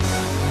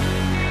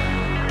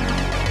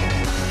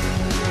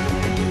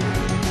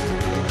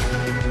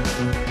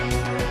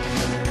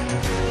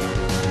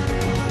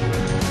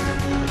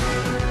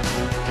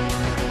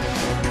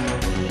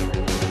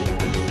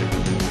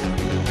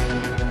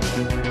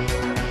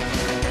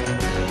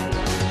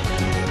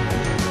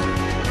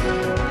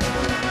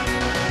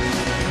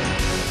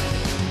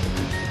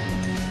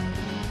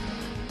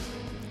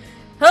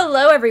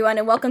everyone,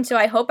 and welcome to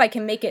I Hope I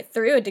Can Make It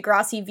Through, a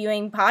Degrassi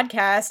viewing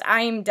podcast.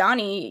 I'm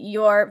Donnie,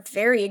 your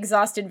very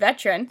exhausted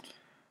veteran.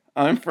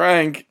 I'm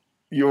Frank,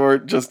 your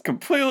just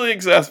completely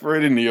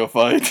exasperated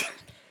neophyte.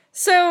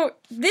 So,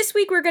 this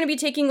week we're going to be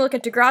taking a look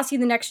at Degrassi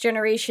The Next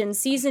Generation,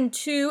 Season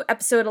 2,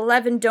 Episode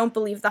 11, Don't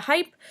Believe the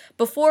Hype.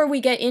 Before we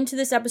get into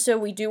this episode,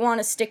 we do want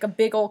to stick a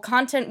big ol'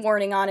 content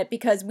warning on it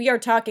because we are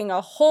talking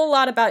a whole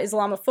lot about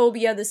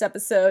Islamophobia this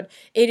episode.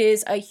 It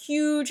is a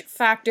huge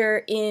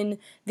factor in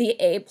the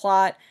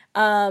A-plot.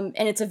 And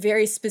it's a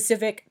very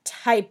specific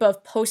type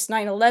of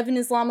post-9/11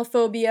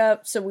 Islamophobia,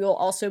 so we will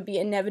also be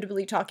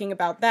inevitably talking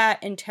about that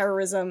and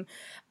terrorism.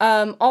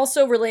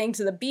 Also relating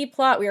to the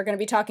B-plot, we are going to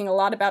be talking a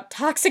lot about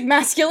toxic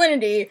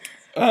masculinity.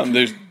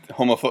 There's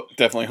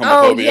definitely homophobia.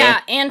 Oh,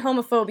 yeah, and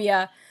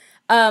homophobia.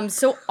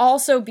 So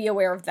also be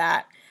aware of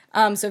that.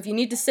 So if you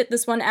need to sit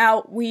this one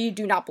out, we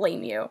do not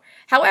blame you.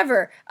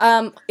 However,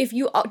 if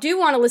you do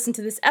want to listen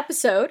to this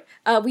episode,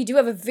 we do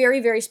have a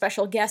very, very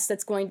special guest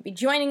that's going to be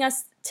joining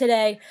us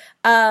today.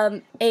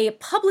 A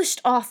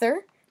published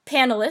author,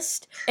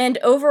 panelist, and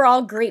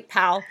overall great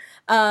pal.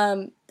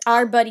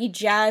 Our buddy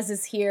Jazz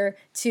is here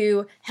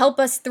to help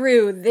us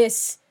through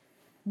this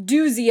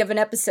doozy of an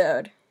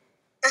episode.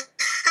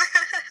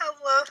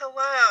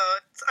 Hello.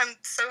 I'm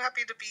so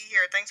happy to be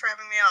here. Thanks for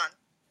having me on.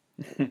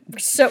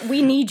 So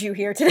we need you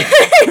here today.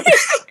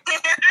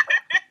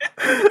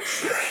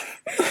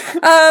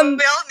 We all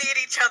need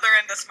each other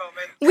in this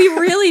moment. We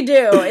really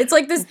do. It's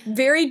like this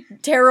very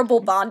terrible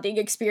bonding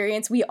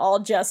experience we all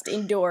just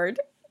endured.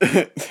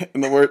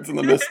 In the words of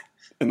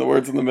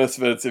the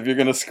Misfits, if you're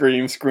gonna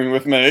scream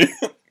with me.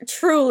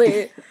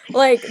 Truly.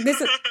 Like,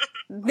 this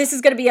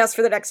is gonna be us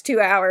for the next 2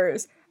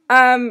 hours.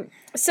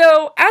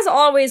 So, as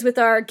always with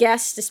our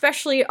guests,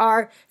 especially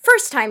our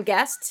first-time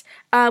guests,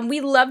 we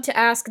love to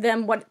ask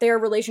them what their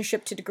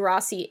relationship to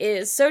Degrassi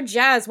is. So,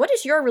 Jazz, what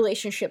is your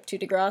relationship to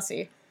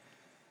Degrassi?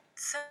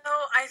 So,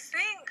 I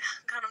think,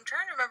 God, I'm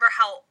trying to remember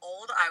how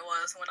old I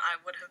was when I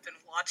would have been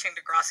watching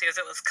Degrassi as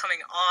it was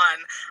coming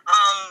on.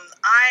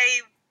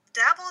 I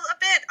dabbled a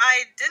bit.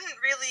 I didn't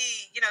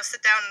really,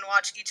 sit down and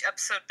watch each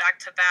episode back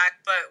to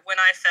back, but when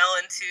I fell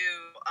into,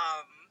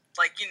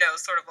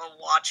 sort of a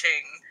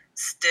watching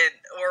stint,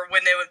 or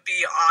when they would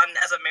be on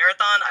as a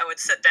marathon, I would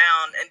sit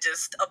down and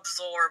just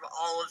absorb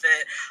all of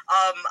it.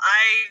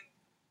 I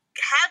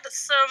had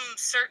some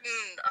certain,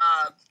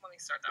 let me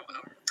start that one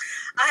over.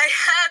 I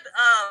had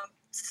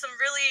some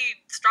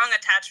really strong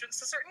attachments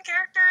to certain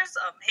characters,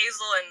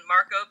 Hazel and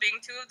Marco being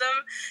two of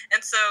them,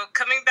 and so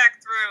coming back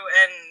through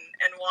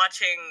and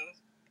watching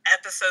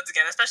episodes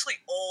again, especially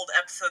old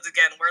episodes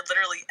again, where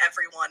literally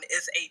everyone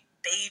is a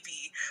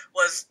baby,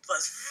 was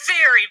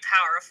very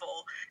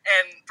powerful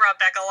and brought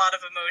back a lot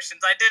of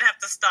emotions. I did have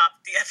to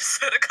stop the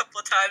episode a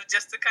couple of times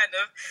just to kind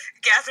of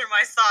gather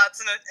my thoughts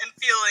and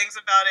feelings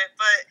about it.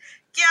 But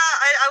yeah,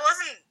 I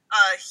wasn't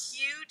a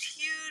huge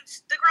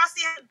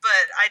Degrassi head,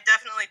 but I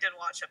definitely did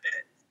watch a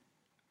bit.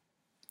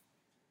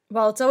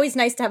 Well, it's always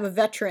nice to have a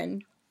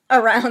veteran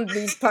around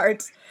these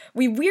parts.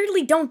 We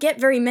weirdly don't get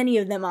very many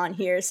of them on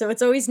here, so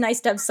it's always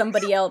nice to have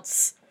somebody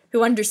else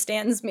who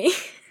understands me.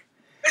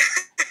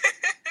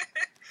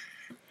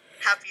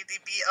 Happy to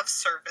be of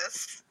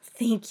service.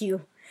 Thank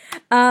you.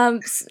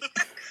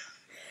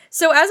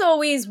 So as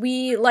always,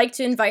 we like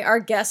to invite our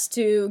guests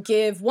to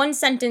give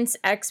one-sentence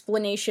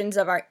explanations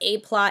of our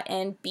A-plot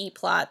and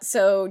B-plot.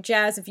 So,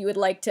 Jazz, if you would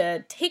like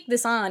to take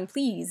this on,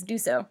 please do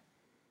so.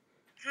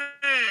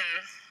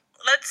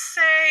 Let's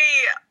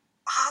say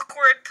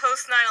awkward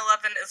post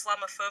 9/11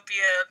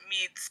 Islamophobia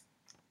meets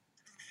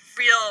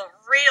real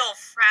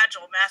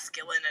fragile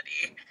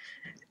masculinity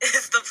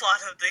is the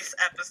plot of this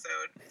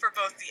episode for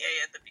both the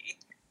A and the B.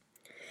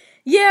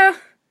 Yeah.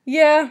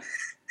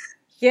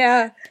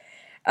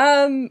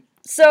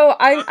 So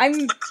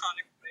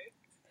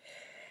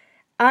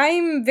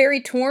I'm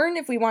very torn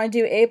if we want to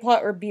do A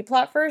plot or B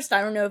plot first.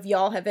 I don't know if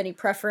y'all have any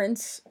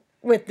preference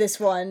with this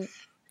one.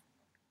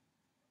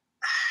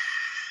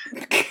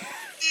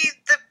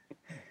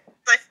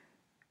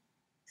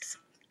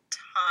 Some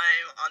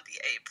time on the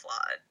A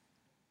plot.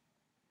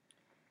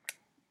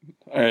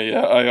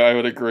 Yeah, I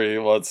would agree.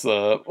 Let's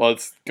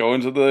go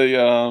into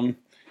the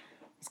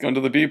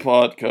B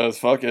plot, cause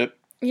fuck it.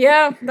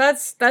 Yeah,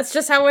 that's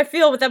just how I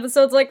feel with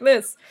episodes like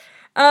this.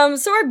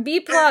 So our B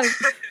plot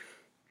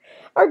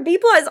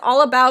is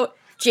all about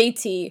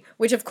JT,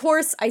 which of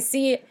course I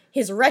see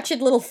his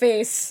wretched little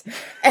face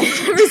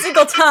every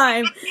single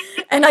time,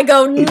 and I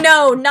go,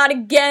 no, not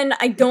again.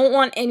 I don't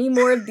want any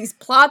more of these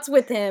plots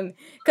with him,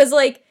 cause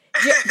like.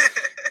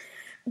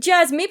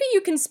 Jazz, maybe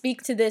you can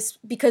speak to this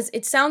because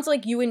it sounds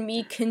like you and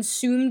me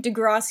consumed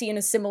Degrassi in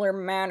a similar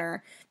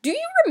manner. Do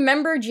you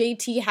remember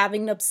JT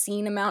having an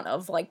obscene amount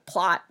of,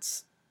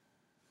 plots?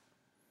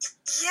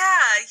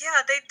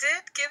 Yeah, they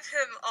did give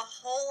him a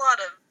whole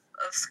lot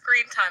of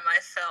screen time, I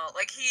felt.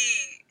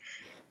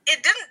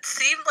 It didn't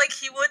seem like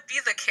he would be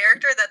the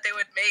character that they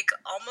would make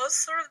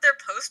almost sort of their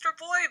poster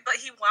boy, but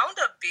he wound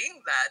up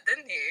being that,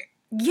 didn't he?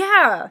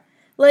 Yeah.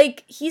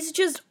 He's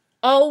just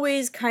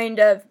always kind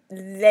of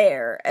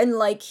there, and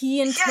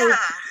he and Yeah.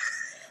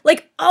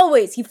 Like,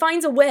 always, he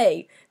finds a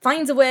way,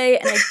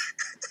 and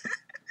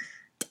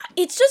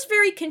it's just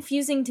very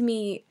confusing to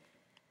me,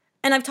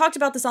 and I've talked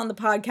about this on the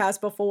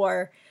podcast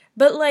before,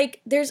 but,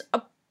 like, there's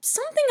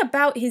something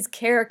about his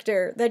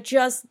character that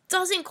just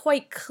doesn't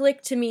quite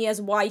click to me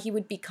as why he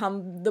would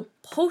become the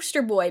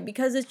poster boy,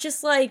 because it's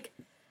just, like,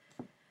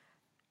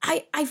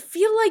 I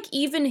feel like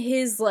even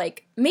his,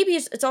 like, maybe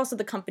it's also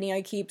the company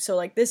I keep, so,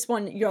 like, this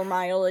one, your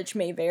mileage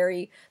may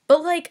vary,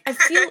 but, like, I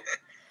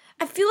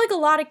feel like a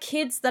lot of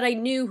kids that I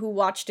knew who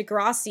watched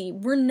Degrassi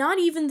were not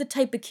even the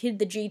type of kid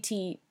that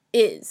JT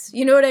is.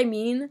 You know what I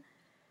mean?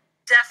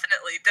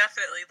 Definitely.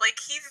 Like,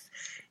 he's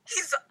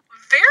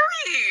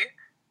very,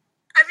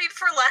 I mean,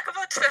 for lack of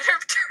a better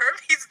term,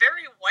 he's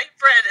very white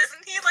bread,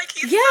 isn't he? Like,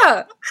 he's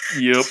Yep.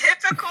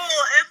 typical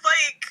and,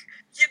 like,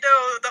 you know,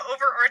 the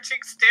overarching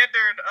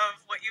standard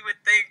of what you would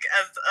think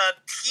as a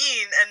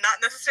teen, and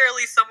not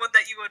necessarily someone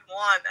that you would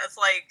want as,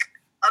 like,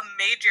 a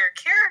major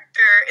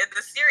character in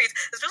the series,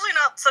 especially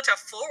not such a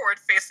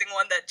forward-facing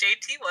one that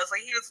JT was.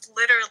 Like, he was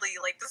literally,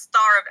 like, the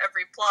star of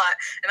every plot,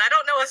 and I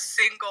don't know a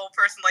single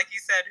person, like you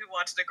said, who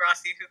watched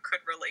Degrassi who could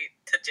relate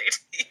to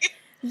JT.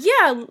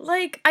 Yeah,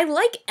 like, I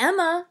like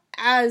Emma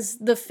as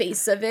the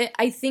face of it.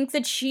 I think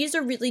that she's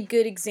a really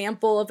good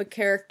example of a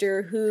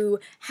character who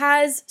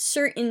has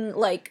certain,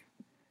 like,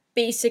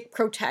 basic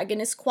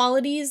protagonist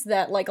qualities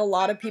that, like, a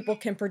lot of people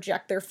can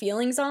project their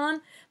feelings on,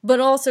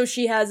 but also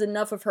she has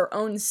enough of her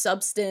own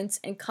substance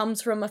and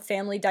comes from a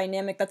family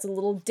dynamic that's a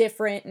little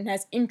different and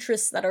has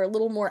interests that are a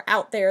little more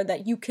out there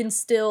that you can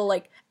still,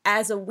 like,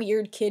 as a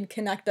weird kid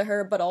connect to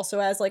her, but also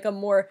as, like, a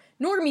more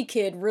normie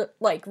kid,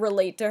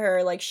 relate to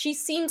her. Like, she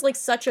seems like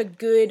such a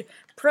good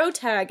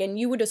protag, and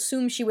you would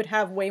assume she would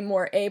have way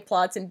more A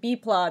plots and B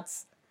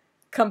plots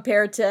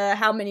compared to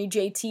how many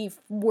JT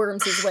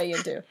worms his way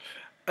into.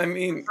 I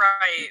mean,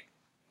 Right.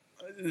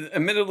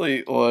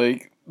 Admittedly,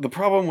 like, the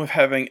problem with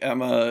having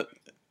Emma,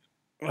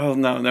 well,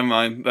 no, never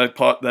mind. That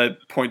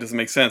point doesn't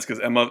make sense, because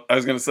Emma, I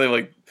was going to say,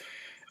 like,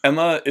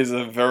 Emma is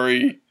a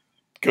very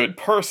good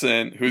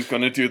person who's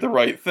going to do the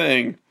right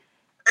thing.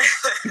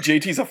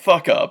 JT's a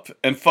fuck-up,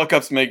 and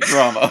fuck-ups make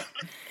drama.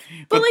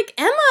 But, like,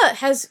 Emma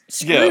has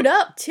screwed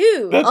up,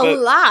 too, a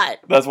lot.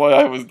 That's why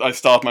I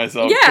stopped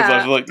myself, because I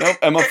was like, nope,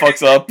 Emma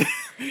fucks up.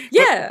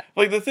 Yeah.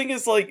 But, like, the thing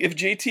is, like, if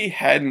JT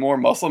had more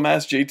muscle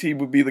mass, JT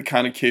would be the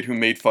kind of kid who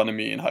made fun of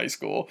me in high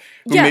school.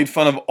 Who made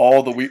fun of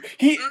all the weird...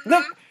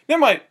 No, never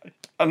mind.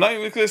 I'm not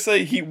even going to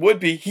say he would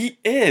be. He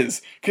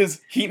is.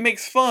 Because he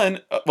makes fun...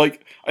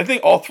 like, I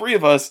think all three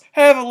of us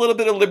have a little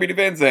bit of Liberty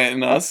Van Zandt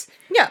in us.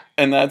 Yeah.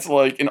 And that's,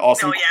 like, an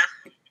awesome... Oh,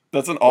 yeah.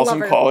 That's an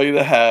awesome quality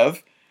to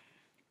have.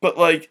 But,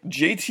 like,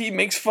 JT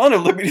makes fun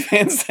of Liberty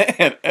Van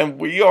Zandt. And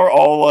we are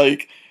all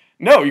like...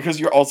 No, because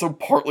you're also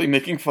partly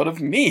making fun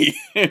of me.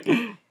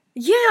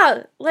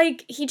 Yeah,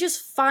 like, he just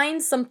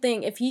finds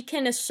something, if he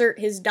can assert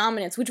his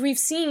dominance, which we've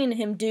seen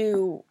him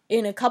do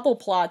in a couple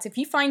plots, if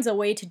he finds a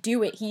way to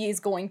do it, he is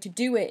going to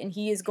do it, and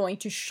he is going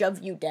to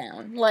shove you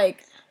down.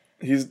 Like...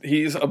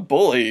 He's a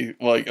bully,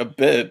 like, a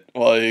bit.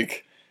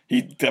 Like,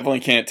 he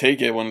definitely can't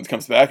take it when it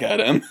comes back at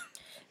him.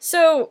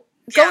 So,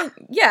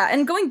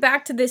 going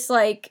back to this,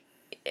 like,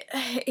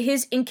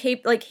 his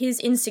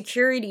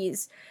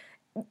insecurities...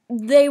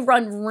 They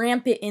run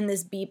rampant in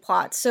this B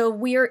plot. So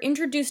we are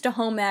introduced to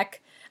home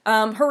ec.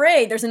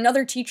 Hooray! There's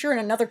another teacher and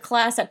another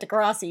class at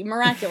Degrassi.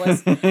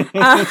 Miraculous.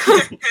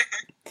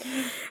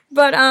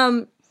 But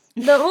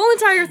the whole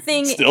entire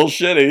thing still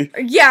shitty.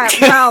 Yeah.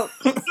 Well,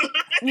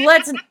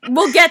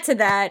 we'll get to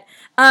that.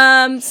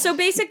 So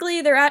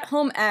basically, they're at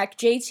home ec.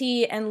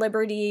 JT and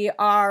Liberty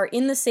are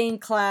in the same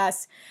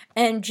class,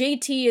 and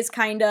JT is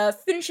kind of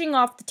finishing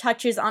off the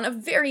touches on a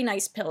very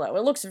nice pillow.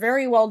 It looks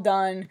very well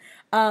done.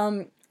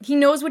 He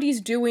knows what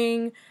he's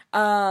doing,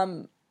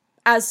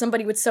 as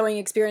somebody with sewing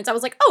experience. I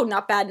was like, oh,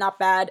 not bad, not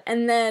bad.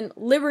 And then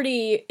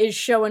Liberty is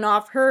showing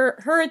off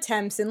her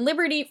attempts, and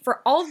Liberty, for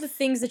all of the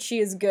things that she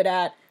is good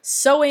at,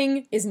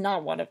 sewing is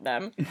not one of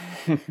them.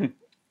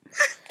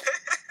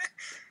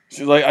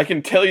 She's like, I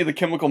can tell you the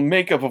chemical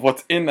makeup of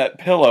what's in that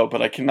pillow,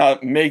 but I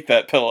cannot make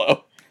that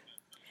pillow.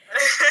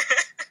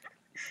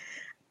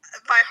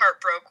 My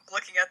heart broke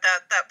looking at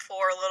that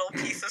poor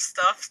little piece of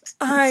stuff.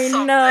 I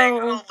know.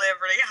 Oh,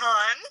 Liberty,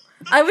 hon.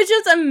 I was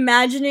just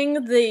imagining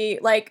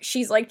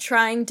she's, like,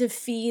 trying to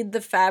feed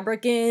the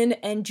fabric in,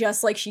 and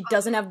just, like, she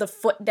doesn't have the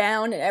foot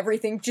down, and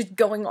everything just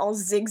going all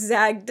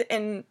zigzagged,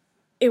 and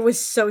it was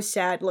so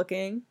sad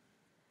looking.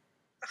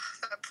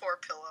 That poor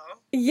pillow.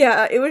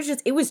 Yeah,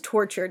 it was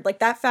tortured. Like,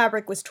 that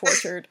fabric was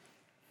tortured.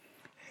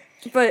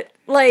 But,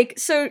 like,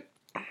 so...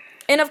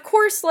 And of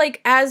course, like,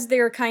 as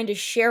they're kind of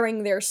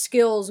sharing their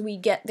skills, we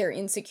get their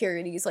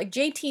insecurities. Like,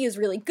 JT is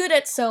really good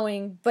at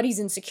sewing, but he's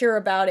insecure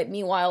about it.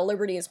 Meanwhile,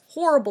 Liberty is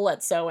horrible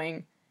at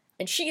sewing,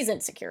 and she's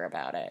insecure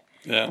about it.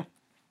 Yeah.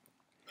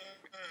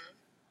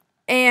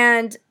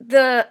 And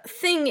the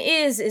thing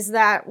is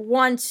that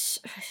once...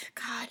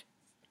 God,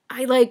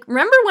 I, like,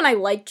 remember when I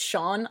liked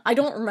Sean? I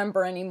don't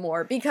remember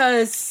anymore,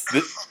 because...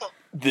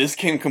 This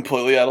came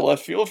completely out of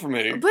left field for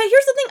me. But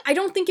here's the thing, I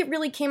don't think it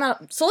really came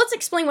out... So let's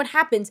explain what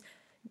happens.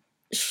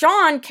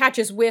 Sean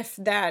catches whiff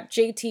that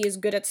JT is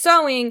good at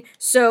sewing,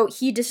 so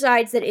he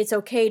decides that it's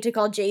okay to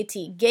call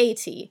JT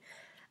Gay-T.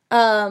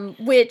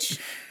 Which,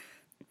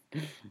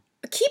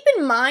 keep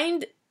in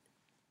mind,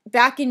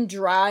 back in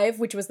Drive,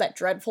 which was that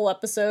dreadful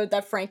episode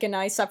that Frank and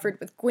I suffered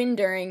with Gwyn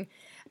during,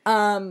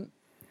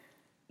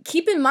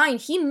 keep in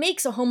mind, he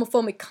makes a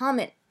homophobic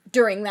comment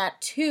during that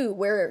too,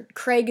 where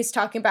Craig is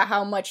talking about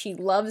how much he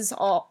loves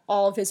all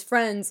of his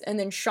friends, and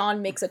then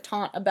Sean makes a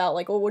taunt about,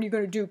 like, oh, what are you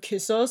gonna do,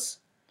 kiss us?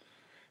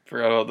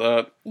 Forgot about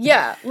that.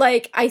 Yeah,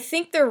 like, I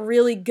think they're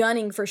really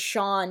gunning for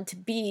Sean to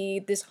be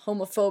this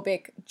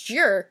homophobic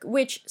jerk,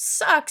 which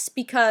sucks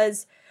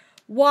because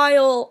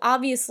while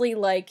obviously,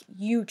 like,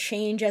 you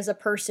change as a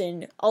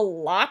person a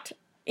lot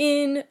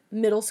in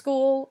middle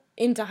school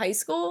into high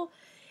school,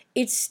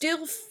 it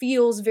still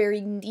feels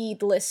very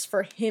needless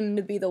for him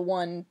to be the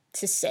one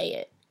to say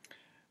it.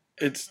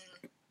 It's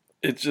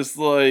just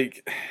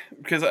like,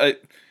 because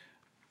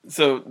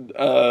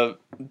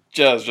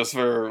Jazz, just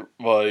for,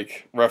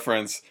 like,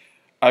 reference,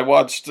 I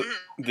watched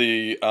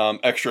the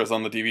extras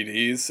on the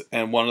DVDs,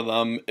 and one of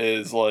them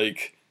is,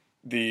 like,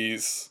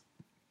 these,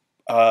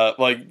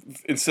 like,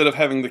 instead of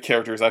having the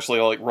characters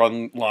actually, like,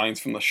 run lines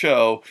from the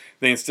show,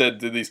 they instead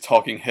did these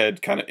talking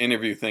head kind of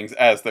interview things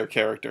as their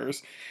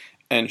characters.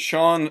 And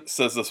Sean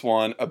says this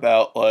one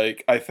about,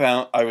 like,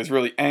 I was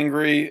really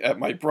angry at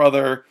my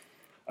brother.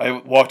 I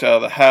walked out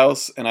of the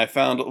house, and I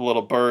found a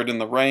little bird in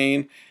the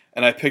rain,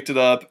 and I picked it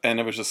up, and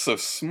it was just so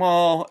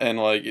small, and,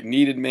 like, it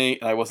needed me,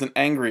 and I wasn't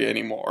angry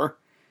anymore.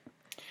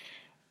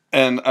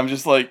 And I'm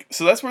just like,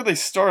 so that's where they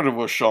started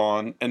with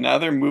Sean, and now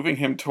they're moving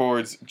him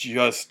towards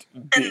just...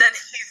 And then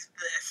he's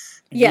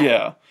this.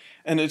 Yeah.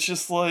 And it's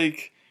just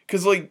like,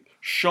 because, like,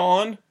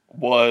 Sean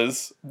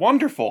was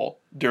wonderful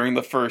during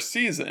the first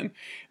season. And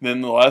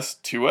then the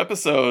last 2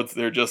 episodes,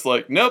 they're just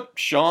like, nope,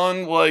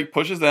 Sean, like,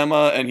 pushes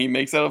Emma, and he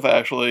makes out with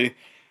Ashley,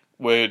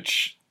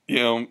 which, you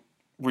know,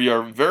 we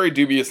are very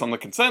dubious on the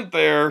consent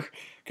there,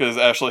 because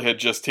Ashley had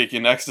just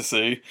taken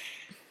ecstasy.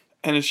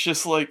 And it's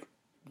just like,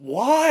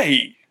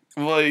 why?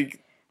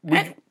 Like,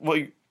 I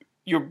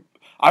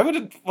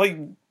would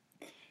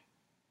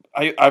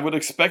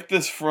expect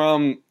this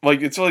from,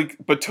 like, it's like,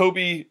 but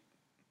Toby,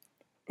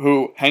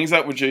 who hangs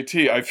out with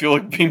JT, I feel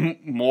like being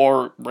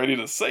more ready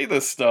to say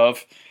this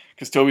stuff,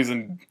 because Toby's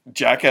a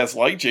jackass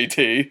like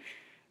JT, and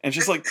it's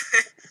just like,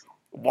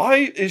 why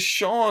is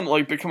Sean,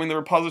 like, becoming the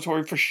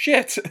repository for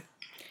shit?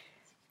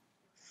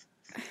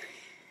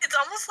 It's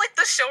almost like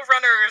the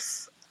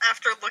showrunners,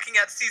 after looking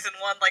at season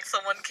 1, like,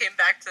 someone came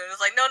back to it and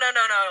was like, no,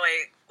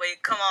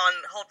 wait, come on,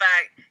 hold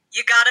back.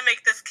 You gotta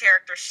make this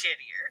character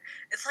shittier.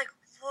 It's like,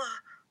 why?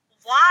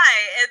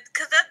 And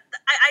because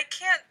I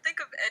can't think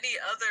of any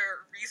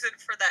other reason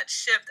for that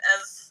shift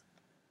as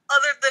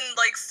other than,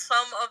 like,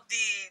 some of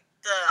the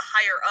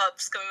higher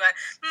ups coming back.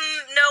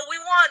 No, we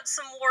want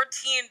some more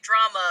teen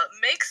drama.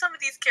 Make some of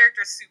these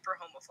characters super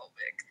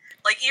homophobic.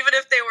 Like, even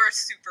if they were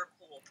super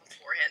cool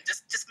beforehand,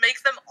 just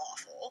make them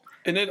awful.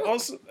 And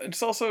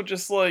it's also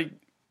just like,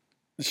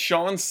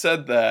 Sean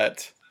said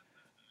that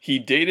he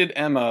dated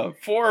Emma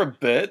for a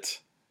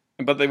bit,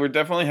 but they were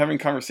definitely having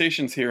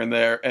conversations here and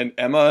there, and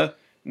Emma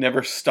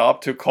never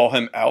stopped to call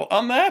him out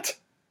on that.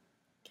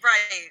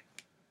 Right.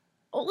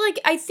 Like,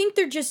 I think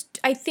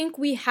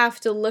we have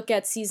to look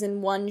at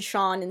season 1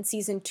 Sean and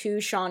season 2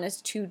 Sean as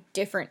 2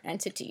 different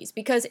entities,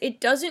 because it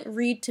doesn't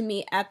read to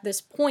me at this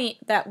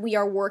point that we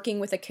are working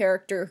with a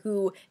character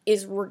who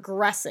is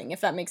regressing, if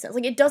that makes sense.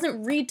 Like, it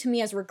doesn't read to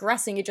me as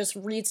regressing, it just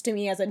reads to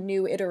me as a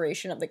new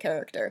iteration of the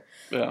character.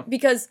 Yeah.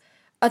 Because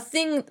a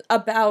thing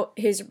about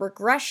his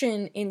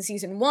regression in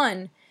season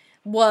 1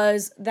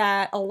 was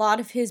that a lot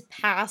of his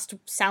past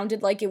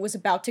sounded like it was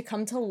about to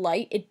come to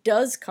light. It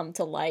does come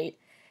to light.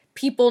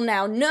 People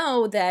now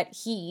know that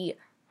he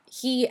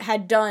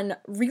had done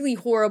really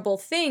horrible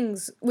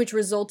things, which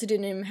resulted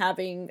in him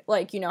having,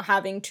 like, you know,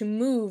 having to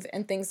move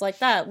and things like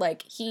that.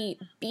 Like, he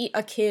beat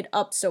a kid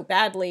up so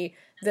badly,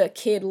 the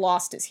kid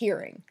lost his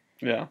hearing.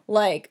 Yeah.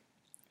 Like,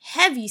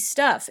 heavy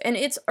stuff. And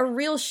it's a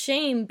real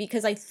shame,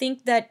 because I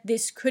think that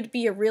this could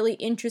be a really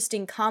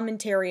interesting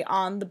commentary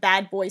on the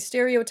bad boy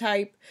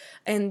stereotype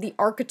and the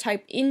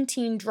archetype in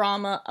teen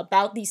drama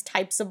about these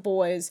types of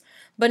boys.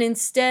 But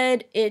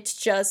instead, it's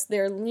just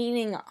they're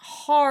leaning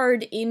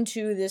hard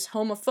into this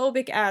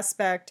homophobic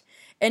aspect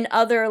and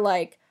other,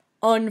 like,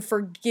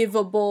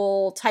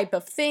 unforgivable type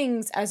of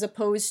things, as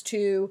opposed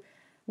to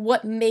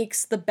what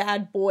makes the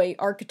bad boy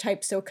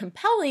archetype so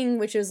compelling,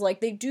 which is, like,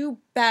 they do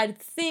bad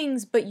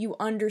things, but you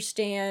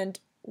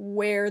understand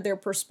where their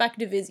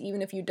perspective is,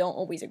 even if you don't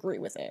always agree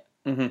with it.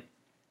 Mm-hmm.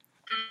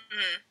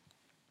 Mm-hmm.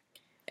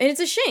 And it's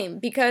a shame,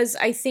 because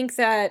I think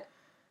that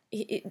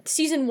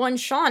season 1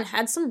 Sean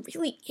had some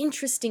really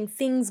interesting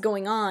things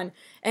going on.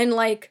 And,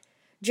 like,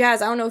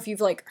 Jazz, I don't know if you've,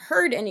 like,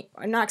 heard any,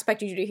 I'm not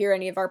expecting you to hear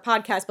any of our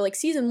podcasts, but, like,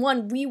 season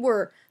 1, we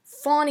were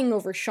fawning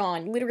over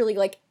Sean, literally,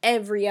 like,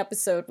 every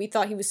episode. We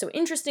thought he was so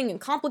interesting and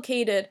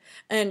complicated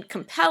and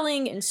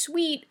compelling and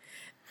sweet.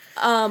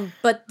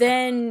 But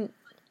then,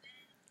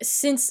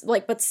 since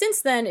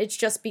then, it's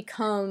just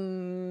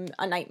become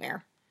a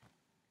nightmare.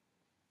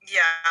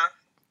 Yeah.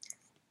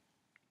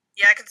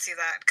 Yeah, I can see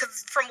that.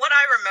 Because from what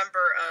I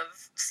remember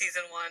of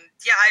season 1,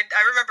 yeah, I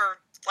remember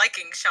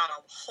liking Sean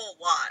a whole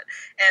lot.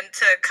 And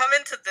to come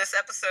into this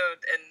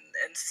episode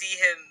and see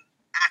him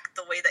act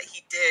the way that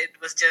he did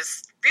was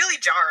just really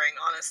jarring,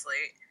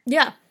 honestly.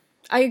 Yeah,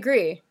 I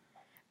agree.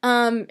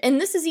 And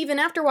this is even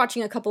after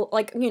watching a couple,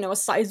 like, you know, a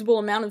sizable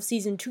amount of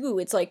season 2.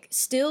 It's like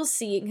still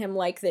seeing him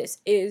like this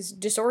is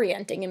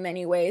disorienting in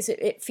many ways.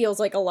 It feels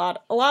like a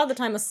lot of the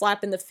time a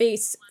slap in the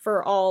face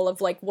for all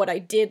of like what I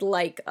did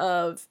like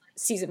of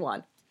season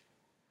 1.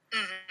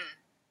 Mm-hmm.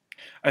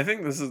 I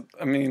think this is,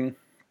 I mean,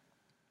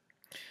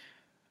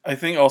 I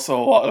think also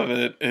a lot of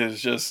it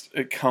is just,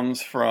 it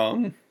comes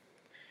from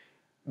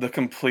the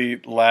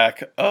complete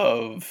lack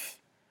of,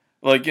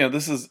 like, you know,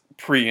 this is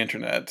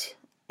pre-internet,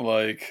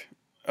 like,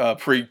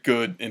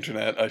 pre-good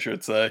internet, I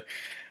should say.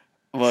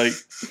 Like,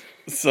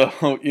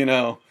 so, you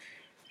know,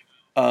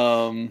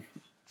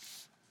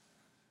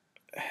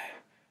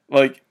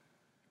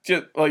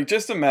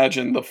 just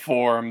imagine the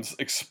forums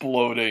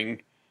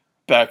exploding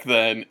back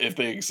then, if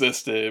they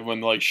existed,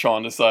 when like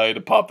Sean decided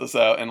to pop this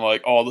out, and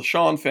like all the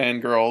Sean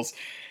fangirls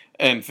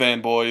and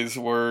fanboys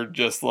were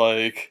just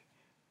like,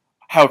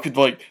 how could,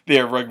 like,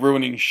 they're like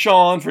ruining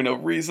Sean for no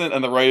reason,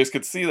 and the writers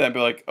could see that and be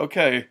like,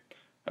 okay,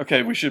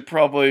 we should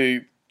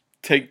probably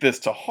take this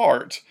to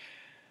heart.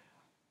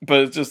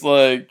 But it's just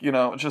like, you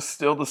know, just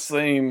still the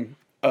same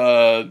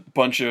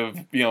bunch of,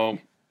 you know,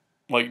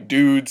 like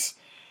dudes.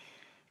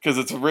 Because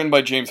it's written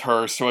by James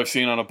Hurst, who I've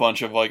seen on a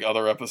bunch of like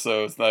other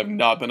episodes that I've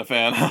not been a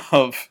fan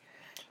of.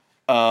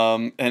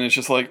 And it's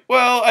just like,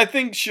 well, I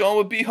think Sean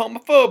would be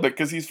homophobic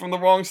because he's from the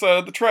wrong side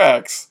of the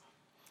tracks.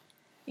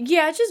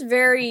 Yeah, it's just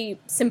very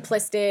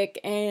simplistic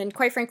and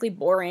quite frankly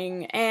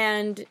boring.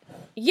 And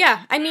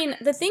yeah, I mean,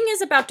 the thing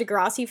is about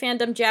Degrassi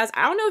fandom, Jazz,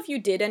 I don't know if you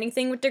did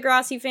anything with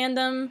Degrassi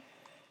fandom.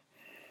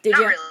 Did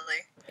you? Not really.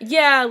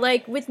 Yeah,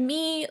 like with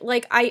me,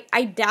 like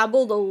I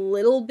dabbled a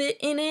little bit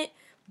in it.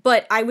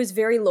 But I was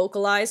very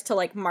localized to,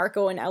 like,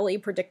 Marco and Ellie,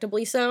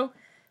 predictably so.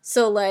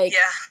 So, like,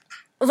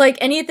 like,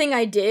 anything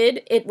I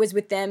did, it was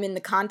with them in the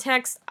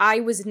context.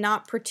 I was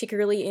not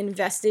particularly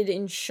invested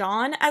in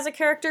Sean as a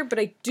character, but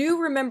I do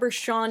remember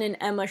Sean and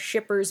Emma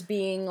shippers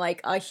being,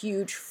 like, a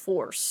huge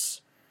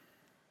force.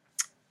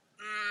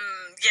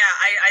 Yeah,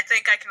 I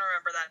think I can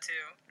remember that, too.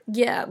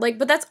 Yeah, like,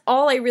 but that's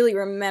all I really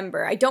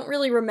remember. I don't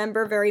really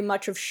remember very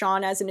much of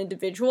Sean as an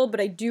individual, but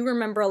I do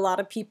remember a lot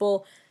of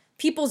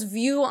people's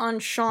view on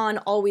Sean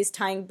always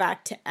tying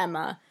back to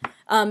Emma.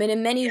 And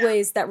in many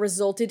ways that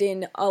resulted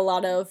in a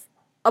lot of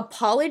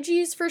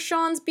apologies for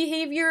Sean's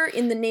behavior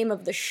in the name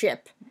of the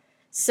ship.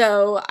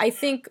 So I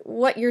think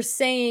what you're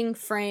saying,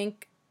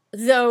 Frank,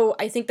 though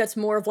I think that's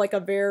more of like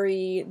a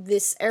very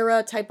this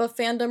era type of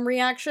fandom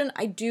reaction,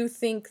 I do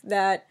think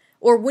that,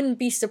 or wouldn't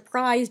be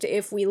surprised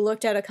if we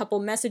looked at a couple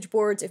message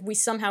boards, if we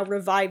somehow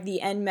revived the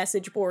end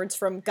message boards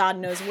from God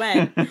knows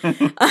when.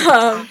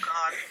 Oh,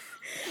 God.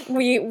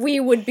 We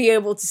would be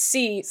able to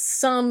see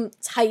some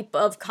type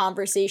of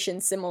conversation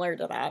similar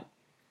to that.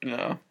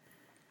 No.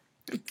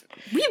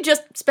 We've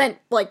just spent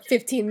like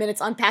 15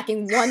 minutes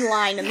unpacking one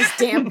line in this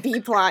damn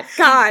B-plot.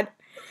 God.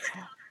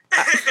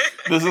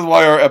 This is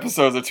why our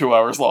episodes are 2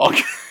 hours long.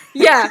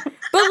 Yeah,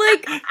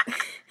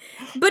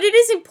 but it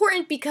is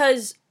important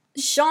because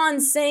Sean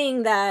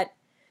saying that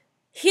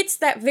hits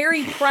that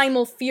very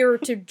primal fear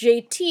to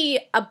JT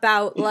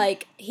about,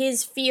 like,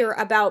 his fear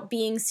about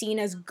being seen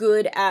as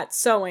good at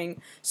sewing.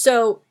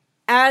 So,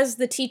 as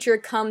the teacher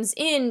comes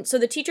in, so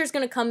the teacher's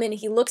going to come in,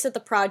 he looks at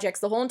the projects,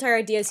 the whole entire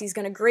idea is he's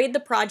going to grade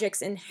the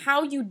projects, and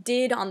how you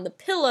did on the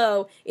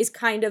pillow is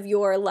kind of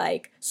your,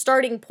 like,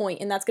 starting point,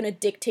 and that's going to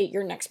dictate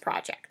your next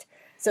project.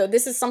 So,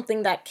 this is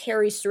something that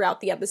carries throughout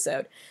the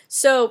episode.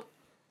 So,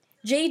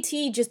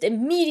 JT just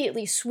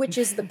immediately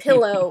switches the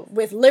pillow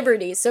with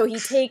Liberty, so he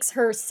takes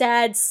her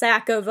sad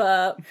sack of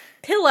a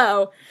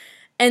pillow,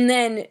 and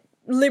then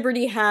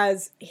Liberty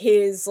has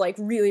his, like,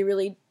 really,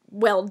 really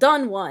well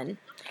done one.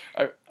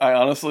 I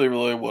honestly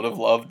really would have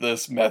loved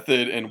this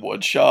method in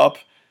woodshop,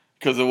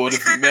 because it would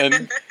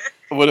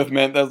have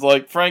meant that,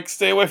 like, Frank,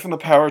 stay away from the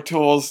power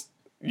tools.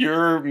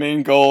 Your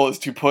main goal is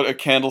to put a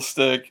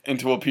candlestick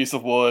into a piece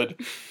of wood.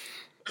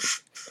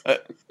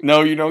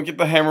 No, you don't get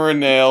the hammer and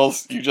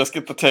nails. You just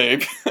get the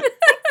tape.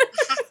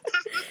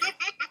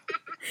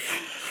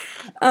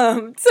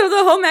 So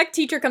the home ec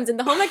teacher comes in.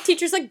 The home ec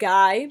teacher's a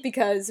guy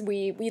because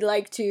we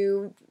like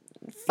to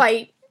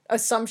fight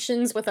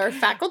assumptions with our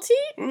faculty.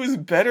 Who's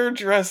better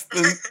dressed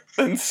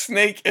than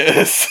Snake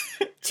is?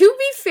 To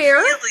be fair,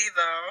 Really,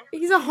 though.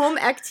 he's a home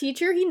ec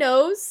teacher. He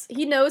knows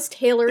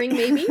tailoring,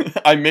 maybe.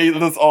 I made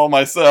this all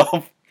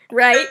myself.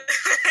 Right?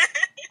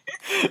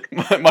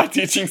 My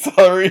teaching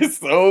salary is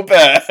so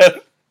bad.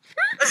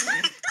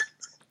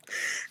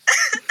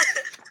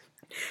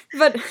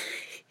 But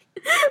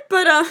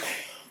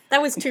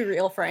that was too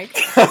real, Frank.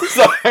 I'm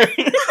sorry.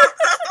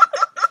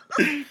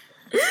 Donnie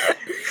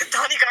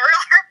got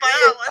real hurt by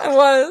that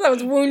one. I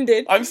was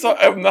wounded. I'm sorry.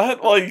 I'm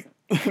not like.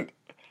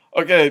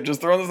 Okay,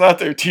 just throwing this out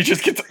there.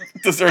 Teachers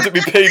deserve to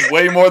be paid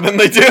way more than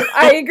they do.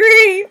 I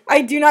agree.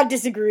 I do not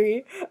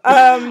disagree.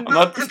 I'm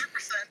 100%.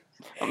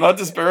 not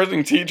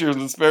disparaging teachers.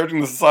 I'm disparaging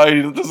the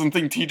society that doesn't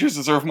think teachers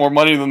deserve more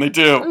money than they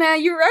do. Nah,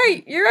 you're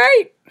right. You're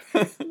right.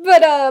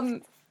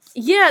 But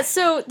yeah.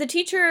 So the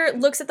teacher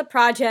looks at the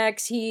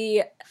projects.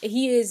 He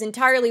is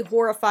entirely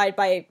horrified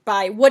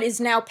by what is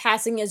now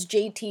passing as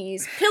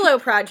JT's pillow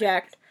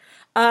project.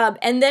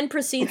 And then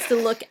proceeds to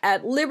look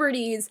at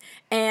Liberty's,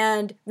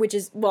 which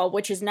is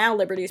now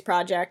Liberty's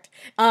project,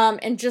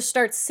 and just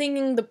starts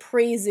singing the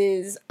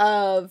praises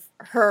of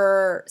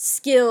her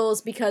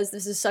skills because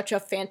this is such a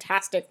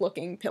fantastic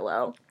looking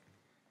pillow.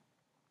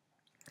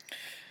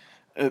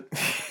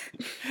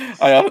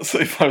 I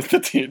honestly, if I was the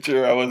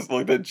teacher, I was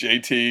looking at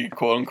JT,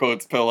 quote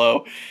unquote's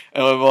pillow,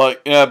 and I'm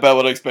like, yeah, about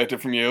what I expected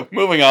from you.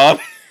 Moving on.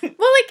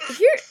 Well, like,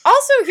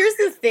 here's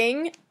the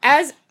thing,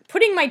 as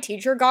putting my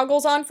teacher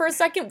goggles on for a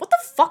second, what the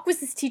fuck was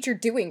this teacher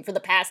doing for the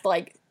past,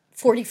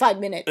 45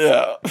 minutes?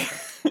 Yeah.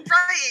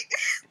 Right.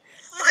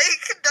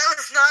 That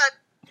was not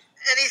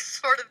any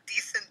sort of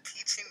decent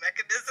teaching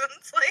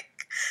mechanisms.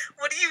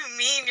 What do you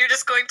mean you're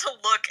just going to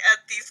look at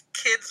these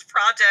kids'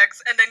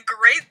 projects and then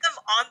grade them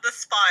on the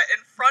spot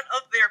in front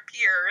of their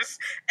peers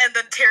and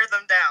then tear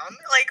them down?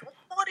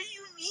 What do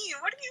you mean?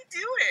 What are you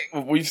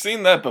doing? We've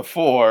seen that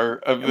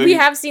before. We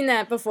have seen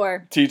that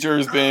before.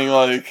 Teachers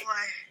being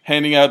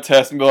handing out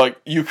tests and be like,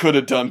 you could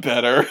have done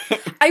better.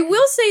 I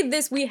will say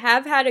this, we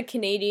have had a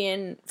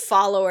Canadian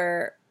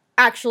follower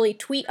actually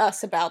tweet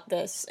us about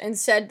this and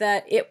said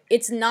that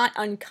it's not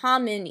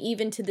uncommon,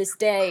 even to this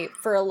day,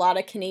 for a lot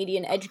of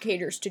Canadian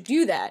educators to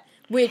do that,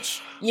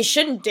 which you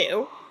shouldn't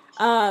do,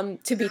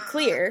 to be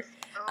clear.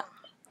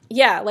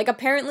 Yeah,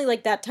 apparently,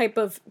 that type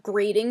of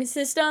grading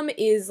system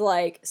is,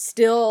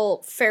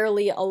 still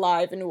fairly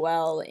alive and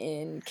well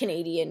in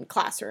Canadian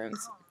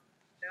classrooms. Oh,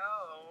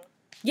 no.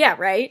 Yeah,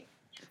 right?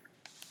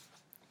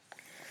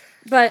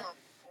 But, oh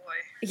boy.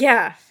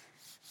 Yeah.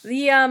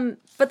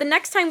 But the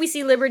next time we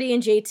see Liberty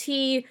and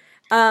JT,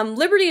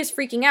 Liberty is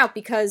freaking out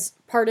because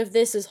part of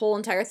this whole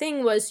entire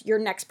thing was your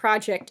next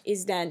project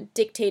is then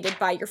dictated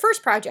by your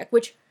first project,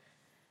 which,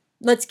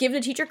 let's give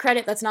the teacher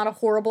credit, that's not a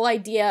horrible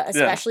idea,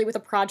 especially with a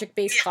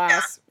project-based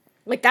class.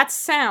 That's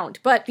sound.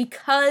 But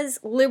because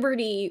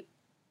Liberty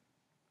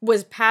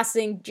was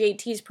passing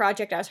JT's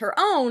project as her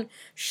own,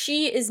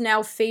 she is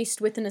now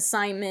faced with an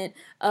assignment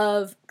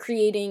of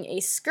creating a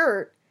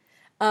skirt,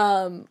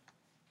 and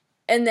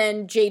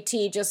then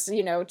JT just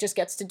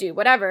gets to do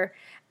whatever,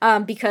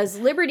 because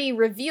Liberty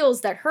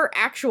reveals that her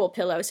actual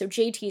pillow, so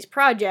JT's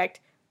project,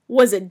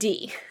 was a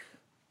D.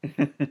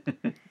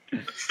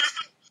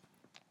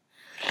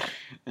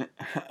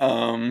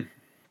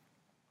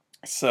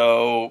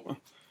 So,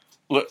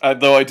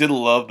 though I did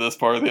love this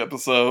part of the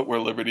episode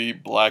where Liberty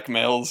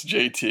blackmails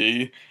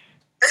JT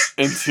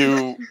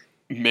into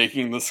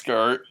making the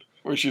skirt,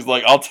 where she's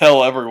like, I'll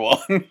tell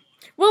everyone.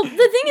 Well, the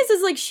thing is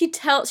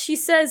she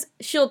says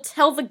she'll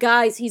tell the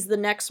guys he's the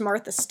next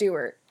Martha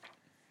Stewart,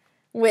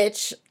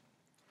 which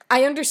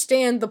I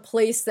understand the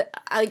place that,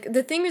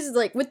 the thing is,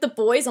 with the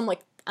boys, I'm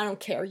like, I don't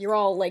care, you're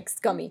all,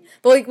 scummy.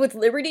 But, with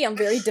Liberty, I'm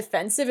very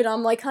defensive, and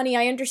I'm like, honey,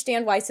 I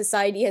understand why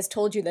society has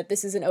told you that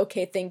this is an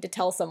okay thing to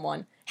tell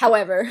someone.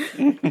 However,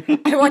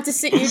 I want to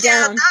sit you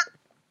down.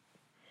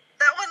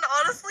 That one,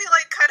 honestly,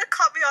 kind of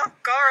caught me off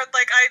guard.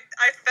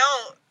 I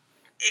felt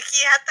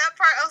icky at that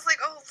part. I was like,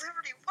 oh,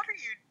 Liberty, what are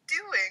you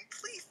doing?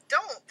 Please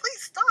don't.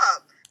 Please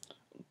stop.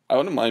 I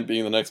wouldn't mind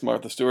being the next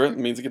Martha Stewart. It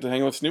means I get to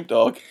hang with Snoop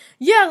Dogg.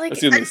 Yeah,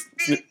 Excuse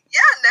me.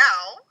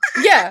 Now.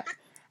 Yeah.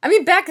 I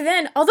mean, back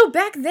then,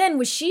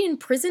 was she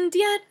imprisoned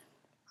yet?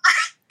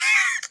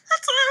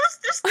 That's what I was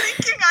just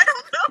thinking. I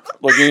don't know.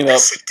 Looking it up.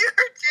 Did she do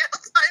her jail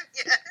time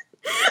yet?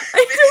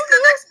 Maybe the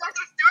next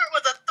Martha Stewart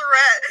was a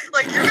threat.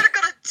 You're gonna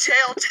go to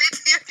jail,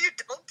 JT, if you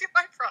don't do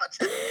my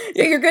project.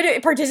 Yeah, you're going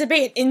to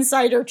participate in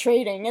insider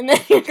trading, and then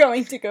you're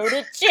going to go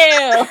to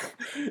jail.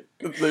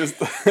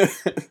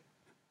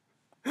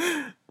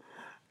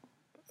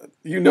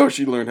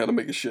 She learned how to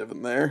make a shiv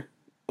in there.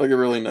 A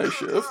really nice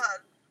shiv. God.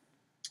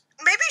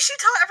 Maybe she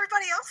taught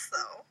everybody else,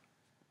 though.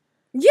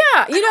 Yeah,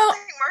 I don't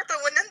think Martha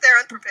went in there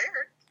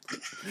unprepared.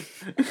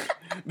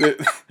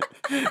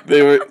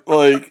 They were,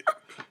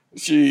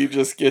 she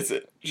just gets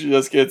it. She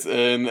just gets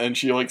in, and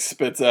she,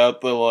 spits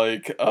out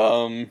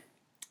the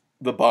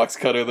box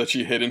cutter that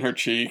she hid in her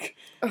cheek.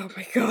 Oh,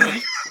 my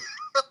God.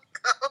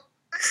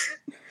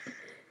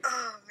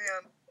 Oh,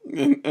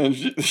 man. And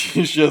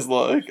she's just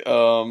okay,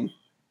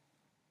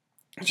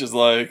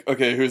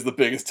 who's the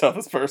biggest,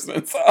 toughest person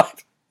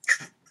inside?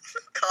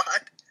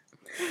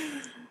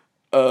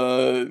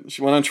 God.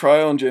 She went on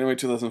trial in January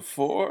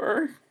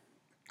 2004.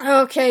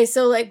 Okay,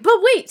 so, but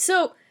wait,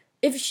 so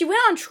if she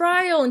went on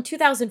trial in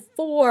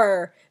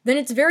 2004, then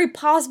it's very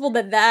possible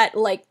that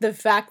the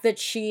fact that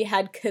she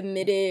had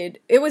committed,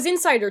 it was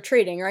insider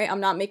trading, right? I'm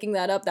not making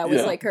that up. That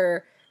was,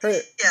 her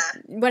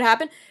what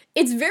happened?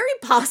 It's very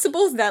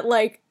possible that,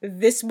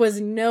 this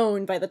was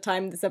known by the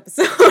time this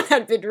episode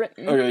had been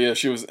written. Okay, yeah,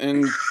 she was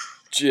in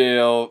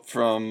jail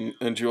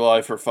in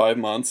July for 5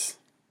 months.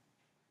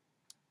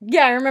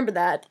 Yeah, I remember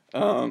that.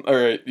 All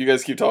right, you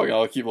guys keep talking.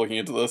 I'll keep looking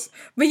into this.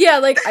 But yeah,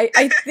 like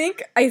I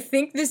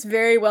think this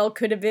very well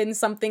could have been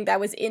something that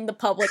was in the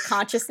public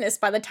consciousness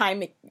by the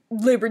time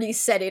Liberty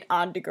said it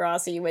on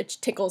Degrassi, which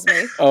tickles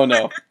me. Oh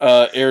no,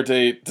 air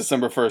date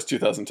December 1st,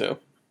 2002.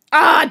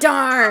 Ah,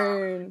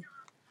 darn!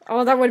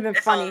 Oh, that would have been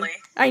If funny. only.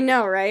 I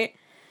know, right?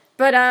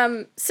 But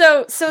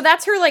so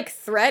that's her like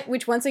threat,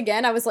 which once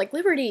again I was like,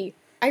 Liberty,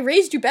 I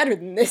raised you better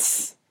than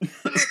this.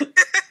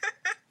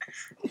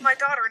 My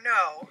daughter,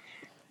 no.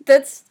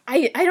 That's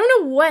I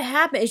don't know what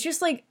happened. It's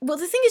just like, well,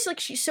 the thing is, like,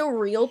 she's so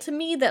real to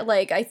me that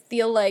like I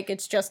feel like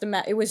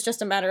it was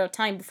just a matter of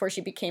time before she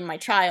became my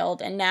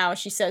child, and now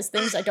she says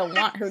things I don't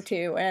want her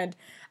to, and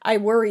I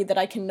worry that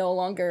I can no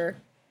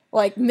longer,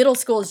 like, middle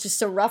school is just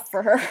so rough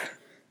for her.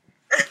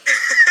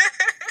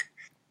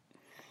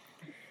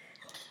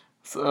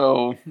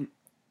 So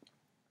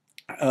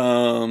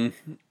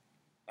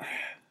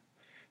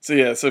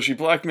she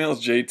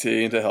blackmails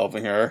JT into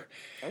helping her.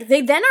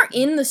 They then are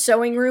in the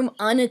sewing room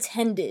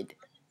unattended,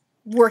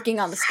 working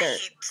on the skirt.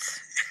 Right.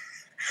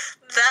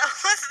 That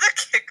was the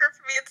kicker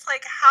for me. It's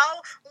like,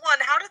 how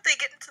did they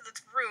get into this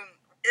room?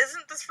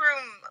 Isn't this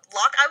room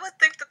locked? I would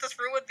think that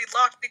this room would be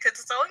locked because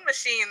sewing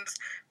machines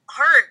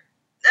aren't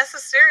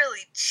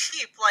necessarily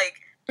cheap. Like,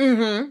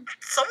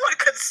 someone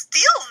could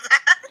steal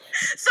that.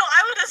 So I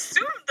would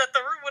assume that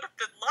the room would have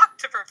been locked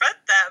to prevent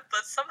that,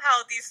 but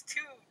somehow these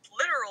two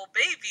literal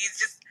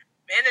babies just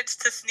managed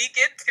to sneak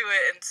into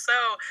it. And so,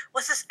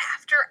 was this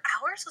after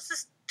hours? Was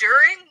this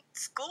during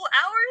school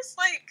hours?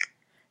 Like,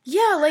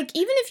 yeah, like,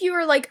 even if you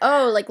were like,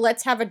 oh, like,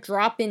 let's have a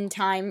drop-in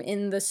time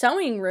in the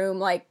sewing room,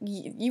 like,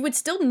 you would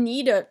still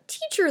need a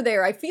teacher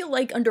there. I feel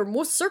like under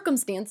most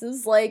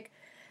circumstances, like,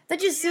 that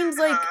just seems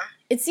like,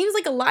 it seems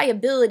like a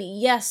liability,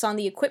 yes, on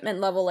the equipment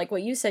level, like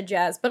what you said,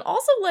 Jazz, but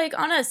also, like,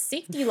 on a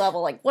safety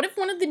level. Like, what if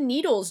one of the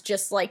needles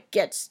just, like,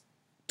 gets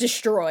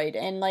destroyed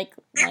and, like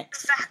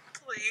exactly.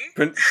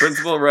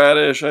 Principal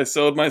Radish, I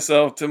sewed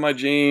myself to my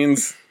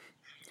jeans.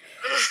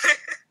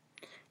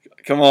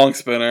 Come on,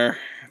 Spinner.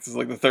 This is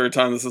like the third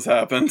time this has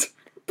happened.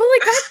 But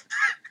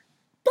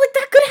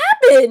that could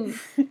happen.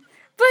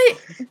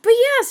 But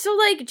yeah, so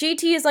like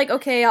JT is like,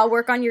 okay, I'll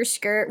work on your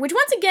skirt. Which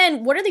once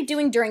again, what are they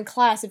doing during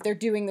class if they're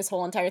doing this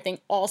whole entire thing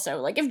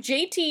also? Like if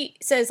JT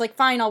says like,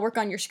 fine, I'll work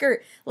on your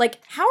skirt, like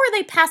how are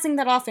they passing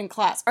that off in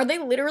class? Are they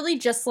literally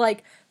just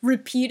like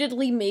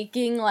repeatedly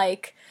making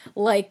like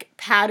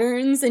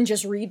patterns and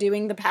just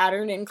redoing the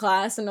pattern in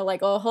class, and they're like,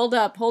 oh, hold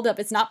up,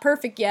 it's not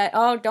perfect yet.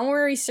 Oh, don't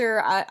worry,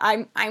 sir.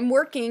 I'm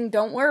working.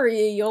 Don't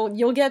worry.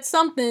 You'll get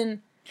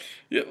something.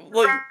 Yeah,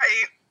 like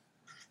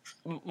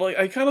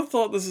I kind of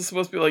thought this was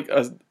supposed to be like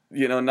a,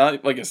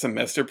 not like a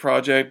semester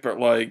project, but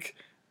like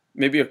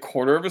maybe a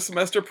quarter of a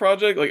semester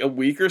project, like a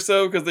week or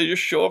so, because they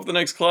just show up the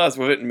next class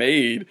with it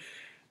made.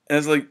 And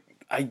it's like,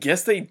 I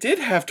guess they did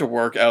have to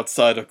work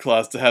outside of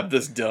class to have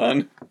this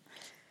done.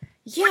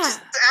 Yeah. Which is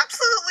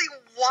absolutely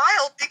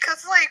wild,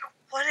 because, like,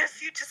 what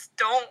if you just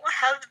don't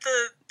have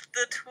the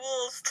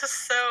tools to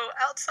sew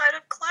outside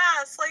of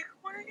class? Like,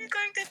 what are you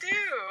going to do?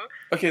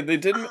 Okay, they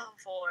did. Oh,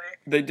 boy.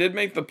 They did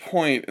make the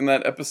point in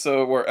that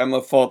episode where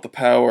Emma fought the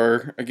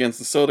power against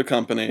the soda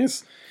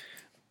companies,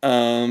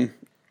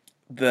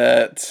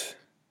 that,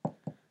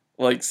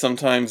 like,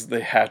 sometimes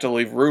they have to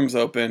leave rooms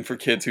open for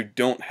kids who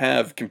don't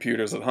have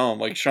computers at home,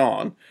 like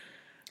Sean.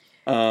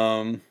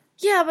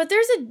 Yeah, but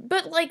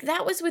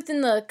that was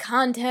within the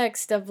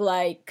context of,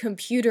 like,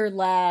 computer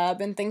lab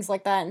and things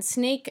like that, and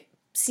Snake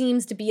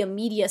seems to be a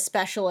media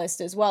specialist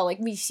as well. Like,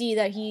 we see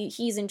that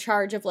he's in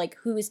charge of, like,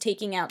 who is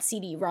taking out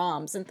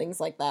CD-ROMs and things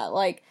like that.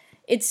 Like,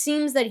 it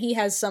seems that he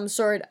has some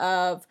sort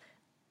of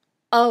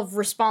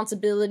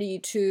responsibility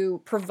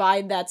to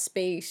provide that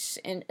space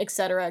and et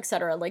cetera, et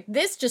cetera. Like,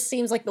 this just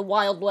seems like the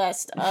Wild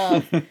West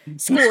of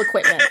school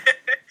equipment.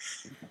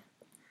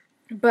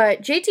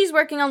 But JT's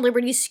working on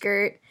Liberty's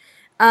skirt,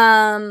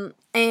 and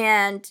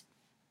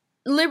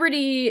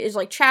Liberty is,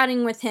 like,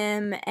 chatting with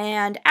him,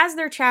 and as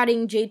they're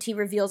chatting, JT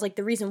reveals, like,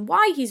 the reason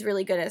why he's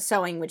really good at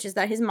sewing, which is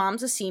that his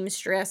mom's a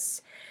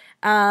seamstress,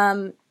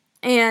 and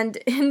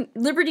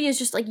Liberty is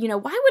just like,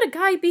 why would a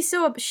guy be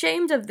so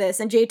ashamed of this?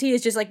 And JT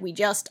is just like, we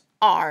just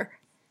are.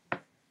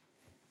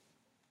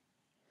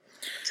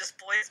 Just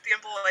boys being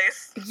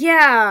boys.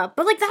 Yeah,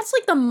 but, like, that's,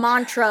 like, the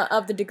mantra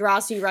of the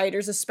Degrassi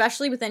writers,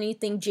 especially with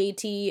anything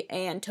JT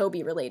and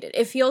Toby related.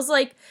 It feels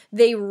like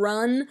they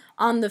run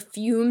on the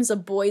fumes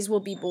of boys will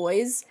be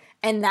boys,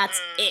 and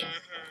that's it.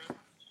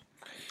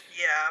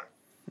 Yeah.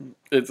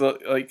 It's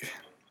like,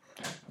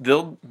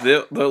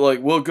 they're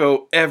like, we'll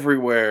go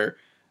everywhere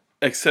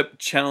except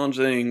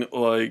challenging,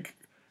 like,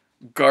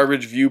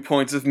 garbage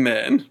viewpoints of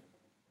men.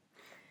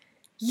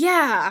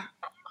 Yeah.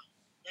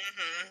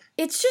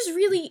 It's just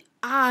really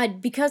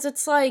odd because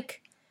it's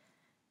like,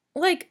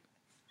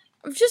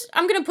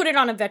 I'm gonna put it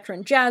on a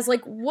veteran. Jazz,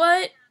 like,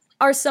 what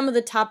are some of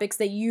the topics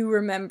that you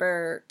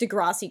remember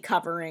Degrassi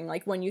covering?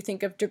 Like, when you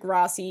think of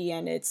Degrassi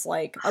and it's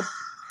like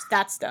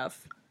that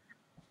stuff.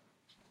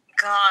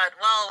 God,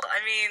 well, I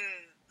mean,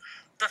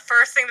 the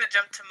first thing that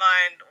jumped to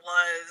mind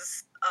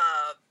was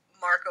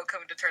Marco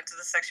coming to terms with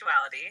his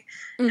sexuality,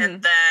 Mm-hmm. and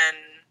then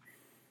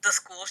the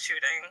school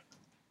shooting.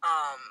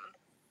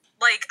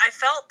 Like, I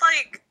felt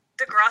like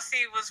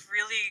Degrassi was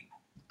really,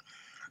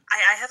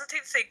 I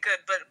hesitate to say good,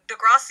 but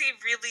Degrassi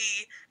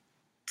really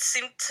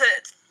seemed to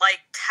like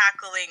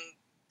tackling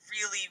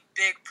really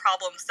big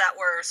problems that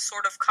were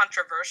sort of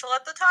controversial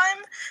at the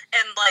time,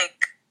 and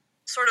like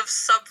sort of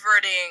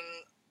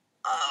subverting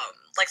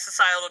like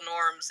societal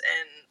norms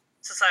and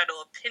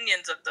societal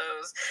opinions of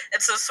those.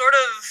 And so sort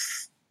of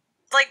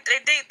like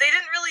they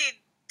didn't really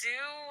do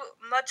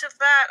much of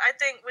that, I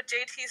think, with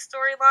JT's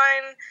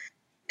storyline,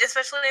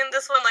 especially in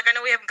this one. Like, I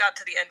know we haven't got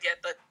to the end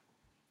yet, but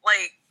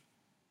like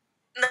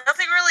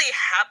nothing really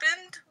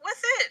happened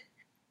with it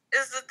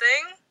is the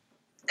thing.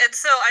 And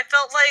so I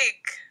felt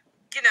like,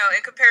 you know,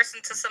 in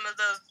comparison to some of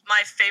those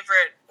my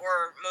favorite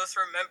or most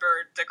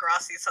remembered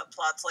Degrassi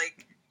subplots,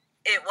 like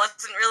it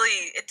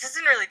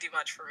doesn't really do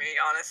much for me,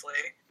 honestly.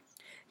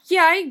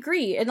 Yeah, I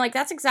agree. And, like,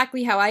 that's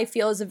exactly how I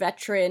feel as a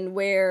veteran,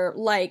 where,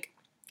 like,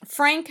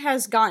 Frank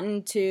has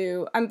gotten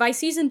to, by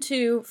season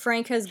 2,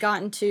 Frank has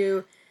gotten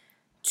to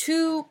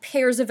 2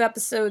 pairs of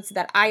episodes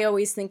that I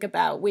always think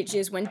about, which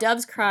is When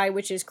Doves Cry,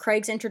 which is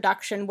Craig's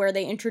introduction, where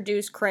they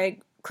introduce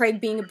Craig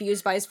being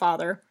abused by his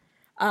father.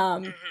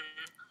 And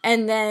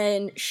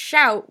then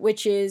Shout,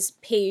 which is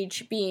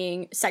Paige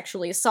being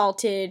sexually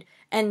assaulted,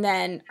 and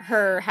then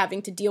her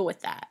having to deal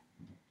with that.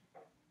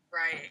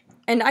 Right.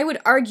 And I would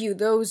argue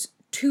those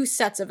 2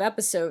 sets of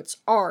episodes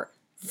are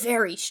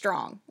very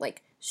strong,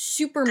 like,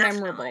 super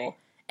memorable.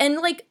 And,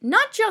 like,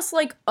 not just,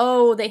 like,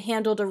 oh, they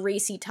handled a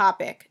racy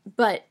topic,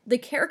 but the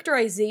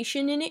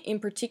characterization in it in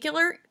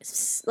particular,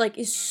 like,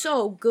 is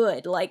so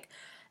good. Like,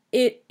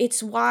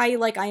 it's why,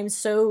 like, I am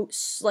so,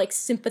 like,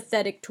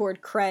 sympathetic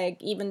toward Craig,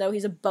 even though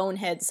he's a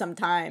bonehead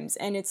sometimes.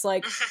 And it's,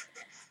 like,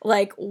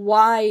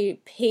 why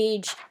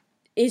Paige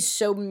is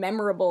so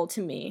memorable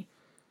to me.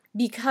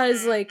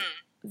 Because, like,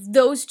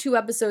 those 2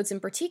 episodes in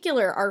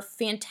particular are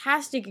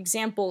fantastic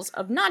examples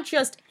of not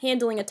just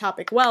handling a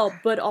topic well,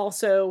 but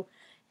also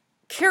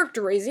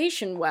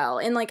characterization well.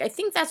 And, like, I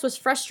think that's what's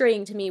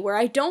frustrating to me, where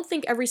I don't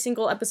think every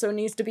single episode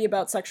needs to be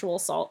about sexual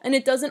assault, and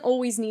it doesn't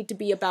always need to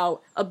be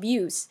about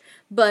abuse,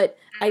 but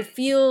I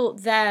feel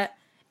that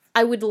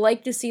I would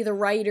like to see the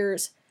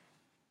writers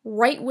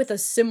write with a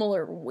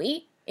similar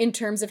weight in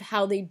terms of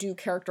how they do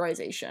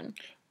characterization.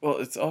 Well,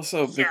 it's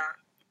also... Yeah.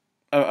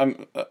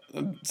 I'm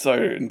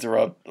sorry to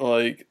interrupt.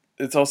 Like,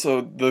 it's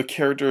also the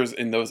characters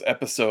in those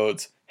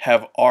episodes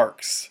have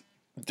arcs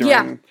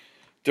during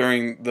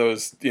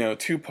those, you know,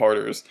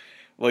 2-parters.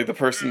 Like, the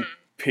person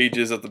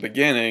Pages at the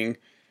beginning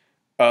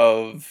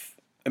and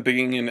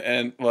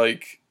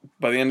like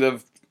by the end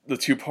of the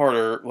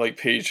 2-parter, like,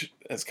 Paige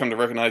has come to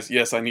recognize,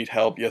 yes, I need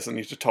help. Yes, I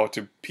need to talk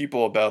to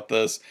people about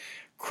this.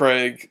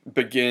 Craig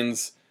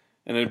begins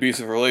an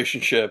abusive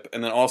relationship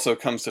and then also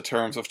comes to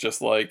terms with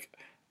just like,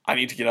 I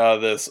need to get out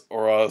of this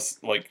or else,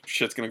 like,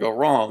 shit's gonna go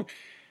wrong.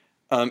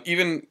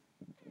 Even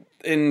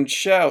in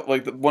Shout,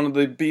 like, one of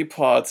the B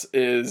plots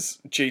is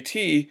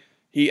JT,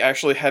 he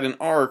actually had an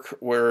arc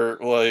where,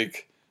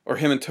 like, or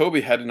him and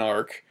Toby had an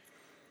arc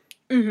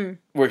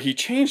where he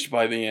changed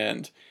by the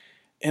end.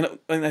 And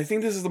I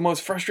think this is the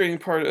most frustrating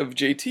part of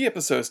JT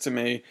episodes to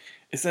me,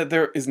 is that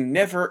there is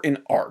never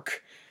an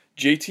arc.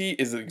 JT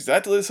is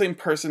exactly the same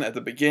person at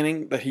the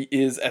beginning that he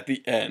is at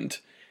the end.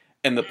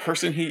 And the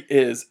person he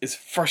is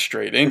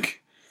frustrating.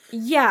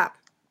 Yeah.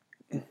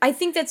 I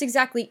think that's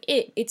exactly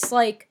it. It's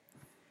like,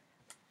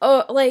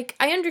 like,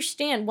 I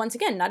understand, once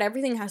again, not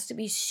everything has to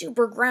be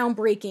super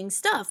groundbreaking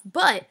stuff,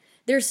 but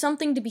there's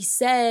something to be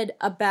said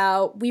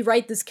about, we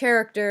write this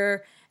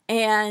character,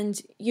 and,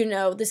 you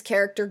know, this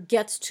character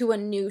gets to a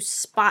new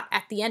spot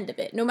at the end of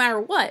it, no matter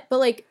what. But,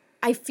 like,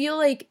 I feel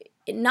like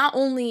not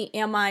only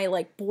am I,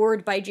 like,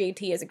 bored by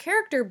JT as a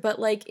character, but,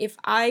 like, if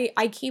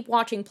I keep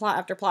watching plot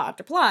after plot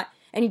after plot,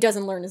 and he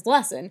doesn't learn his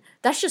lesson,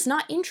 that's just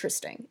not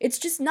interesting. It's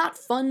just not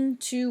fun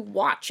to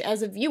watch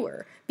as a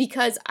viewer,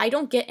 because I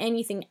don't get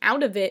anything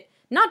out of it,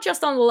 not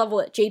just on the level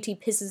that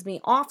JT pisses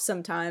me off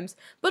sometimes,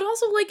 but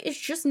also, like, it's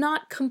just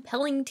not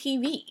compelling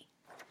TV.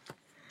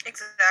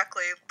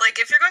 Exactly. Like,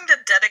 if you're going to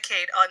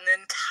dedicate an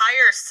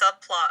entire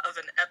subplot of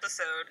an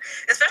episode,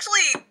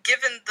 especially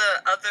given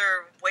the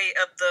other weight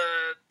of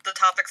the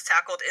topics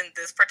tackled in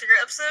this particular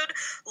episode,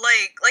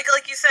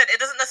 like you said, it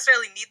doesn't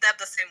necessarily need to have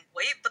the same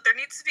weight, but there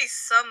needs to be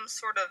some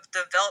sort of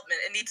development.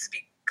 It needs to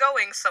be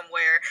going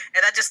somewhere,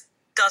 and that just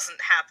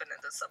doesn't happen in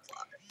this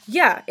subplot.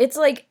 Yeah, it's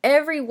like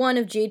every one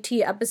of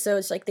JT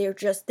episodes, like,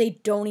 they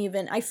don't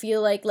even, I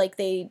feel like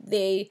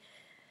they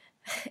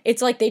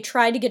it's like they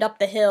try to get up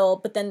the hill,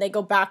 but then they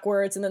go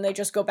backwards, and then they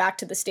just go back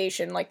to the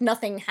station. Like,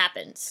 nothing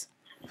happens.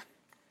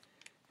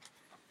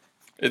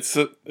 It's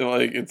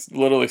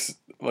literally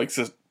like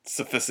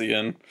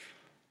Sisyphean.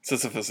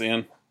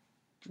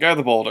 Guy with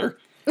the boulder.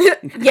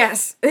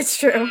 Yes, it's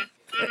true.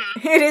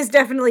 It is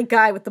definitely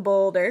Guy with the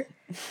boulder.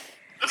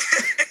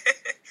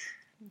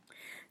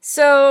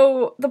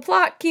 So, the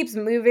plot keeps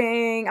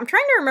moving. I'm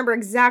trying to remember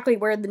exactly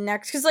where the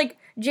next... Because, like,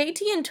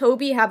 JT and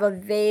Toby have a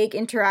vague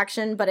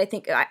interaction, but I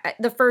think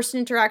the first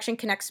interaction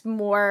connects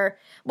more.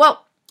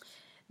 Well,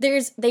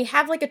 they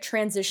have like a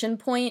transition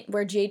point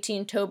where JT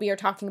and Toby are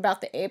talking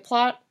about the A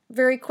plot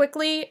very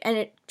quickly, and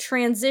it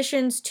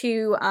transitions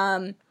to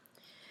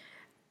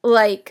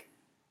like,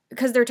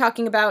 because they're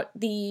talking about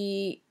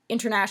the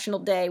International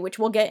Day, which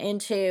we'll get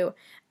into,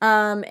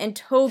 and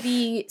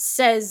Toby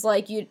says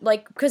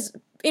because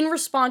in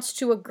response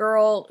to a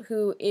girl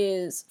who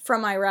is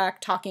from Iraq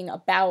talking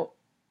about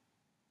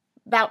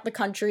the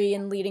country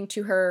and leading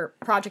to her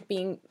project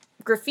being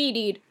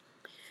graffitied,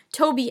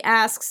 Toby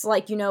asks,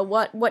 like, you know,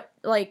 what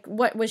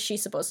was she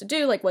supposed to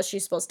do? Like, was she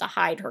supposed to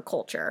hide her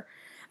culture?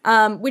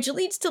 Which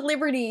leads to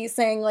Liberty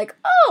saying, like,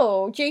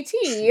 oh,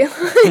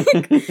 JT,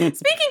 like,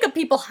 speaking of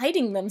people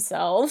hiding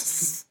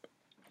themselves,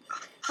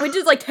 which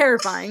is, like,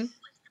 terrifying.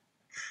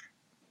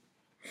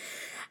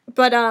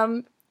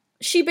 But,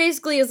 she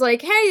basically is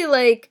like, hey,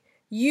 like,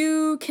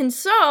 you can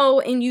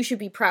sew and you should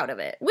be proud of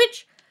it,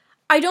 which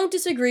I don't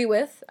disagree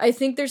with. I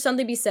think there's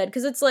something to be said,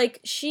 because it's like,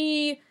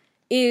 she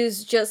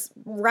is just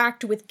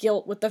racked with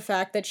guilt with the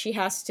fact that she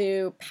has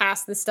to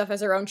pass this stuff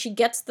as her own. She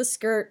gets the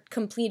skirt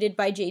completed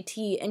by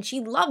JT, and she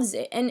loves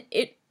it, and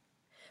it,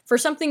 for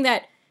something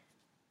that,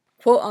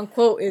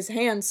 quote-unquote, is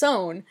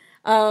hand-sewn,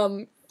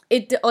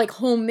 like,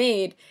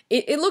 homemade,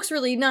 it looks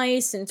really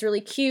nice, and it's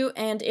really cute,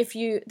 and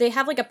they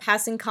have, like, a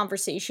passing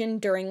conversation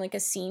during, like, a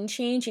scene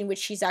change in which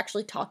she's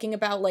actually talking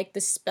about, like,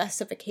 the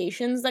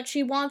specifications that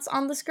she wants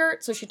on the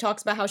skirt, so she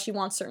talks about how she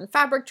wants certain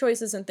fabric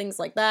choices and things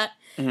like that,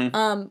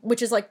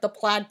 which is, like, the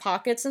plaid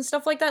pockets and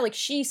stuff like that. Like,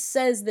 she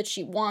says that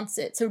she wants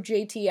it, so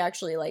JT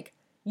actually, like,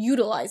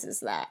 utilizes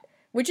that,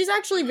 which is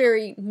actually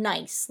very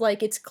nice.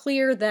 Like, it's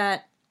clear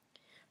that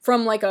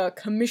from, like, a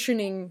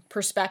commissioning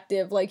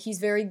perspective, like, he's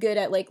very good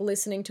at, like,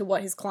 listening to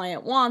what his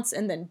client wants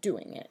and then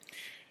doing it.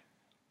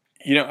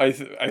 You know, I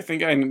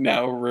think I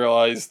now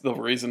realize the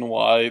reason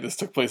why this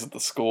took place at the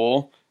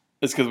school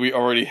is because we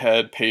already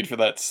had paid for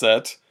that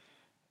set,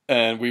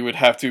 and we would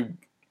have to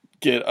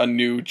get a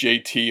new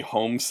JT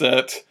home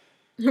set.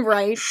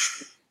 Right.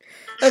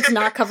 That's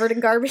not covered in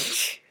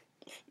garbage.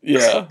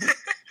 Yeah.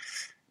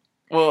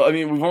 Well, I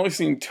mean, we've only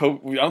seen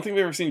Toby. I don't think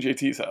we've ever seen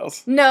JT's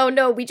house.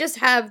 No, we just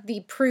have the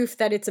proof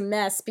that it's a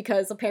mess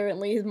because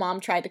apparently his mom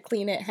tried to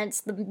clean it,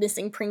 hence the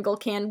missing Pringle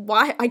can.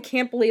 Why? I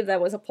can't believe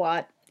that was a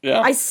plot.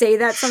 Yeah. I say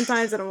that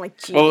sometimes and I'm like,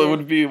 gee. Well, it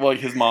would be like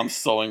his mom's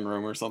sewing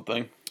room or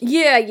something.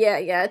 Yeah,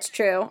 it's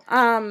true.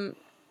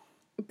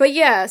 But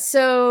yeah,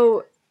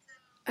 so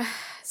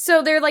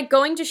they're, like,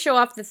 going to show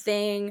off the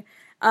thing.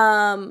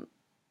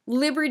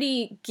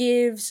 Liberty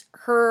gives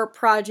her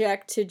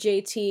project to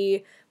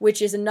JT,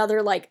 which is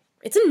another, like,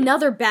 it's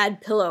another bad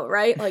pillow,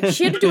 right? Like,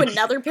 she had to do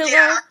another pillow?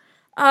 Yeah.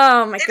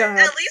 Oh, my God. It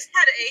at least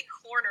had a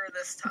corner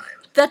this time.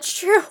 That's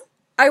true.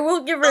 I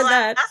will give her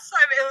that. Last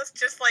time it was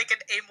just, like, an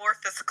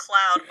amorphous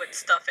cloud with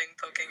stuffing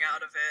poking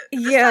out of it.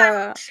 This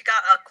time she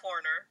got a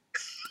corner.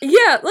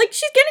 Yeah, like,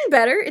 she's getting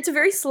better. It's a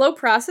very slow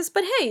process,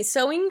 but hey,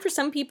 sewing for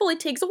some people,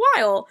 it takes a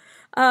while.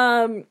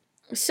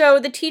 So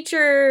the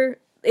teacher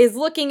is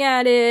looking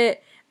at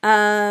it,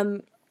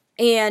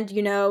 and,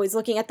 you know, is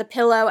looking at the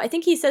pillow. I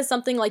think he says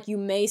something like, you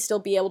may still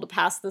be able to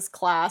pass this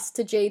class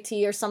to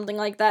JT or something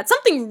like that.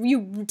 Something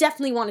you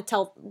definitely want to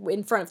tell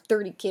in front of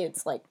 30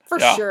 kids, like, for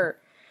sure.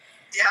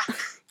 Yeah.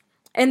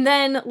 And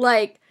then,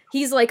 like,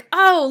 he's like,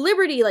 oh,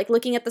 Liberty, like,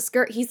 looking at the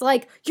skirt. He's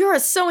like, you're a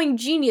sewing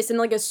genius. And,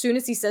 like, as soon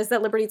as he says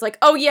that, Liberty's like,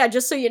 oh, yeah,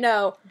 just so you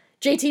know,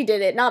 JT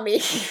did it, not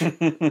me.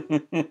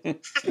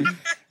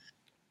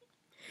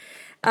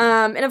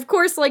 And, of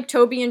course, like,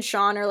 Toby and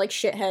Sean are, like,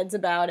 shitheads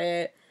about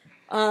it.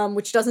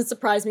 Which doesn't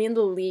surprise me in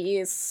the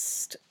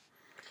least.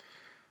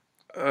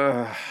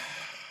 But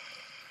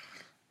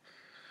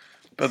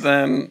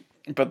then.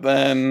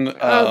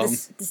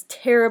 This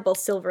terrible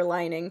silver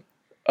lining.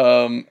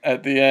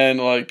 At the end,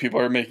 like, people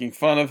are making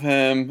fun of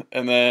him,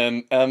 and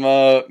then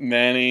Emma,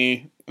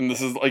 Manny, and this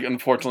is, like,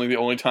 unfortunately the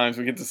only times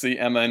we get to see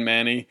Emma and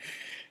Manny.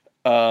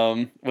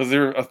 Was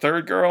there a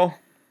third girl?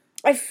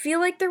 I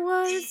feel like there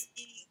was.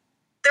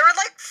 There were,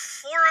 like,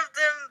 4 of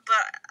them,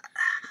 but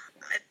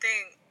I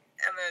think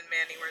Emma and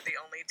Manny were the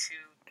only 2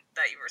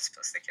 that you were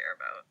supposed to care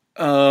about.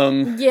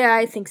 Yeah,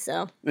 I think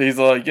so. He's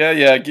like,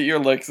 yeah, get your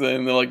licks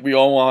in. They're like, we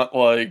all want,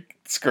 like,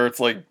 skirts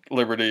like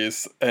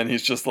Liberty's. And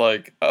he's just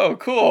like, oh,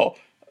 cool.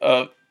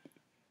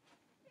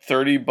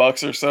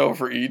 $30 or so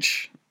for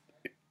each,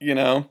 you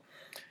know?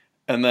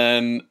 And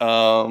then,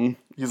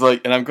 he's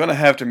like, and I'm gonna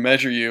have to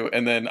measure you.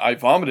 And then I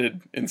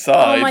vomited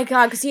inside. Oh my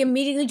God, because he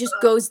immediately just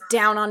goes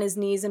down on his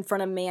knees in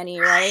front of Manny,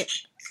 right?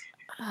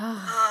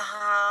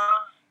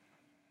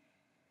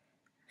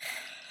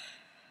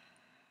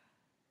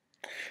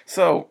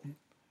 So,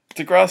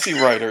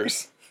 Degrassi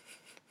writers,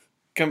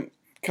 come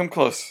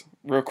close,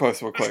 real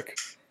quick.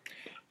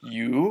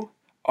 You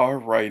are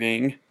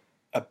writing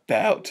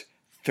about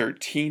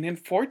 13 and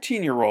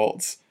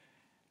 14-year-olds.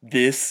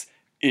 This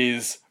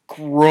is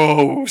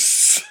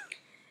gross.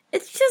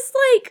 It's just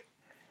like,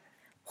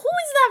 who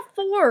is that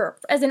for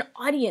as an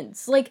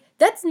audience? Like,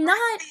 that's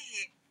not,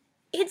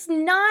 it's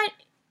not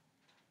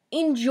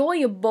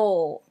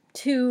enjoyable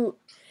to,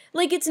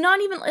 like, it's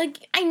not even,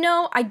 like,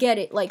 I get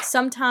it, like,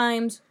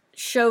 sometimes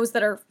shows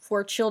that are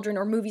for children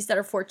or movies that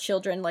are for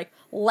children,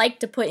 like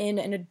to put in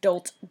an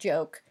adult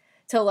joke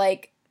to,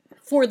 like,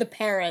 for the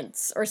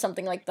parents or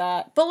something like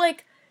that. But,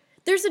 like,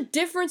 there's a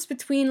difference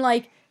between,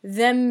 like,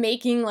 them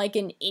making, like,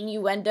 an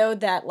innuendo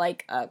that,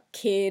 like, a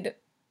kid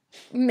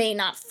may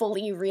not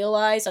fully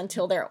realize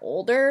until they're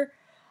older,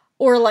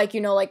 or, like, you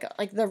know, like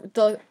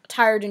the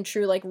tired and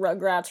true, like,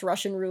 Rugrats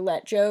Russian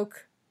roulette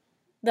joke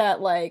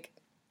that, like,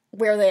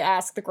 where they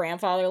ask the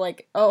grandfather,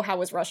 like, oh, how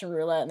was Russian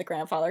roulette? And the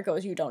grandfather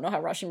goes, you don't know how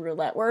Russian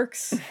roulette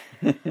works?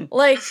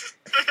 like,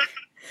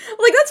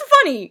 that's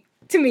funny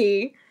to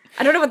me.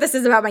 I don't know what this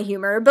is about my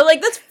humor, but,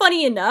 like, that's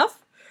funny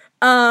enough.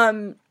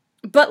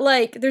 But,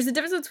 like, there's a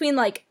difference between,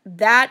 like,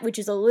 that, which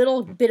is a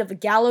little bit of a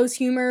gallows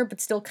humor, but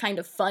still kind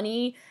of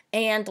funny,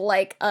 and,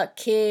 like, a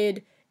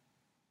kid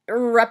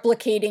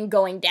replicating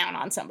going down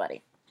on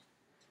somebody.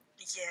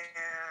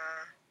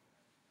 Yeah.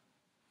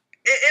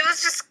 It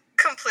was just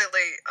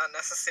completely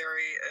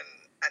unnecessary, and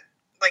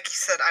like you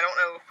said, I don't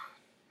know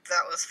if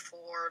that was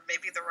for,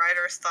 maybe the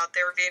writers thought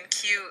they were being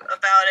cute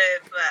about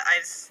it, but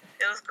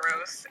it was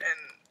gross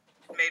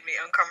and made me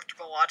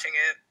uncomfortable watching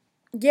it.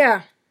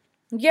 Yeah.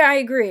 Yeah, I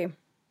agree.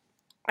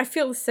 I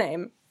feel the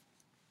same.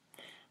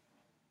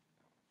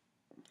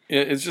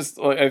 Yeah, it's just,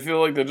 like, I feel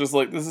like they're just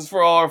like, this is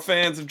for all our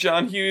fans of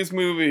John Hughes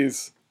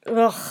movies.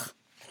 Ugh.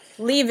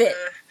 Leave it.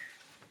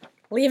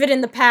 Leave it in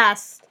the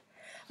past.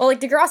 Well,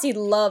 like, Degrassi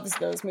loves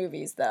those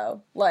movies,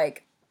 though.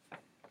 Like,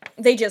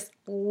 they just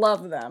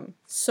love them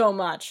so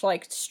much.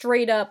 Like,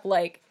 straight up,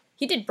 like,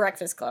 he did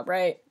Breakfast Club,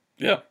 right?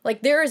 Yeah.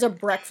 Like, there is a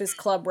Breakfast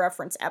Club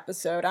reference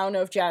episode. I don't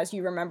know if, Jazz,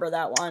 you remember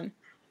that one.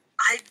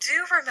 I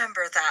do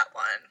remember that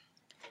one.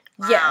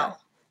 Wow. Yeah.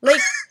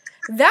 Like,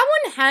 that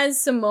one has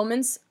some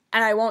moments,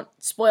 and I won't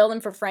spoil them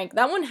for Frank.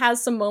 That one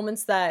has some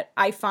moments that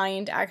I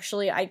find,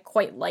 actually, I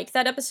quite like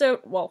that episode.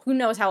 Well, who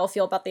knows how I'll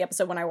feel about the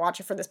episode when I watch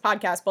it for this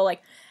podcast, but,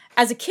 like,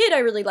 as a kid, I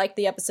really liked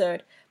the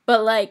episode.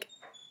 But, like,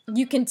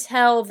 you can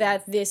tell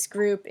that this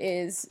group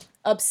is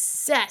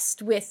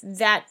obsessed with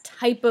that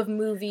type of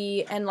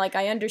movie, and, like,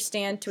 I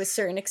understand to a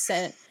certain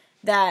extent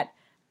that,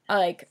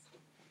 like,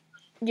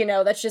 you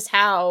know, that's just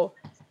how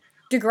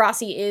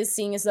Degrassi is,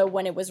 seeing as though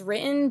when it was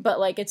written, but,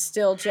 like, it's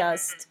still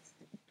just,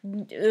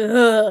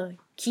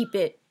 keep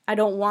it. I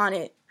don't want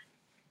it.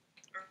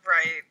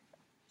 Right.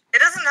 It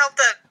doesn't help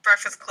that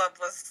Breakfast Club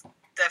was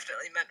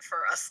definitely meant for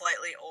a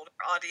slightly older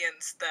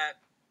audience that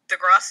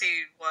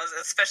Degrassi was,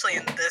 especially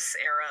in this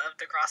era of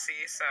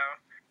Degrassi, so,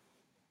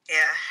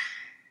 yeah.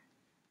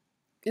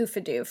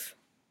 Oof-a-doof.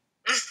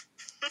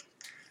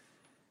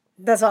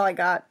 That's all I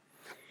got.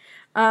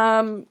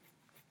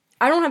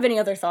 I don't have any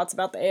other thoughts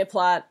about the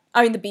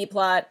the B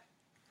plot.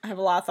 I have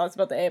a lot of thoughts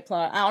about the A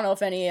plot. I don't know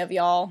if any of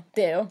y'all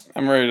do.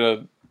 I'm ready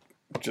to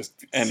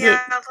just end it.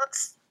 Yeah,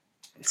 let's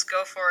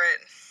go for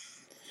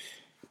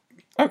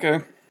it.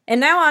 Okay. And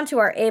now on to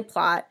our A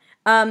plot.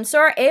 So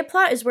our A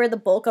plot is where the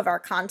bulk of our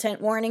content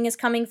warning is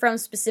coming from,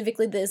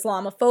 specifically the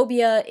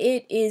Islamophobia.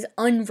 It is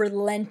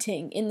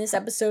unrelenting in this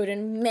episode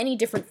in many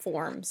different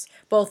forms,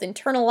 both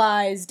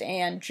internalized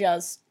and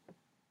just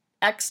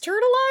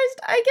externalized,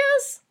 I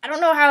guess? I don't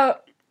know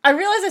how... I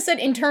realized I said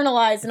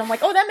internalized, and I'm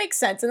like, oh, that makes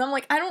sense. And I'm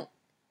like, I don't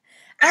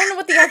know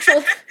what the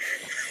actual...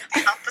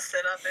 The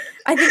opposite of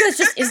it. I think that's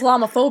just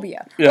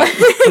Islamophobia. Yeah.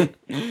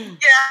 Yeah.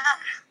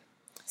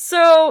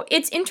 So,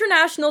 it's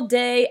International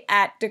Day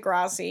at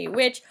Degrassi,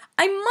 which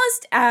I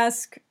must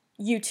ask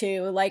you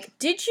two, like,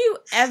 did you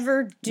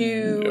ever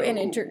do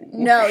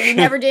No, you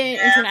never did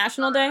an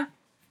International Day?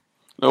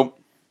 Nope.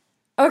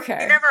 Okay.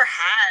 We never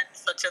had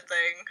such a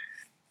thing.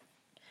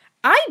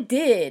 I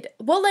did.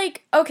 Well,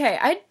 like, okay,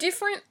 I had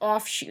different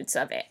offshoots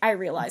of it, I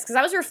realized, because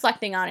I was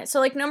reflecting on it.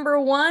 So, like, number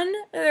one,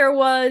 there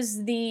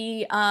was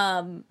the,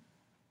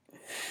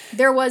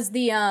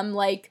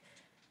 like,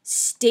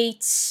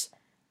 states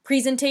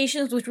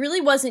presentations, which really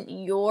wasn't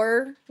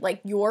your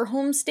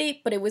home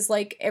state, but it was,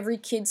 like, every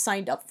kid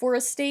signed up for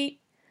a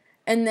state,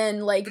 and then,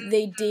 like,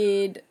 they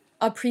did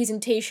a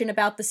presentation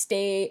about the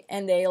state,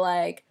 and they,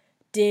 like,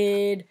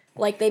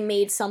 they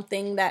made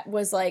something that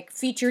was, like,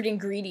 featured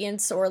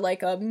ingredients or,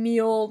 like, a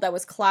meal that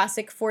was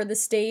classic for the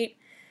state,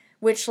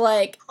 which,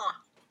 like,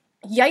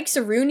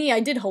 yikes-a-rooney, I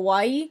did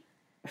Hawaii.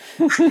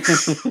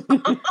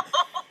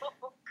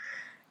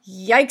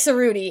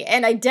 Yikes-a-rooney.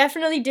 And I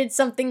definitely did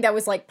something that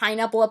was, like,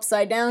 pineapple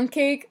upside-down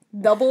cake.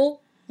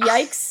 Double.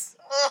 Yikes.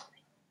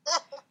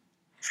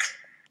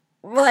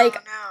 Like,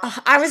 oh,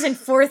 no. I was in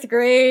 4th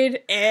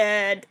grade,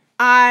 and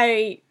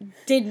I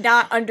did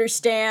not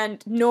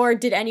understand, nor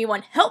did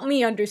anyone help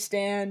me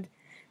understand,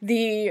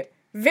 the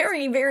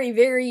very, very,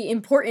 very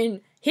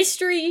important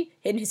history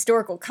and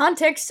historical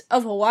context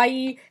of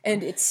Hawaii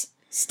and its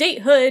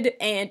statehood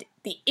and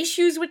the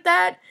issues with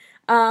that.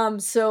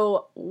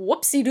 So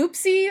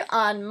whoopsie-doopsie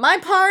on my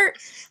part,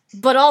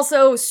 but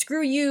also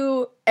screw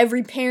you,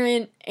 every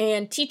parent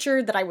and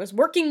teacher that I was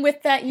working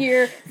with that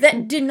year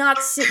that did not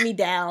sit me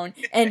down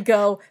and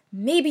go,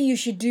 maybe you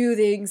should do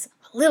things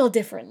a little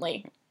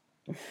differently.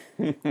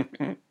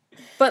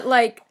 But,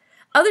 like,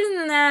 other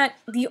than that,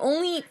 the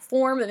only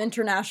form of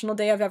International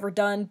Day I've ever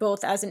done,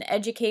 both as an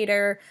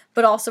educator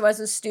but also as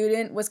a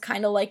student, was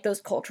kind of like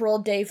those cultural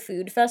day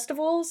food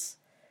festivals.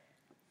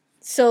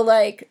 So,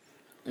 like,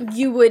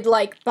 you would,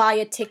 like, buy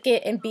a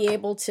ticket and be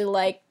able to,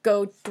 like,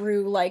 go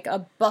through, like,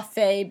 a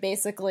buffet,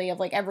 basically, of,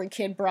 like, every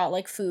kid brought,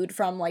 like, food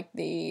from, like,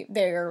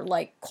 their,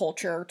 like,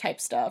 culture type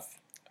stuff.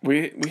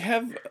 We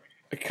have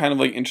a kind of,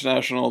 like,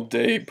 International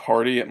Day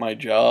party at my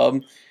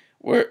job,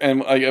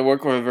 and I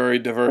work with a very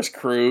diverse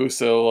crew,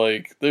 so,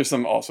 like, there's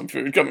some awesome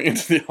food coming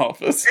into the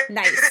office.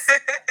 Nice.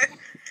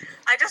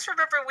 I just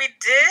remember we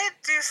did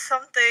do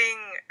something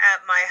at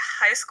my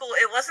high school.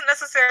 It wasn't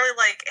necessarily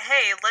like,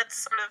 hey,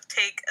 let's sort of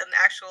take an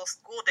actual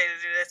school day to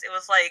do this. It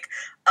was like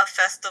a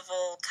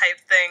festival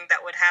type thing that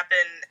would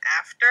happen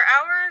after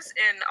hours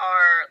in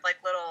our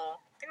like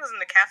little, I think it was in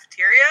the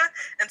cafeteria.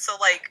 And so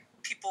like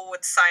people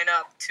would sign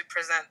up to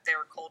present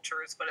their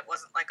cultures, but it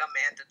wasn't like a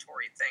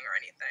mandatory thing or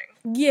anything.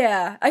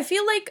 Yeah, I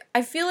feel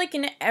like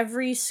in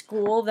every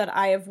school that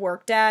I have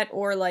worked at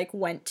or like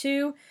went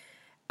to,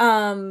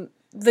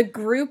 the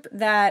group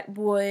that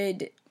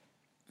would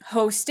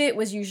host it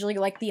was usually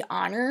like the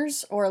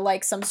honors or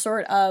like some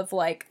sort of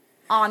like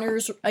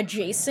honors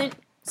adjacent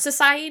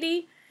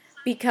society,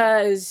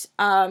 because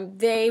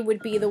they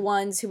would be the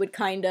ones who would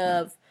kind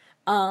of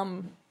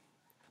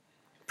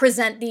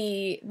present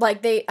the,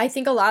 like, I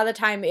think a lot of the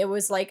time it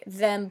was like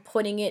them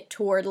putting it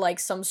toward like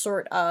some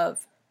sort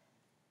of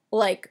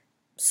like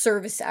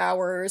service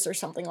hours or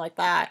something like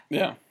that.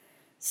 Yeah.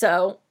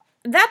 So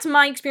that's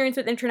my experience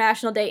with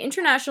International Day.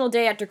 International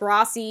Day at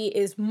Degrassi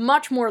is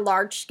much more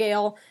large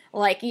scale.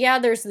 Like, yeah,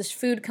 there's this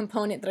food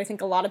component that I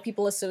think a lot of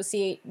people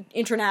associate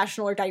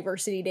International or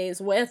Diversity Days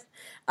with,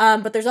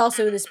 but there's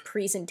also this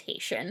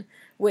presentation,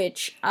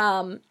 which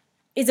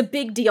is a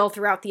big deal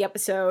throughout the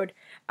episode.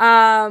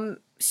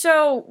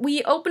 So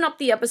we open up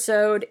the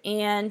episode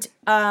and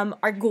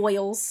our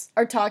Goyles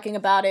are talking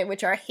about it,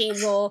 which are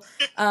Hazel,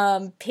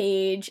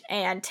 Paige,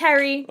 and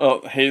Terry.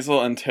 Well,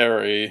 Hazel and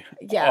Terry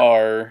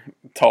are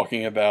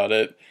talking about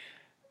it.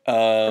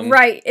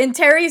 Right, and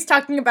Terry's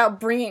talking about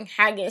bringing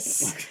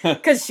haggis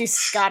because she's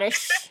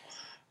Scottish.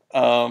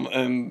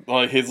 And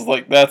like Hazel's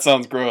like, that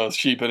sounds gross.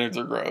 Sheep innards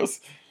are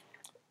gross.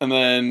 And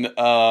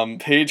then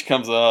Paige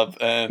comes up,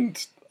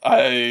 and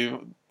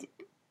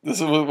this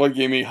is what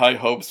gave me high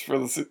hopes for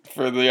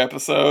the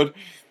episode,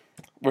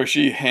 where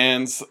she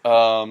hands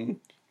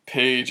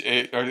Paige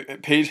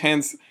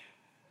hands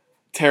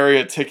Terry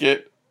a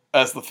ticket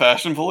as the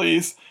fashion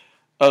police.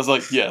 I was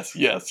like, yes.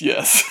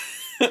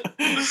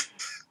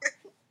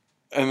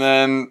 And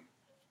then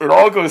it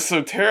all goes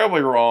so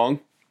terribly wrong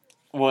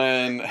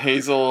when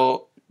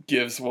Hazel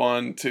gives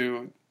one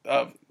to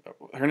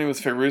her name was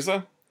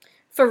Farisa.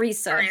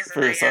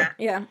 Farisa.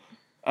 Yeah.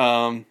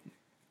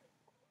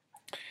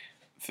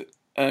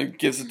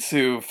 Gives it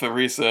to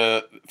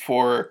Farisa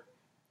for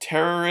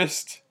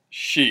terrorist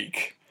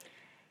chic.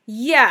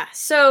 Yeah,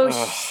 so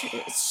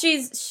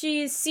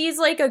she sees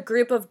like a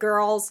group of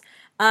girls.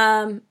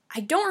 I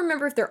don't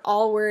remember if they're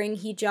all wearing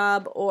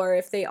hijab or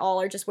if they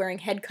all are just wearing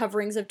head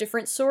coverings of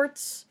different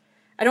sorts.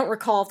 I don't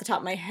recall off the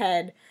top of my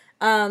head.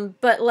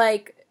 But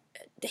like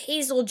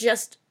Hazel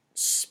just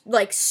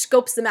like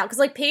scopes them out, because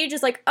like Paige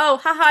is like, oh,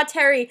 haha,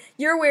 Terry,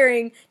 you're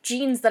wearing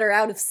jeans that are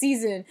out of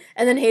season,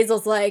 and then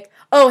Hazel's like,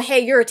 oh, hey,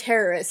 you're a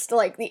terrorist.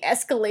 Like, the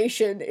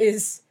escalation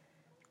is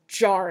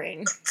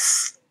jarring.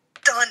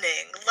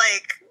 Stunning.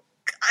 Like,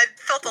 I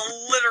felt a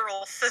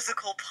literal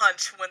physical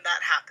punch when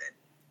that happened.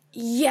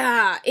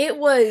 Yeah, it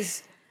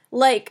was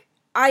like,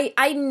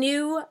 I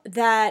knew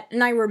that,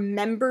 and I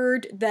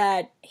remembered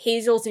that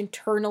Hazel's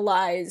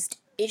internalized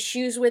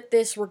issues with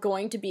this were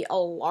going to be a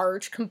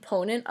large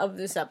component of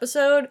this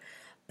episode,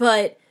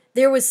 but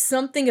there was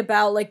something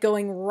about like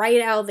going right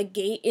out of the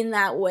gate in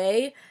that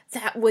way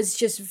that was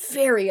just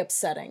very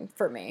upsetting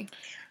for me.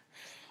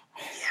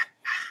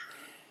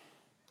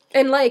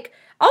 And like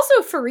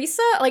also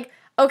Farisa, like,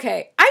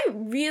 okay, I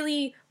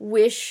really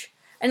wish,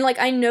 and like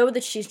I know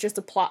that she's just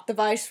a plot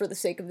device for the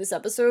sake of this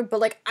episode, but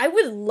like I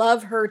would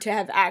love her to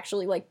have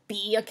actually like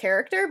be a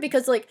character,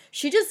 because like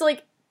she just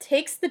like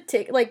takes the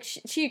ticket, like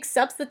she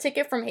accepts the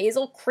ticket from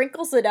Hazel,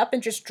 crinkles it up,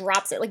 and just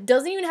drops it. Like,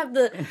 doesn't even have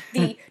the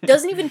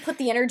doesn't even put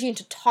the energy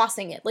into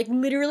tossing it. Like,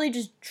 literally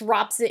just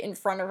drops it in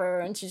front of her,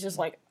 and she's just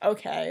like,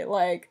 okay,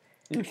 like,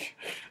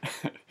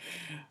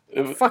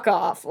 fuck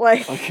off.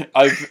 Like,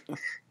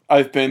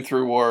 I've been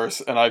through worse,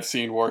 and I've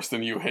seen worse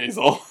than you,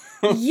 Hazel.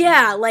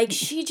 Yeah, like,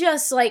 she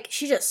just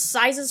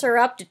sizes her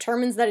up,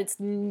 determines that it's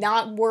she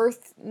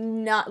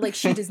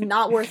is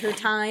not worth her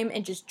time,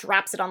 and just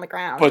drops it on the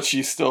ground. But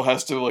she still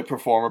has to, like,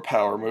 perform a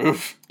power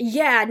move.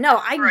 Yeah,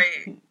 no,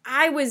 I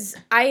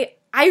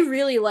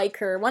really like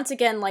her. Once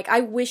again, like, I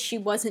wish she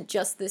wasn't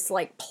just this,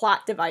 like,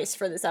 plot device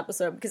for this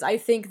episode, because I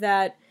think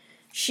that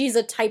she's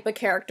a type of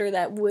character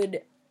that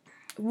would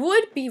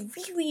be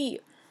really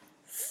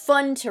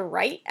fun to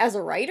write as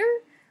a writer,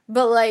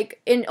 but,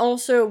 like, and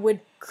also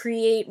would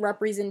create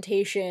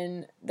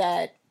representation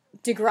that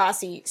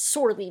Degrassi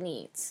sorely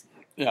needs.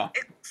 Yeah.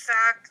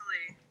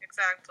 Exactly.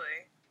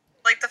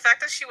 Like, the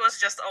fact that she was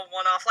just a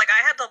one-off, like,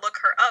 I had to look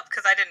her up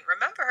because I didn't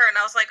remember her, and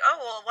I was like, oh,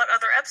 well, what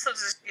other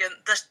episodes is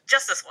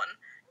just this one.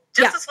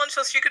 Just this one,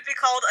 so she could be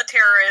called a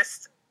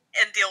terrorist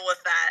and deal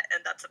with that,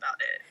 and that's about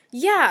it.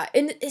 Yeah,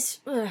 and it's,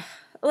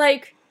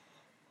 like,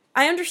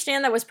 I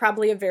understand that was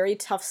probably a very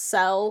tough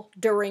sell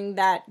during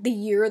the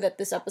year that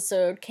this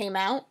episode came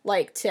out,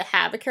 like, to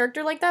have a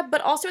character like that,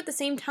 but also at the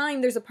same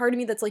time, there's a part of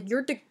me that's like,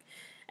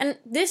 and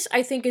this,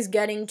 I think, is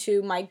getting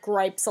to my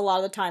gripes a lot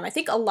of the time. I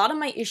think a lot of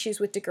my issues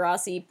with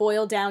Degrassi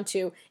boil down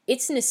to,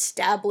 it's an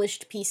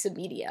established piece of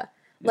media.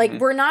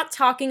 Like, we're not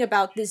talking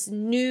about this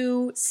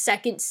new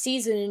second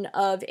season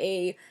of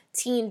a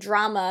teen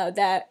drama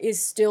that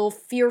is still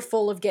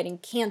fearful of getting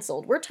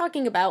canceled. We're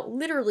talking about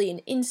literally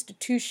an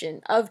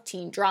institution of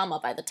teen drama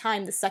by the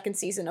time the second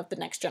season of The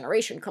Next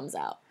Generation comes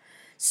out.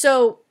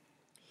 So,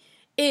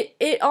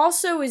 it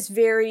also is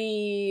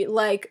very,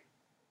 like,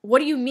 what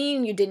do you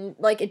mean you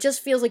didn't, like, it just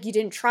feels like you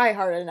didn't try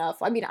hard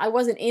enough. I mean, I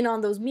wasn't in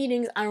on those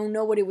meetings. I don't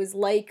know what it was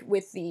like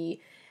with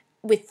the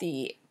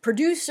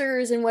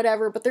producers and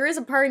whatever, but there is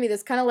a part of me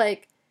that's kind of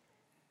like,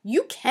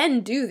 you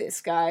can do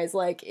this, guys.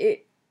 Like,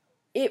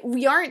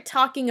 we aren't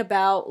talking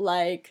about,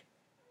 like,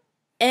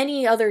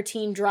 any other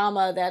teen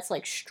drama that's,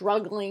 like,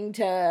 struggling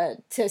to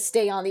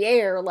stay on the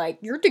air. Like,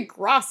 you're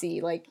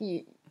Degrassi. Like,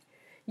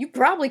 you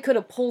probably could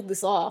have pulled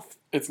this off.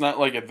 It's not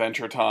like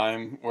Adventure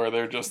Time, where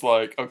they're just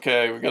like,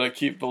 okay, we gotta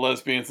keep the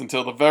lesbians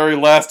until the very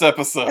last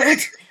episode.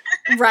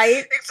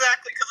 Right?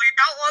 Exactly, because we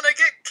don't want to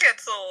get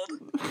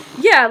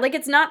canceled. Yeah, like,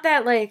 it's not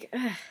that, like...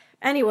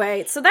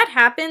 Anyway, so that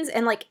happens,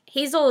 and, like,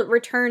 Hazel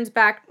returns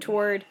back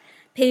toward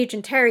Paige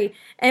and Terry,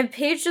 and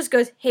Paige just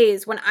goes,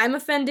 Hayes, when I'm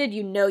offended,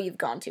 you know you've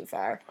gone too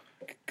far.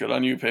 Good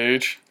on you,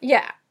 Paige.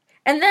 Yeah.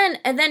 And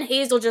then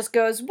Hazel just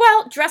goes,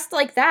 well, dressed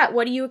like that,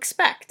 what do you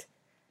expect?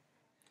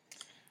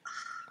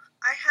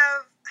 I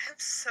have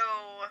so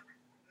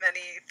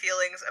many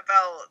feelings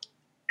about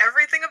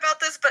everything about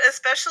this, but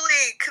especially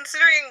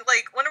considering,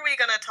 like, when are we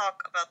gonna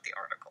talk about the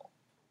article?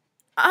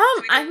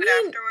 I mean,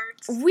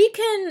 afterwards? We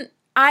can...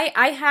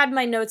 I had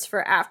my notes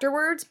for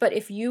afterwards, but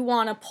if you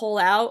want to pull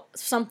out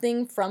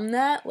something from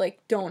that, like,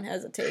 don't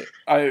hesitate.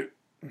 I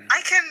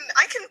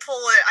can pull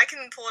it. I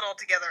can pull it all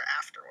together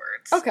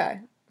afterwards. Okay,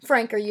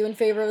 Frank, are you in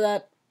favor of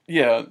that?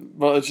 Yeah,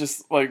 but it's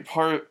just like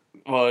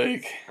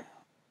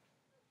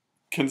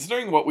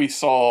considering what we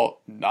saw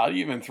not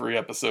even 3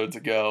 episodes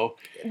ago.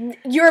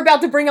 You're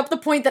about to bring up the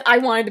point that I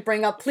wanted to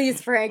bring up. Please,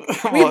 Frank.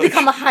 We've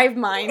become a hive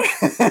mind.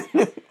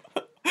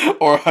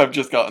 Or I've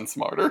just gotten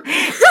smarter.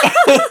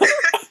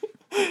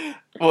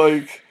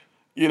 Like,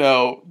 you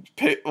know,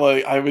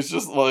 like, I was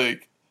just,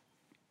 like,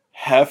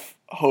 half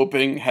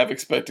hoping, half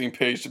expecting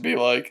Paige to be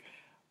like,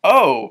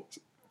 oh,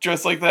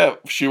 dressed like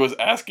that, she was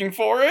asking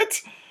for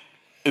it?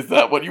 Is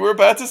that what you were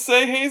about to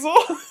say, Hazel?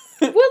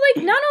 Well,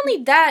 like, not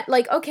only that,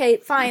 like, okay,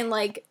 fine,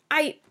 like,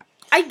 I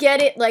get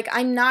it, like,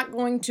 I'm not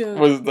going to...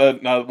 Was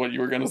that not what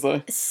you were gonna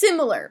say?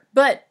 Similar,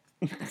 but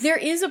there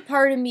is a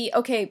part of me,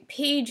 okay,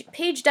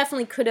 Paige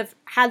definitely could have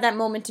had that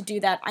moment to do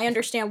that. I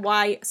understand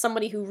why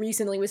somebody who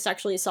recently was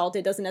sexually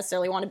assaulted doesn't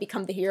necessarily want to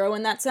become the hero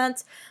in that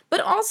sense, but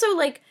also,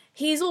 like,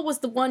 Hazel was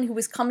the one who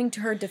was coming to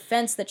her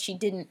defense that she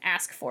didn't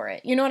ask for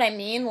it. You know what I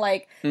mean?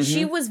 Like,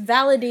 she was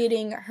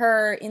validating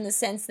her in the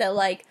sense that,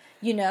 like,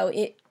 you know,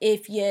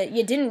 if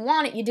you didn't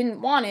want it, you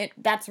didn't want it,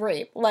 that's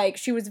rape. Like,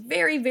 she was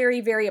very,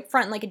 very, very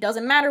upfront. Like, it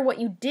doesn't matter what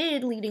you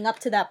did leading up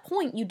to that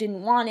point, you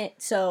didn't want it,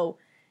 so,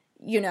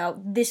 you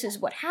know, this is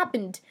what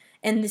happened,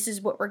 and this is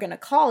what we're gonna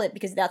call it,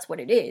 because that's what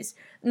it is.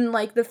 And,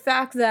 like, the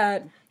fact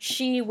that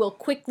she will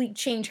quickly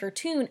change her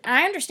tune, and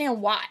I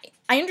understand why.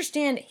 I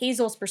understand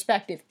Hazel's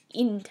perspective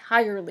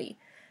entirely.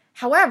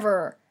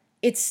 However,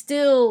 it's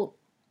still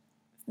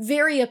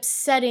very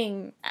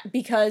upsetting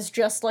because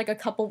just like a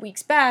couple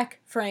weeks back,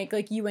 Frank,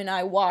 like, you and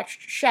I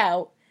watched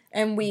Shout,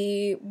 and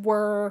we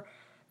were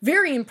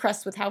very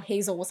impressed with how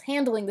Hazel was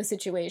handling the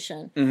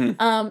situation. And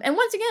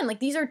once again, like,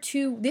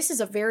 this is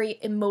a very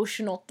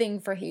emotional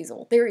thing for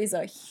Hazel. There is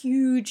a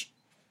huge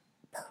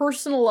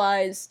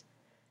personalized,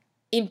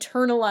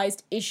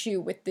 internalized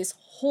issue with this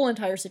whole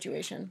entire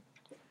situation.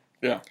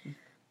 Yeah.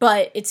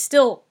 But it's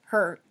still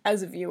hurt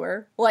as a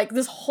viewer. Like,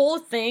 this whole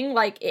thing,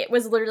 like, it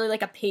was literally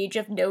like a page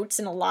of notes,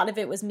 and a lot of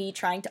it was me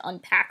trying to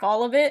unpack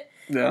all of it.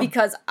 Yeah.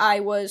 Because I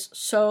was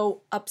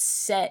so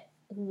upset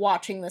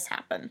watching this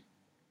happen.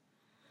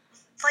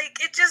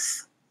 Like, it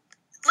just,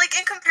 like,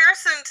 in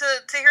comparison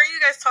to hearing you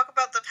guys talk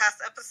about the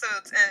past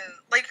episodes, and,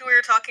 like, we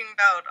were talking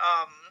about,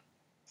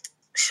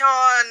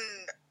 Sean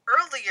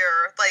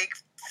earlier, like,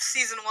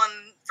 season 1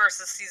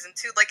 versus season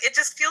 2, like, it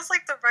just feels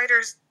like the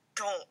writers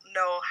don't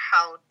know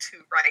how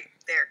to write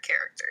their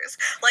characters.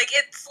 Like,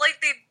 it's like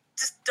they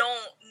just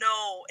don't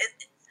know.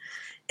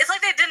 It's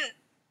like they didn't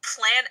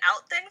plan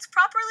out things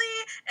properly,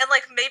 and,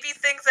 like, maybe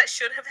things that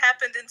should have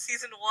happened in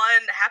season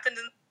 1 happened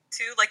in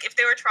 2. Like, if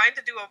they were trying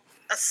to do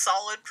a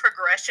solid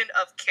progression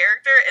of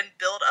character and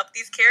build up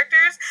these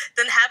characters,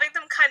 then having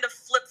them kind of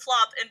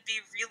flip-flop and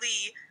be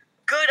really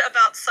good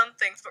about some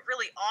things, but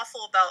really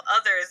awful about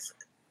others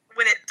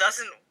when it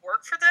doesn't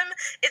work for them,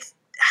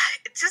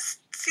 it just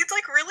seems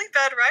like really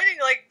bad writing.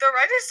 Like, the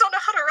writers don't know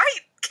how to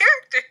write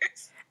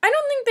characters. I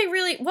don't think they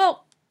really,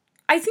 well,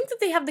 I think that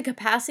they have the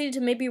capacity to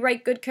maybe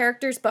write good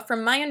characters, but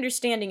from my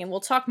understanding, and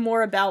we'll talk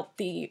more about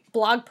the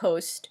blog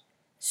post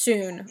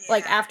soon,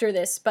 like after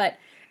this, but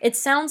it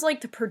sounds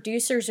like the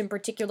producers in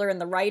particular and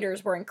the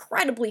writers were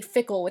incredibly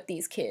fickle with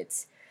these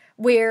kids,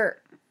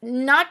 where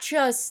not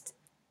just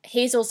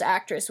Hazel's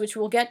actress, which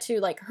we'll get to,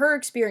 like, her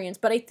experience,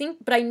 but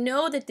I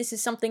know that this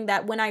is something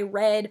that when I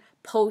read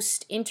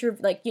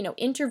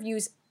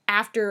interviews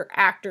after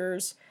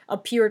actors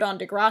appeared on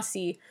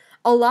Degrassi,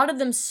 a lot of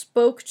them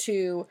spoke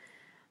to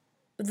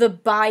the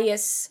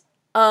bias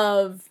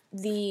of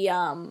the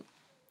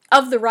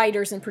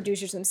writers and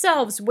producers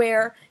themselves,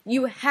 where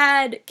you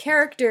had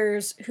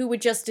characters who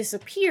would just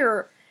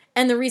disappear,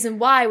 and the reason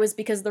why was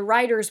because the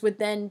writers would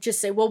then just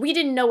say, well, we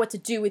didn't know what to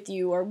do with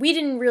you, or we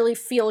didn't really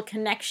feel a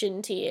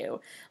connection to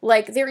you.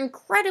 Like, they're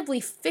incredibly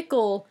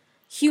fickle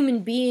human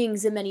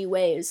beings in many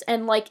ways,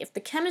 and, like, if the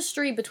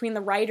chemistry between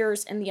the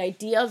writers and the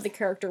idea of the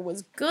character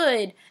was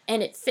good,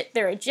 and it fit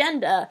their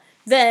agenda,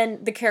 then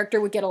the character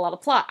would get a lot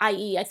of plot,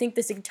 i.e., I think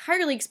this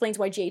entirely explains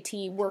why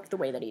JT worked the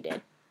way that he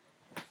did.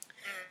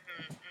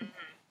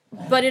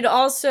 But it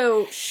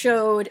also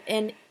showed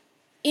an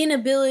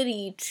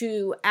inability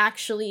to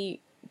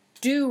actually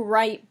do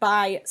right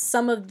by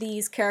some of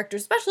these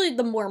characters, especially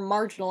the more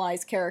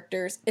marginalized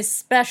characters,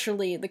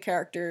 especially the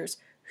characters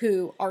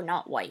who are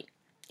not white.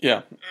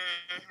 Yeah.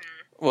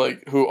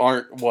 Like, who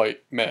aren't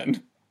white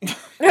men.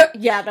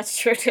 Yeah, that's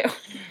true, too.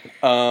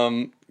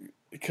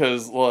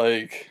 Because,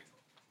 like...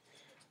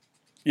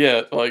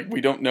 Yeah, like,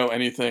 we don't know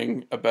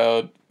anything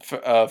about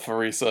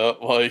Farisa.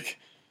 Like,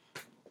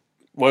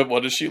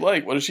 what is she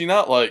like? What is she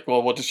not like?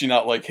 Well, what does she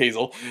not like,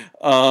 Hazel?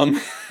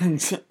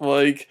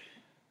 Like,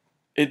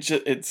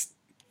 it's...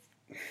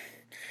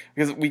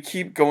 Because we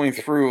keep going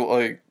through,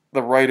 like,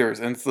 the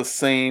writers, and it's the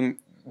same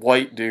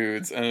white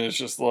dudes, and it's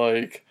just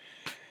like...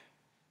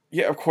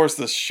 Yeah, of course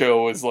this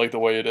show is, like, the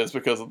way it is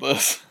because of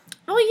this.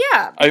 Oh,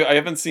 yeah. I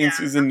haven't seen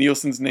Susan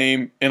Nielsen's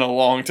name in a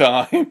long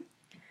time.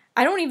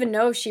 I don't even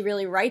know if she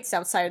really writes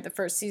outside of the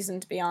first season,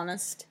 to be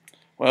honest.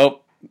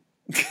 Well...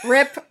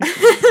 RIP.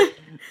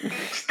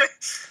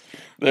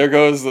 There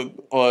goes the...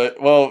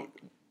 Well,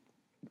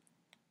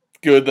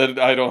 good that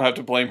I don't have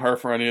to blame her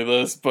for any of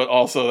this, but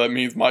also that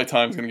means my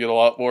time's gonna get a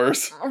lot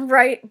worse.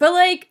 Right, but,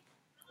 like,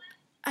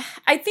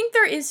 I think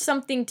there is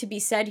something to be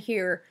said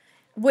here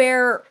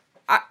where,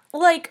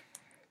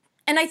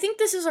 and I think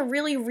this is a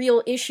really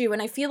real issue,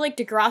 and I feel like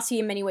Degrassi,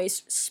 in many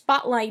ways,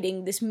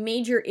 spotlighting this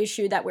major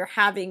issue that we're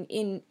having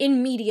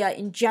in media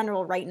in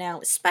general right now,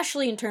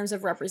 especially in terms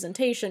of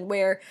representation,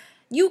 where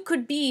you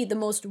could be the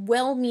most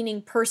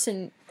well-meaning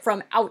person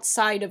from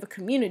outside of a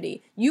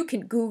community. You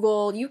can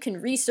Google, you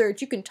can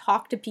research, you can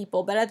talk to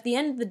people, but at the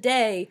end of the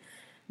day,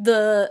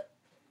 the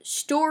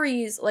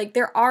stories, like,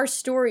 there are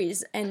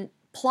stories and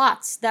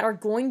plots that are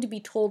going to be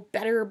told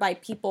better by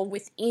people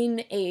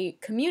within a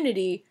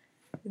community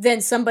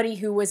than somebody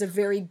who was a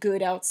very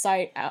good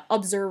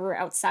observer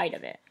outside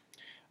of it.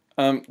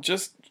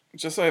 Just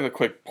so I have a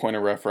quick point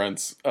of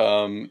reference,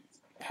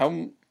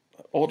 how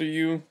old are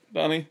you,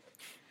 Donnie?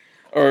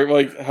 Or,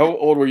 like, how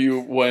old were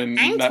you when...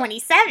 I'm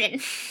 27.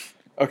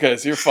 Okay,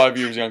 so you're 5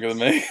 years younger than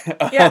me.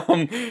 Yeah.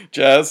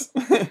 Jazz?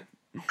 I'm 25.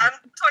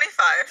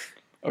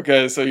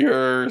 Okay, so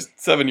you're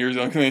 7 years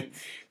younger than me.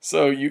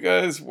 So you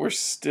guys were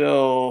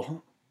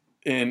still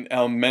in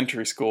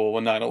elementary school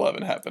when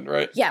 9/11 happened,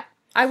 right? Yeah.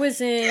 I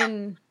was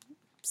in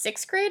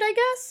 6th grade, I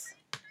guess?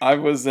 I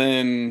was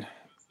a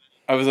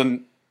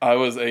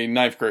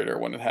ninth grader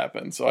when it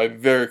happened, so I have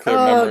very clear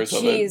memories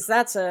of it. Oh, jeez,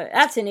 that's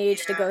an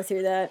age to go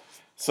through that.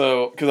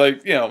 So,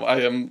 because I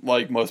am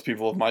like most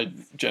people of my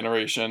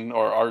generation,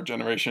 or our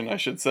generation, I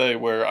should say,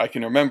 where I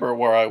can remember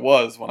where I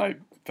was when I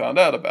found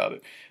out about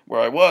it.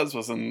 Where I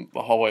was in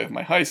the hallway of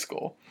my high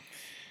school,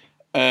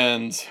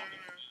 and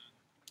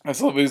I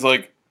saw it was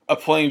like a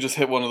plane just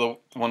hit one of the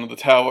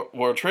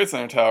World Trade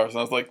Center towers, and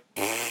I was like,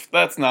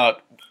 that's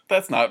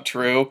not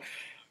true.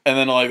 And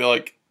then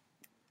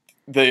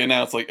they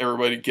announced, like,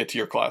 everybody get to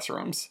your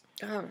classrooms.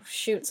 Oh,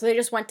 shoot. So they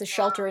just went to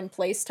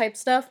shelter-in-place type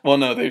stuff? Well,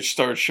 no, they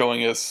started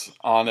showing us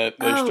on it.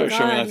 They started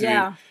showing on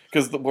TV.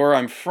 Because where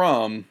I'm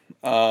from,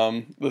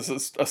 this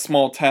is a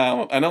small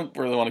town. I don't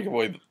really want to give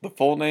away the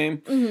full name.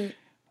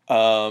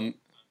 Mm-hmm.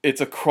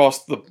 It's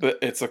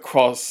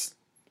across...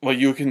 Well,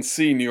 you can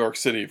see New York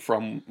City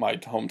from my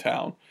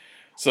hometown.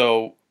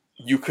 So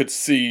you could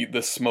see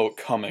the smoke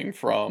coming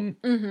from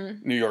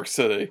New York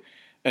City.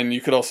 And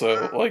you could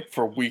also, like,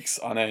 for weeks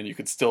on end, you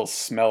could still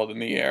smell it in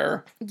the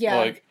air.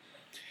 Yeah.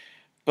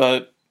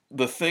 But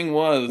the thing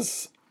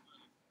was,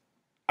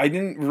 I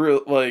didn't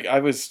really, I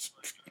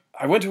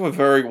went to a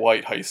very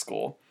white high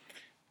school.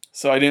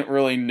 So I didn't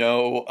really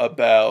know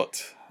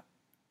about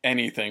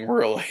anything,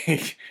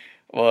 really.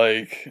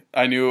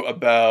 I knew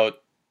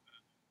about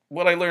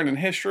what I learned in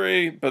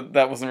history, but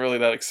that wasn't really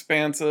that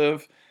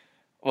expansive.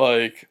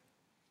 It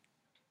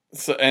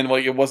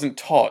wasn't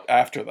taught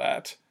after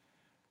that.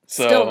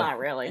 So, still not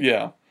really.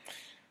 Yeah.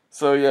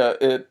 So, yeah,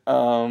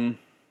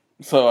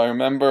 So I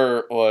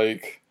remember,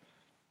 like,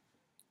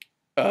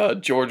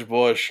 George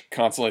Bush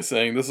constantly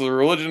saying, "This is a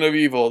religion of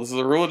evil, this is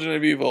a religion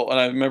of evil," and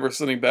I remember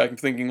sitting back and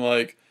thinking,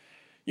 like,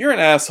 "You're an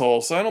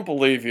asshole, so I don't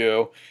believe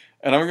you,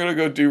 and I'm gonna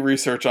go do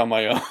research on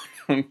my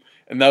own."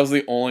 And that was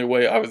the only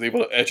way I was able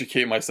to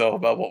educate myself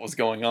about what was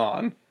going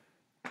on.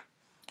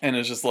 And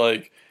it's just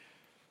like,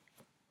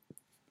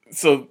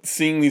 so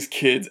seeing these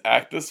kids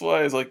act this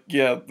way is like,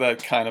 yeah,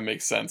 that kind of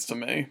makes sense to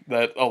me.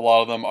 That a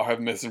lot of them have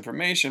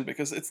misinformation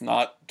because it's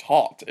not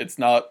taught. It's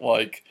not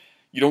like,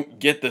 you don't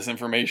get this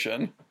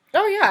information.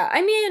 Oh yeah,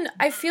 I mean,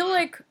 I feel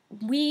like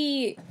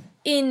we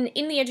in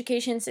the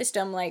education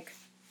system, like,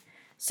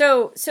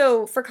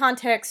 so for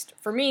context,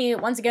 for me,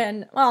 once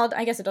again, well,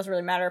 I guess it doesn't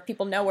really matter.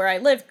 People know where I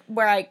live,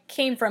 where I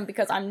came from,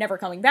 because I'm never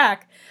coming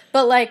back.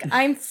 But like,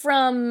 I'm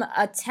from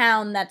a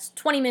town that's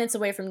 20 minutes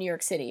away from New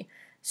York City,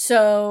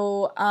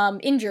 so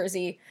in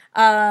Jersey.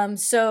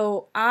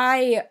 So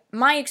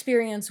my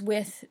experience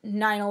with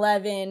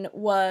 9/11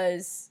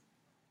 was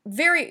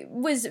very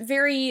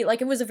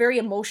like, it was a very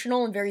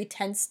emotional and very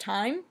tense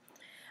time.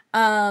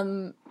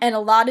 And a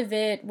lot of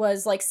it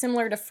was like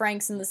similar to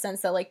Frank's in the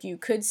sense that like you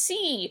could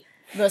see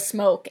the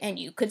smoke and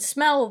you could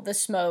smell the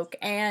smoke,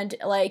 and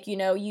like, you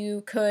know,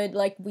 you could,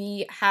 like,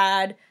 we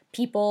had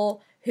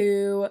people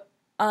who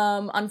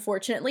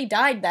unfortunately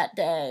died that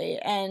day,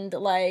 and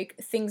like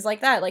things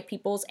like that, like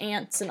people's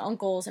aunts and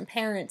uncles and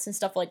parents and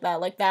stuff like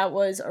that. Like, that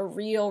was a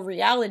real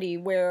reality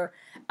where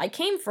I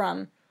came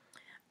from.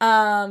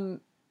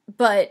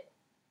 But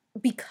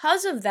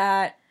because of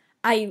that,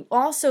 I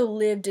also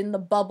lived in the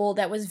bubble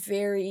that was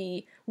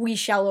very "we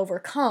shall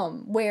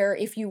overcome," where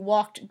if you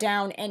walked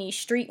down any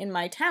street in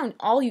my town,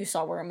 all you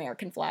saw were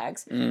American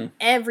flags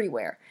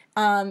everywhere.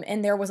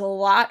 And there was a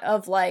lot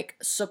of, like,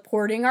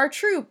 supporting our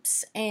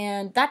troops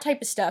and that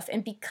type of stuff.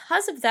 And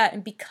because of that,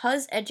 and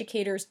because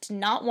educators did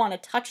not want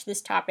to touch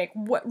this topic,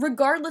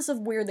 regardless of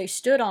where they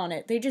stood on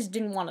it, they just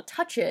didn't want to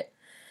touch it.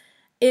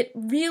 It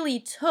really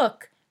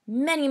took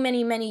many,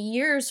 many, many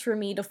years for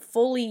me to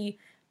fully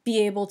be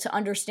able to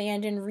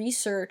understand and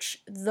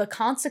research the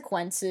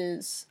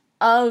consequences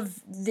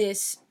of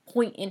this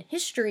point in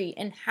history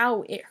and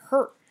how it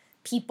hurt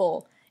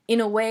people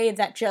in a way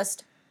that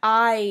just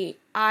I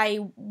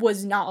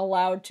was not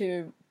allowed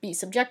to be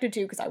subjected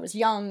to because I was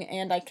young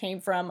and I came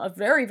from a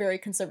very, very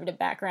conservative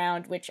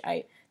background, which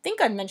I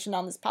think I mentioned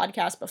on this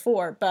podcast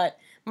before, but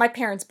my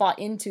parents bought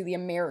into the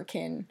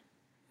American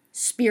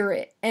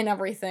spirit and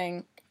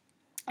everything.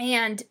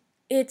 And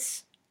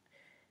this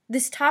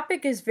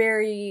topic is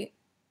very...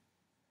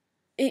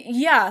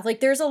 yeah, like,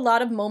 there's a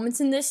lot of moments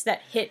in this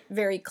that hit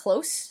very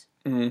close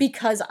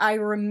because I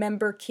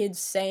remember kids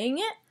saying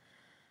it,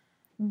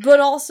 but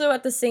also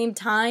at the same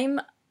time,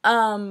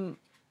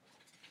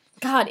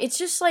 God, it's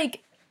just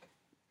like,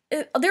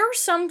 there are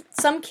some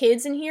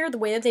kids in here, the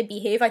way that they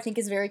behave, I think,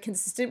 is very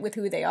consistent with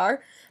who they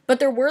are, but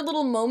there were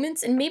little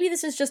moments, and maybe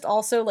this is just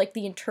also, like,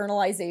 the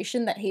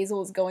internalization that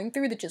Hazel is going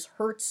through that just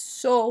hurts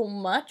so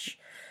much,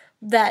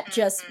 that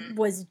just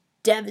was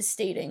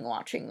devastating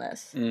watching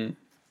this.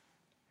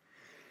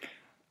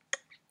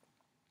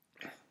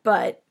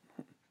 But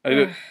I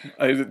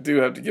do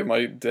have to give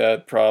my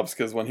dad props,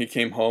 because when he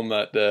came home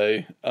that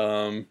day,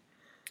 I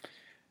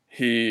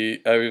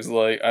was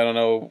like, I don't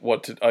know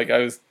what to, like, I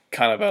was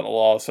kind of at a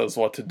loss as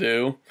what to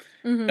do,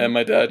 and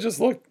my dad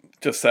just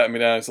sat me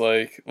down. He's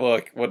like,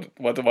 "Look,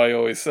 what do I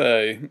always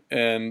say?"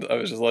 And I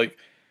was just like,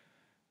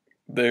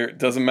 "There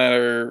doesn't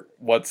matter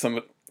where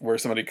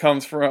somebody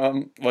comes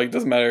from. Like, it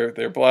doesn't matter if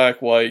they're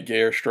black, white,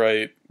 gay, or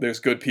straight. There's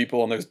good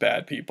people and there's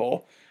bad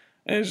people,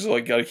 and it's just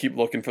like, gotta keep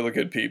looking for the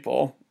good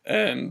people."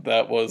 And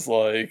that was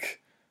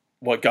like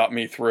what got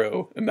me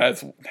through, and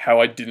that's how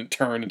I didn't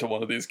turn into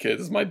one of these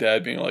kids. Is my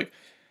dad being like,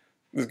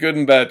 "There's good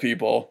and bad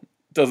people.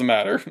 Doesn't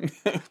matter."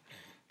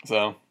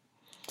 So.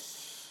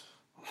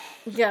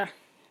 Yeah.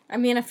 I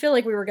mean, I feel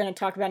like we were going to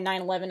talk about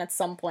 9/11 at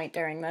some point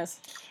during this.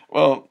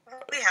 Well,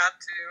 we had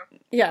to.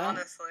 Yeah.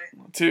 Honestly.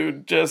 To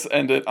just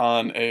end it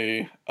on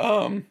a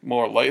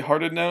more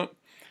lighthearted note,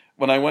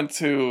 when I went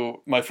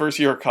to my first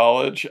year of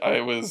college,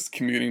 I was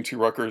commuting to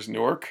Rutgers,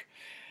 Newark,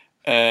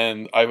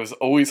 and I was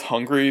always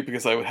hungry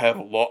because I would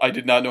have I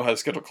did not know how to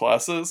schedule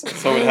classes,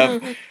 so I would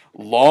have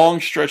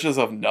long stretches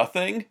of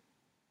nothing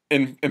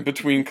in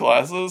between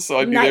classes. So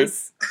I'd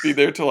be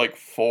there till like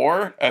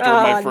 4 after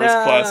my first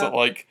class at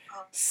like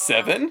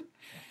 7.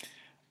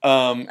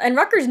 And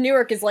Rutgers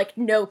Newark is like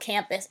no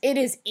campus. It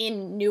is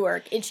in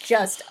Newark. It's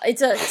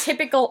a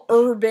typical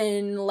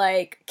urban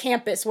like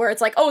campus where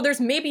it's like, oh,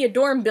 there's maybe a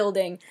dorm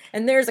building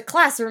and there's a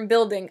classroom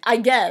building, I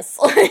guess.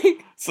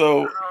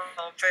 So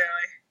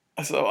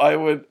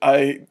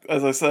barely.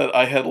 As I said,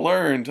 I had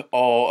learned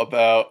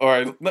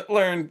I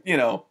learned,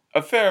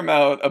 a fair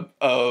amount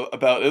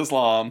about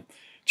Islam,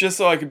 just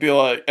so I could be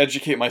like,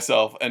 educate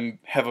myself and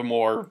have a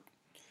more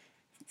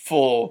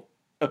full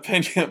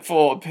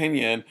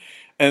opinion.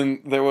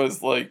 And there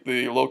was like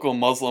the local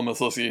Muslim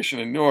association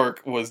in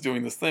Newark was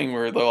doing this thing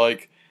where they're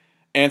like,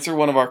 answer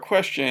one of our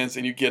questions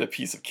and you get a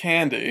piece of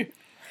candy.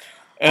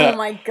 And oh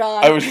my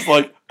god. I was just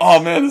like,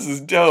 oh man, this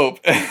is dope.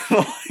 And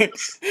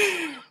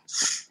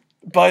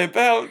by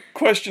about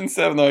question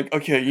 7, they're like,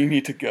 okay, you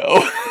need to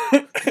go.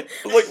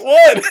 Like,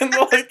 what? And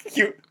like,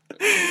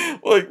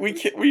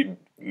 we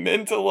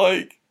meant to,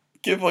 like,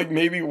 give, like,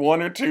 maybe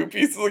 1 or 2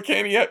 pieces of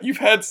candy out. You've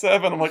had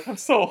 7. I'm like, I'm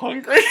so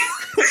hungry.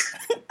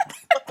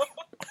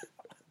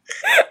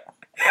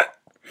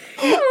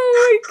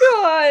 Oh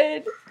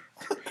my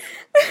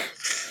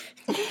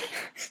god.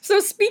 So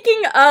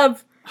speaking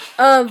of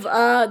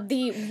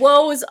the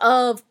woes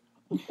of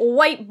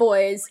white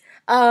boys,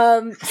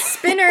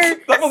 Spinner.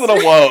 That wasn't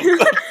a woe.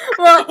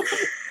 Well,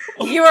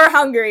 you are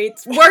hungry.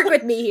 Work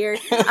with me here.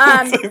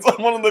 It's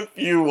one of the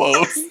few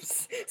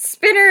woes.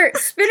 Spinner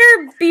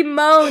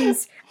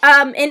bemoans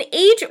an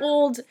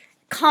age-old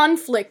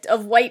conflict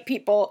of white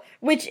people,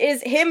 which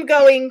is him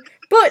going,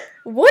 but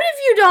what if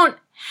you don't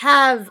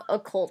have a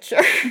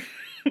culture?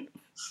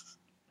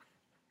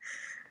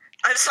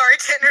 I'm sorry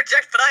to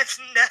interject, but I've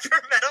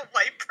never met a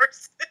white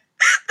person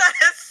that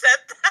has said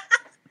that.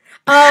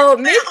 Oh,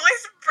 They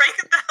always break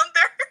down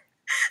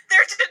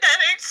their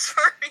genetics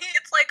for me.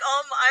 It's like,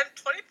 I'm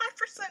 25%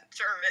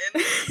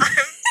 German.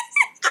 I'm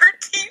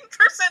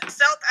 13%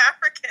 South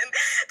African.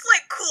 It's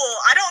like, cool.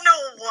 I don't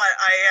know what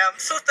I am,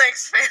 so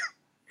thanks, fam.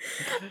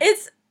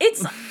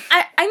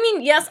 I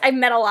mean, yes, I've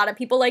met a lot of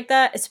people like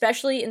that,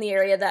 especially in the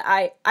area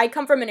that I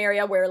come from, an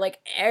area where, like,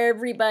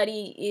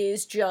 everybody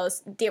is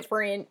just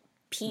different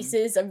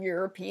pieces of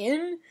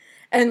European,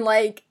 and,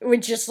 like,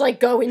 would just, like,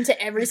 go into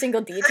every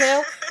single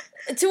detail.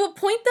 To a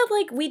point that,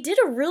 like, we did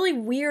a really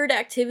weird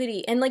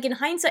activity, and, like, in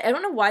hindsight, I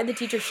don't know why the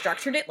teacher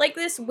structured it like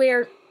this,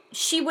 where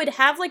she would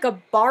have, like, a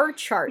bar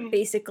chart,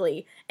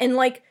 basically, and,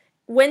 like,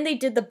 when they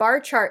did the bar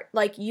chart,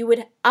 like, you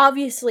would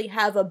obviously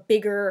have a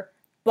bigger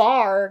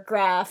bar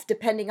graph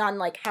depending on,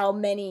 like, how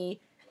many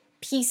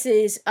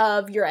pieces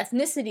of your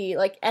ethnicity,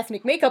 like,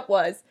 ethnic makeup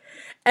was.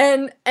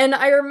 And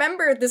I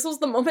remember this was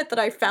the moment that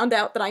I found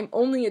out that I'm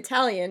only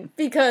Italian,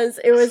 because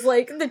it was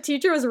like the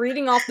teacher was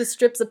reading off the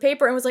strips of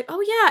paper and was like,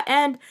 oh yeah,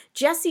 and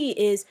Jessie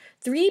is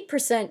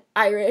 3%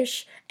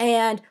 Irish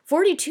and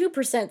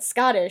 42%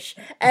 Scottish.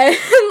 And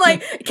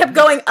like it kept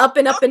going up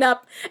and up and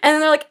up. And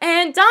then they're like,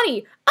 and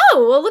Donnie,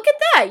 oh, well look at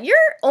that, you're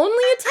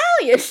only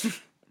Italian.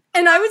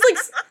 And I was like,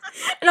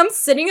 and I'm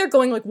sitting there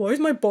going like, why is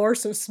my bar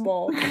so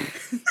small?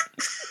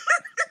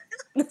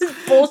 This is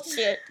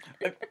bullshit.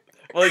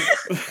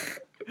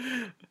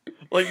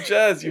 Like,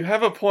 Jazz, you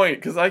have a point,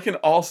 because I can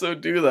also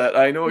do that.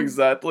 I know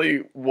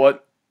exactly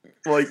what,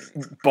 like,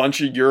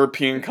 bunch of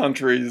European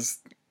countries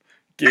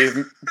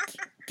gave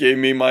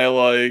me my,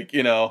 like,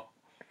 you know,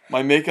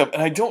 my makeup,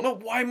 and I don't know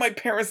why my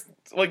parents,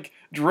 like,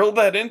 drilled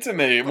that into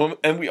me.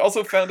 And we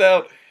also found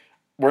out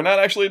we're not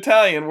actually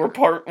Italian, we're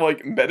part,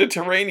 like,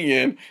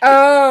 Mediterranean.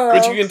 Oh.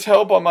 Which you can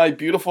tell by my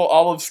beautiful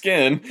olive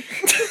skin.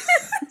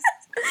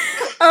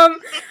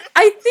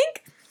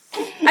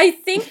 I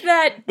think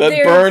that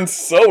burns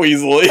so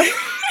easily.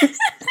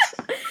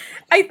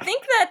 I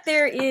think that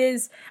there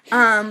is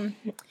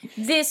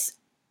this.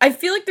 I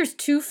feel like there's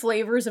 2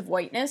 flavors of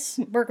whiteness.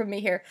 Work with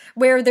me here,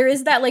 where there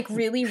is that like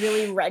really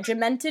really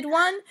regimented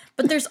one,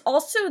 but there's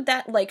also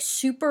that like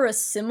super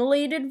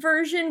assimilated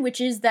version, which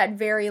is that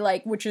very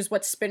like, which is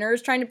what Spinner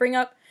is trying to bring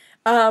up.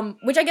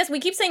 Which I guess we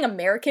keep saying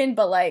American,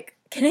 but like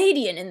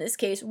Canadian in this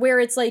case, where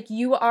it's like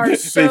you are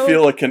so...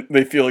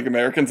 They feel like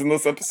Americans in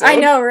this episode. I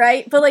know,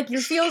 right? But like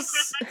you feel...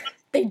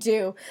 They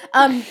do.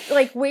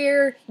 Like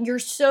where you're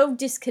so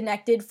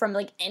disconnected from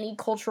like any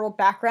cultural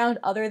background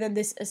other than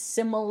this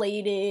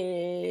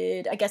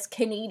assimilated, I guess,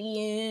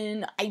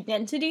 Canadian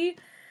identity.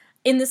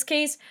 In this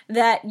case,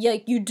 that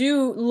like you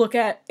do look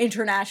at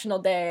International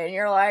Day and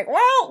you're like,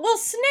 well,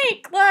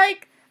 Snake,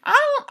 like I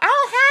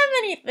don't have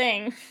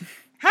anything.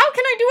 How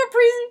can I do a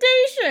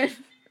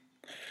presentation?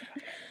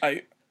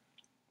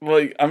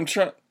 I'm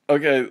trying...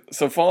 Okay,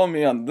 so follow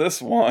me on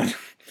this one.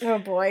 Oh,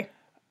 boy.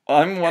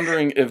 I'm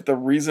wondering if the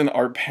reason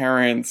our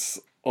parents,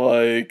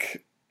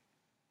 like...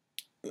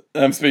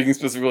 I'm speaking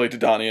specifically to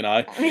Donnie and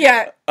I.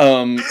 Yeah.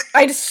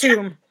 I'd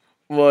assume.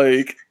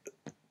 Like,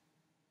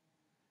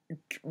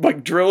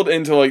 drilled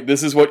into, like,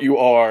 this is what you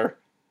are,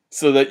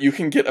 so that you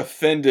can get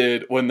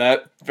offended when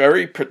that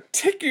very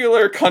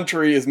particular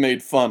country is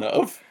made fun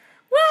of.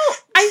 Well,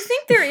 I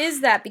think there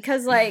is that,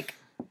 because, like,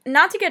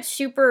 not to get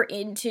super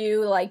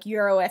into, like,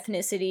 Euro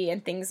ethnicity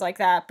and things like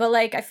that, but,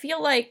 like, I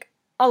feel like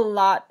a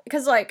lot,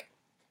 because, like,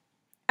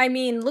 I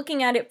mean,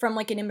 looking at it from,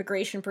 like, an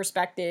immigration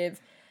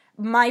perspective,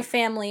 my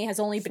family has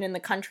only been in the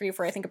country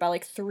for, I think, about,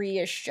 like,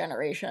 3-ish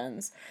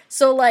generations.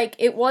 So, like,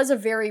 it was a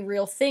very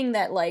real thing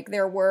that, like,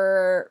 there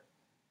were,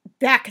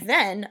 back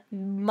then,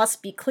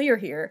 must be clear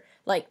here,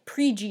 like,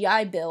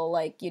 pre-GI Bill,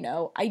 like, you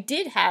know, I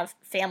did have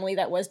family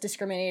that was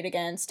discriminated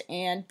against,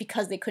 and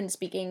because they couldn't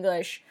speak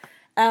English,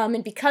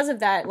 and because of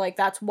that, like,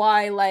 that's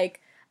why,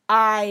 like,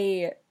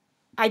 I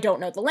don't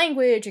know the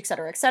language,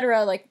 etc.,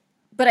 like,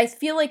 but I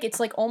feel like it's,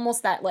 like,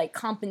 almost that, like,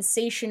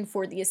 compensation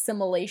for the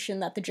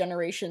assimilation that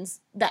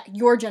that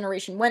your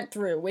generation went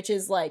through, which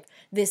is, like,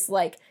 this,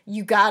 like,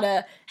 you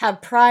gotta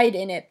have pride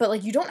in it, but,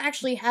 like, you don't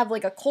actually have,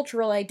 like, a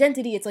cultural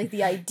identity. It's, like,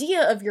 the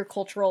idea of your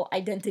cultural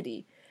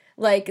identity.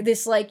 Like,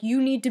 this, like,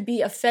 you need to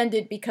be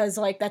offended because,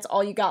 like, that's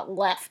all you got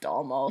left,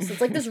 almost. It's,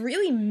 like, this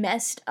really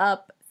messed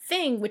up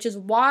thing, which is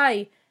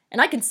why,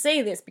 and I can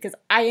say this because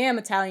I am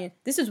Italian,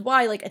 this is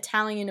why, like,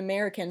 Italian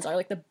Americans are,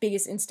 like, the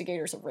biggest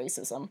instigators of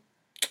racism.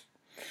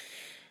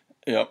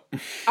 Yep.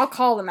 I'll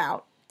call them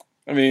out.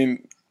 I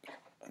mean,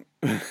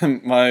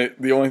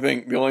 the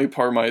only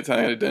part of my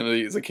Italian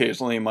identity is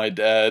occasionally my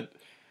dad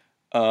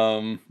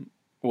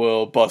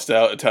will bust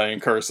out Italian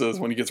curses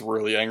when he gets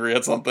really angry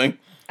at something.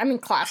 I mean,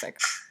 classic.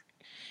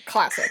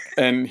 Classic.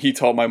 And he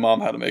taught my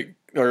mom how to make,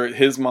 or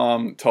his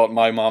mom taught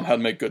my mom how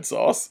to make good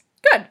sauce.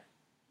 Good.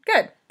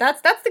 Good.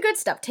 That's the good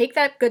stuff. Take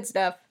that good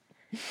stuff.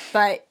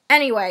 But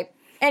anyway,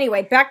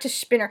 back to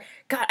Spinner.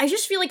 God, I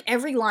just feel like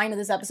every line of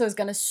this episode is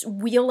gonna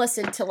wheel us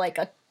into, like,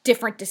 a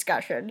different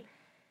discussion.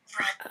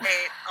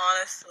 Right,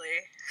 honestly.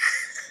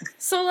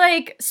 So,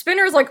 like,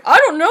 Spinner's like, I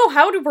don't know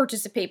how to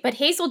participate, but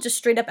Hazel just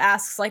straight up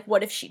asks, like,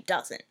 what if she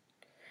doesn't?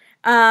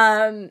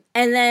 And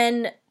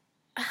then,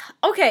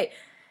 okay,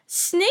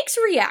 Snake's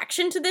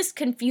reaction to this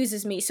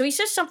confuses me. So he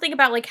says something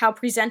about, like, how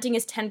presenting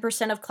is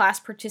 10% of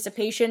class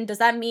participation. Does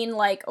that mean,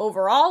 like,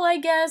 overall, I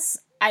guess?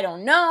 I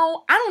don't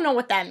know. I don't know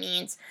what that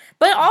means.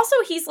 But also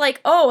he's like,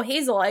 oh,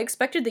 Hazel, I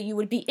expected that you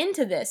would be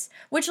into this.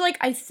 Which, like,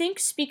 I think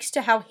speaks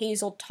to how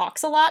Hazel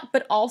talks a lot,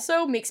 but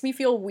also makes me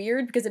feel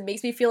weird because it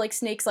makes me feel like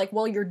Snake's like,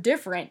 well, you're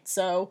different,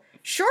 so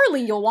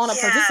surely you'll want to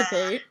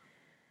participate.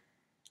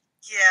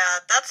 Yeah,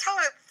 that's how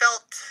it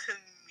felt to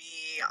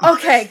me,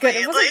 honestly. Okay, good.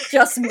 It wasn't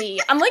just me.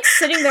 I'm, like,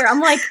 sitting there, I'm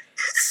like,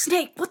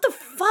 Snake, what the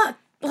fuck?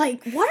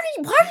 Like, why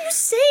are you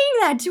saying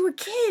that to a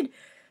kid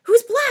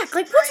who's black?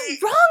 Like,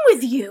 what's wrong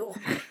with you?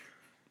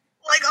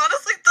 Like,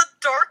 honestly, the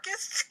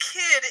darkest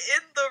kid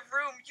in the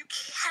room, you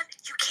can't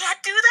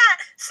do that!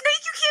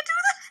 Snake, you can't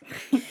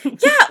do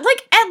that! Yeah,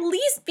 like, at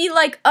least be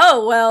like,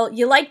 oh, well,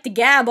 you like to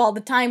gab all the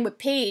time with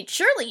Paige.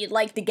 Surely you'd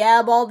like to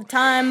gab all the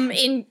time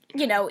in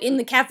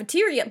the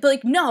cafeteria. But,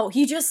 like, no,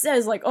 he just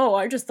says, like, oh,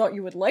 I just thought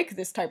you would like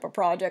this type of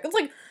project. It's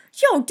like,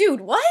 yo,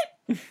 dude, what?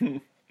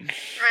 Right.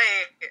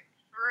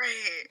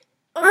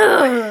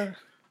 Ugh.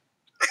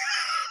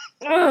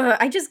 Ugh,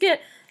 I just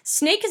get...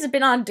 Snake has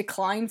been on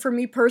decline for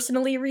me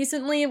personally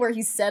recently, where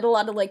he's said a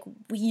lot of, like,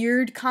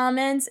 weird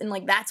comments, and,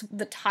 like, that's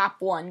the top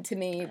one to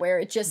me, where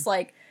it just,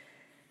 like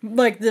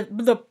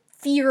the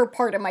fear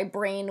part of my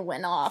brain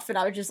went off, and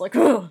I was just like,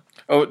 ugh.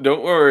 Oh,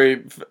 don't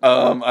worry.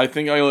 I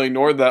think I only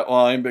ignored that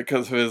line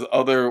because of his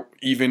other,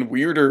 even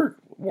weirder,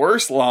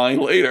 worse line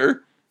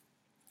later.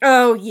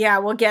 Oh, yeah,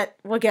 we'll get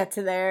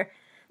to there.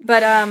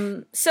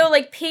 But, so,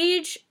 like,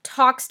 Paige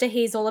talks to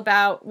Hazel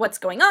about what's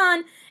going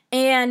on,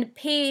 and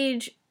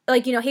Paige...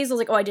 Like, Hazel's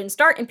like, oh, I didn't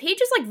start. And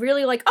Paige is, like,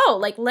 really like, oh,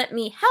 like, let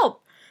me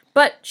help.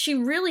 But she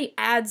really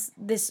adds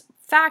this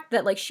fact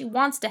that, like, she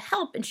wants to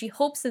help and she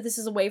hopes that this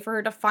is a way for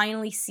her to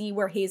finally see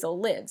where Hazel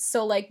lives.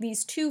 So, like,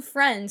 these two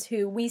friends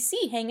who we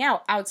see hang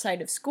out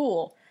outside of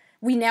school,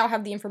 we now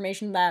have the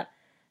information that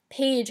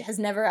Paige has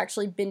never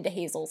actually been to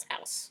Hazel's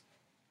house.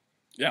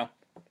 Yeah.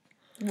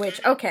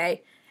 Which,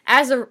 okay,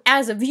 as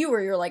a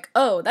viewer, you're like,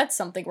 oh, that's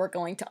something we're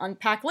going to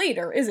unpack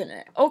later, isn't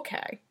it?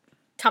 Okay.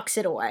 Tucks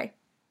it away.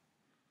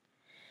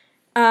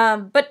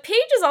 But Paige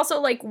is also,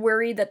 like,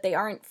 worried that they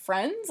aren't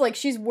friends. Like,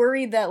 she's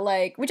worried that,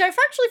 like... Which I've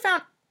actually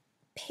found...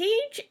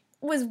 Paige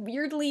was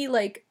weirdly,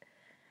 like...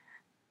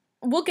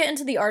 We'll get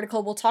into the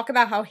article. We'll talk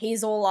about how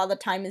Hazel a lot of the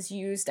time is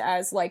used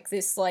as, like,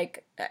 this,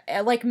 like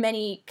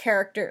many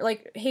character...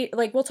 Like,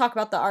 we'll talk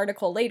about the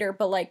article later,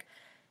 but, like,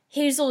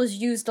 Hazel is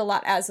used a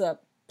lot as a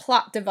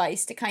plot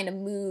device to kind of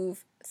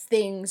move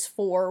things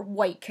for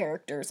white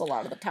characters a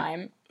lot of the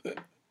time.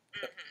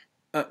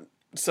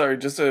 Sorry,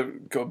 just to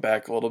go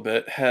back a little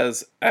bit,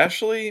 has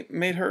Ashley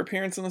made her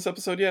appearance in this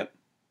episode yet?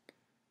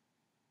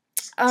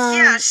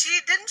 Yeah,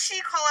 didn't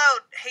she call out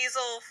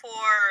Hazel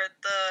for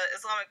the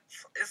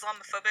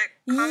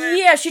Islamophobic comment?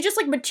 Yeah, she just,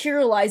 like,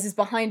 materializes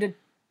behind a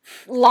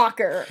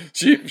locker.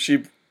 She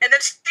And then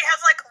she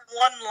has, like,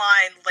 one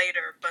line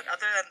later, but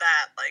other than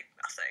that, like,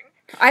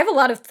 nothing. I have a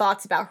lot of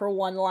thoughts about her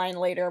one line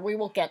later, we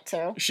will get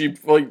to. She's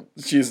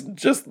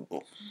just,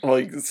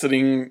 like,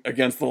 sitting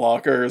against the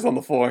lockers on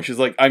the floor, and she's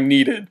like, I'm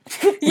needed.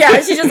 Yeah,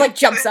 she just, like,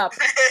 jumps up.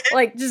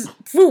 Like, just,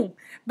 boom.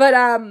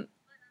 But,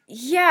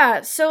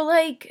 yeah, so,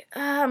 like,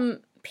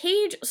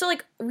 Paige, so,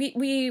 like,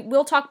 we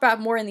will talk about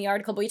more in the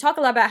article, but we talk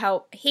a lot about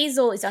how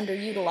Hazel is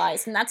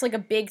underutilized, and that's, like, a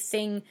big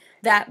thing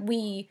that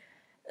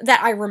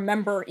I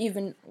remember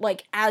even,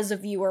 like, as a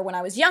viewer when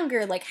I was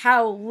younger, like,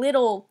 how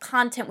little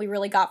content we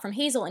really got from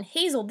Hazel. And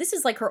Hazel, this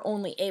is, like, her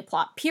only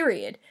A-plot,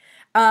 period.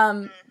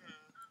 And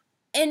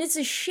it's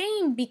a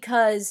shame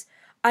because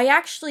I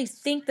actually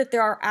think that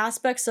there are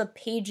aspects of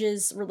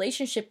Paige's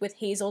relationship with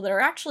Hazel that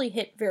are actually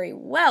hit very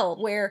well,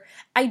 where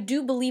I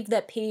do believe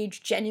that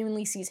Paige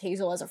genuinely sees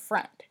Hazel as a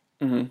friend.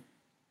 Mm-hmm.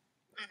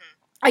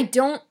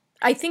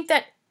 I think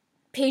that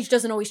Paige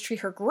doesn't always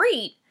treat her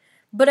great,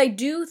 but I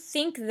do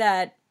think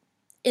that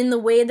in the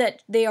way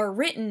that they are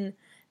written,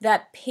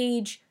 that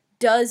Paige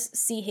does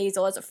see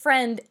Hazel as a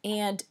friend,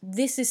 and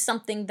this is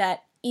something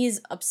that is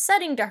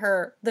upsetting to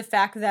her, the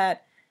fact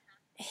that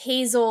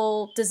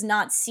Hazel does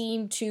not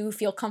seem to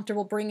feel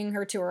comfortable bringing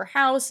her to her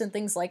house and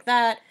things like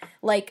that.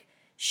 Like,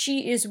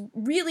 she is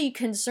really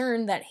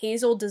concerned that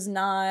Hazel does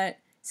not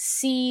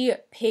see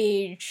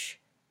Paige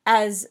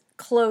as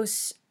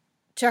close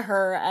to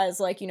her as,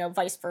 like, you know,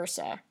 vice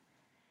versa.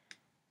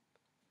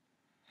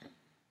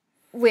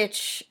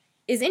 Which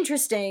is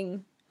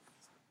interesting.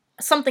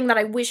 Something that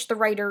I wish the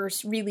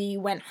writers really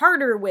went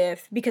harder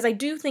with, because I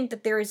do think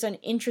that there is an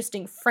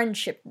interesting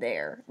friendship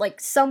there. Like,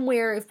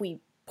 somewhere, if we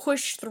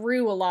push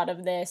through a lot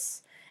of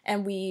this,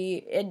 and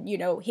you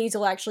know,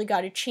 Hazel actually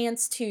got a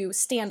chance to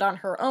stand on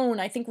her own,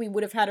 I think we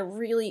would have had a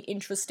really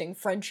interesting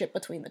friendship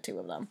between the two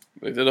of them.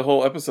 They did a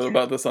whole episode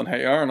about this on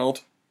Hey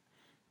Arnold.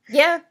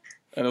 Yeah.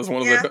 And it was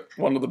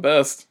one of the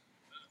best.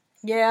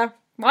 Yeah.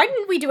 Why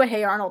didn't we do a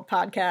Hey Arnold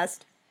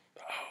podcast?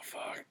 Oh,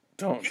 fuck.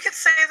 Don't. You could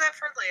save that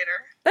for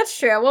later. That's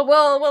true.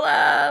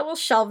 We'll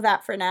shelve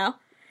that for now.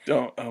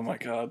 Don't. Oh my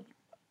god.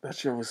 That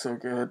show was so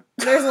good.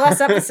 There's less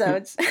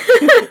episodes.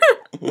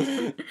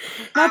 I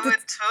would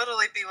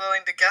totally be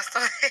willing to guest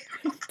on it.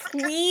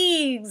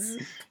 Please.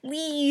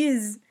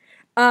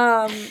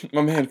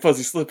 My man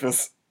Fuzzy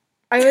Slippers.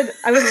 I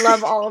would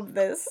love all of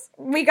this.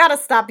 We gotta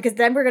stop, because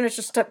then we're gonna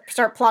just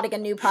start plotting a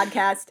new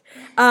podcast.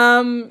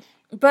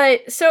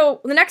 But so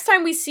the next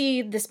time we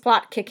see this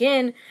plot kick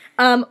in,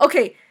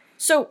 okay.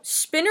 So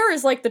Spinner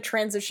is like the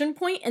transition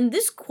point, and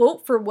this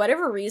quote, for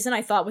whatever reason,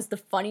 I thought was the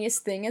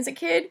funniest thing as a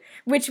kid,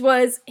 which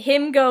was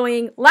him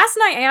going, "Last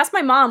night I asked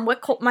my mom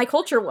what my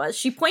culture was.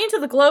 She pointed to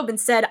the globe and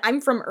said,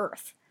 'I'm from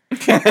Earth.'"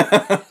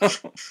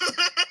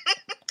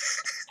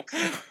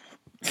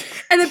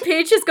 And then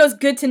Paige just goes,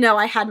 "Good to know,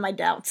 I had my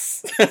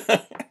doubts." And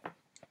then,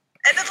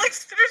 like,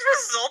 Spinner's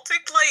resulting,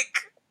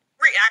 like,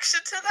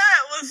 reaction to that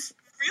was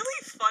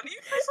really funny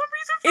for some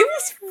reason. It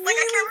was really like, I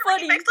can't remember,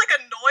 funny. he makes, like,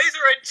 a noise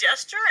or a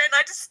gesture, and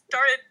I just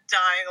started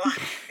dying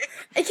laughing.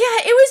 Yeah,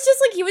 it was just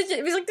like, it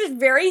was like this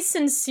very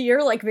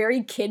sincere, like,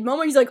 very kid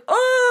moment. He's like,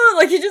 "Oh,"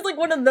 like, he's just like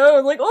one of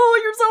those, like,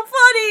 "Oh, you're so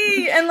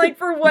funny." And, like,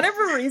 for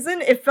whatever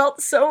reason, it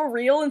felt so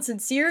real and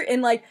sincere.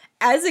 And, like,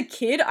 as a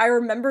kid, I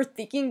remember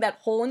thinking that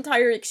whole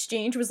entire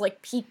exchange was,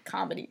 like, peak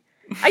comedy.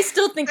 I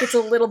still think it's a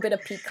little bit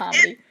of peak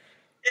comedy.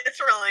 It's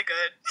really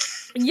good.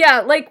 Yeah,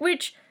 like,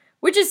 which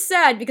is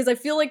sad, because I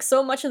feel like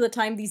so much of the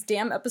time these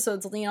damn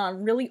episodes lean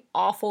on really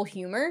awful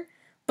humor.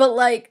 But,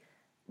 like,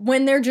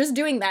 when they're just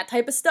doing that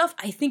type of stuff,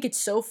 I think it's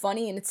so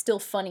funny, and it's still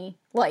funny,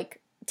 like,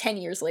 10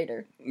 years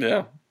later.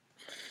 Yeah.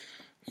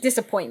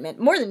 Disappointment.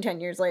 More than 10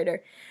 years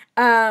later.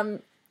 So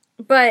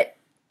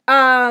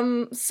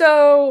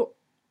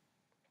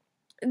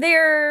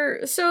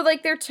they're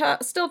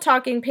still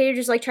talking. Paige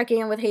is, like, checking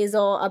in with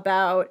Hazel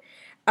about,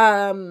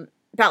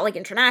 like,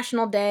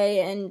 International Day,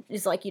 and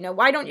is like, you know,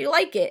 "Why don't you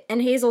like it?"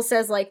 And Hazel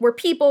says, like, "We're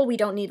people, we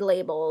don't need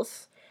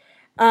labels."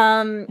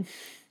 And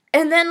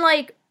then,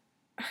 like,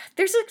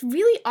 there's a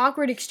really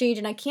awkward exchange,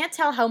 and I can't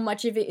tell how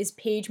much of it is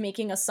Paige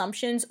making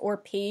assumptions or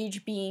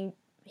Paige being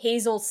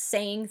Hazel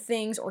saying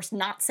things or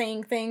not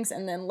saying things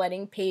and then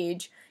letting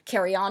Paige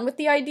carry on with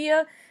the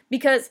idea,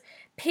 because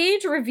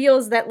Paige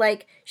reveals that,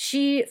 like,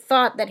 she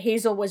thought that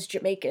Hazel was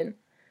Jamaican.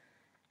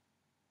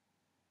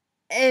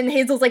 And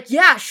Hazel's like,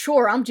 "Yeah,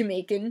 sure, I'm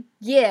Jamaican.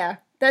 Yeah,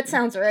 that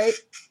sounds right."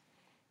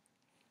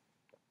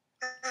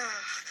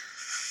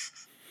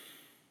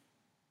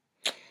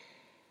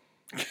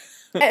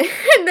 And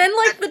then,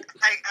 like,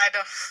 I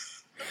don't...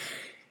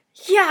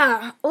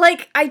 Yeah,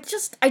 like, I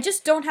just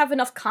don't have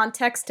enough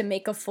context to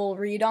make a full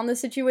read on the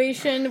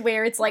situation,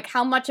 where it's like,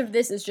 how much of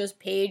this is just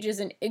Paige as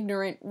an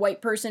ignorant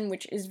white person,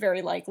 which is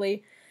very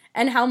likely,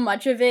 and how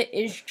much of it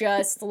is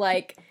just,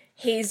 like,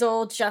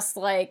 Hazel just,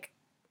 like,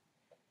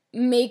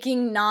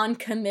 making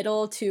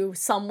non-committal to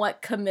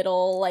somewhat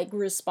committal, like,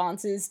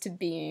 responses to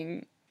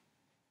being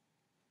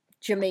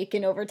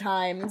Jamaican over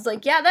time. It's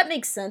like, yeah, that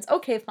makes sense.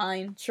 Okay,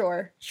 fine.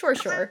 Sure. I feel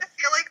like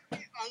the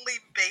only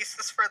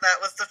basis for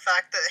that was the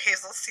fact that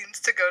Hazel seems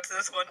to go to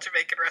this one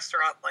Jamaican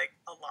restaurant, like,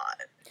 a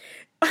lot.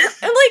 And,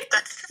 like,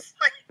 that's just,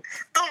 like,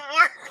 the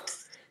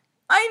worst.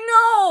 I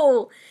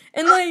know!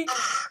 And, like,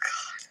 oh,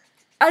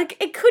 God. Like,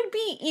 it could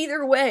be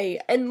either way.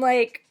 And,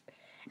 like,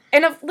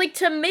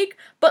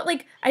 but,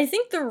 like, I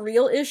think the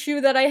real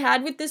issue that I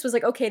had with this was,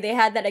 like, okay, they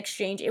had that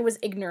exchange, it was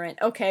ignorant,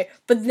 okay,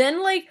 but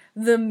then, like,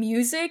 the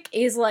music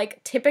is,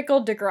 like,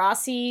 typical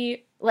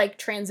Degrassi, like,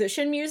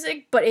 transition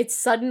music, but it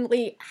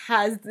suddenly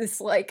has this,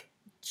 like,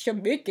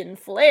 Jamaican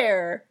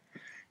flair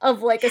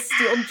of, like, a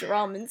steel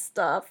drum and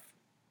stuff.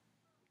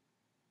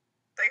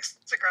 Thanks,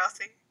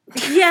 Degrassi.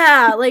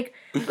 Yeah, like,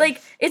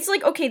 it's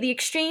like, okay, the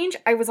exchange,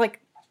 I was like,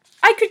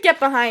 I could get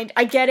behind,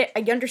 I get it, I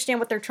understand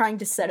what they're trying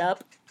to set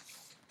up.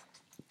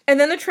 And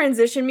then the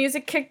transition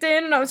music kicked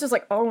in, and I was just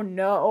like, oh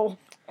no.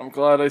 I'm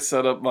glad I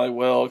set up my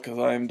well, because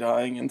I am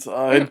dying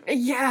inside.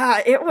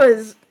 Yeah, it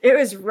was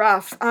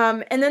rough.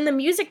 And then the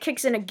music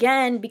kicks in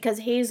again, because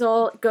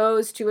Hazel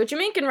goes to a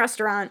Jamaican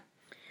restaurant.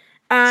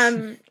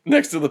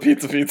 Next to the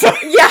pizza.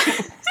 Yeah.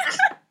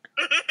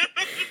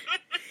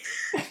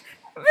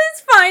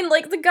 It's fine,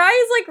 like the guy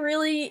is like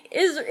really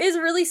is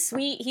really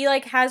sweet. He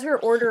like has her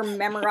order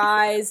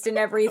memorized and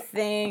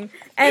everything.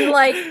 And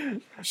like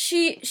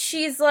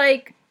she's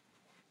like,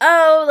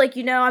 oh, like,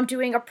 you know, I'm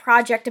doing a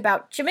project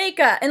about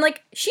Jamaica. And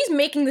like she's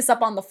making this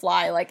up on the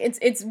fly. Like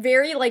it's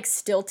very like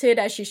stilted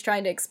as she's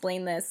trying to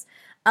explain this.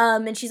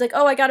 And she's like,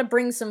 oh, I gotta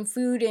bring some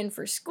food in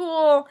for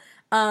school.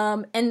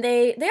 And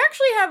they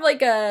actually have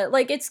like a,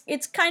 like,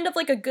 it's kind of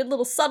like a good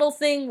little subtle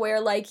thing where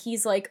like,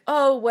 he's like,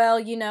 oh, well,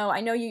 you know, I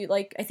know you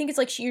like, I think it's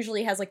like she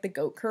usually has like the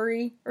goat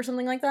curry or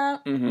something like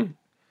that. Mm-hmm.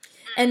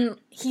 And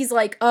he's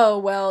like, oh,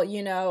 well,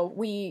 you know,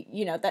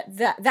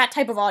 that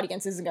type of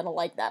audience isn't gonna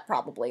like that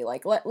probably.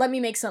 Like, let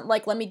me make some,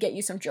 like, let me get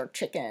you some jerk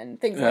chicken,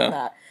 things like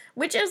that.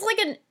 Which is like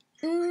a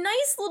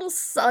nice little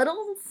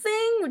subtle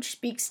thing, which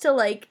speaks to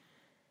like,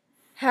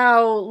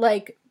 how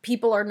like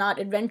people are not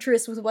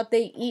adventurous with what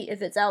they eat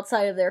if it's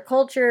outside of their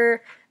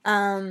culture,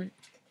 and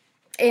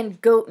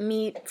goat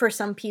meat for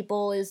some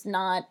people is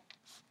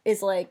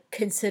like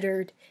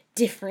considered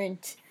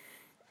different.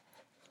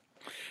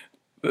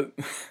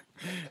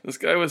 This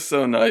guy was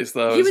so nice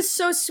though. He was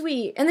so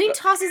sweet, and then he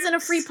tosses in a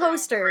free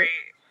poster.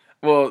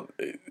 Well,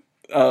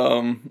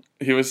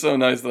 he was so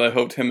nice that I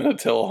hoped him and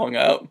Attila hung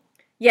out.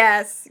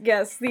 Yes,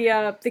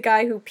 the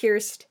guy who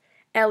pierced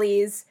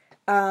Ellie's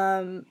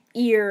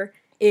ear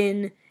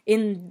in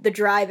the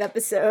Drive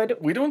episode.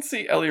 We don't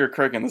see Ellie or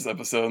Craig in this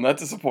episode, and that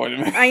disappointed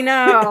me. I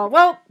know.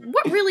 Well,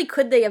 what really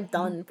could they have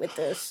done with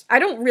this? I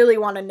don't really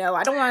want to know.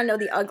 I don't want to know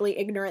the ugly,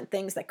 ignorant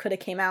things that could have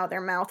came out of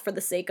their mouth for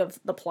the sake of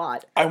the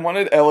plot. I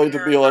wanted Ellie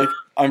to be like,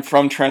 I'm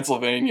from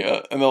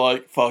Transylvania, and they're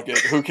like, fuck it,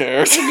 who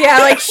cares? Yeah,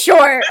 like,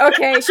 sure,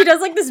 okay. She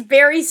does like this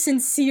very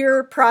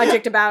sincere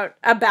project about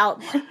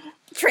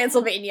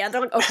Transylvania.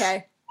 They're like,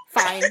 okay,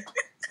 fine.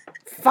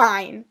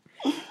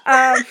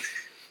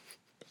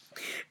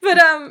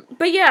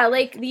 But yeah,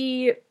 like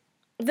the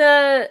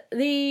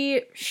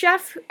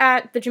chef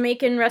at the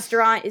Jamaican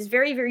restaurant is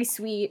very, very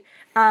sweet.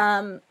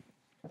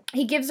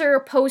 He gives her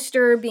a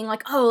poster being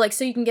like, oh, like,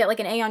 so you can get like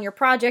an A on your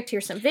project,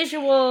 here's some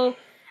visual.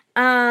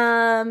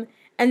 And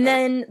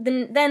then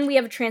we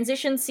have a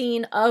transition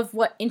scene of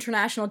what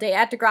International Day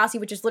at Degrassi,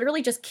 which is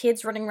literally just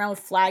kids running around with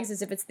flags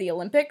as if it's the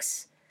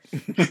Olympics.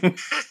 It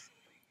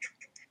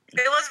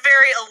was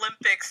very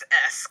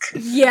Olympics-esque.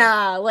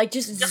 Yeah, like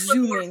just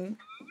zooming.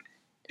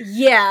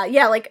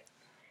 Yeah,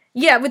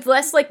 with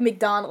less, like,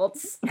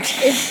 McDonald's. Like,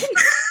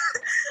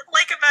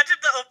 imagine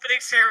the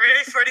opening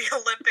ceremony for the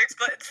Olympics,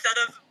 but instead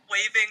of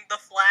waving the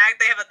flag,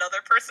 they have another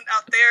person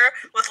out there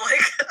with, like,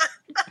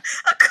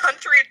 a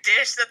country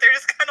dish that they're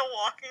just kind of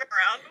walking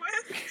around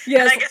with.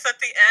 Yes. And I guess at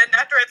the end,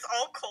 after it's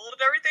all cold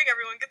and everything,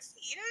 everyone gets to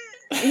eat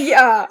it.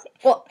 Yeah.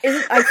 Well,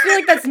 I feel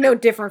like that's no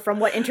different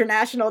from what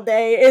International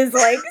Day is,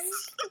 like,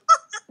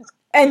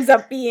 ends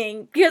up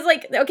being. Because,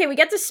 like, okay, we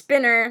get to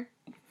Spinner.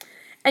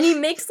 And he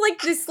makes,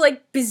 like, this,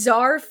 like,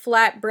 bizarre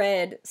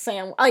flatbread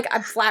sandwich. Like, a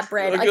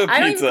flatbread. Like, I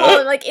don't even call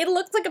it, like, it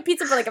looks like a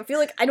pizza, but, like, I feel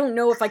like I don't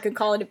know if I could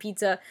call it a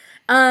pizza.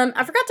 I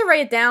forgot to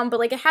write it down, but,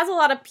 like, it has a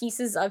lot of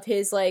pieces of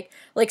his, like,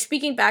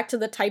 speaking back to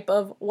the type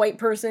of white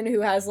person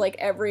who has, like,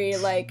 every,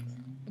 like,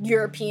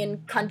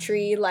 European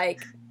country,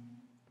 like,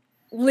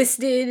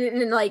 listed,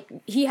 and, like,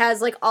 he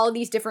has, like, all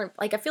these different,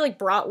 like, I feel like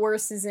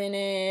bratwurst is in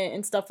it,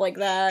 and stuff like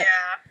that.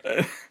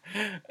 Yeah.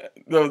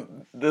 No,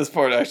 this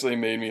part actually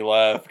made me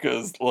laugh,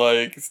 because,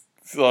 like,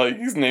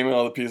 he's naming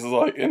all the pieces,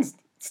 like, and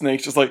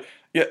Snake's just like,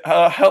 yeah,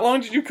 how long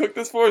did you cook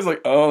this for? He's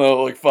like, I don't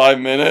know, like 5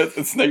 minutes,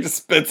 and Snake just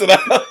spits it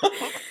out.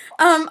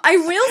 I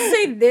will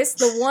say this,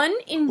 the one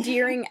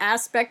endearing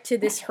aspect to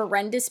this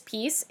horrendous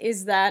piece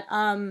is that,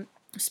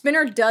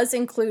 Spinner does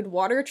include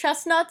water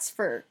chestnuts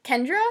for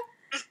Kendra,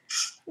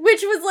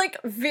 which was, like,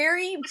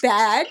 very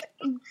bad,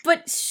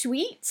 but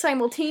sweet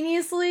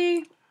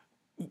simultaneously.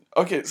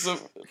 Okay, so,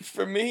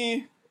 for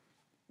me,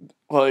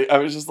 like, I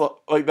was just,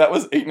 like, that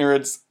was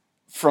ignorance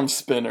from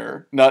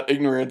Spinner, not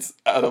ignorance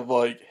out of,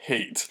 like,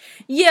 hate.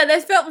 Yeah,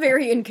 that felt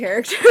very in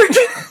character.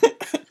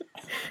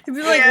 To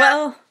be like,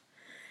 well,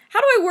 how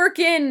do I work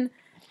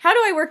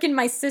in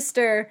my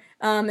sister,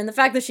 and the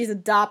fact that she's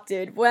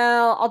adopted?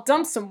 Well, I'll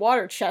dump some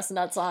water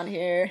chestnuts on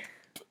here.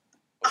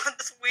 On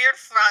this weird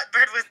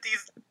flatbread with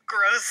these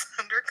gross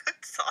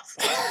undercooked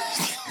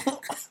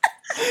sausages.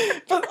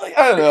 But, like,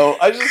 I don't know,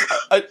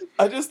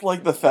 I just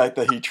like the fact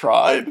that he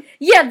tried.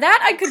 Yeah, that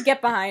I could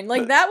get behind.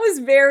 Like, that was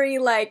very,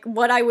 like,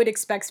 what I would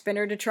expect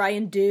Spinner to try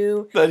and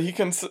do. That he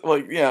can,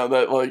 like, yeah,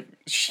 that, like,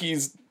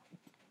 she's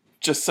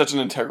just such an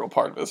integral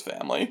part of his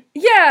family.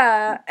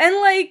 Yeah, and,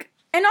 like,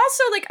 and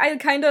also, like,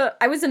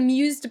 I was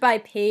amused by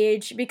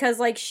Paige because,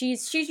 like,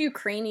 she's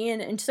Ukrainian,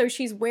 and so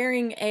she's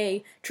wearing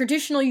a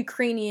traditional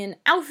Ukrainian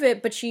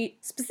outfit, but she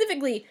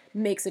specifically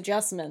makes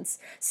adjustments.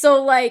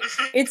 So, like,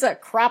 it's a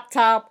crop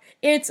top,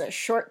 it's a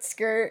short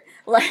skirt,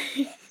 like...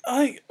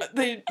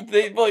 they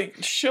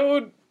like,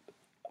 showed,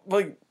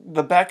 like,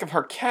 the back of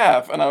her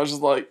calf, and I was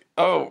just like,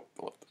 oh,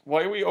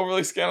 why are we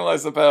overly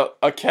scandalized about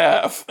a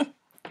calf?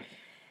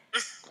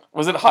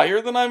 Was it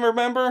higher than I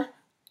remember?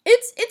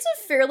 It's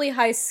a fairly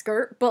high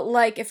skirt, but,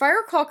 like, if I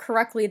recall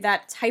correctly,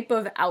 that type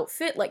of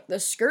outfit, like, the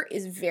skirt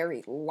is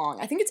very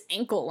long. I think it's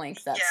ankle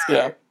length, that skirt.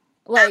 Yeah.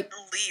 Like, at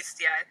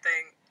least, yeah, I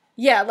think.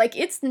 yeah, like,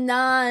 it's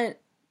not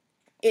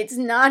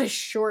a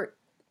short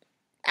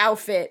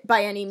outfit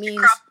by any means. She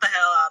cropped the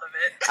hell out of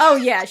it. Oh,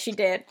 yeah, she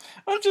did.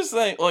 I'm just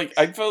saying, like,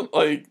 I felt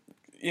like,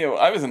 you know,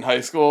 I was in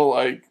high school,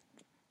 like,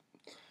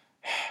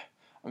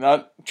 I'm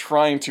not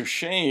trying to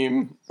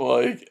shame,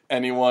 like,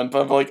 anyone,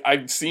 but, like,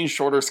 I've seen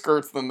shorter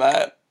skirts than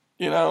that,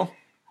 you know?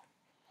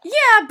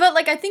 Yeah, but,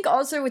 like, I think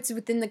also it's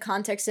within the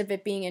context of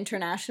it being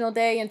International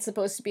Day and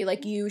supposed to be,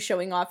 like, you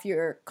showing off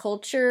your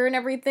culture and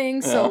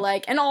everything. So, Yeah.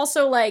 like, and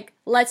also, like,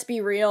 let's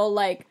be real,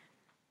 like,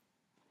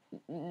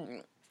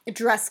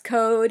 dress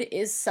code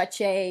is such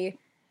a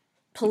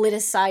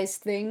politicized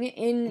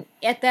thing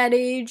at that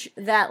age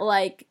that,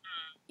 like,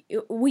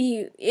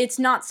 it's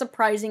not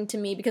surprising to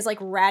me because, like,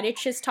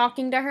 Raditch is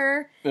talking to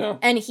her Yeah.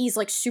 and he's,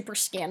 like, super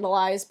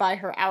scandalized by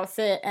her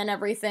outfit and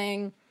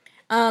everything.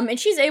 And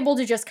she's able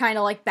to just kind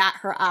of, like, bat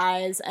her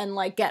eyes and,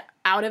 like, get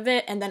out of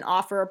it and then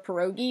offer a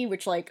pierogi,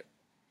 which, like,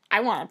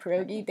 I want a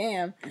pierogi,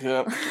 damn.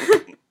 Yeah.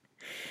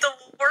 The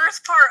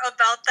worst part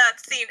about that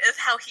scene is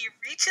how he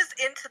reaches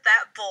into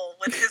that bowl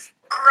with his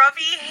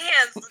grubby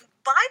hands,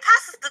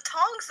 bypasses the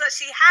tongs that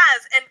she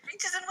has, and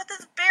reaches in with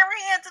his bare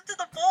hands into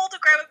the bowl to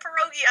grab a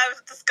pierogi. I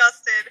was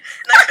disgusted,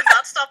 and I could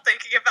not stop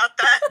thinking about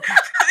that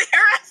for the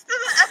rest of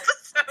the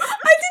episode.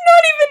 I did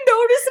not even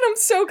notice, and I'm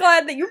so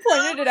glad that you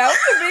pointed it out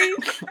to me.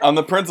 I'm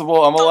the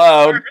principal, I'm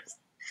allowed.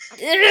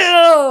 Ew!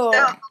 No.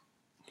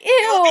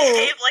 You'll Ew!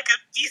 behave like a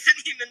decent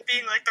human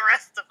being like the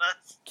rest of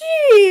us.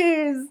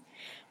 Jeez!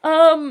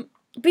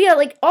 But yeah,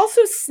 like,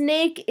 also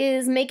Snake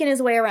is making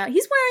his way around.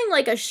 He's wearing,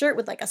 like, a shirt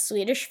with, like, a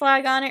Swedish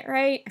flag on it,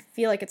 right? I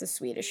feel like it's a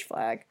Swedish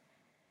flag.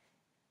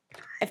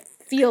 I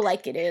feel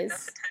like it Enough is.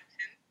 attention.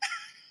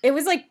 It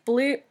was, like,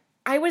 blue.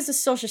 I was a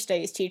social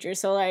studies teacher,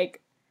 so,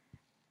 like,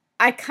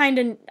 I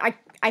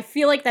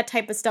feel like that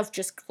type of stuff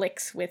just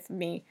clicks with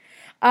me.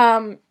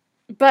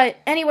 But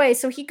anyway,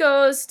 so he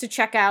goes to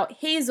check out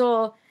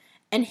Hazel,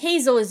 and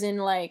Hazel is in,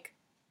 like,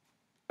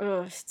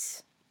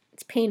 it's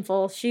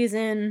painful. She's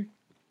in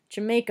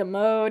Jamaica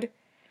mode.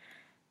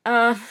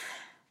 I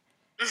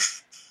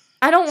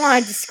don't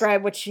want to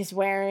describe what she's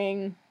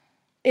wearing.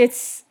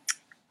 It's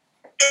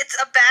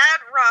a bad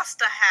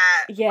Rasta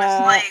hat Yeah.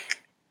 with,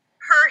 like,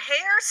 her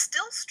hair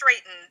still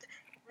straightened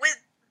with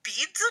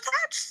beads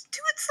attached to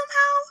it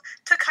somehow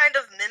to kind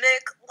of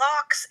mimic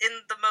locks in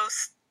the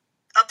most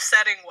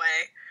upsetting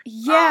way.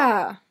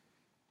 yeah.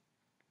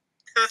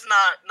 It was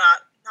not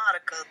a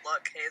good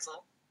look,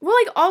 Hazel. Well,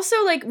 like,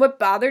 also, like, what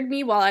bothered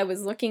me while I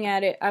was looking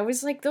at it, I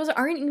was like, those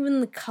aren't even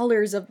the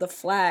colors of the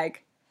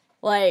flag.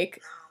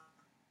 Like,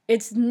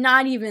 it's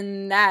not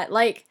even that.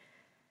 Like,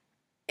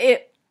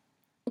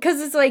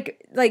 because it's,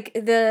 like,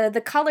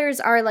 the colors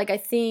are, like, I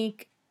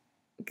think,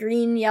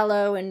 green,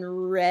 yellow,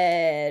 and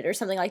red, or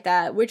something like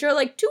that, which are,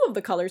 like, two of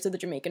the colors of the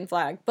Jamaican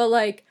flag. But,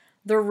 like,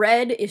 the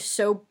red is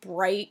so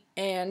bright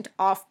and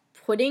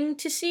off-putting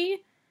to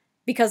see,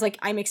 because, like,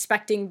 I'm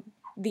expecting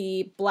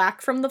the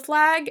black from the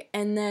flag,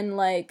 and then,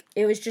 like,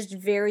 it was just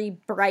very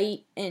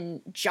bright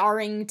and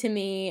jarring to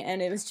me,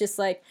 and it was just,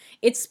 like,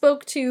 it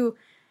spoke to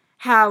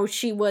how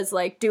she was,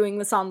 like, doing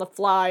this on the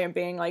fly and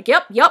being like,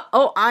 yep,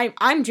 oh,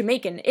 I'm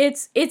Jamaican.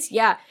 It's,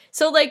 yeah.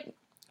 So, like,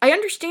 I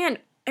understand,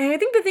 and I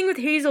think the thing with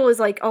Hazel is,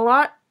 like, a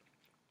lot,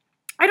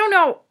 I don't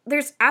know,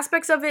 there's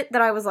aspects of it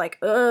that I was like,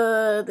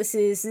 this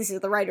is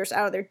the writers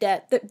out of their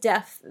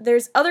depth.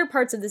 There's other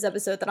parts of this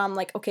episode that I'm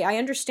like, okay, I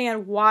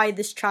understand why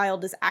this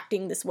child is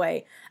acting this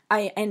way.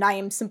 I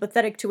am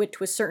sympathetic to it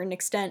to a certain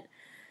extent.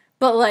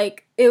 But,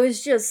 like, it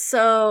was just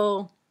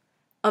so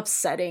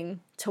upsetting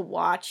to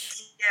watch.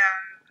 Yeah.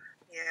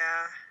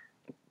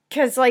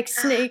 Because, like,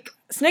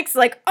 Snake's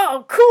like,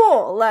 oh,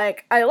 cool,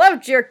 like, I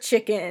love jerk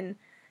chicken.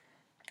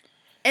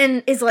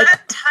 And is like,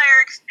 That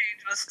entire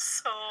exchange was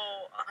so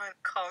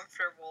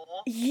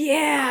uncomfortable.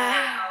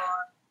 yeah.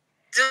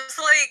 Just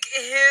like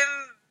him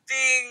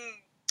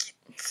being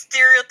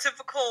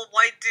stereotypical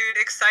white dude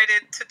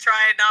excited to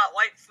try not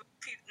white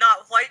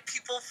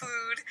people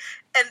food,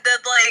 and then,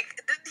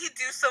 like, didn't he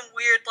do some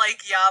weird,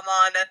 like,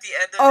 yaman at the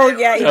end of Oh, it?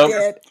 yeah, he Yep.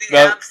 did. The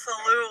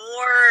absolute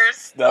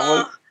worst.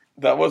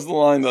 That was the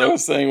line that I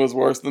was saying was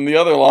worse than the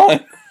other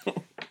line.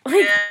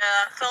 Like,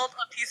 Yeah, felt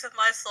a piece of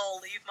my soul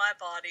leave my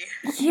body.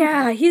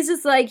 yeah, he's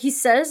just like, he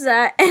says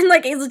that, and,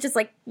 like, Hazel's just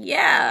like,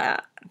 yeah.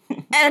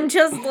 And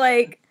just,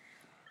 like,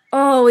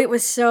 oh, it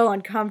was so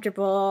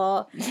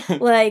uncomfortable.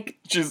 Like,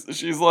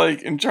 She's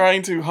like, in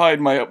trying to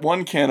hide my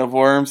one can of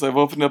worms, I've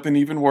opened up an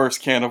even worse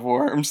can of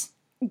worms.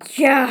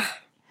 yeah.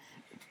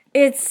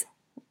 It's,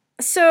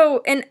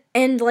 so, and,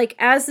 like,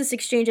 as this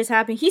exchange is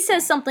happening, he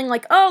says something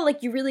like, oh,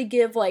 like, you really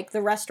give, like,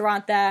 the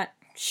restaurant that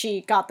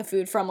she got the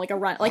food from, like, a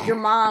run, like, your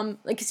mom,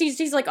 like, 'cause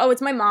he's like, oh,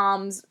 it's my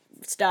mom's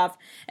stuff,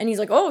 and he's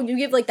like, oh, you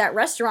give, like, that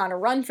restaurant a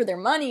run for their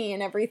money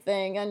and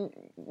everything, and,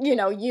 you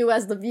know, you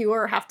as the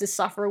viewer have to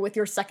suffer with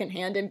your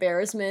secondhand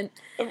embarrassment.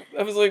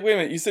 I was like, wait a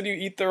minute, you said you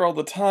eat there all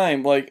the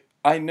time. Like,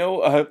 I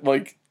know,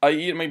 like, I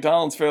eat at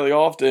McDonald's fairly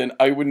often.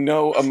 I would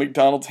know a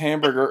McDonald's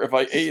hamburger if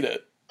I ate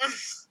it.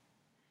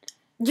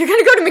 You're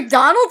gonna go to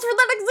McDonald's for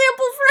that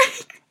example,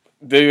 Frank?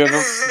 They have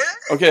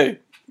okay,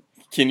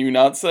 can you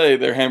not say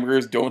their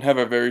hamburgers don't have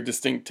a very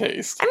distinct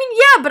taste? I mean,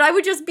 yeah, but I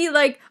would just be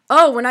like,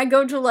 oh, when I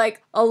go to,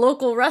 like, a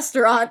local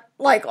restaurant,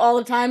 like, all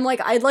the time,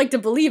 like, I'd like to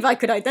believe I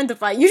could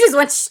identify. You just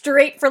went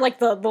straight for, like,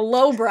 the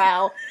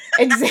lowbrow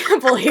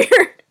example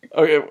here.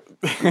 Okay.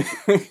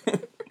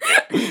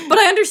 But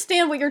I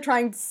understand what you're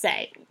trying to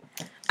say.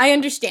 I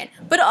understand.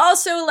 But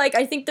also, like,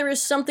 I think there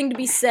is something to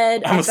be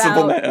said about... I'm a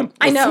simple man.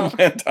 I know.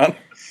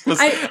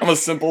 I'm a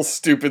simple,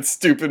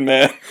 stupid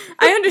man.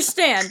 I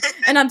understand,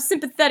 and I'm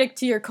sympathetic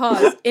to your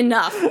cause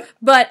enough.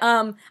 But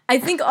I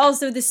think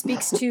also this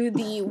speaks to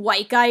the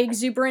white guy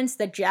exuberance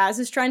that Jazz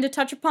is trying to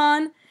touch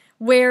upon,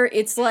 where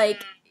it's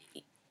like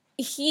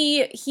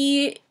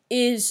he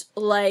is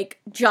like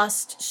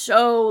just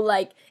so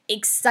like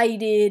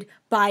excited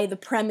by the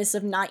premise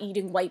of not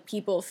eating white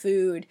people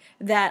food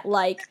that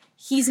like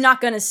he's not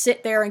going to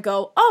sit there and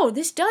go, oh,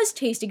 this does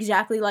taste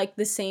exactly like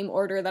the same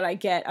order that I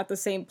get at the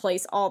same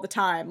place all the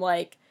time.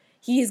 Like,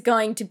 he's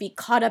going to be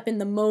caught up in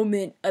the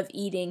moment of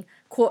eating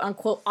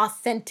quote-unquote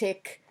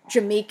authentic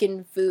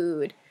Jamaican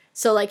food.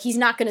 So, like, he's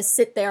not going to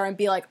sit there and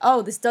be like,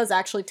 oh, this does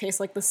actually taste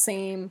like the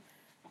same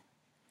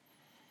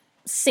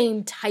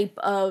type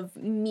of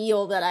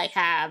meal that I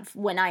have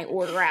when I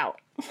order out.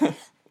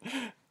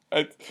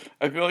 I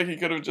feel like he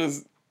could have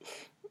just...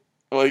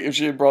 Like, if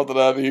she had brought that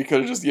up, he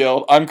could have just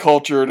yelled, I'm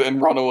cultured,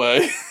 and run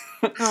away.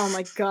 Oh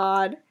my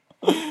god.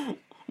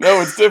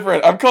 No, it's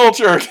different. I'm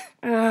cultured.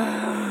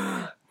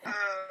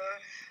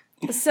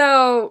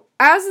 So,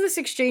 as this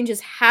exchange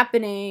is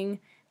happening,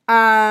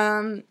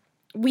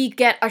 we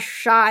get a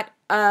shot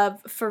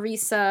of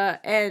Farisa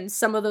and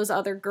some of those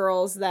other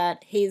girls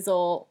that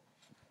Hazel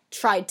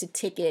tried to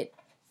ticket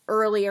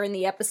earlier in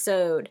the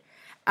episode.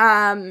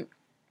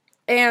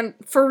 And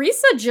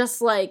Farisa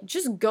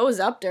just goes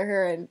up to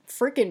her and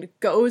freaking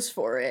goes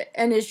for it.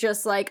 And is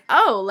just like,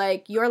 oh,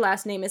 like, your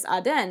last name is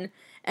Aden.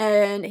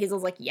 And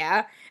Hazel's like,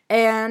 yeah.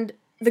 And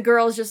the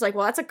girl's just like,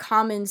 well, that's a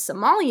common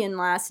Somalian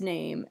last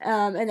name.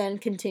 And then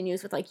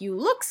continues with, like, you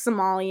look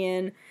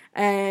Somalian.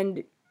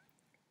 And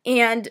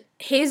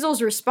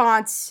Hazel's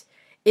response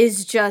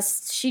is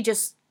just, she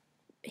just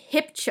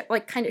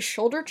kind of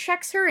shoulder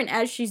checks her. And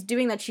as she's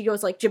doing that, she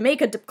goes, like,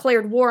 Jamaica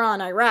declared war on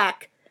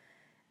Iraq.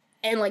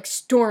 And, like,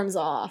 storms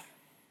off.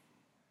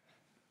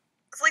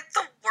 It's, like,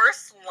 the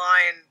worst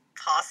line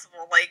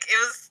possible. Like, it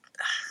was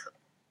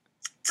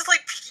just, like,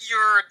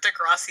 pure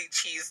Degrassi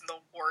cheese in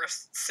the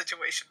worst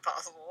situation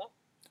possible.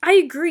 I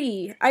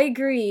agree.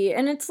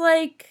 And it's,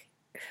 like...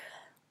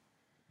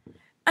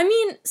 I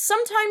mean,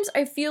 sometimes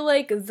I feel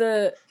like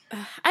I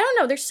don't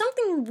know, there's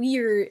something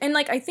weird. And,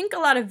 like, I think a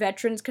lot of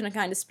veterans can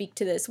kind of speak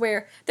to this,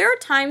 where there are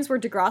times where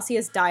Degrassi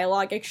has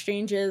dialogue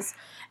exchanges,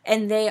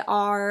 and they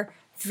are...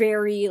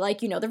 very,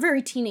 like, you know, they're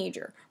very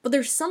teenager. But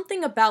there's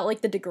something about, like,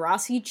 the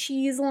Degrassi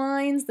cheese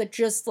lines that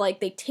just, like,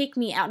 they take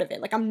me out of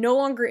it. Like, I'm no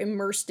longer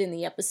immersed in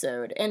the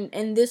episode.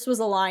 And this was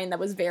a line that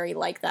was very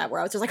like that, where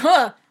I was just like,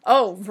 huh,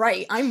 oh,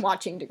 right, I'm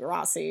watching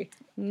Degrassi.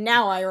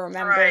 Now I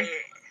remember. Right.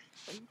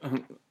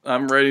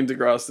 I'm writing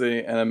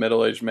Degrassi, and a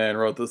middle-aged man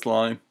wrote this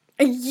line.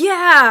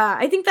 Yeah,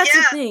 I think that's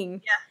the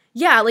thing.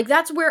 Yeah, like,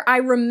 that's where I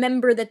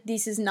remember that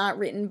this is not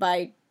written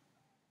by,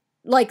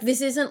 like, this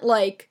isn't,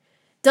 like,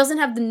 doesn't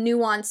have the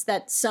nuance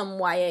that some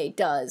YA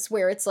does,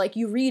 where it's like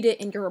you read it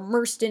and you're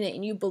immersed in it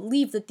and you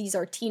believe that these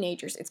are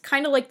teenagers. It's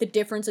kind of like the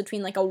difference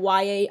between like a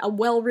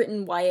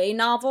well-written YA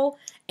novel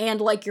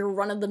and like your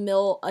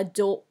run-of-the-mill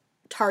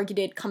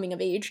adult-targeted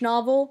coming-of-age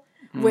novel,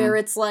 where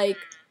it's like,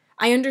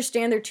 I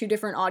understand they're two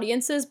different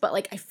audiences, but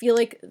like I feel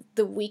like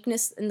the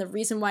weakness and the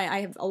reason why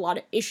I have a lot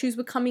of issues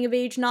with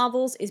coming-of-age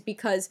novels is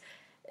because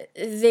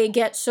they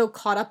get so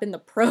caught up in the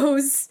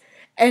prose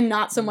and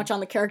not so much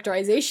on the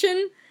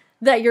characterization,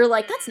 that you're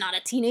like, that's not a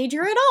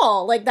teenager at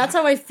all. Like, that's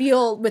how I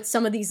feel with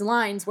some of these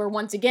lines, where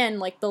once again,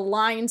 like, the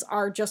lines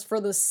are just for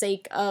the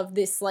sake of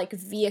this, like,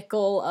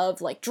 vehicle of,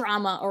 like,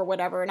 drama or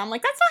whatever. And I'm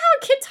like, that's not how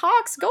a kid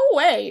talks. Go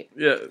away.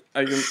 Yeah,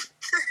 I can...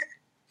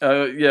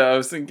 I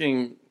was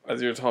thinking,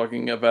 as you were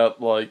talking about,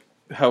 like,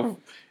 how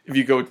if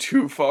you go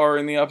too far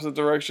in the opposite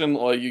direction,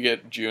 like, you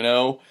get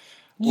Juno.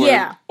 Where,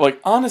 yeah. Like,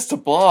 honest to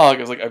blog, I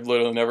was like, I've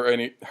literally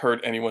never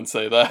heard anyone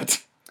say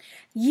that.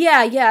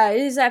 Yeah, it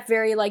is that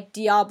very, like,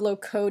 Diablo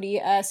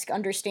Cody-esque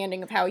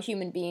understanding of how a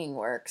human being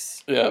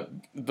works. Yeah,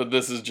 but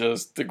this is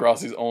just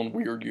Degrassi's own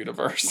weird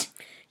universe.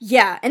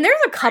 Yeah, and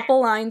there's a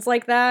couple lines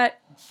like that,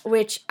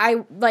 which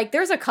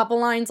there's a couple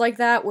lines like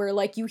that where,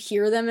 like, you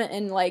hear them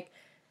and, like,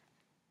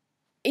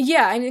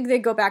 yeah, I think they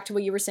go back to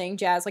what you were saying,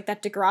 Jazz, like,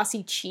 that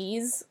Degrassi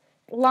cheese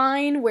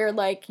line where,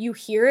 like, you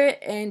hear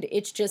it and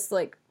it's just,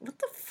 like, what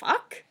the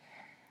fuck?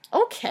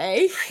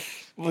 Okay.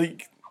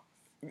 Like...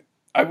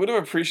 I would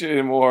have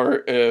appreciated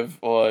more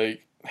if,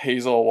 like,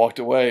 Hazel walked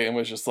away and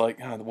was just like,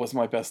 that was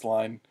my best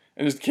line.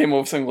 And just came up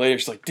with something later,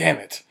 she's like, damn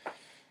it.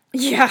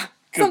 Yeah,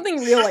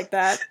 something real like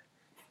that.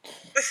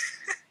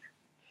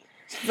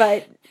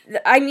 But,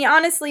 I mean,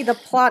 honestly, the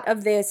plot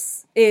of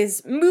this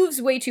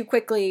moves way too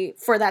quickly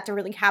for that to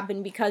really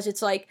happen, because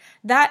it's like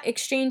that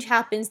exchange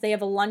happens, they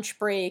have a lunch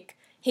break,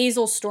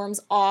 Hazel storms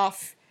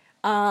off,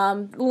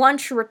 everybody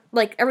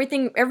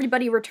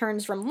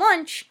returns from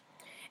lunch,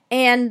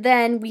 and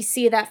then we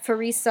see that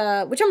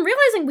Farisa, which I'm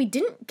realizing we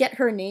didn't get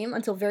her name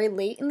until very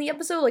late in the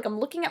episode. Like, I'm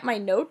looking at my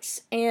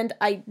notes, and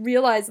I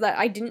realized that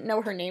I didn't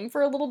know her name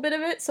for a little bit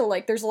of it, so,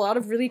 like, there's a lot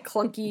of really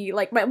clunky,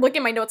 like, look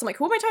at my notes, I'm like,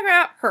 who am I talking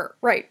about? Her,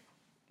 right.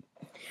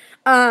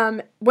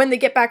 When they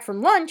get back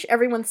from lunch,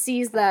 everyone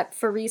sees that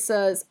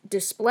Farisa's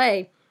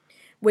display,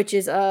 which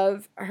is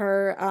of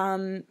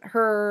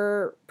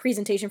her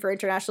presentation for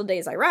International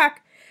Days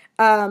Iraq,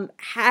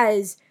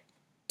 has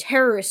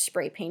terrorist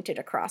spray painted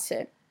across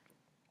it.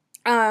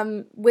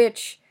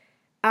 Which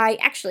I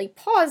actually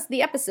paused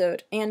the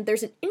episode, and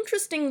there's an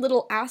interesting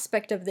little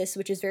aspect of this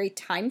which is very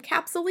time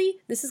capsule-y.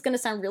 This is going to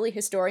sound really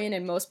historian,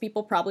 and most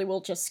people probably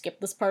will just skip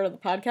this part of the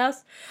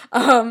podcast.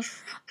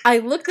 I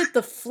looked at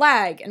the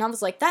flag, and I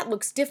was like, that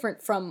looks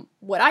different from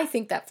what I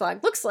think that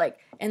flag looks like.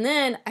 And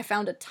then I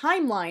found a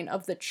timeline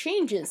of the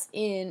changes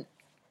in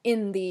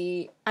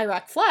the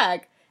Iraq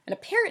flag, and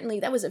apparently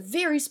that was a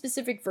very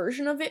specific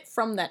version of it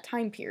from that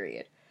time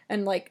period.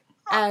 And, like,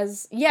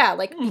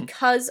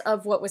 because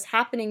of what was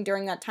happening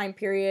during that time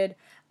period,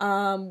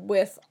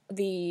 with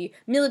the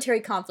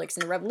military conflicts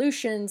and the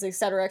revolutions,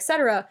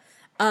 etc.,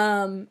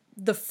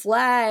 the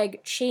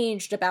flag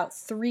changed about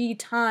 3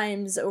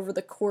 times over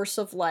the course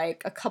of,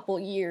 like, a couple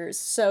years.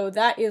 So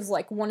that is,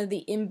 like, one of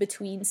the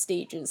in-between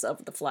stages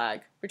of the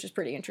flag, which is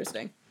pretty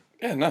interesting.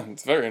 Yeah, no,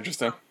 it's very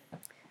interesting.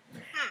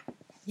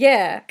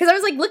 Yeah, because I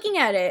was, like, looking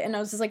at it, and I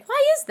was just like,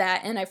 why is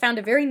that? And I found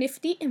a very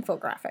nifty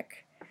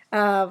infographic.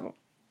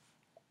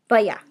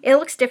 But yeah, it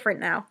looks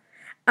different now.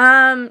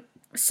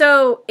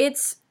 So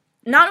it's,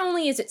 not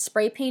only is it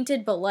spray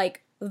painted, but,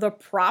 like, the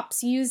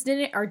props used in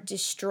it are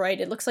destroyed.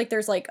 It looks like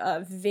there's, like, a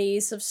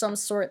vase of some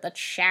sort that's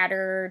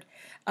shattered.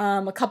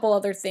 A couple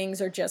other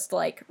things are just,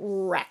 like,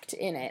 wrecked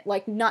in it.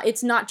 Like,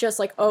 it's not just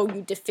like, oh,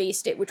 you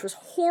defaced it, which was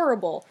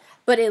horrible,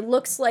 but it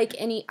looks like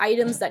any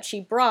items that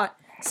she brought,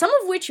 some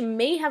of which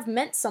may have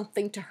meant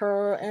something to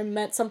her and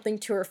meant something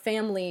to her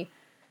family,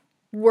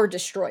 were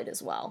destroyed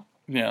as well.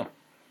 Yeah.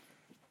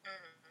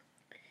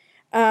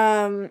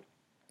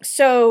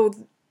 So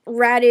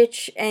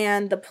Raditch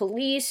and the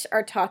police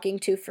are talking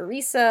to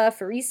Farisa.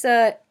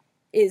 Farisa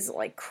is,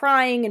 like,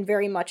 crying and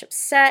very much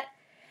upset.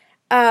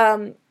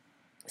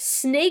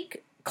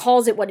 Snake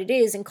calls it what it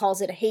is and calls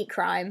it a hate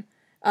crime,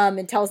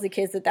 and tells the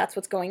kids that that's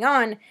what's going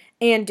on,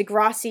 and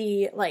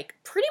Degrassi, like,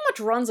 pretty much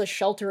runs a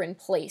shelter in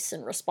place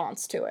in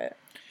response to it.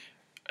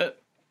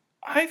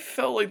 I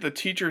felt like the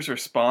teacher's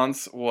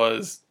response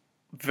was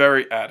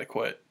very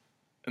adequate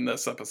in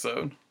this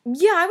episode.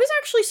 Yeah, I was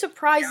actually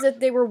surprised that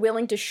they were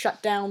willing to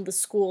shut down the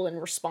school in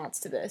response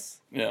to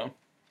this. Yeah.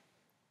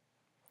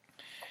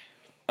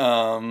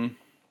 And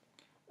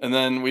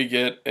then we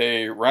get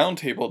a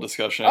roundtable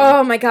discussion.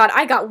 Oh my god,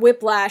 I got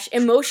whiplash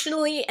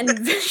emotionally and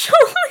visually.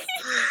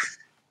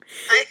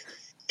 I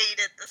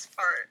hated this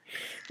part.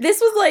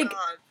 This was like,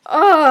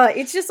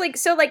 it's just like,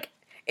 so, like,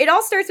 it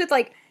all starts with,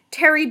 like,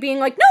 Terry being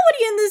like,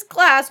 nobody in this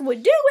class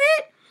would do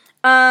it.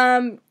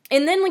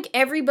 And then, like,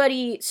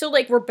 everybody, so,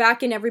 like, we're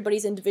back in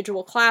everybody's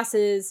individual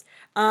classes.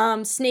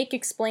 Snake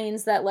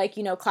explains that, like,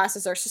 you know,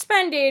 classes are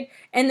suspended,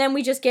 and then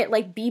we just get,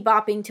 like,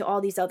 bebopping to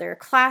all these other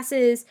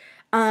classes.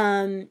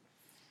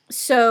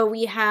 So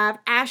we have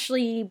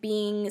Ashley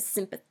being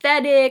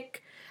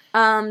sympathetic,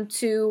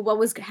 to what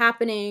was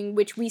happening,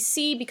 which we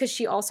see because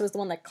she also is the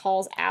one that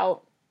calls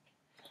out.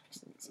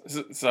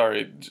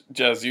 Sorry,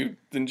 Jazz,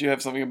 didn't you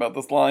have something about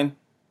this line?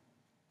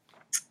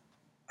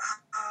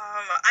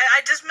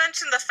 I just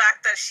mentioned the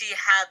fact that she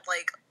had,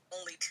 like,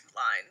 only 2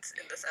 lines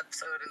in this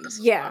episode, and this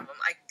was one of them.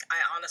 I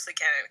honestly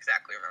can't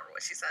exactly remember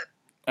what she said.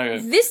 Okay.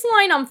 This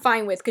line I'm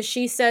fine with, because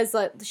she says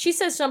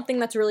something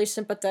that's really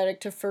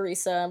sympathetic to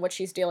Farisa and what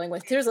she's dealing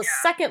with. There's a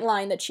second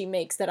line that she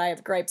makes that I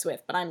have gripes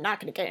with, but I'm not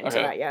going to get into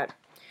that yet.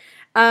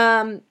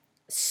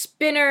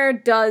 Spinner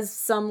does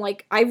some,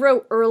 like, I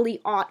wrote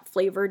early aught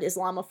flavored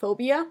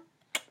Islamophobia.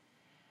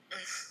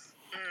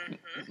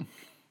 Mm-hmm.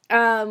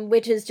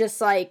 Which is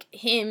just, like,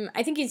 him,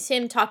 I think it's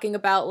him talking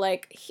about,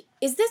 like,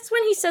 is this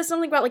when he says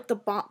something about, like, the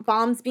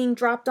bombs being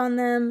dropped on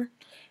them?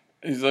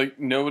 He's like,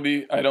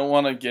 I don't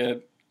want to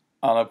get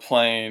on a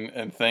plane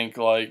and think,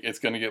 like, it's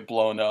going to get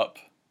blown up.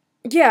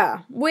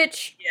 Yeah,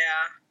 which...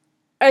 Yeah.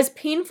 As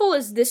painful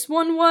as this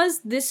one was,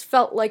 this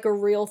felt like a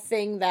real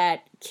thing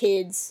that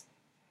kids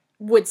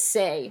would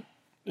say.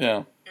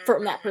 Yeah.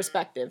 From that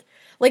perspective.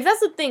 Like,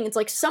 that's the thing. It's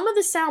like, some of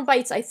the sound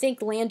bites I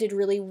think landed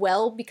really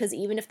well, because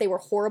even if they were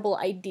horrible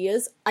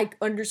ideas, I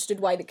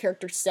understood why the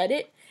character said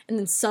it, and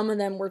then some of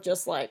them were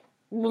just like,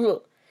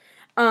 ugh.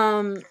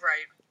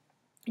 Right.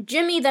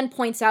 Jimmy then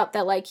points out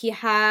that, like, he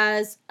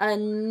has a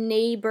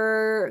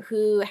neighbor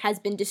who has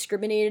been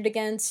discriminated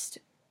against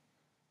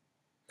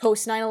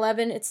post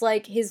 9/11. It's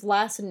like his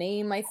last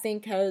name, I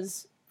think,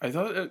 has... I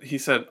thought he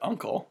said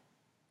uncle.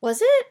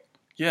 Was it?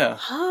 Yeah.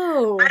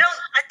 Oh.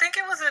 I think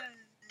it was a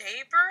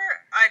neighbor.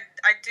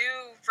 I do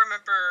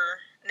remember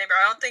neighbor.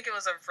 I don't think it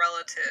was a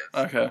relative.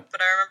 Okay.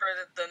 But I remember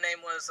that the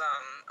name was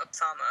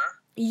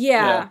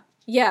Osama.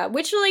 Yeah,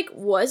 which like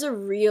was a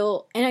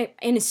real and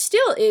it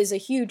still is a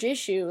huge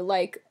issue,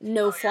 like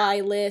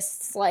no-fly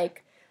lists.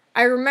 Like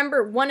I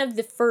remember one of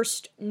the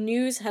first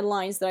news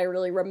headlines that I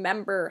really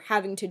remember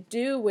having to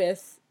do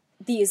with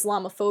the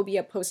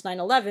Islamophobia post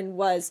 9/11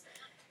 was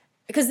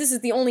because this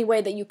is the only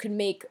way that you could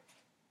make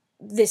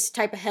this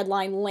type of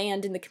headline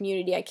land in the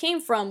community I came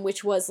from,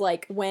 which was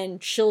like when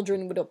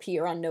children would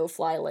appear on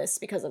no-fly lists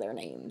because of their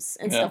names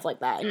and stuff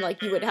like that. And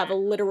like you would have a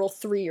literal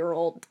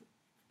 3-year-old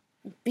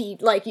be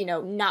like,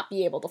 not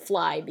be able to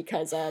fly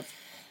because of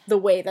the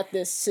way that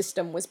this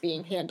system was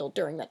being handled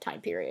during that time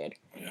period.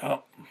 Yeah.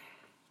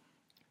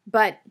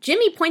 But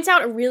Jimmy points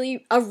out a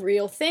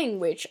real thing,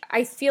 which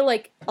I feel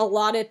like a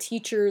lot of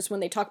teachers,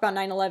 when they talk about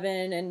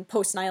 9/11 and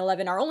post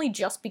 9/11, are only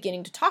just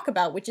beginning to talk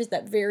about, which is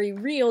that very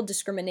real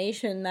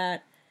discrimination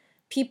that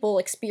people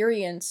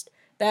experienced,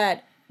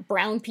 that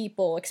brown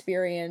people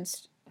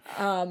experienced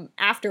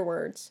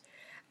afterwards.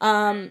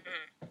 And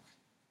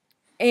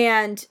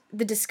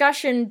the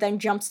discussion then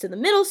jumps to the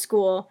middle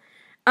school,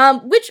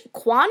 which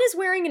Quan is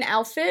wearing an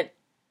outfit,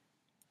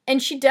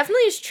 and she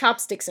definitely has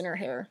chopsticks in her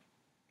hair.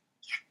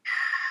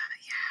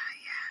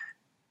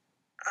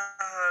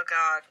 Oh,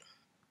 God.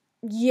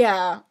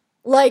 Yeah.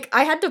 Like,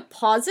 I had to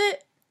pause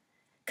it,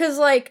 because,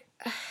 like,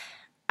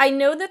 I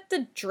know that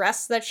the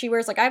dress that she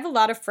wears, like, I have a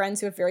lot of friends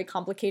who have very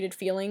complicated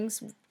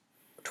feelings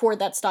toward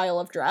that style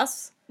of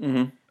dress.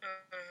 Mm-hmm.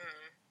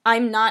 I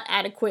am not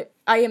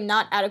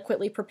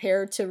adequately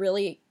prepared to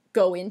really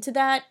go into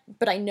that,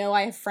 but I know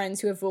I have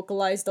friends who have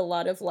vocalized a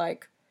lot of,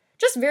 like,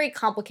 just very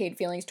complicated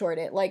feelings toward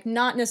it. Like,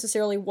 not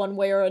necessarily one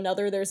way or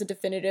another there's a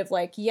definitive,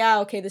 like, yeah,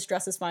 okay, this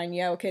dress is fine,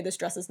 yeah, okay, this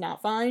dress is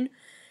not fine.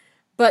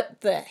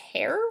 But the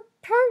hair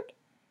part?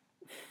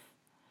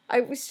 I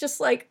was just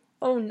like,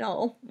 oh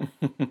no. Yeah,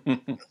 the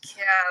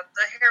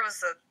hair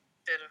was a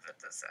bit of a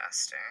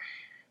disaster.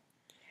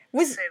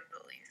 To say the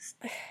least.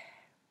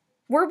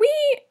 Were we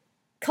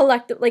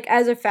collective, like,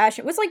 as a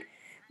fashion, was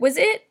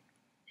it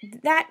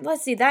that,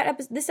 let's see,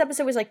 this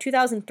episode was like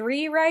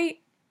 2003, right?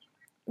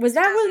 Was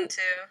that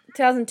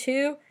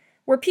 2002?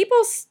 Were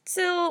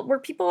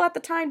people at the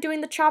time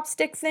doing the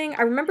chopstick thing?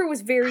 I remember it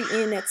was very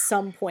in at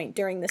some point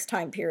during this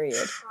time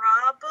period.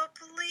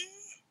 Probably.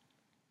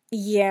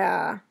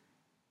 Yeah.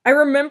 I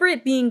remember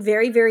it being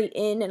very, very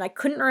in, and I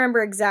couldn't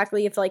remember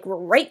exactly if, like, we're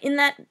right in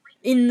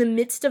the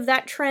midst of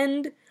that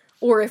trend,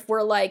 or if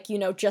we're, like,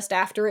 just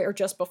after it or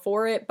just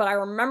before it, but I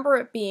remember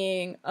it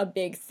being a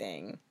big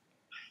thing.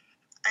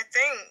 I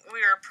think we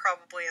were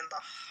probably in the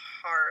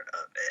heart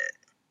of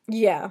it.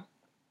 Yeah.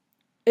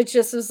 It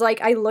just was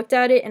like, I looked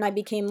at it and I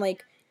became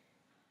like,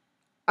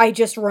 I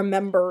just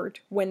remembered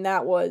when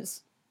that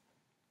was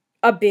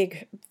a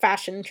big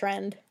fashion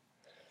trend.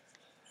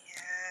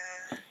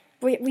 Yeah.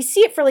 We see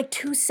it for like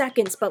 2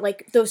 seconds, but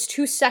like those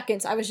 2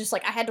 seconds, I was just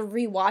like, I had to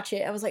rewatch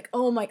it. I was like,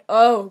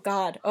 oh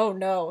God, oh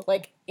no.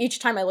 Like each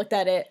time I looked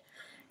at it,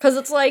 because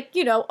it's like,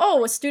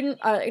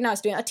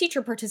 a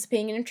teacher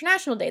participating in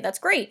International Day. That's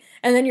great.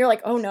 And then you're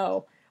like, oh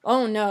no.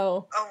 Oh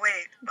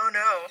wait, oh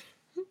no.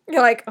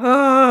 You're like,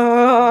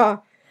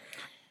 oh.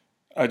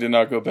 I did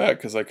not go back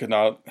because I could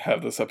not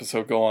have this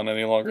episode go on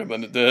any longer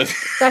than it did.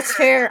 That's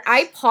fair.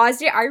 I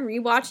paused it. I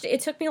rewatched it.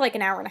 It took me like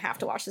an hour and a half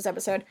to watch this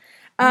episode.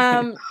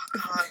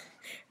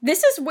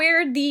 This is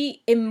where the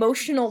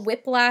emotional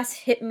whiplash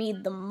hit me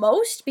the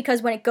most,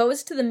 because when it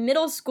goes to the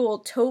middle school,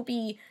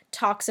 Toby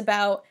talks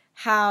about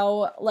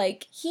how,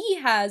 like,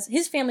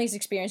 his family's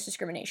experienced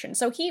discrimination.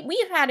 So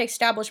we've had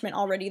establishment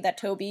already that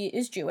Toby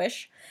is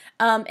Jewish,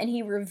 and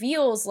he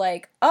reveals,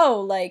 like, oh,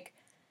 like,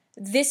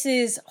 this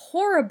is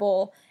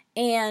horrible,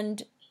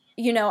 and,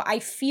 I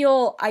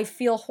feel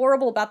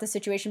horrible about the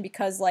situation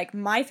because, like,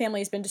 my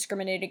family has been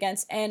discriminated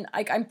against, and,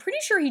 like, I'm pretty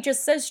sure he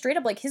just says straight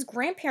up, like, his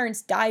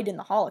grandparents died in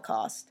the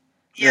Holocaust.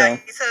 Yeah.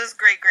 He says his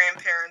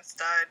great-grandparents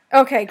died.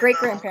 Okay,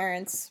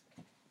 great-grandparents.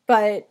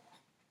 But,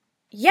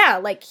 yeah,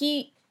 like,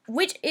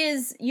 which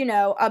is,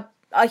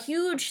 a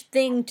huge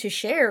thing to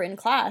share in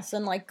class,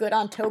 and, like, good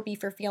on Toby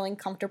for feeling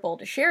comfortable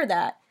to share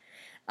that.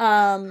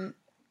 And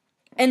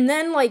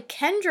then, like,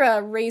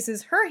 Kendra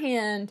raises her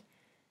hand,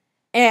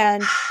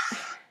 and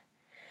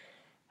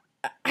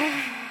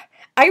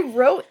I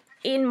wrote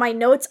in my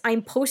notes,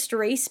 I'm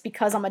post-race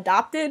because I'm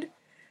adopted.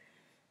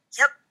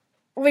 Yep.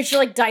 Which,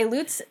 like,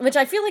 dilutes, which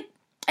I feel like,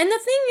 and the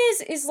thing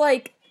is,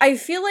 like, I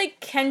feel like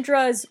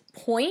Kendra's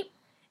point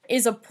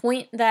is a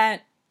point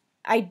that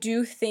I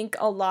do think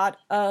a lot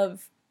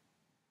of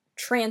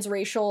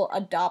transracial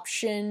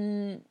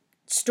adoption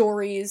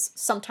stories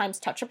sometimes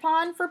touch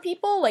upon for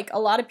people. Like, a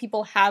lot of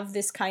people have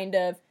this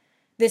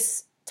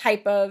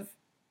type of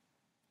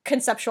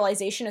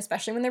conceptualization,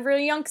 especially when they're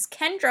really young, because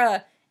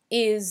Kendra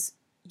is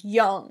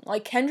young.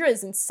 Like, Kendra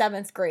is in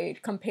 7th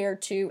grade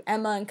compared to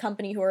Emma and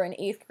company who are in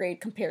 8th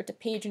grade compared to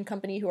Paige and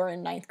company who are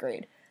in 9th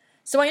grade.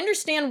 So I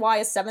understand why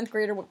a 7th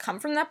grader would come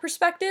from that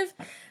perspective,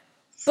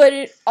 but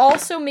it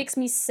also makes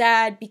me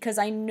sad because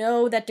I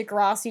know that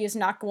Degrassi is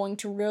not going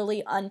to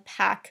really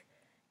unpack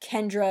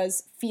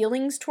Kendra's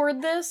feelings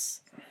toward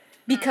this,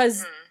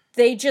 because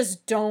they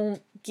just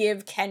don't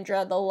give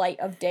Kendra the light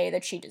of day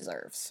that she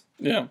deserves.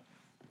 Yeah.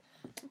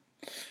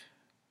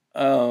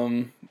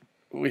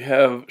 We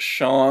have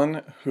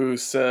Sean, who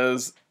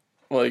says,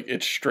 like,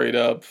 it's straight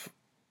up...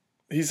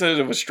 He said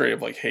it was straight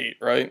up, like, hate,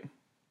 right?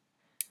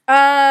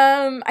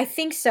 I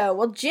think so.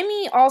 Well,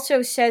 Jimmy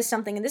also says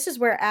something, and this is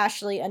where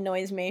Ashley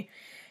annoys me.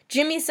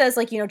 Jimmy says,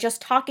 like,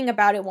 just talking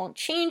about it won't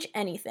change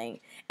anything.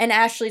 And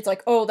Ashley's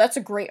like, oh, that's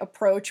a great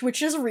approach, which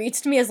just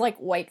reads to me as, like,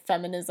 white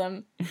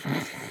feminism. A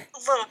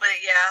little bit,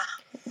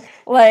 yeah.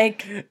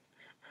 Like...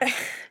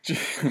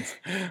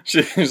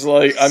 She's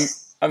like,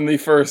 I'm the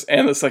first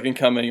and the second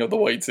coming of the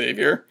white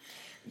savior.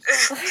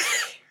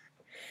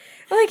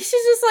 Like, she's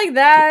just like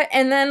that,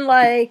 and then,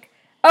 like...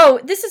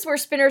 Oh, this is where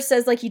Spinner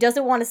says, like, he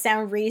doesn't want to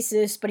sound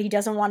racist, but he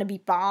doesn't want to be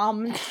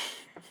bombed.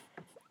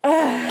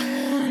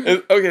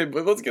 Okay,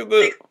 but let's give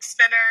the...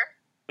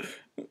 Spinner.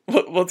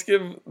 Let's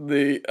give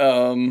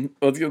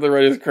the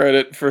writers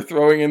credit for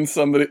throwing in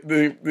somebody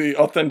the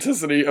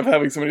authenticity of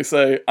having somebody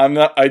say,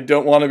 I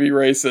don't want to be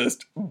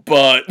racist,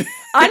 but...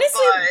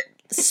 Honestly,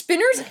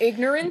 Spinner's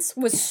ignorance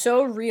was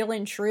so real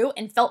and true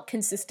and felt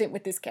consistent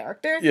with this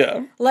character.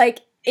 Yeah.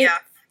 Like,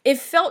 it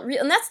felt real.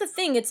 And that's the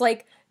thing, it's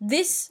like,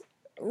 this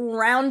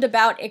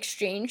roundabout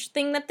exchange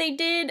thing that they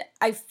did,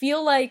 I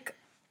feel like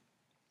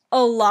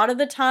a lot of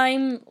the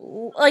time,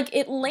 like,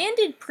 it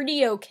landed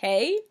pretty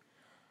okay.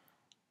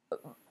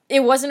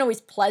 It wasn't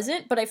always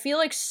pleasant, but I feel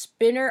like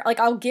Spinner, like,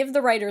 I'll give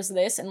the writers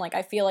this, and, like,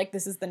 I feel like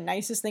this is the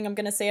nicest thing I'm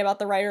gonna say about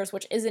the writers,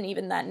 which isn't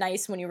even that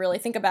nice when you really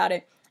think about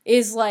it,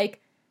 is,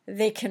 like,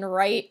 they can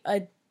write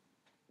a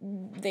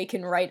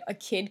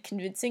kid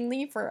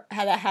convincingly for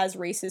how that has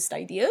racist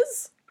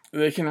ideas.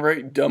 They can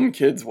write dumb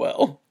kids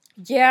well.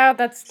 Yeah,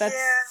 that's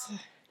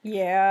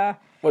yeah.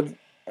 But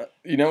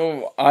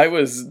I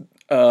was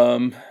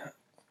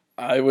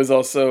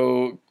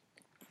also,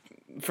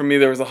 for me,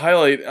 there was a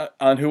highlight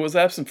on who was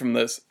absent from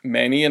this: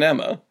 Manny and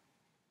Emma.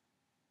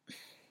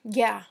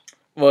 Yeah.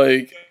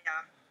 Like,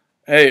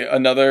 hey,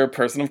 another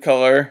person of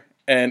color,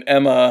 and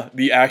Emma,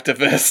 the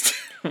activist.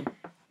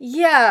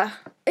 Yeah,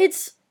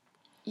 it's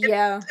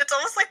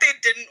almost like they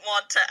didn't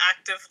want to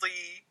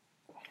actively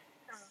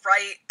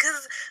write,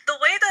 because the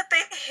way that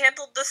they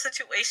handled the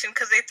situation,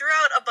 because they threw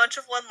out a bunch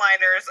of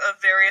one-liners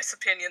of various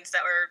opinions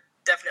that were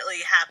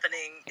definitely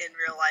happening in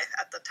real life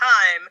at the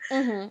time,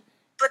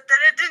 but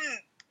then it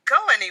didn't go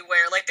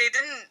anywhere. Like, they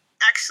didn't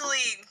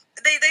actually...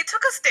 They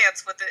took a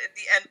stance with it in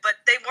the end, but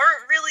they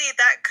weren't really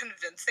that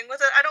convincing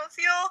with it, I don't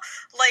feel.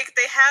 Like,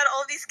 they had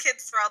all these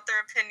kids throw out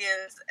their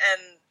opinions,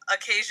 and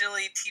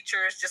occasionally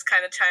teachers just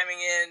kind of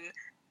chiming in,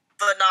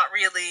 but not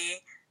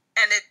really.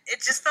 And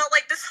it just felt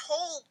like this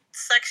whole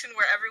section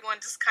where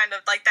everyone just kind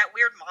of, like, that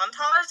weird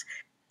montage,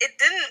 it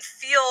didn't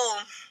feel...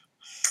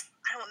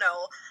 I don't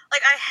know.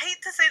 Like, I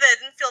hate to say that it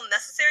didn't feel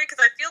necessary,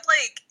 because I feel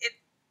like it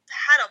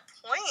had a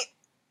point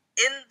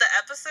in the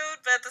episode,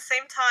 but at the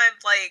same time,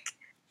 like,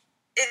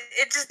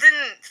 it just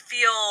didn't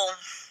feel...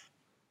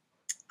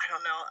 I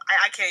don't know.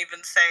 I can't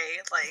even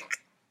say, like,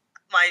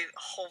 my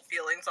whole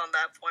feelings on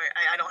that point.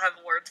 I don't have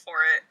words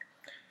for it.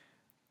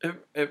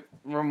 It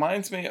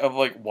reminds me of,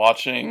 like,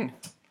 watching,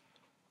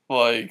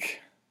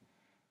 like,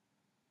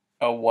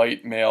 a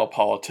white male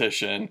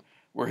politician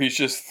where he's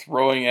just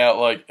throwing out,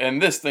 like,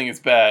 and this thing is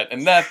bad,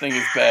 and that thing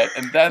is bad,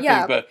 and that thing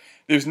is bad.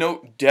 There's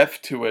no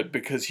depth to it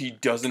because he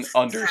doesn't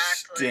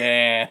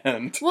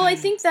understand. Well, I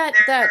think that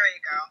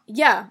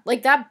yeah,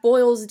 like, that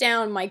boils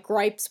down my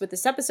gripes with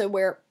this episode,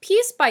 where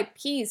piece by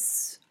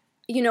piece,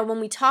 when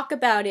we talk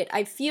about it,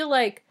 I feel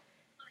like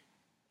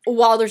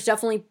while there's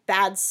definitely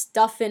bad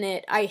stuff in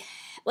it,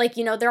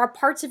 there are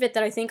parts of it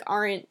that I think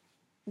aren't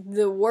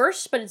the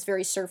worst, but it's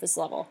very surface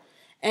level.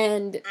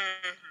 And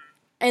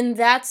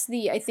that's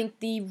I think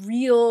the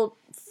real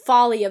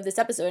folly of this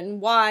episode, and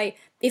why,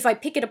 if I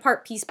pick it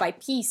apart piece by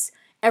piece,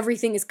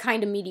 everything is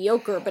kind of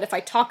mediocre, but if I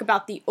talk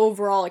about the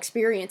overall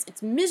experience,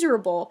 it's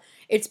miserable.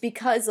 It's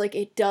because, like,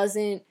 it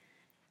doesn't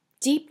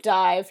deep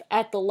dive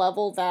at the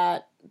level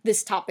that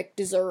this topic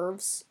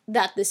deserves,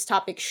 that this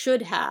topic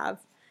should have.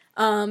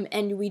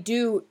 And we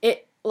do,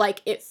 it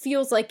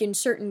feels like in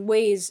certain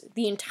ways,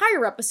 the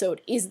entire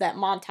episode is that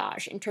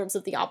montage in terms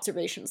of the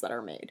observations that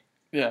are made.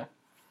 Yeah.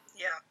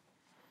 Yeah.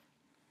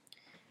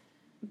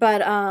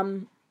 But,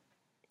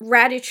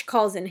 Raditch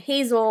calls in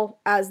Hazel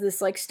as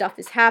this, like, stuff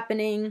is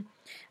happening,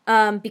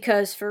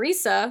 because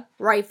Farisa,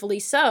 rightfully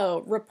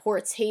so,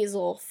 reports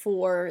Hazel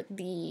for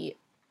the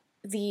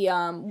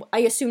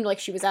I assumed, like,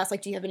 she was asked,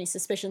 like, do you have any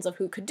suspicions of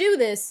who could do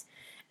this?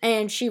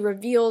 And she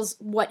reveals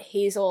what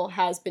Hazel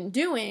has been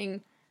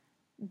doing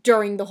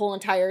during the whole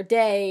entire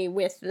day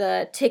with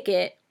the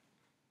ticket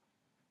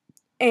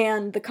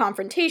and the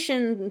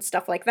confrontation and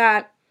stuff like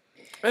that.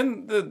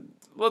 And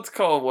let's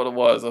call it what it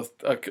was, a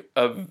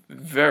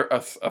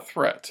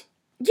threat.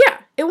 Yeah,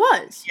 it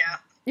was. Yeah.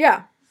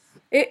 Yeah.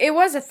 It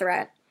was a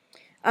threat.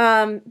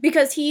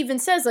 Because he even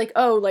says, like,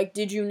 oh, like,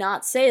 did you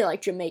not say,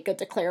 like, Jamaica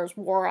declares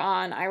war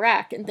on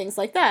Iraq and things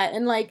like that?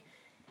 And, like,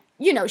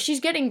 she's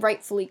getting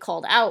rightfully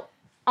called out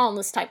on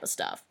this type of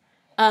stuff.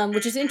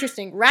 which is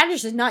interesting.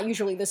 Radish is not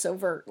usually this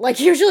overt. Like,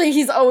 usually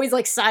he's always,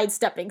 like,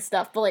 sidestepping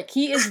stuff, but, like,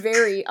 he is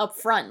very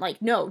upfront.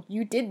 Like, no,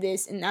 you did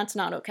this, and that's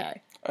not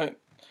okay.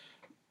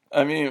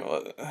 I mean,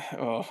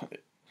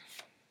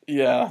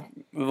 yeah,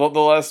 the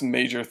last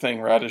major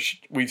thing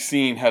Radish we've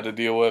seen had to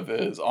deal with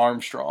is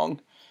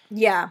Armstrong.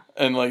 Yeah.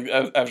 And, like,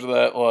 after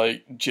that,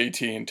 like,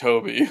 JT and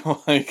Toby,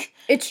 like...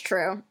 It's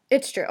true.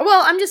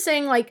 Well, I'm just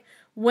saying, like,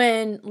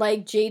 when,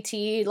 like,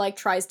 JT, like,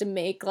 tries to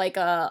make, like,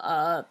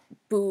 a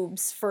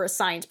boobs for a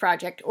science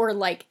project, or,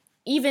 like,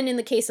 even in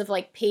the case of,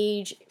 like,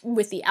 Paige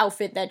with the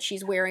outfit that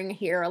she's wearing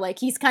here, like,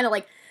 he's kind of,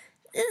 like,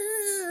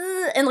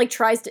 and, like,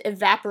 tries to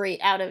evaporate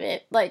out of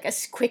it, like,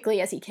 as quickly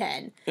as he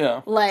can.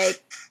 Yeah.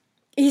 Like,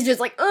 he's just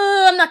like,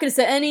 I'm not gonna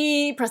set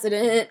any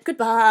precedent.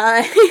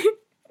 Goodbye.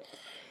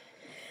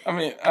 I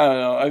mean, I don't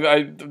know.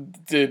 I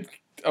did,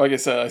 like I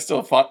said, I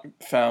still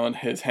found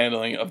his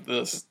handling of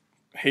this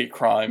hate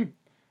crime,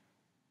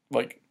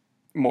 like,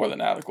 more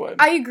than adequate.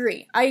 I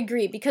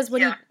agree, because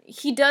what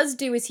he does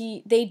do is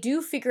they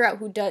do figure out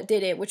who did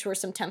it, which were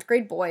some 10th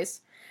grade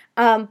boys,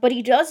 but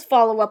he does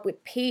follow up with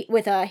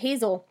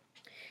Hazel,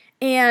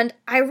 and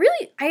I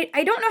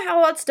don't know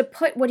how else to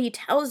put what he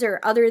tells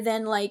her other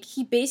than, like,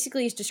 he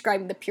basically is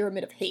describing the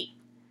pyramid of hate.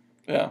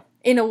 Yeah.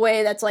 In a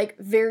way that's, like,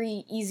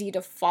 very easy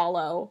to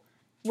follow.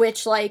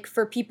 Which, like,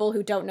 for people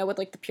who don't know what,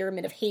 like, the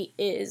pyramid of hate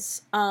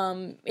is,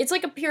 it's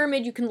like a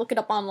pyramid, you can look it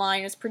up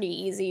online, it's pretty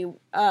easy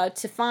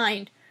to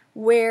find,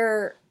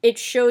 where it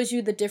shows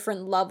you the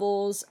different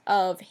levels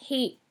of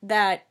hate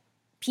that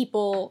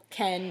people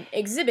can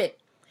exhibit.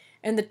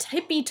 And the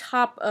tippy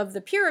top of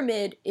the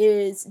pyramid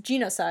is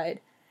genocide.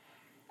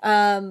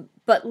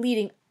 But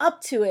leading up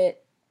to it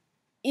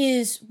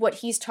is what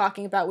he's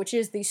talking about, which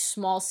is these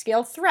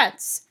small-scale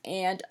threats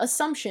and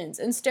assumptions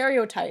and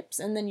stereotypes,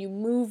 and then you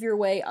move your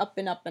way up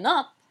and up and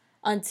up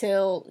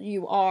until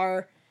you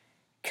are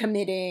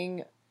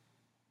committing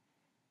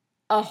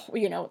a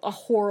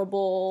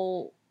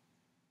horrible,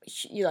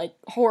 like,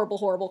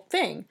 horrible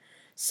thing.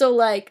 So,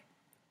 like,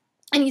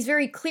 and he's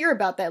very clear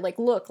about that, like,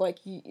 look, like,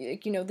 you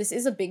know, this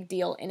is a big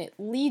deal, and it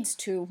leads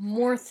to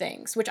more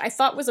things, which I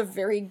thought was a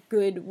very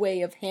good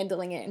way of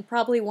handling it, and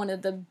probably one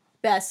of the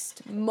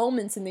best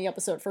moments in the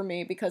episode for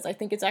me, because I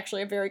think it's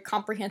actually a very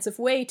comprehensive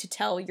way to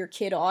tell your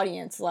kid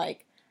audience,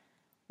 like,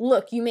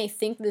 look, you may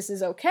think this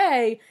is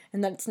okay,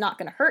 and that it's not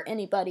going to hurt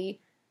anybody,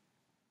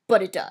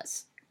 but it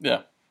does.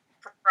 Yeah.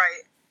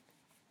 Right.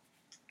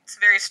 It's a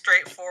very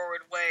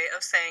straightforward way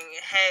of saying,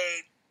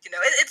 hey, you know,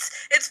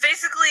 it's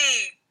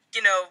basically,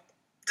 you know,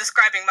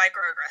 describing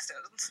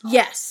microaggressions.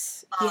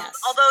 Yes. Yes.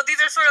 Although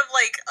these are sort of,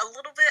 like, a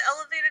little bit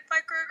elevated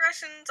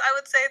microaggressions, I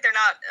would say. They're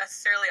not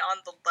necessarily on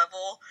the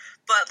level,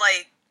 but,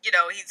 like, you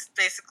know, he's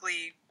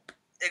basically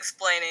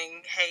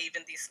explaining, hey,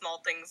 even these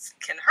small things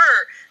can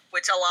hurt,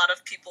 which a lot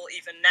of people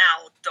even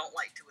now don't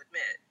like to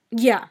admit.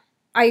 Yeah,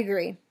 I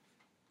agree.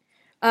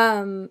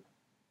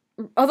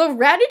 Although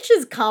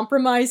Raditch's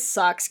compromise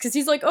sucks, because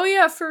he's like, oh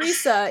yeah,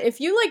 Farisa, if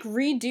you, like,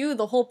 redo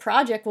the whole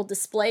project, we'll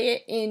display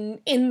it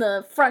in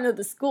the front of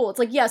the school. It's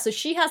like, yeah, so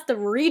she has to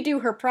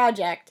redo her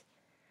project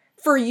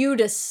for you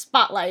to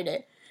spotlight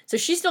it. So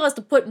she still has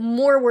to put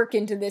more work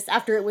into this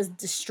after it was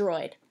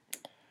destroyed.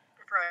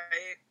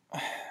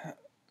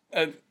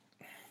 Right.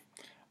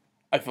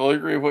 I fully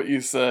agree with what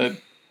you said.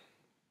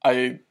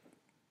 It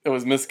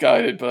was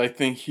misguided, but I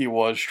think he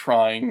was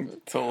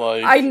trying to,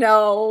 like... I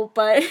know,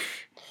 but...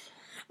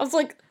 I was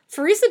like,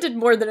 Farisa did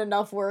more than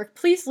enough work.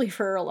 Please leave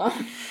her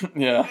alone.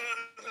 Yeah.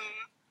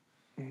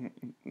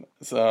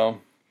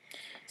 So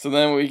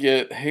then we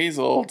get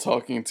Hazel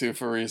talking to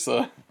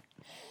Farisa.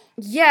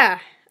 Yeah.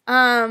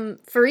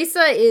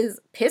 Farisa is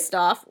pissed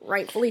off,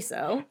 rightfully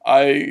so.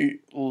 I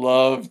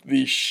love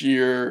the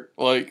sheer,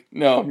 like,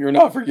 no, you're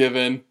not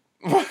forgiven.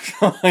 Like,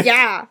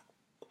 yeah.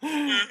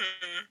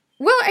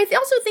 Well, I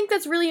also think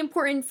that's really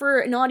important for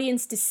an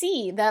audience to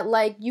see, that,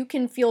 like, you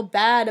can feel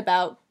bad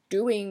about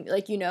doing,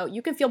 like, you know,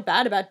 you can feel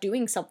bad about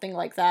doing something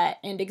like that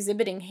and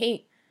exhibiting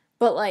hate,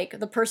 but,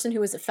 like, the person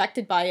who is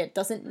affected by it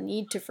doesn't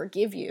need to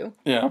forgive you.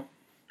 Yeah.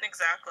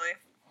 Exactly.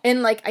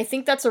 And, like, I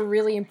think that's a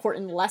really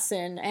important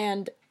lesson,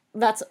 and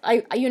that's,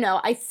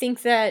 I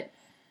think that,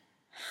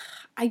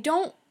 I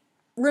don't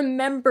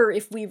remember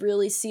if we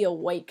really see a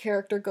white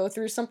character go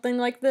through something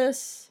like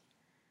this.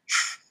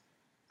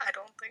 I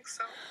don't think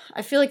so.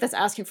 I feel like that's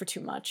asking for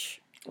too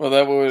much. Well,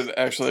 that would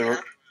actually...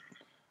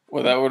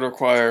 that would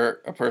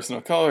require a person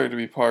of color to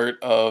be part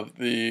of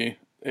the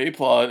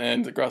A-plot,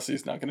 and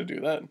Degrassi's not going to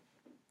do that.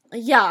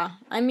 Yeah,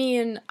 I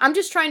mean, I'm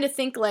just trying to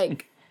think,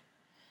 like...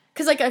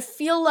 Because, like, I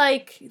feel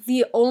like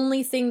the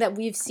only thing that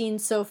we've seen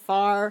so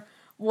far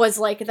was,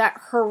 like,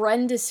 that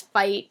horrendous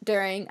fight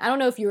during... I don't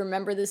know if you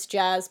remember this,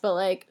 Jazz, but,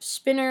 like,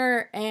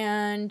 Spinner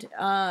and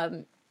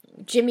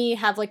Jimmy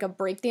have, like, a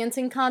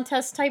breakdancing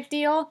contest type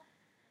deal.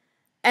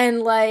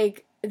 And,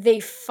 like...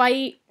 they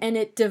fight, and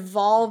it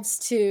devolves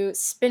to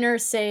Spinner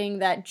saying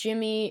that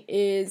Jimmy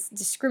is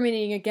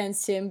discriminating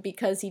against him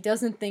because he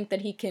doesn't think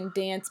that he can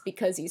dance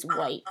because he's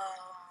white. Oh,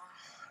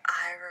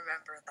 I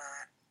remember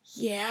that.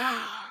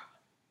 Yeah.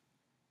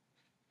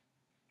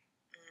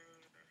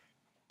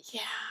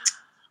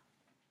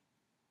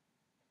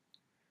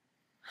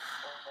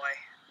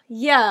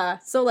 Yeah,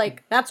 so,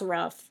 like, that's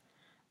rough.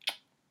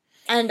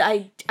 And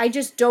I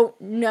just don't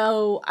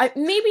know.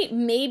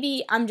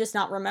 Maybe I'm just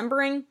not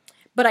remembering,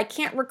 but I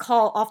can't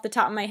recall off the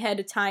top of my head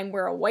a time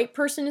where a white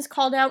person is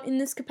called out in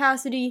this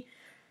capacity.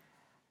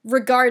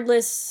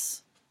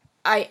 Regardless,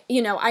 I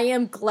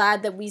am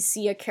glad that we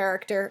see a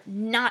character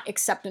not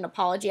accept an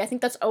apology. I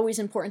think that's always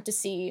important to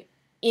see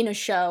in a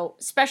show,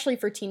 especially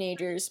for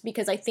teenagers,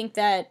 because I think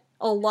that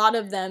a lot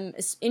of them,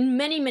 in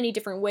many, many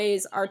different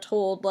ways, are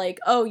told, like,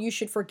 oh, you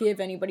should forgive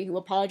anybody who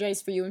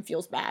apologized for you and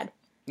feels bad.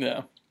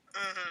 Yeah.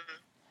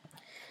 Mm-hmm.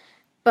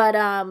 But,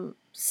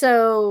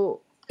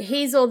 so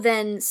Hazel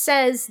then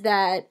says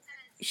that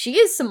she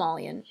is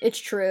Somalian. It's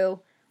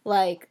true.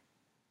 Like,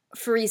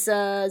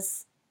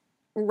 Farisa's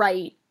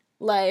right.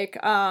 Like,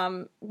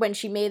 when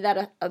she made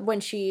that, when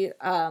she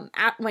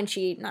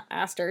not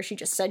asked her, she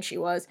just said she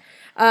was.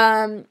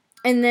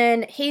 And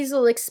then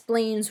Hazel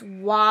explains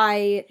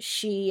why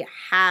she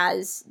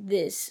has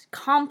this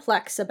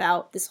complex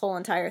about this whole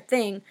entire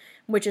thing,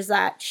 which is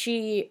that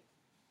she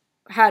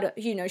had,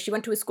 she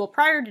went to a school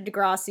prior to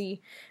Degrassi,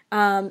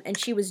 and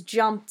she was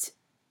jumped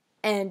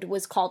and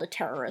was called a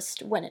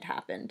terrorist when it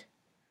happened.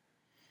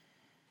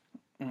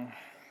 And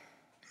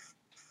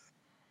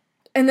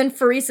then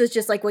Farisa's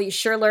just like, well, you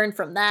sure learned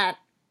from that.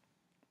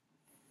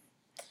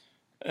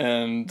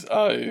 And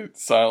I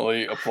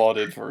silently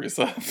applauded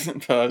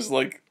Farisa. But I was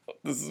like,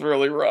 this is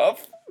really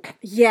rough.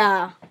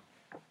 Yeah.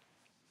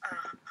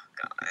 Oh,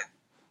 God.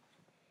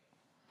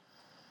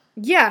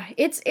 Yeah,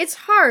 it's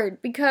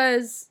hard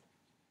because,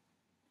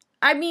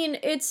 I mean,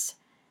 it's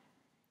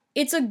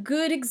a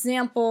good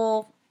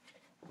example.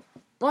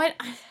 Well,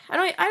 I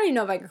don't even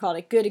know if I could call it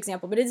a good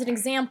example, but it's an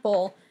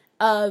example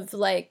of,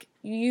 like,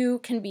 you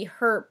can be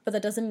hurt, but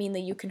that doesn't mean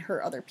that you can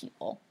hurt other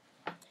people.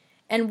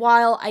 And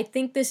while I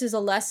think this is a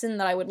lesson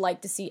that I would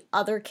like to see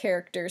other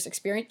characters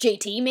experience,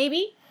 JT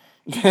maybe?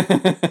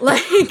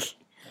 Like,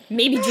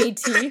 maybe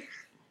JT.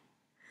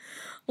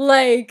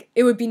 Like,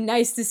 it would be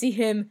nice to see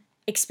him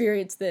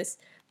experience this.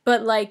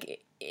 But,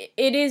 like,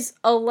 it is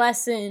a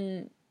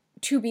lesson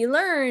to be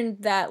learned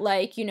that,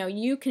 like,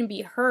 you can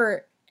be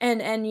hurt.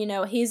 And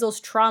Hazel's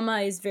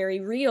trauma is very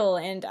real.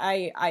 And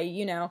I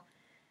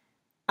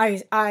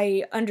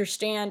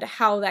understand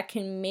how that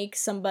can make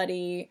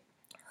somebody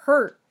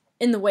hurt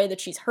in the way that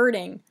she's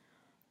hurting.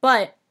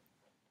 But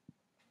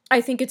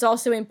I think it's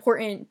also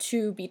important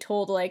to be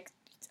told, like,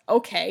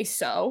 okay,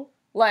 so,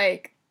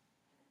 like...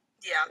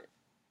 Yeah.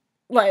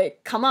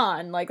 Like, come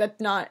on, like, that's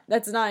not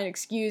an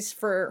excuse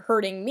for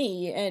hurting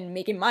me and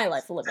making my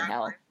life a living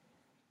hell.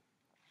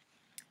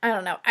 I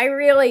don't know. I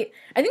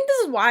think this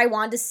is why I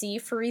wanted to see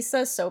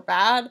Farisa so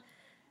bad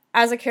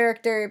as a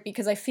character,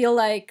 because I feel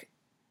like,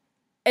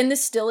 and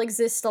this still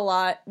exists a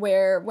lot,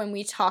 where when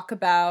we talk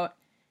about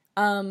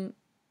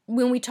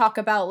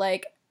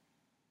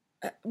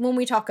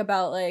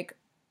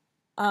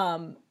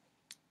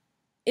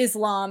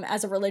Islam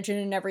as a religion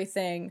and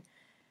everything,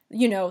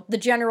 the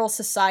general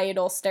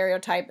societal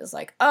stereotype is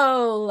like,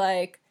 oh,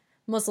 like,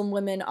 Muslim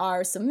women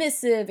are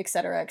submissive,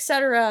 etc.,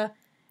 etc.,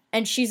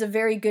 and she's a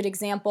very good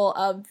example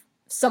of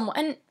someone,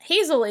 and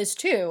Hazel is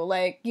too,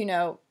 like,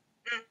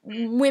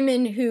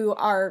 women who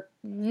are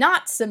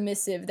not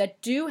submissive, that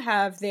do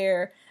have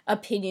their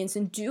opinions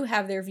and do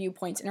have their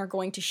viewpoints and are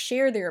going to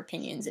share their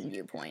opinions and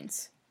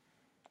viewpoints.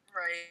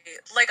 Right.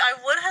 Like, I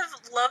would have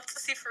loved to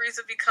see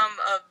Farisa become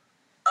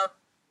a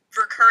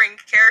recurring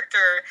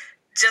character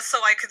just so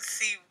I could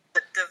see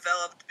what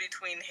developed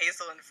between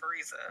Hazel and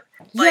Farisa.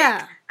 Like,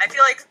 Yeah. I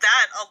feel like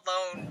that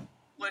alone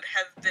would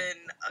have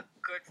been a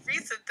good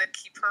reason to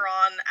keep her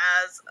on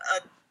as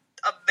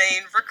a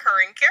main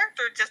recurring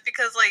character, just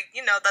because, like,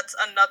 that's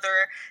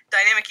another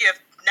dynamic. You have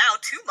now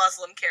 2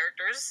 Muslim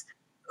characters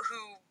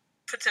who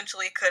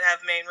potentially could have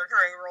main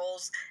recurring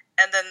roles,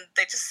 and then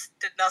they just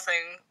did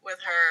nothing with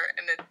her,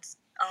 and it's,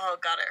 oh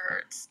god, it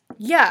hurts.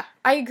 Yeah,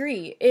 I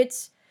agree.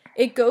 It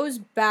goes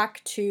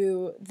back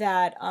to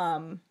that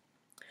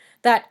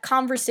that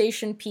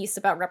conversation piece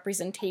about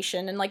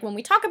representation, and, like, when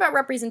we talk about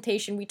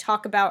representation, we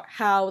talk about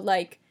how,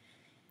 like,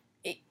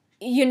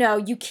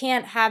 you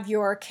can't have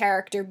your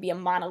character be a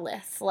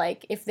monolith,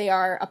 like, if they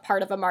are a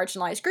part of a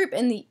marginalized group.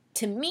 And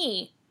to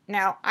me,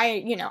 now,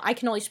 I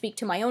can only speak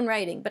to my own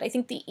writing, but I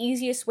think the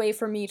easiest way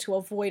for me to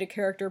avoid a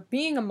character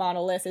being a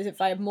monolith is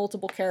if I have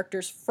multiple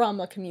characters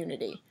from a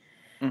community.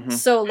 Mm-hmm.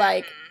 So,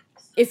 like,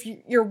 if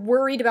you're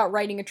worried about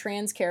writing a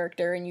trans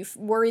character and you're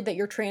worried that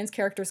your trans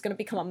character is going to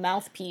become a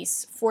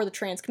mouthpiece for the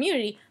trans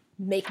community,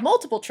 make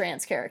multiple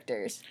trans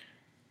characters.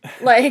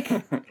 Like...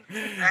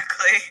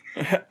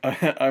 Exactly.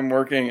 I'm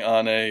working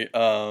on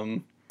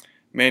a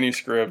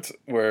manuscript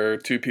where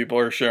 2 people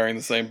are sharing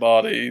the same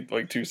body,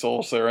 like 2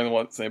 souls sharing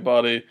the same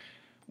body.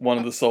 One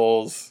of the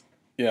souls,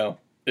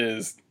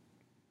 is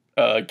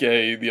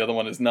gay, the other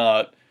one is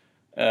not.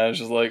 And it's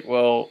just like,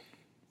 well,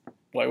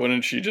 why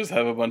wouldn't she just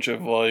have a bunch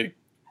of, like,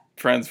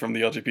 friends from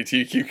the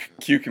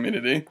LGBTQ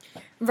community?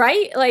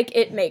 Right? Like,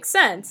 it makes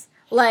sense.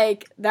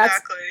 Like, that's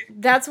Exactly.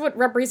 that's what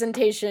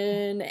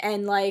representation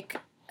and, like,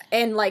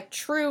 and like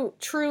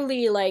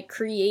truly like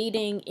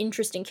creating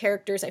interesting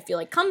characters, I feel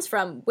like comes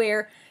from,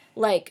 where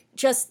like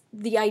just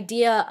the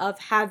idea of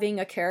having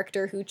a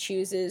character who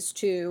chooses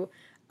to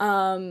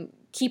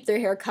keep their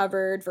hair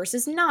covered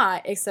versus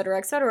not,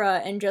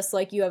 etc., and just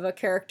like you have a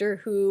character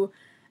who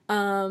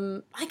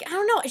like, I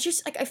don't know, it's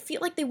just like I feel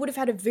like they would have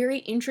had a very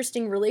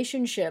interesting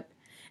relationship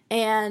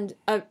and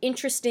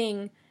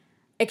interesting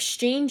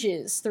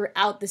exchanges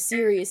throughout the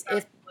series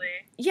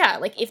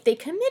if they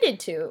committed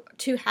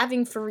to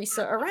having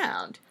Farisa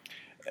around.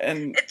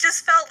 And it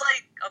just felt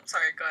like, I'm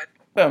sorry, go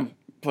ahead.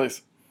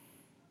 Please.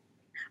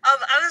 I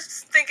was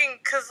just thinking,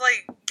 because,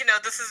 like, you know,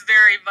 this is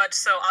very much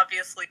so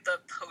obviously the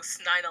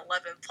post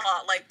 9/11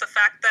 plot. Like, the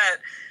fact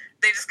that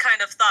they just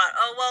kind of thought,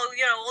 oh, well,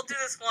 you know, we'll do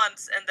this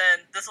once, and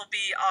then this will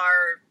be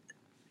our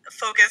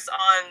focus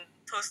on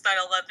post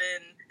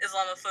 9/11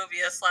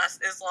 Islamophobia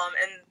 / Islam.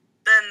 And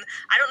then,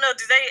 I don't know,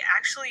 do they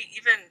actually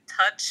even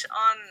touch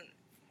on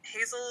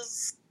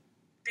Hazel's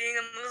being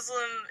a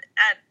Muslim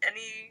at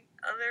any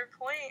other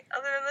point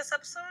other than this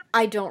episode?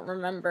 I don't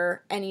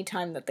remember any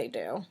time that they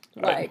do.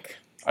 Like...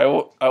 I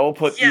will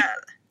put... Yeah.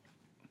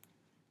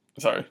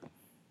 Sorry.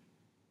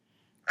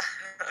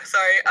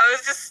 Sorry, I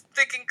was just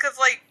thinking, because,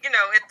 like, you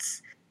know,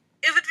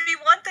 it would be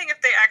one thing if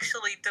they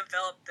actually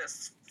developed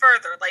this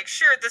further. Like,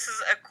 sure, this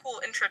is a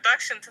cool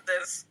introduction to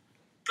this,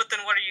 but then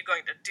what are you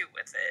going to do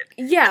with it?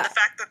 Yeah. And the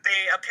fact that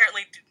they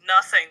apparently do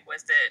nothing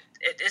with it,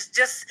 it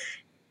just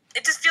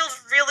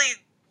feels really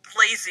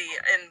lazy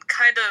and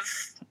kind of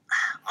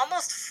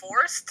almost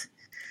forced.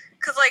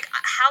 Because, like,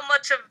 how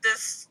much of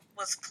this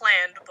was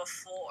planned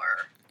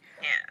before?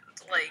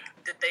 And, like,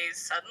 did they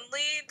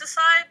suddenly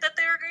decide that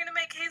they were going to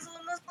make Hazel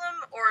a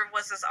Muslim? Or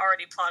was this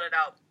already plotted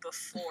out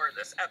before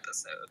this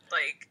episode?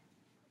 Like,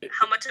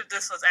 how much of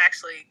this was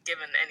actually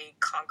given any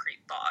concrete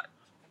thought?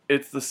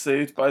 It's the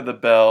Saved by the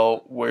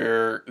Bell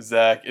where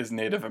Zach is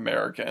Native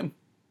American.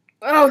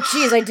 Oh,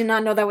 jeez, I did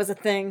not know that was a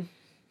thing.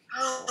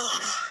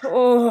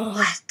 Oh.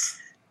 What?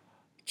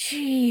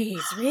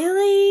 Jeez,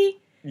 really?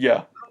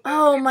 Yeah.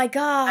 Oh my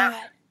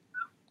god.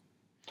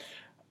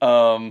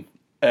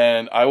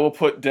 And I will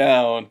put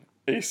down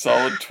a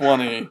solid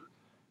 20,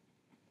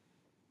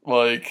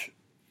 like,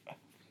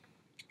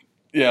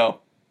 you know,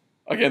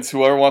 against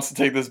whoever wants to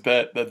take this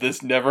bet that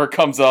this never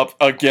comes up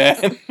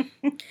again.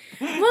 Well,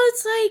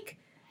 it's like,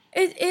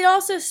 it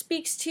also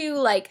speaks to,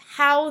 like,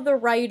 how the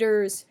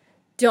writers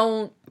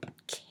don't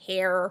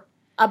care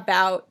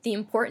about the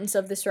importance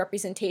of this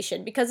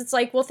representation. Because it's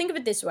like, well, think of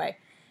it this way.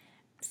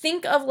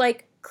 Think of,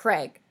 like,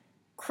 Craig.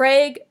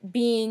 Craig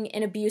being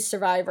an abuse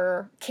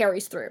survivor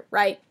carries through,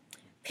 right?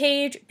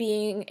 Paige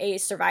being a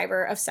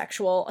survivor of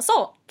sexual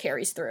assault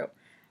carries through.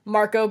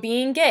 Marco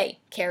being gay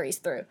carries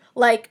through.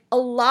 Like, a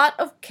lot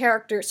of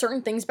characters,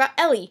 certain things about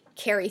Ellie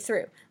carry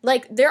through.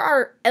 Like, there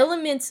are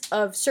elements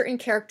of certain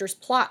characters'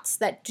 plots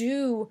that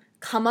do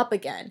come up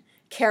again.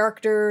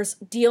 Characters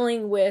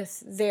dealing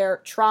with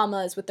their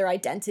traumas, with their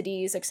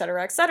identities,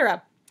 etc.,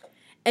 etc.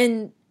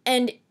 And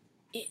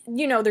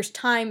you know, there's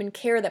time and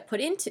care that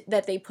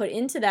they put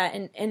into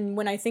that. And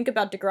when I think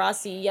about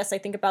Degrassi, yes, I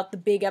think about the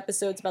big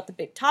episodes, about the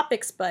big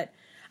topics, but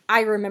I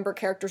remember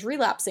characters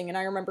relapsing, and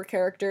I remember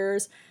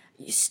characters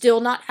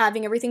still not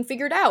having everything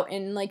figured out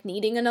and like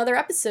needing another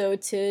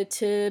episode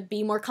to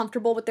be more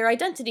comfortable with their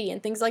identity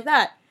and things like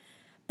that.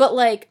 But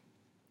like,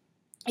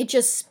 it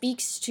just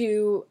speaks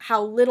to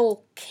how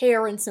little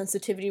care and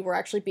sensitivity were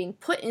actually being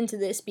put into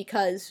this,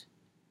 because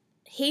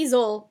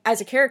Hazel as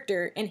a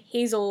character and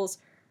Hazel's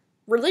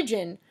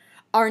religion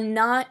are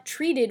not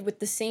treated with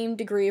the same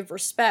degree of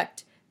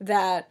respect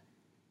that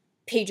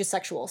Paige's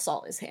sexual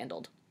assault is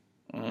handled.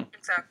 Mm-hmm.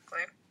 Exactly.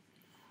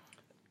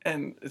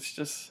 And it's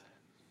just,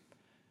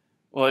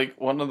 like,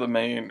 one of the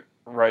main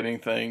writing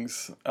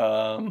things,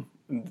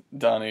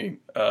 Donnie,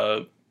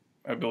 I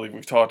believe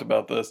we've talked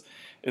about this,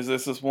 is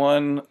this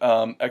one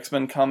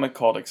X-Men comic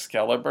called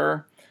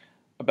Excalibur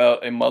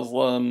about a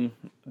Muslim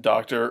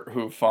doctor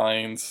who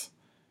finds,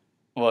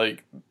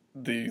 like,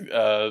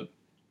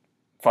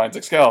 finds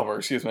Excalibur,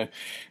 excuse me.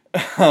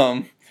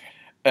 And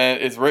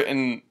it's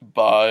written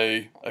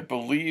by, I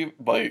believe,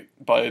 by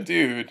a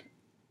dude,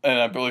 and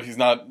I believe he's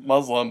not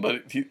Muslim,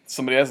 but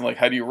somebody asked him, like,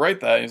 how do you write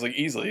that? And he's like,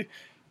 easily.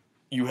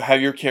 You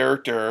have your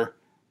character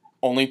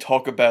only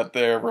talk about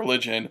their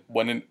religion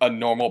when a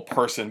normal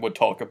person would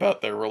talk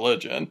about their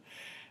religion.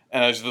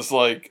 And I was just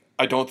like,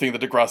 I don't think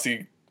the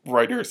Degrassi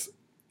writers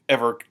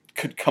ever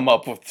could come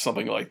up with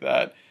something like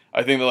that.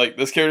 I think they're like,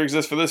 this character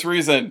exists for this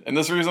reason, and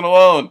this reason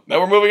alone. Now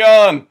we're moving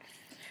on.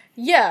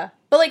 Yeah,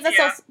 but like that's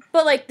also,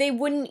 but like they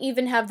wouldn't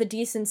even have the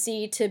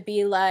decency to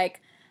be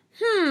like,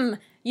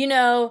 you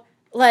know,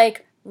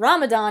 like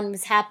Ramadan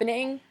was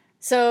happening,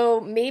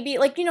 so maybe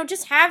like, you know,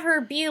 just have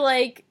her be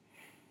like,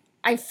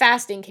 I'm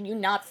fasting. Can you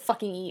not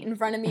fucking eat in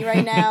front of me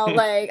right now?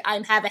 Like,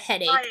 I have a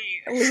headache.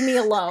 Leave me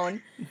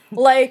alone.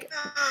 Like,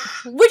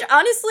 which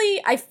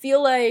honestly, I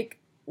feel like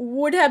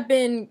would have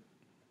been,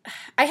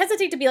 I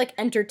hesitate to be like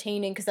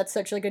entertaining because that's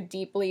such like a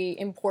deeply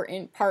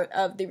important part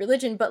of the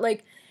religion, but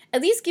like,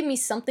 at least give me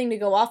something to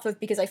go off of,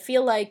 because I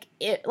feel like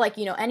it, like,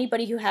 you know,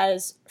 anybody who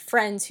has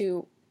friends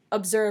who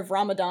observe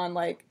Ramadan,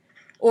 like,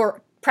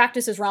 or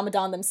practices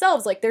Ramadan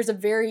themselves, like, there's a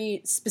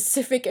very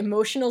specific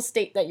emotional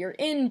state that you're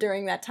in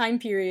during that time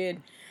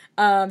period,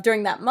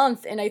 during that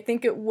month, and I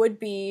think it would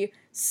be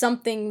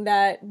something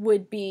that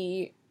would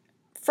be,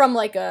 from,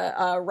 like,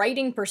 a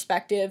writing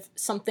perspective,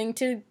 something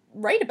to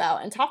write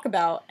about and talk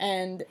about,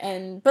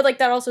 but, like,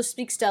 that also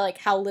speaks to, like,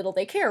 how little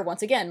they care,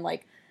 once again,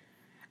 like,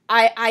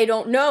 I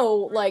don't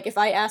know, like, if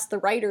I asked the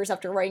writers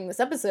after writing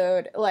this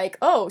episode, like,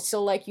 oh,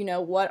 so, like, you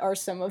know, what are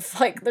some of,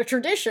 like, the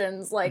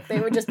traditions? Like, they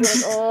would just be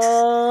like,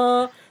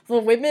 oh, the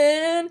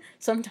women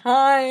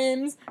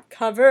sometimes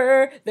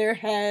cover their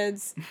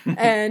heads,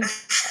 and,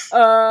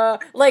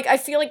 like, I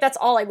feel like that's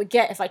all I would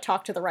get if I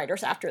talked to the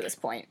writers after this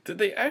point. Did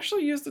they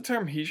actually use the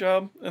term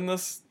hijab in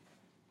this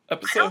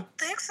episode? I don't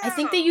think so. I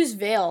think they use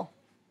veil.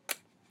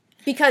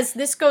 Because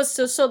this goes,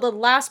 so the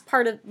last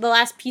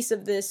piece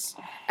of this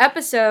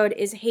episode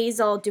is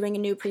Hazel doing a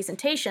new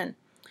presentation.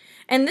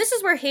 And this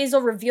is where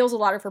Hazel reveals a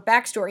lot of her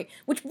backstory,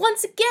 which,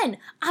 once again,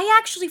 I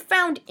actually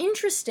found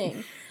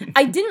interesting.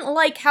 I didn't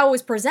like how it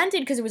was presented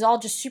because it was all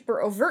just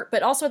super overt,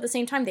 but also at the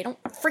same time, they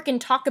don't freaking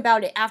talk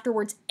about it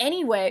afterwards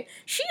anyway.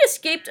 She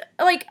escaped,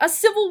 like, a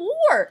civil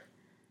war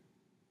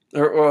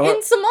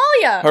in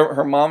Somalia.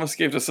 Her mom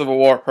escaped a civil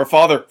war. Her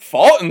father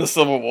fought in the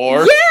Civil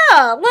War.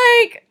 Yeah,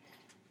 like...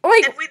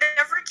 And we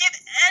never get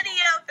any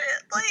of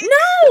it. Like,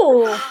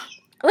 no!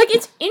 Like,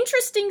 it's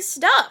interesting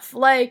stuff.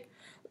 Like,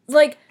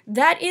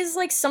 that is,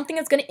 like, something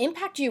that's going to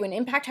impact you and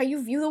impact how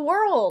you view the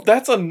world.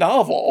 That's a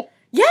novel.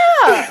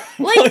 Yeah!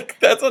 Like,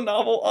 that's a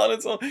novel on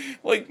its own.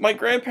 Like, my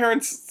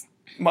grandparents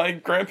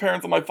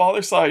on my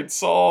father's side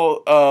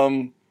saw,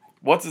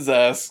 what's his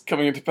ass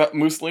coming into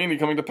Mussolini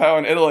coming to power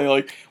in Italy,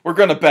 like, we're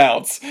gonna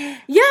bounce.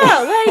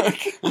 Yeah,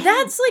 like,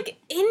 that's, like,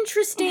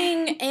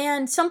 interesting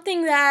and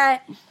something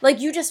that,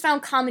 like, you just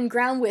found common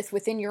ground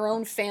within your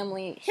own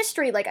family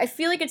history. Like, I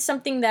feel like it's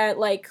something that,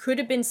 like, could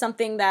have been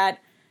something that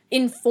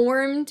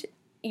informed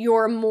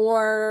your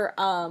more,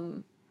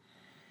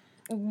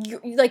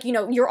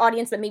 your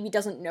audience that maybe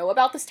doesn't know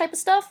about this type of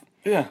stuff.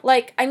 Yeah.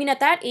 Like, I mean, at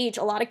that age,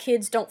 a lot of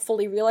kids don't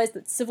fully realize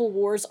that civil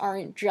wars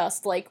aren't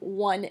just, like,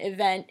 one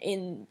event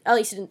at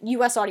least in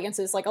U.S.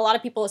 audiences. Like, a lot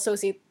of people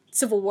associate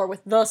Civil War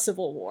with the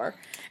Civil War.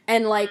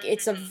 And, like,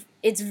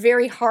 it's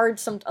very hard,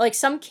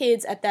 some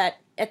kids at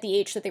the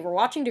age that they were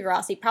watching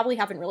Degrassi probably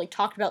haven't really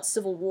talked about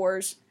civil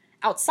wars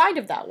outside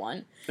of that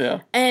one. Yeah.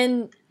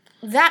 And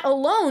that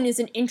alone is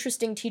an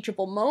interesting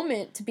teachable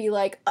moment to be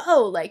like,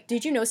 oh, like,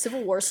 did you know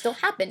civil wars still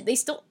happen? They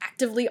still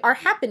actively are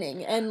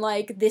happening, and,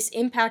 like, this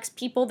impacts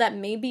people that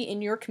may be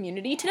in your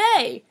community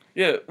today.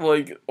 Yeah,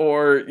 like,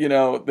 or, you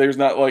know, there's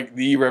not, like,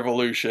 the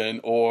revolution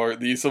or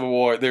the Civil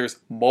War. There's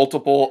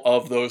multiple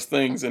of those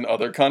things in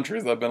other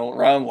countries that have been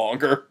around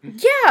longer.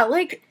 Yeah,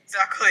 like...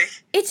 Exactly.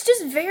 It's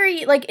just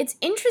very, like, it's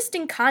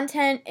interesting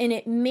content, and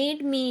it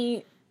made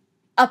me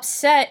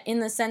upset in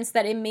the sense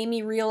that it made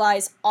me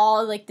realize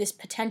all, like, this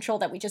potential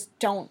that we just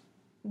don't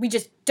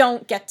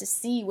get to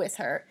see with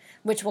her,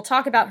 which we'll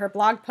talk about her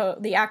blog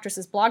post, the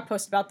actress's blog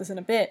post about this in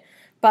a bit.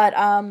 But,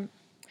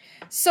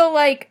 so,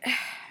 like,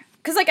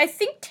 because, like, I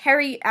think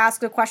Terry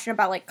asked a question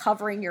about, like,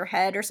 covering your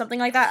head or something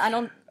like that. I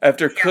don't...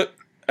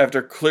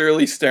 After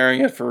clearly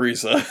staring at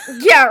Farisa.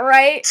 Yeah,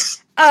 right?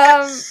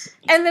 And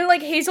then,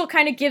 like, Hazel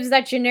kind of gives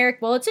that generic,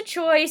 well, it's a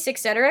choice,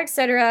 etc.,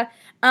 etc.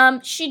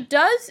 She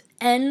does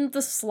end the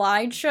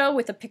slideshow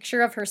with a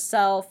picture of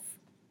herself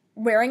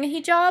wearing a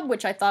hijab,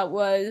 which I thought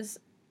was,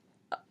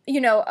 you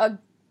know, a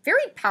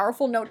very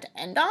powerful note to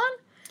end on.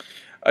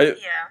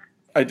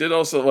 I did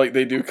also, like,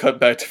 they do cut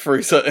back to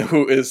Farisa,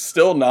 who is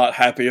still not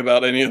happy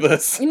about any of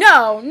this.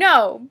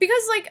 No,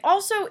 because, like,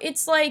 also,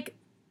 it's, like,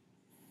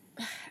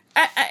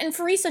 and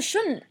Farisa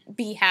shouldn't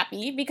be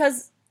happy,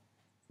 because,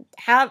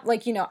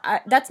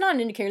 that's not an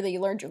indicator that you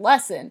learned your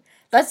lesson.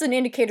 That's an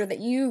indicator that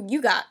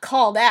you got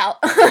called out.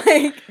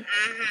 Like,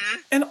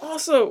 and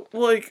also,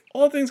 like,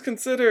 all things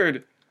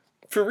considered,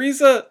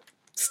 Farisa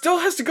still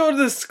has to go to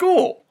this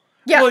school.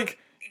 Yeah. Like,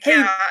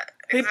 hey,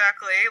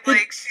 exactly.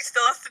 Like, she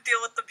still has to deal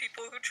with the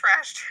people who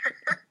trashed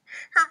her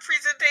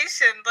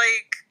presentation.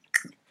 Like,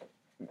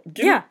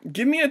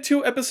 give me a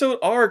 2-episode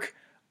arc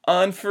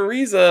on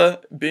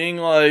Farisa being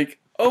like,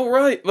 oh,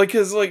 right. Like,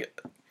 because, like,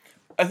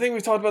 I think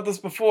we've talked about this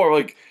before.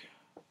 Like,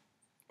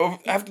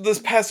 after this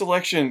past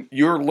election,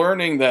 you're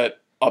learning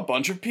that a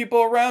bunch of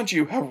people around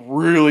you have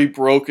really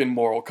broken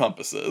moral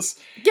compasses.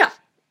 Yeah.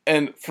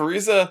 And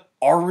Farisa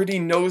already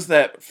knows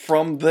that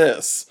from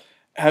this.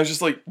 And I was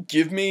just like,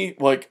 give me,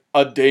 like,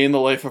 a day in the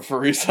life of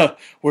Farisa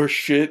where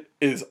shit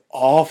is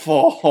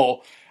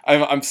awful.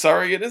 I'm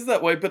sorry it is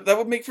that way, but that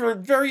would make for a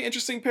very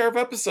interesting pair of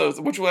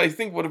episodes, which I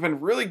think would have been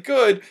really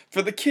good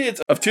for the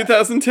kids of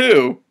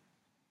 2002.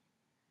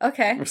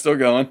 Okay. We're still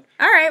going.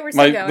 All right, we're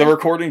still going. The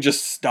recording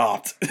just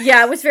stopped.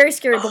 Yeah, it was very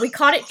scary, but we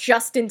caught it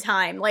just in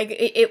time.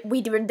 Like,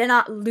 we did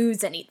not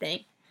lose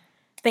anything.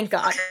 Thank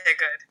God. okay,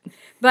 good.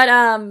 But,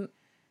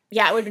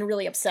 yeah, I would have been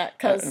really upset,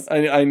 because...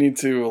 I need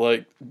to,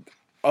 like,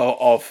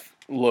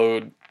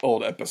 offload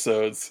old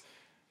episodes.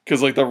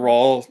 Because, like, the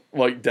raw,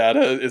 like, data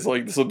is,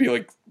 like, this will be,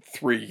 like,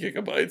 3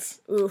 gigabytes.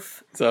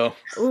 Oof. So.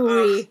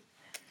 Ooh.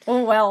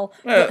 Oh well.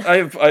 I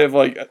have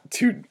like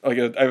I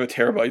have a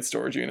terabyte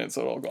storage unit,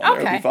 so it'll go on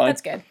there. It'll be fine.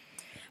 That's good.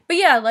 But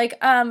yeah, like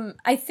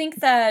I think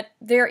that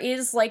there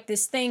is like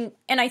this thing,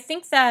 and I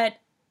think of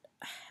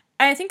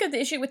the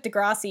issue with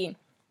Degrassi,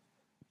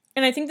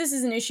 and I think this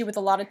is an issue with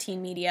a lot of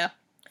teen media,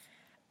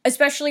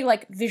 especially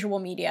like visual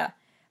media,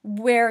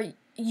 where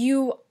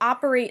you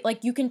operate,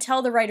 like, you can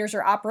tell the writers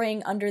are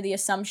operating under the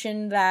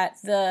assumption that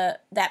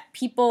that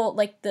people,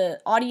 like, the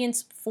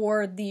audience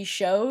for these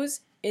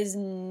shows is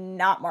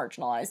not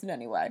marginalized in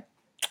any way.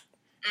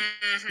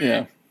 Mm-hmm.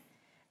 Yeah.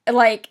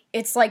 Like,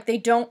 it's like they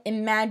don't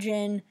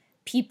imagine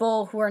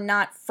people who are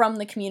not from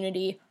the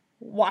community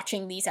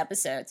watching these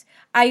episodes.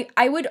 I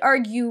would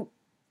argue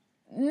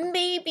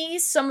maybe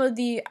some of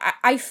the...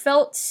 I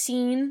felt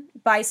seen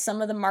by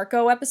some of the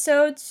Marco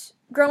episodes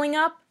growing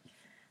up.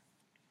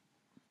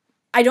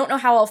 I don't know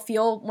how I'll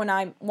feel when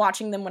I'm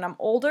watching them when I'm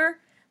older,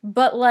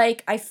 but,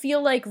 like, I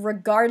feel like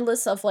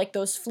regardless of, like,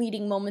 those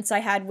fleeting moments I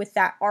had with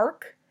that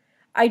arc,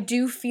 I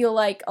do feel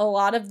like a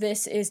lot of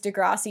this is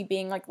Degrassi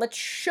being like, let's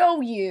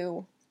show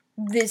you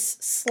this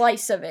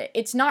slice of it.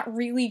 It's not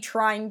really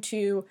trying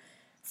to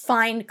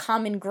find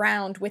common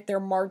ground with their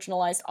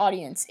marginalized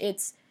audience.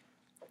 It's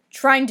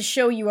trying to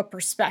show you a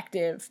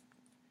perspective.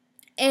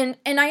 And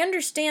I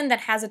understand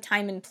that has a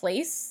time and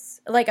place.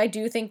 Like, I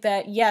do think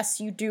that,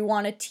 yes, you do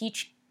want to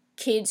teach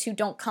kids who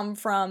don't come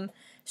from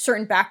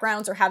certain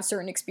backgrounds or have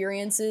certain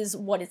experiences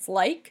what it's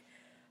like,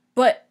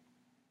 but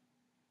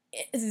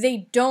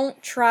they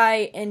don't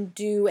try and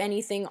do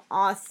anything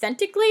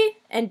authentically,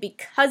 and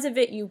because of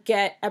it you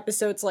get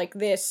episodes like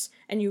this,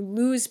 and you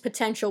lose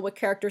potential with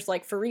characters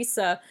like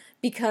Farisa,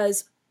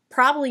 because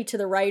probably to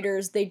the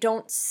writers they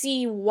don't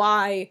see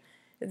why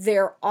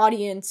their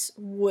audience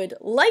would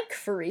like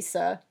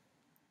Farisa.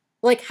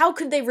 Like, how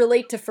could they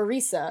relate to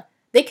Farisa?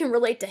 They can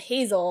relate to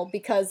Hazel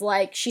because,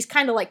 like, she's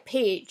kind of like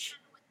Paige.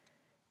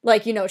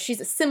 Like, you know, she's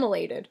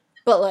assimilated.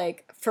 But,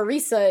 like,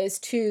 Farisa is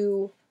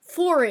too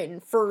foreign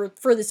for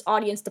this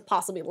audience to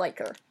possibly like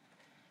her.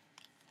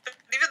 But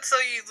even so,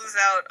 you lose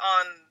out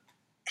on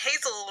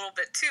Hazel a little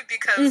bit, too,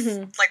 because,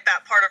 like,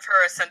 that part of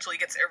her essentially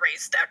gets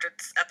erased after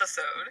this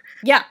episode.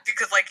 Yeah.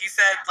 Because, like you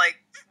said, like,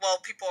 well,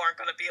 people aren't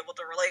going to be able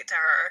to relate to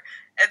her.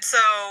 And so,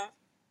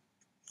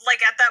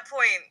 like, at that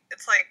point,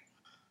 it's like,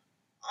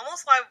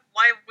 almost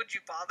why would you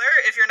bother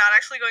if you're not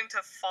actually going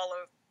to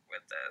follow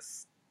with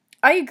this?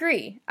 I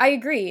agree.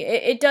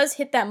 It does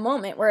hit that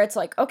moment where it's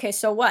like, okay,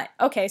 so what?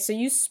 Okay, so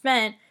you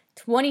spent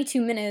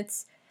 22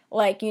 minutes,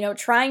 like, you know,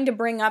 trying to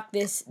bring up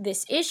this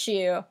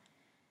issue.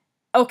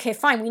 Okay,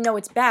 fine, we know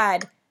it's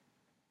bad.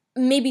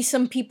 Maybe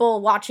some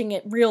people watching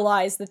it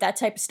realize that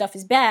type of stuff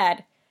is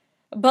bad.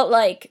 But,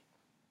 like,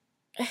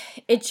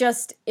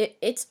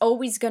 it's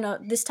always gonna...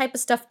 This type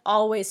of stuff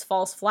always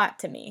falls flat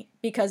to me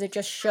because it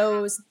just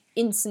shows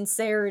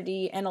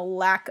insincerity and a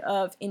lack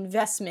of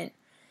investment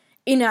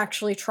in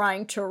actually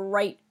trying to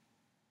right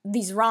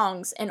these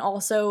wrongs, and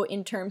also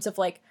in terms of,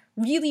 like,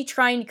 really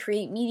trying to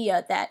create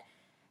media that,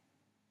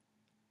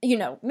 you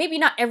know, maybe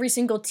not every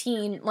single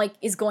teen, like,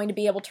 is going to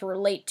be able to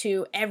relate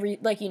to every,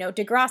 like, you know,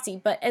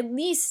 Degrassi, but at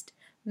least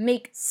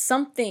make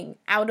something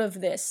out of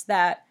this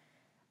that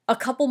a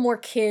couple more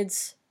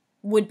kids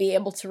would be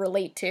able to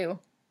relate to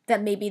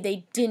that maybe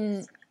they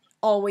didn't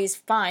always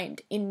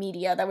find in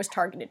media that was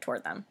targeted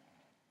toward them.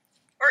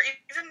 Or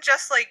even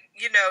just, like,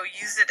 you know,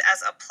 use it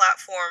as a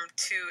platform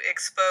to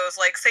expose,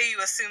 like, say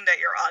you assume that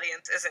your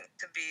audience isn't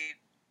to be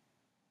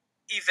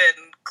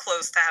even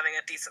close to having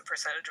a decent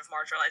percentage of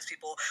marginalized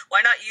people. Why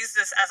not use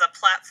this as a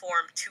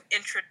platform to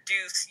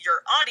introduce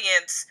your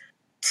audience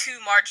to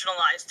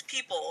marginalized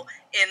people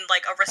in,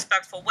 like, a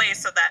respectful way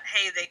so that,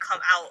 hey, they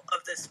come out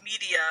of this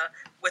media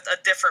with a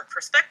different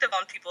perspective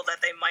on people that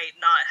they might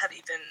not have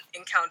even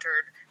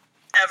encountered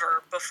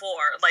ever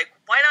before. Like,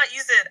 why not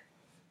use it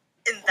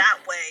in that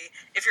way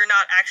if you're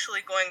not actually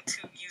going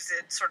to use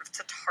it sort of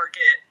to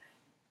target,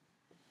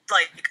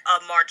 like, a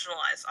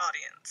marginalized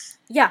audience?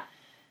 Yeah,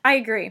 I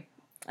agree.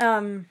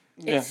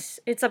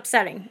 It's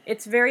upsetting.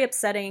 It's very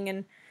upsetting,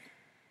 and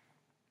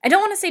I don't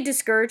want to say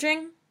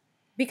discouraging,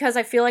 because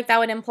I feel like that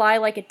would imply,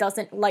 like, it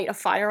doesn't light a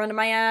fire under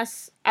my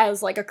ass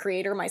as, like, a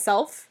creator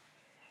myself.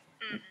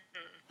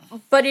 Mm-hmm.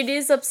 But it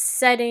is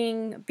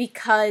upsetting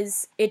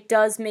because it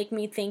does make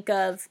me think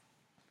of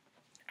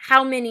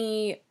how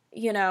many...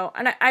 You know,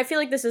 and I feel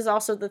like this is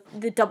also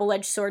the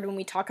double-edged sword when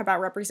we talk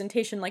about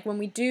representation. Like, when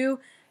we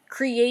do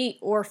create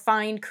or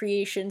find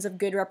creations of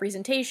good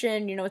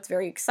representation, you know, it's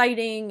very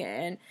exciting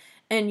and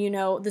you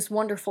know, this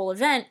wonderful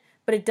event,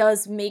 but it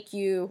does make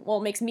you, well,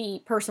 it makes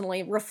me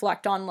personally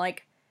reflect on,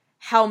 like,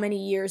 how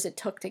many years it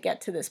took to get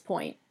to this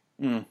point.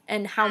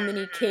 And how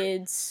many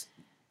kids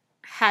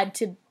had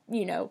to,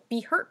 you know,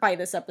 be hurt by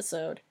this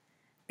episode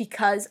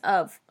because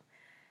of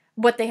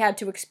what they had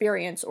to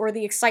experience, or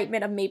the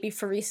excitement of maybe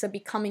Farisa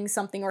becoming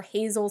something, or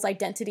Hazel's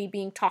identity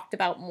being talked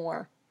about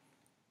more.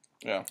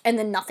 Yeah. And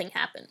then nothing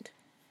happened.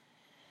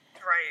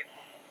 Right.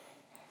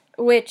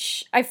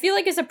 Which I feel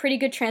like is a pretty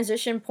good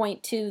transition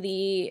point to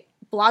the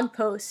blog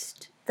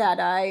post that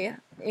I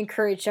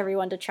encouraged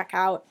everyone to check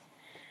out.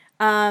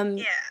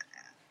 Yeah.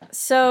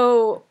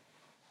 So,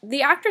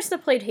 the actress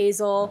that played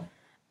Hazel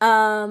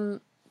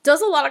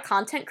does a lot of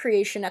content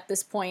creation at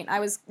this point. I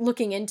was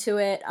looking into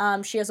it.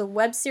 She has a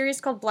web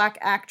series called Black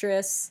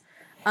Actress.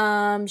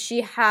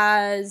 She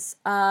has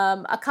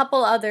a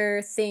couple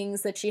other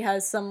things that she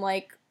has some,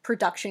 like,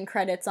 production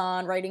credits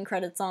on, writing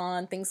credits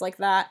on, things like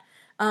that.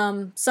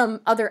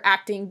 Some other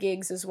acting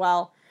gigs as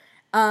well.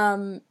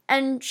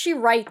 And she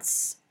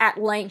writes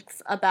at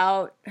length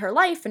about her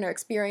life and her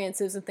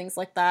experiences and things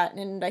like that.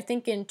 And I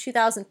think in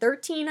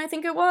 2013, I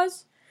think it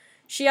was,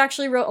 she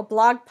actually wrote a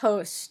blog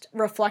post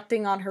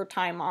reflecting on her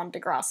time on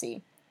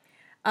Degrassi.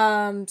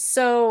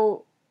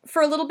 So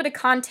for a little bit of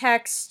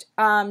context,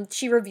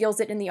 she reveals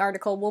it in the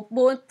article.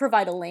 We'll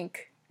provide a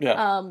link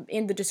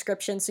in the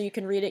description so you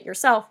can read it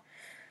yourself.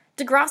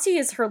 Degrassi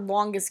is her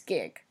longest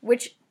gig,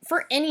 which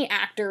for any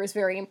actor is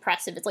very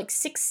impressive. It's like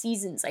 6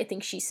 seasons, I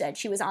think she said,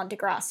 she was on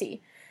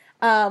Degrassi,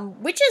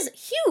 which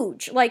is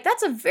huge. Like,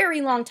 that's a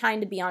very long time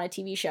to be on a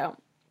TV show.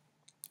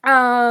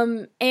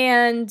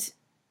 And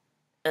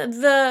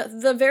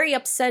the very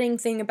upsetting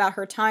thing about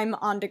her time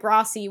on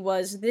Degrassi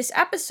was this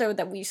episode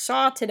that we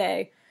saw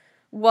today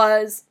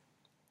was,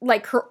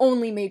 like, her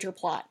only major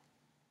plot.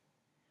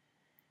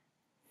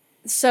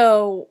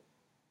 So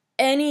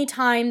any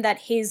time that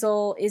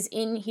Hazel is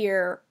in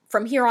here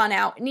from here on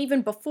out, and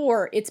even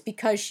before, it's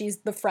because she's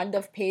the friend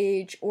of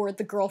Paige or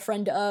the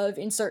girlfriend of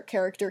insert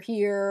character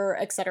here,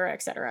 etc.,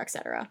 etc.,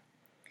 etc.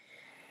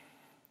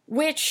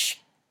 Which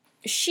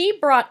she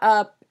brought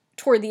up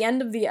toward the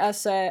end of the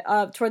essay,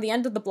 toward the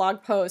end of the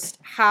blog post,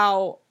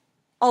 how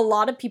a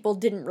lot of people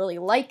didn't really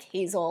like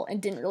Hazel and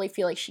didn't really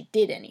feel like she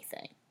did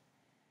anything.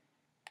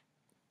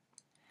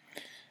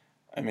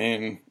 I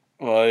mean,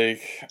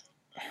 like,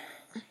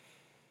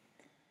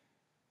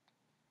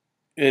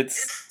 It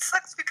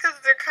sucks because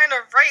they're kind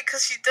of right,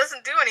 because she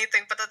doesn't do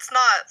anything, but that's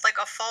not, like,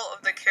 a fault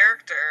of the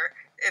character.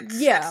 It's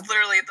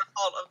literally the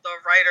fault of the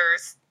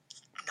writers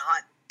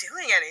not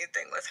doing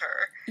anything with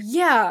her.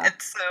 Yeah. And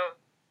so,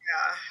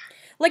 yeah.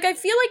 Like, I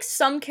feel like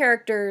some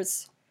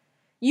characters,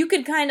 you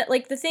could kind of,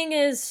 like, the thing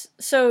is,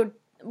 so,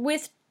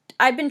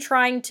 I've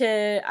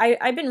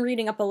been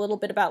reading up a little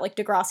bit about, like,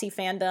 Degrassi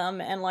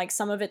fandom and, like,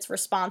 some of its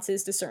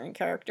responses to certain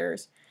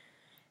characters.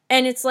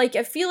 And it's like,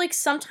 I feel like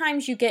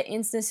sometimes you get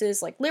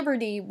instances like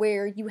Liberty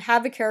where you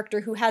have a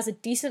character who has a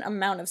decent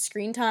amount of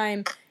screen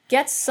time,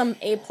 gets some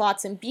A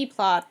plots and B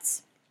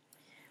plots,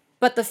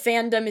 but the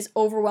fandom is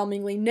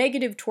overwhelmingly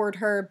negative toward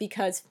her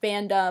because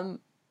fandom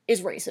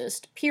is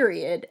racist,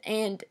 period.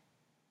 And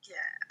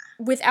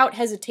without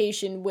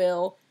hesitation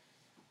will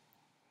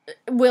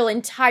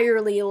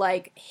entirely,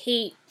 like,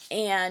 hate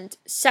and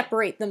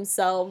separate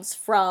themselves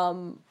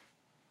from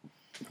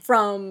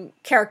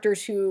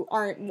characters who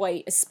aren't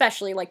white,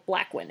 especially, like,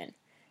 black women.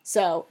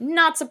 So,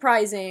 not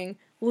surprising,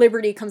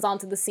 Liberty comes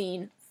onto the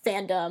scene,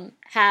 fandom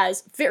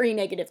has very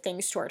negative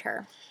things toward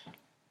her.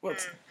 Well,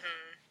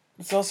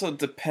 it's also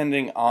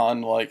depending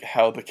on, like,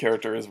 how the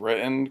character is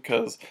written,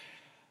 because,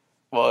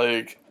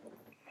 like,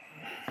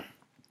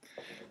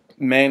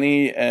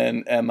 Manny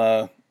and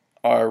Emma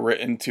are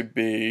written to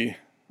be,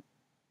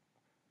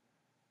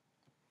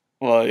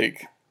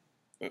 like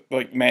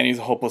Manny's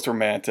a hopeless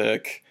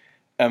romantic,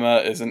 Emma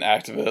is an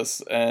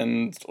activist,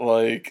 and,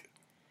 like,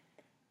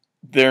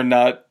 they're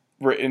not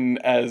written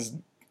as,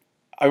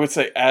 I would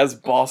say, as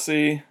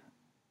bossy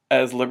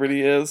as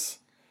Liberty is.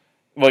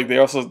 Like, they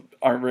also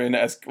aren't written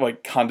as,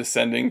 like,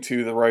 condescending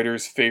to the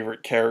writer's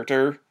favorite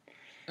character.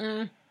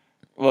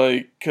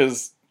 Like,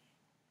 because,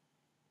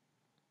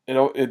 you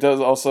know, it does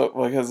also,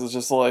 like, because it's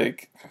just,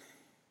 like,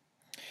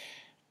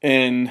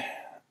 in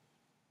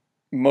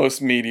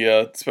most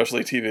media,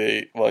 especially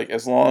TV, like,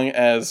 as long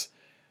as,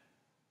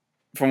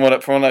 from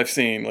what I've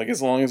seen, like,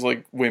 as long as,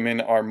 like,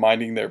 women are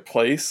minding their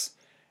place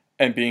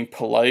and being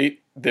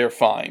polite, they're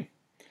fine.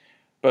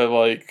 But,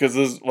 like, because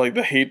this, like,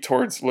 the hate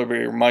towards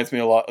Liberty reminds me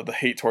a lot of the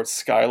hate towards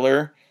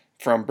Skylar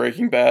from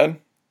Breaking Bad.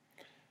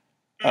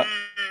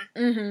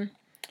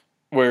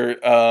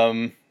 Where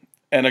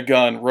Anna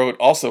Gunn wrote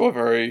also a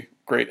very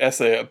great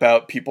essay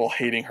about people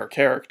hating her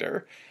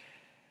character.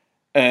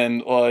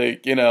 And,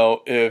 like, you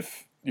know,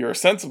 if you're a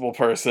sensible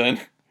person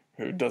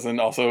who doesn't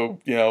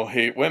also, you know,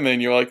 hate women,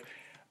 you're like,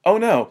 oh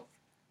no,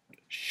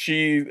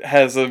 she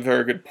has a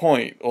very good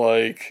point.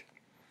 Like,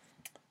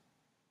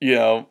 you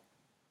know,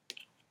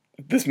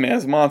 this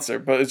man's a monster.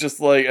 But it's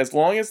just like, as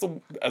long as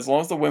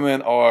the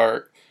women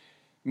are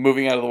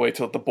moving out of the way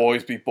to let the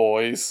boys be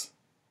boys,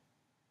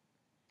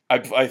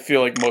 I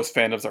feel like most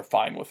fandoms are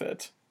fine with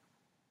it.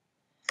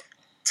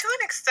 To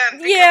an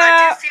extent, because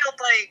I do feel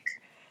like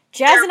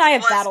Jazz and I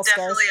have battle scars.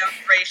 There was definitely a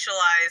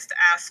racialized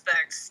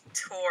aspect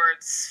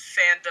towards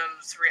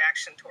fandom's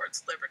reaction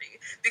towards Liberty.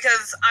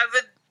 Because I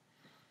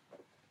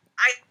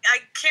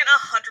can't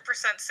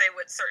 100% say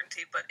with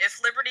certainty, but if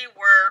Liberty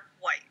were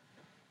white,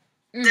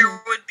 there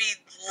would be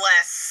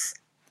less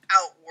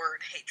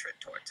outward hatred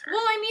towards her.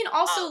 Well, I mean,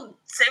 also...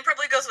 same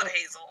probably goes with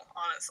Hazel,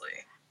 honestly.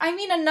 I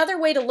mean, another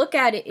way to look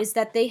at it is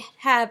that they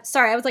have...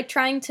 Sorry, I was, like,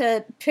 trying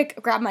to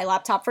grab my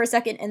laptop for a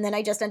second, and then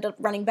I just ended up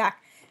running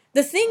back.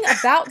 The thing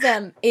about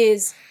them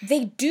is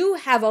they do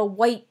have a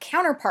white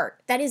counterpart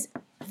that is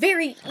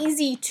very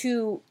easy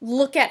to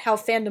look at how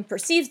fandom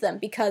perceives them,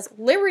 because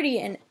Liberty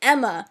and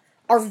Emma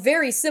are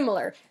very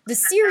similar.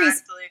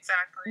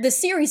 The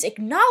series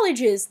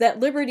acknowledges that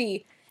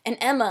Liberty and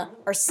Emma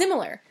are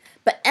similar,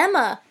 but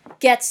Emma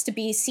gets to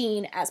be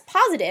seen as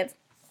positive,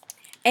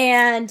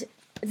 and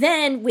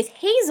then with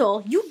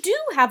Hazel, you do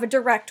have a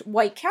direct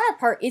white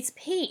counterpart. It's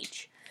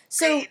Paige.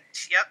 So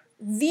Yep.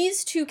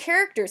 These two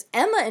characters,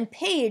 Emma and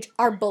Paige,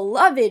 are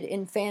beloved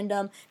in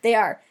fandom. They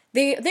are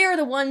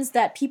the ones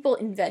that people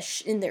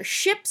invest in their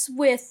ships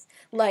with.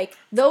 Like,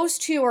 those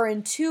two are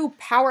in two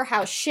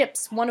powerhouse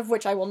ships, one of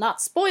which I will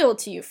not spoil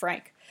to you,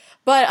 Frank.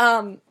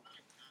 But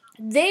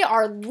they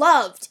are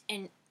loved,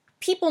 and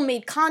people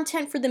made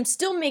content for them,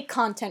 still make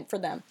content for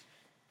them.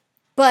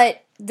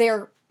 But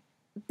their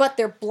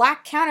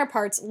black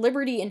counterparts,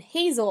 Liberty and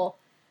Hazel,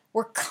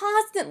 were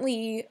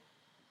constantly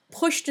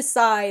pushed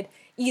aside,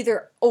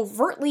 either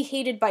overtly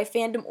hated by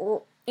fandom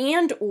or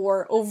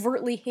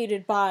overtly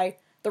hated by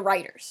the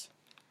writers.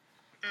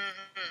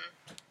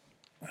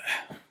 Mm-hmm.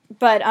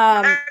 But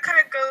that kind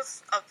of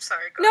goes. Oh,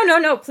 sorry. Go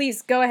ahead. No.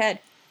 Please go ahead.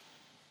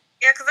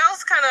 Yeah, because that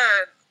was kind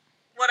of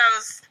what I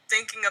was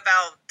thinking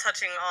about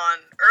touching on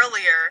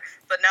earlier.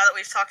 But now that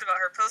we've talked about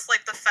her post,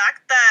 like the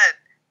fact that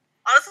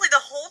honestly, the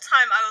whole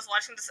time I was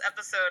watching this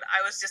episode, I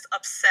was just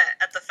upset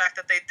at the fact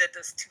that they did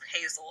this to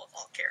Hazel of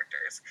all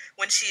characters,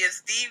 when she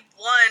is the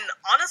one,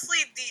 honestly,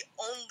 the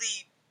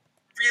only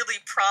really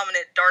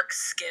prominent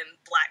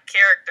dark-skinned black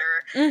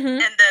character,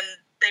 and then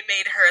they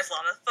made her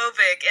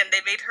Islamophobic, and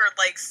they made her,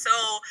 like,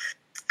 so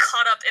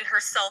caught up in her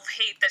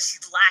self-hate that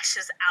she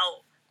lashes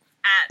out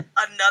at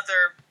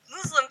another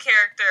Muslim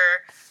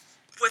character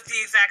with the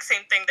exact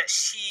same thing that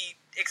she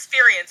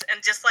experienced,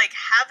 and just, like,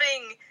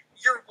 having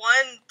your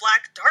one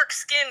black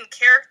dark-skinned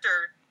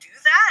character do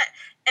that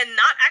and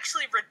not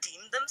actually redeem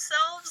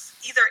themselves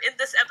either in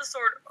this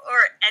episode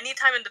or any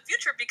time in the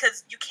future,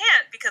 because you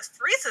can't, because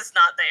Frisa's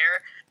not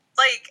there.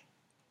 Like,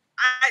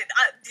 I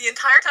the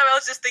entire time I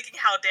was just thinking,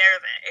 how dare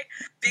they?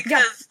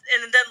 Because,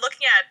 and then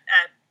looking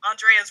at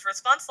Andrea's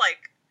response,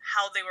 like,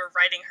 how they were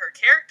writing her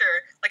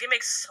character, like, it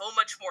makes so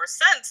much more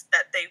sense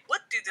that they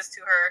would do this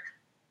to her,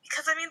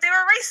 because, I mean, they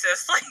were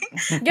racist. Like,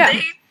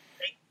 they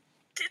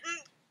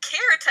didn't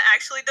care to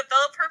actually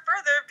develop her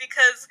further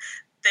because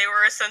they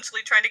were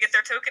essentially trying to get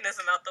their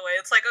tokenism out the way.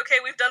 It's like, okay,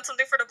 we've done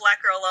something for the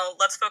black girl,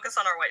 let's focus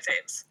on our white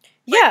faves.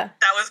 Like,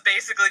 that was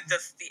basically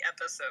just the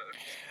episode.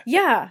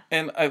 Yeah.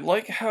 And I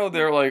like how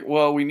they're like,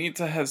 well, we need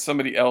to have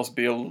somebody else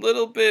be a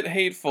little bit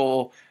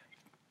hateful,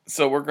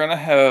 so we're gonna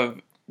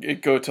have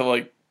it go to,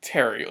 like,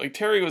 Terry. Like,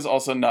 Terry was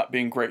also not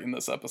being great in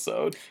this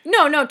episode.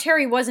 No,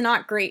 Terry was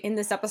not great in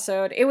this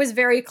episode. It was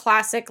very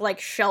classic, like,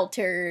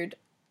 sheltered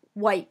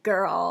white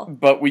girl.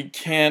 But we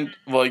can't,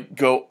 like,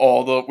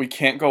 we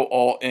can't go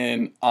all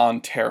in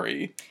on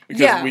Terry.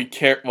 Because we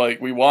care,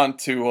 like, we want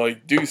to,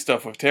 like, do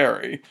stuff with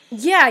Terry.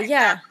 Yeah.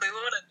 Exactly. We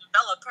want to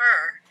develop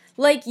her.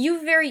 Like,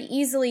 you very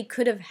easily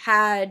could have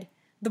had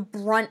the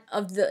brunt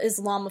of the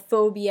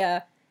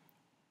Islamophobia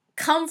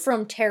come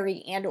from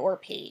Terry and or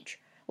Paige.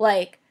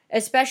 Like,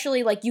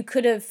 especially, like, you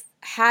could have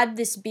had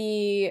this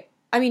be...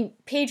 I mean,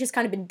 Paige has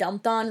kind of been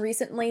dumped on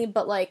recently,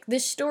 but, like,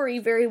 this story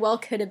very well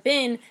could have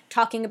been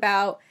talking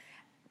about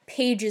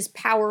Paige's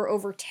power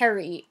over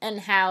Terry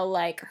and how,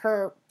 like,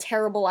 her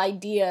terrible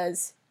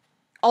ideas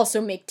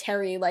also make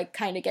Terry, like,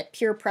 kind of get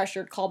peer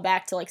pressured, call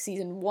back to, like,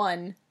 season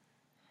 1,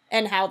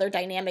 and how their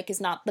dynamic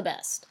is not the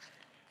best.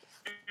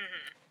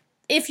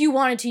 If you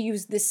wanted to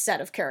use this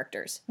set of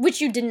characters, which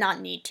you did not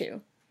need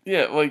to.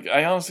 Yeah, like,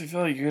 I honestly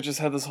feel like you could just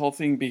have this whole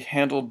thing be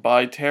handled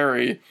by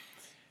Terry.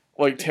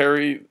 Like,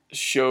 Terry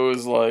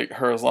shows, like,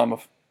 her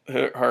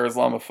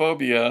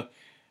Islamophobia,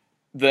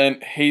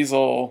 then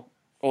Hazel,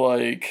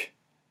 like,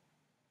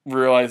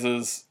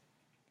 realizes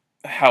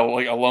how,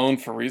 like, alone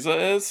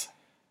Frieza is,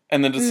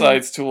 and then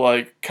decides to,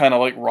 like, kind of,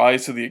 like,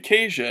 rise to the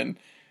occasion,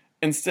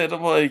 instead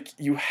of, like,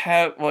 you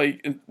have,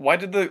 like, why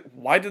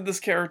did this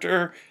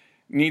character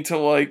need to,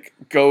 like,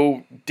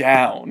 go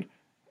down?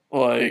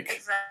 Like,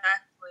 exactly.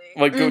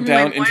 Like, go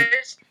down like, into...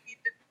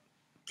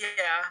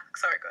 Yeah,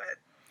 sorry, go ahead.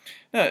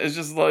 Yeah, it's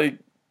just, like...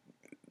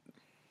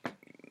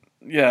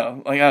 Yeah,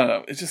 like, I don't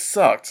know. It just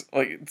sucked.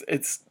 Like,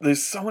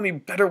 there's so many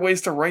better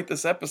ways to write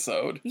this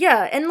episode.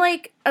 Yeah, and,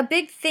 like, a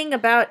big thing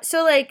about...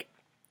 So, like,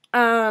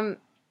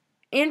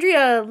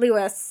 Andrea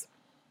Lewis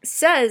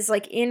says,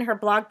 like, in her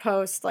blog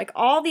post, like,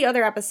 all the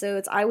other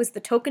episodes, I was the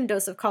token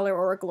dose of color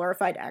or a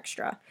glorified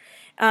extra.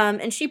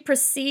 And she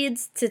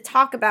proceeds to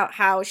talk about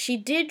how she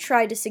did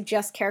try to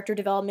suggest character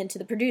development to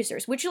the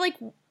producers, which, like,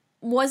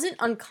 wasn't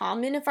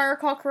uncommon, if I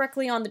recall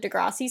correctly, on the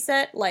Degrassi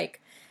set.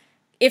 Like,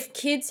 if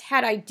kids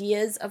had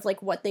ideas of,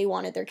 like, what they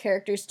wanted their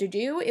characters to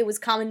do, it was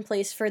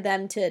commonplace for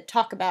them to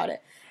talk about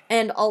it.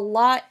 And a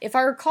lot, if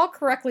I recall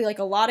correctly, like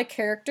a lot of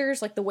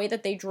characters, like the way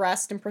that they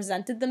dressed and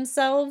presented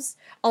themselves,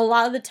 a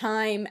lot of the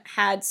time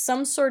had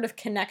some sort of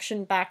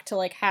connection back to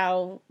like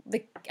how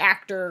the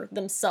actor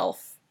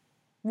themselves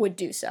would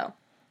do so.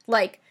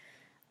 Like,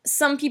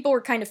 some people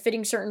were kind of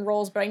fitting certain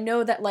roles, but I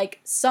know that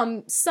like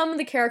some of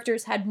the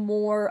characters had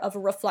more of a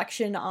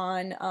reflection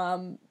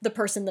on the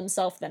person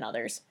themselves than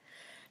others.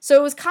 So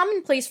it was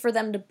commonplace for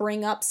them to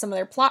bring up some of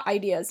their plot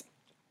ideas.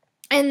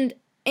 And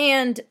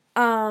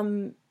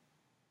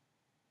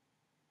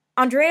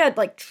Andrea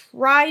like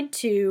tried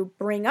to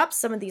bring up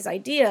some of these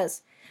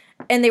ideas,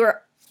 and they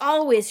were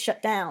always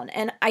shut down.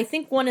 And I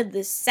think one of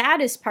the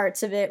saddest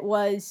parts of it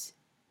was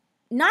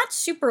not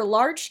super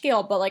large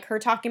scale, but like her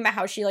talking about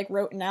how she like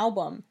wrote an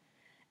album,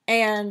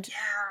 and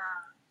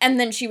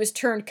then she was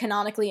turned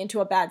canonically into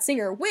a bad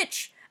singer,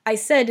 which I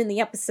said in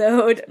the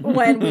episode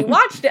when we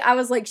watched it, I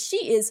was like,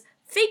 she is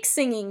fake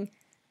singing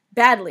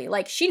badly.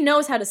 Like, she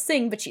knows how to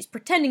sing, but she's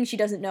pretending she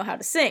doesn't know how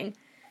to sing.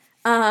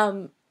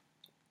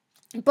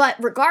 But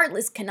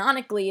regardless,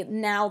 canonically,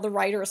 now the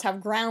writers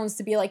have grounds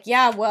to be like,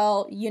 yeah,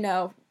 well, you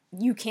know,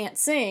 you can't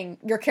sing.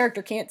 Your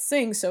character can't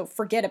sing, so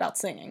forget about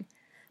singing.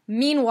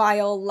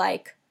 Meanwhile,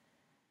 like,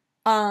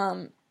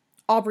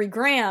 Aubrey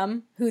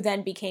Graham, who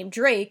then became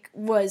Drake,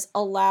 was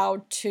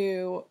allowed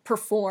to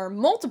perform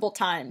multiple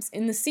times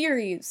in the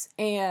series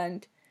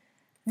and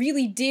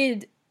really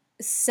did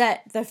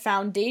set the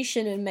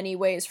foundation in many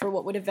ways for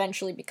what would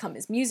eventually become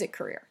his music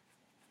career.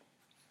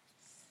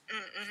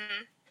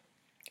 Mm-hmm.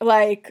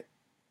 Like,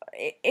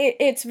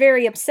 it's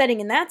very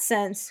upsetting in that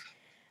sense.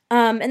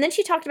 And then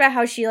she talked about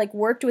how she, like,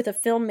 worked with a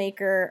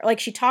filmmaker, like,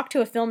 she talked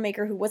to a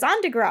filmmaker who was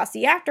on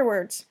Degrassi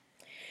afterwards.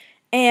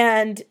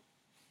 And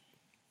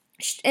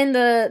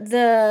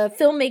the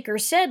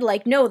filmmaker said,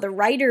 like, no, the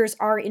writers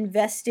are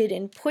invested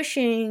in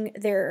pushing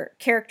their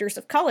characters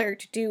of color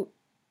to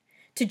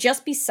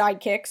just be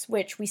sidekicks,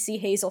 which we see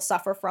Hazel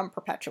suffer from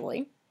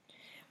perpetually,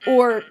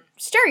 or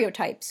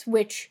stereotypes,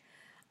 which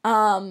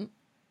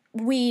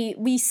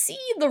we see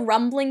the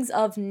rumblings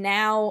of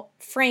now.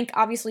 Frank,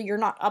 obviously you're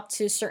not up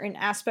to certain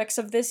aspects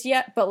of this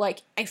yet, but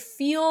like I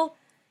feel,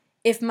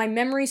 if my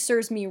memory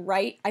serves me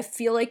right, I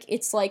feel like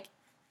it's like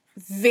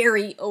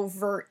very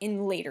overt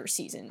in later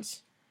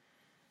seasons.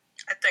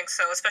 I think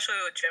so, especially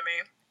with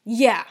Jimmy.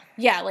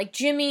 Yeah, like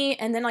Jimmy,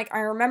 and then, like, I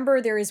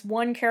remember there is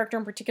one character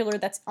in particular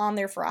that's on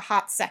there for a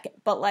hot second,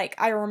 but, like,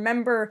 I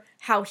remember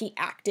how he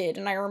acted,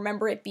 and I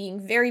remember it being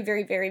very,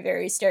 very, very,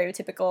 very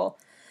stereotypical,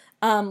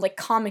 like,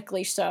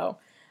 comically so,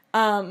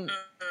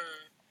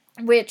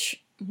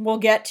 which we'll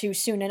get to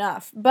soon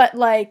enough, but,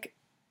 like,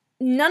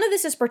 none of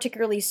this is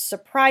particularly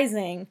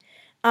surprising,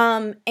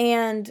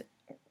 and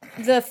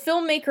the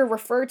filmmaker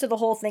referred to the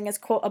whole thing as,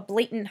 quote, a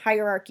blatant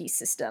hierarchy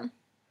system.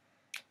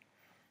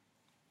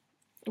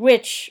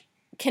 Which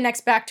connects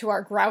back to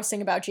our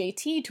grousing about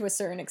JT to a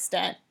certain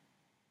extent.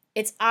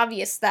 It's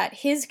obvious that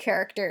his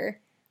character,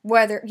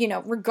 whether, you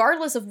know,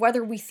 regardless of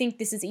whether we think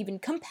this is even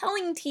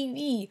compelling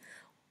TV,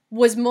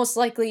 was most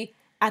likely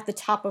at the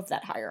top of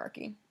that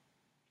hierarchy.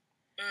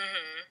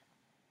 Mm-hmm.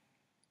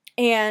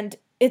 And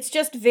it's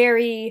just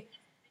very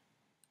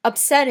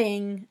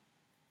upsetting.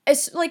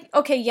 It's like,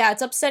 okay, yeah,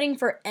 it's upsetting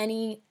for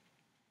any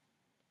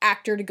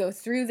actor to go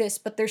through this,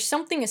 but there's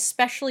something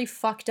especially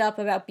fucked up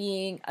about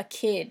being a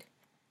kid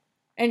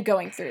and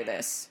going through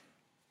this.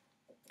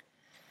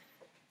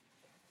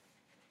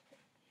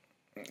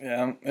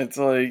 Yeah, it's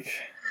like,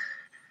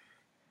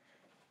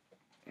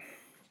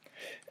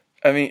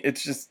 I mean,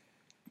 it's just,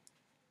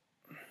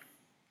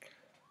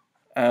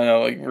 I don't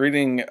know, like,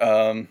 reading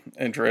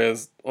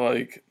Andrea's,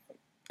 like,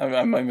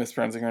 am I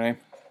mispronouncing her name?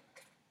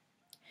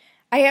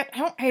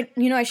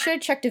 I should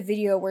have checked a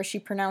video where she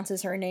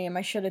pronounces her name.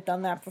 I should have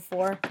done that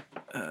before.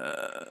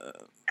 I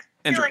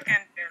feel like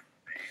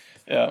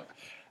yeah.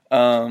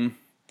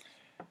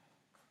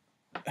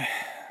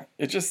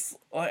 It just,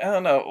 like, I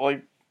don't know,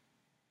 like,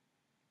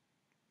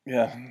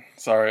 yeah,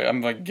 sorry,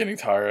 I'm, like, getting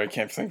tired, I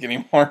can't think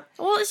anymore.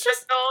 Well, it's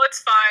just... No,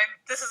 it's fine.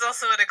 This is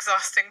also an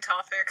exhausting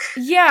topic.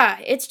 Yeah,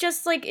 it's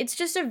just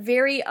a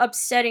very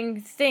upsetting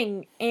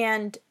thing,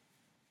 and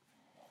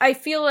I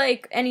feel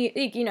like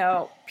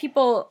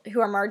people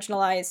who are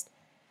marginalized,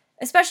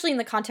 especially in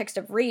the context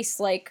of race,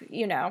 like,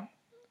 you know,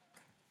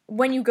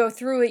 when you go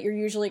through it, you're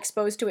usually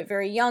exposed to it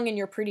very young, and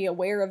you're pretty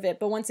aware of it,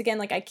 but once again,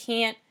 like, I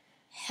can't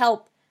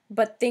help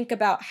but think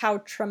about how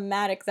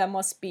traumatic that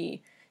must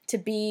be to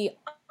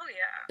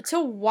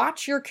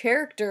watch your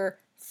character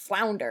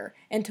flounder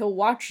and to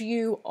watch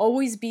you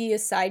always be a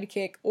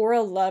sidekick or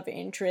a love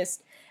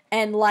interest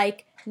and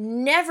like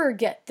never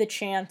get the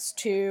chance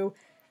to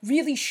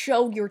really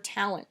show your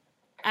talent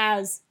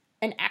as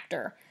an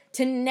actor,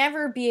 to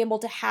never be able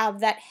to have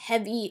that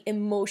heavy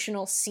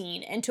emotional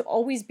scene and to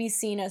always be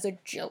seen as a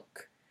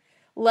joke.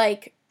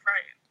 Like,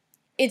 right.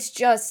 It's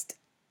just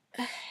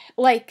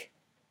like,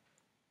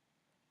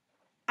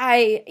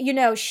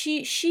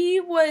 she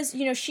was,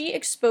 she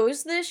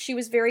exposed this. She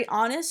was very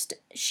honest.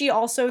 She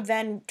also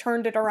then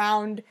turned it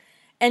around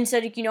and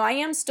said, like, you know, I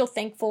am still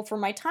thankful for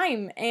my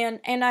time,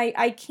 and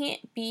I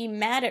can't be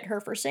mad at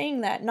her for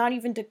saying that, not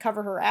even to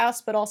cover her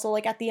ass, but also,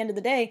 like, at the end of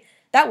the day,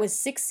 that was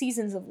 6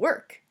 seasons of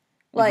work.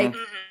 Like,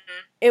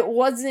 it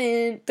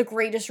wasn't the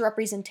greatest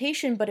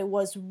representation, but it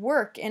was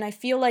work, and I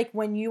feel like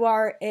when you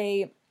are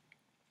a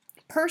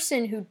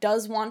person who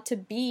does want to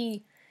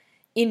be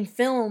in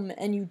film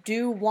and you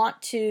do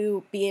want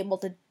to be able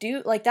to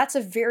do, like, that's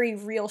a very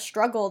real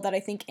struggle that I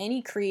think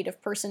any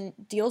creative person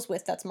deals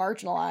with that's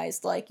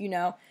marginalized. Like, you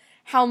know,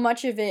 how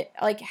much of it,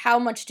 like, how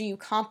much do you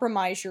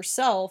compromise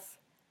yourself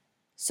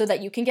so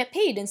that you can get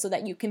paid and so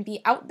that you can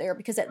be out there,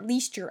 because at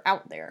least you're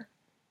out there.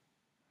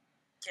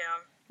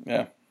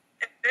 Yeah.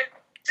 It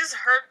just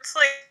hurts,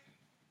 like,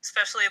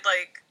 especially,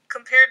 like,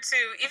 compared to,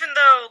 even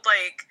though,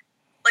 like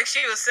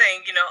she was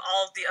saying, you know,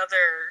 all of the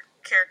other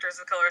characters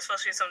of color,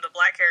 especially some of the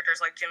black characters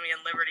like Jimmy and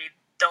Liberty,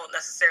 don't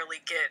necessarily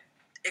get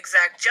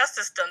exact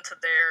justice done to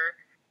their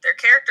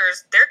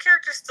characters. Their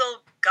characters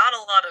still got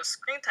a lot of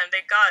screen time.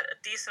 They got a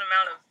decent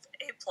amount of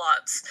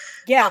A-plots.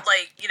 Yeah. But,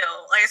 like, you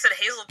know, like I said,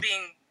 Hazel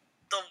being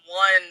the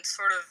one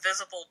sort of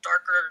visible,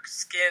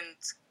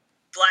 darker-skinned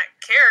black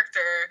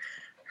character,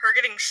 her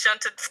getting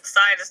shunted to the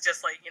side is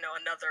just, like, you know,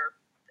 another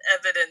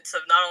evidence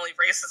of not only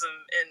racism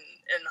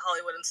in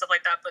Hollywood and stuff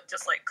like that, but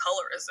just, like,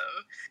 colorism.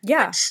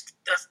 Yeah. Which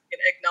doesn't get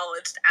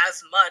acknowledged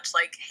as much,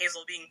 like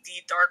Hazel being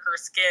the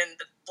darker-skinned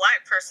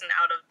black person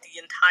out of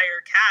the entire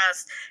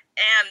cast.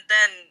 And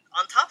then,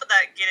 on top of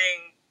that,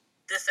 getting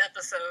this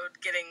episode,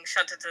 getting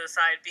shunted to the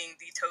side, being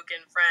the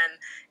token friend,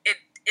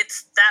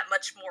 it's that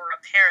much more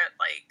apparent,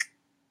 like,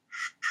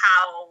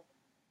 how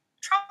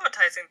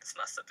traumatizing this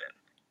must have been.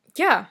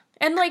 Yeah.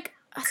 And, like,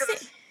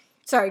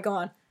 sorry, go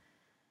on.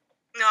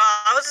 No,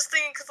 I was just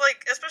thinking, because,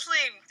 like,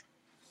 especially,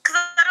 because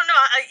I don't know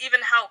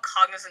even how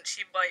cognizant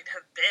she might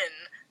have been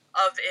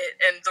of it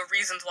and the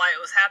reasons why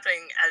it was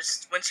happening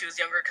as when she was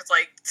younger, because,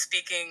 like,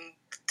 speaking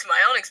to my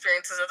own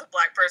experiences as a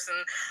black person,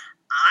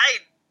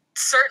 I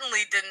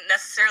certainly didn't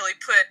necessarily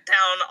put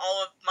down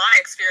all of my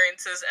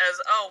experiences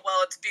as, oh,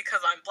 well, it's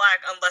because I'm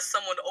black, unless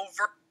someone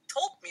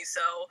told me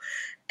so.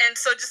 And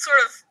so just sort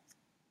of,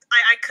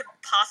 I could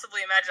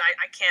possibly imagine,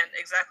 I can't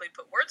exactly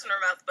put words in her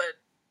mouth, but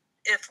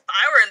if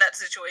I were in that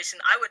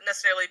situation, I wouldn't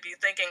necessarily be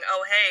thinking,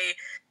 oh, hey,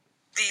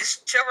 these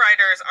show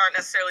writers aren't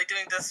necessarily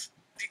doing this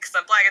because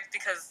I'm black. It's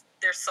because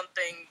there's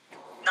something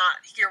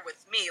not here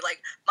with me. Like,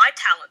 my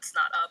talent's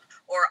not up,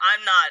 or I'm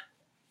not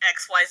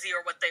XYZ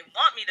or what they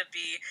want me to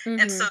be.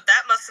 And so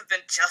that must have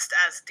been just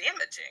as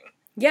damaging.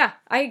 Yeah,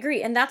 I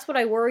agree. And that's what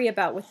I worry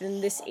about within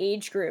this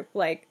age group.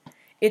 Like,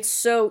 it's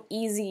so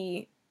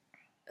easy.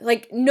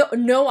 Like,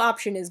 no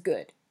option is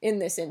good in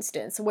this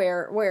instance,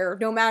 where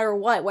no matter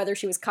what, whether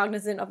she was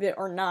cognizant of it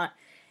or not,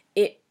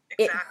 it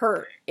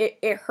hurt.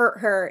 It hurt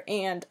her,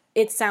 and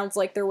it sounds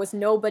like there was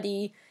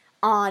nobody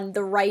on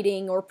the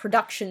writing or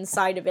production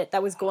side of it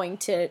that was going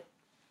to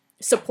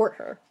support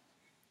her.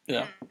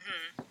 Yeah.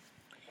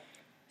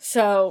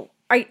 So,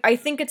 I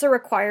think it's a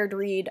required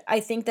read. I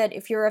think that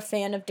if you're a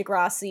fan of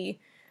Degrassi,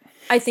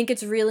 I think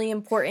it's really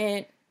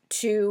important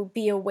to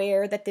be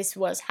aware that this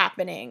was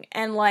happening.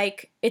 And,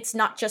 like, it's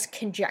not just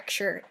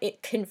conjecture.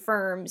 It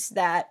confirms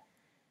that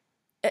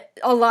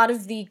a lot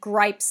of the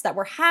gripes that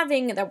we're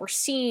having, that we're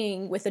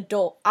seeing with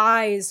adult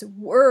eyes,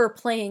 were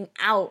playing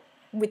out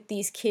with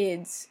these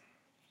kids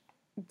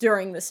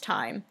during this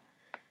time.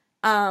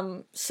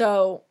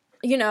 So,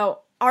 you know,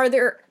 are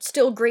there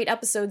still great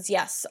episodes?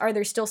 Yes. Are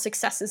there still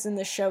successes in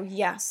this show?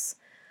 Yes.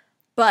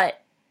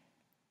 But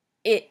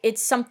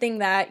it's something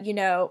that, you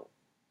know,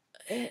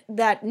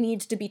 that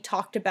needs to be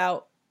talked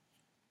about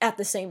at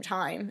the same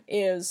time.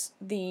 Is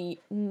the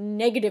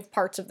negative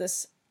parts of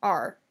this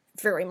are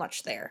very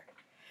much there.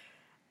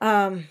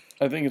 I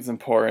think it's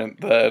important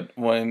that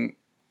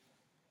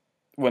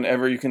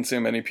whenever you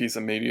consume any piece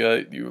of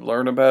media, you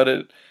learn about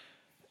it,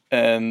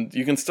 and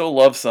you can still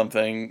love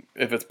something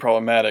if it's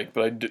problematic,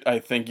 but I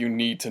think you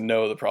need to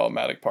know the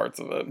problematic parts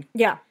of it.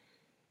 Yeah.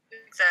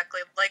 Exactly.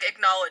 Like,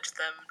 acknowledge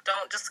them.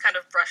 Don't just kind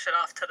of brush it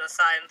off to the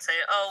side and say,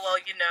 oh, well,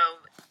 you know,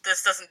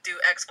 this doesn't do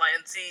X, Y,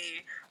 and Z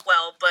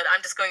well, but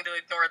I'm just going to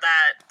ignore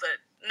that. But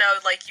no,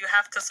 like, you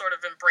have to sort of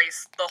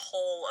embrace the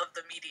whole of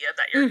the media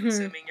that you're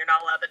consuming. You're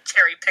not allowed to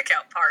cherry pick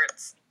out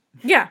parts.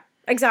 Yeah,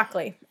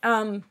 exactly.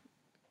 And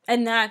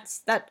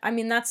that's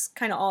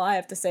kind of all I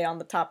have to say on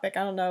the topic.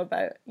 I don't know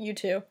about you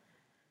two.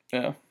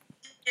 Yeah.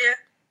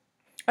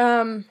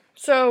 Yeah.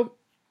 So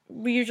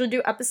we usually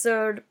do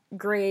episode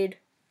grade.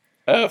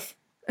 F.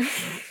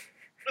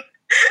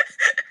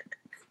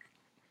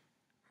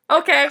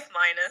 Okay. F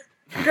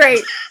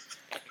minus.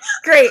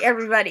 Great,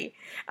 everybody.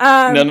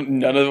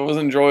 None of it was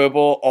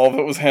enjoyable. All of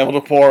it was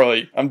handled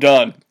poorly. I'm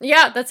done.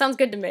 Yeah, that sounds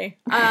good to me.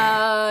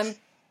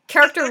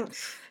 Character.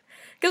 Because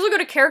we'll go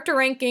to character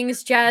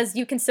rankings. Jazz,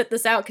 you can sit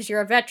this out because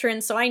you're a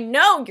veteran, so I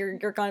know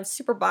you're kind of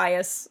super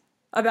biased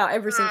about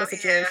every single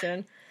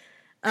situation.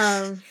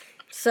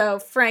 So,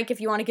 Frank, if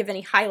you want to give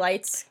any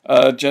highlights.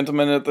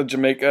 Gentleman at the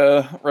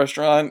Jamaica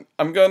restaurant.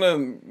 I'm gonna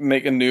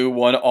make a new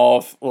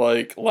one-off,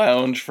 like,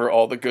 lounge for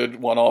all the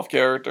good one-off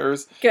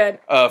characters. Good.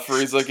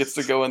 Frieza gets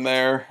to go in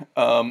there,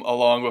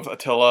 along with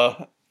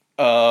Attila,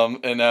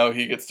 and now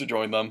he gets to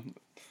join them.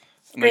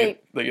 And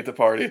Great. They get to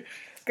party.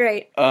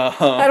 Great.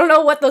 I don't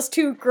know what those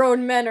two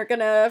grown men are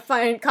gonna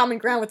find common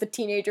ground with a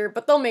teenager,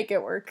 but they'll make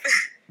it work.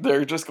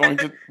 They're going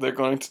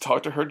to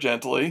talk to her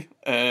gently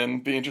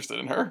and be interested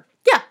in her.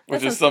 Yeah.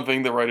 Which is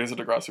something the writers of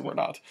Degrassi were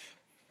not.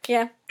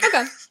 Yeah.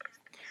 Okay.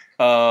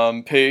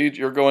 Paige,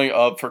 you're going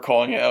up for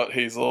calling out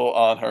Hazel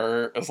on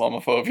her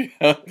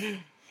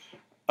Islamophobia.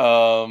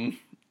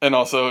 And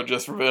also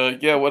just for being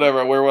like, yeah, whatever,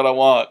 I wear what I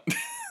want.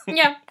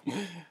 Yeah.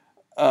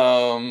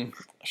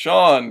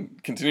 Sean,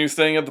 continue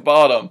staying at the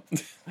bottom.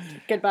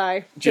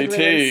 Goodbye.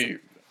 JT,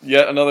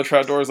 yet another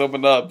trapdoor is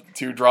opened up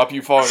to drop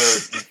you farther.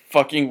 You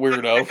fucking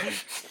weirdo.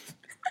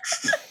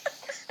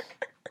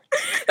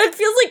 It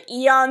feels like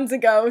eons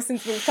ago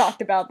since we've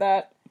talked about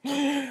that.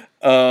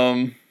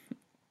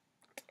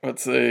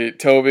 Let's see.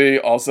 Toby,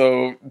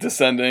 also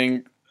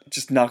descending.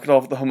 Just knock it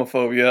off with the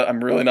homophobia.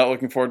 I'm really not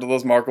looking forward to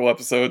those Marco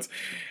episodes.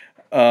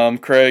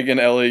 Craig and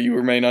Ellie, you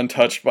remain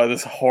untouched by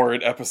this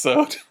horrid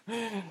episode.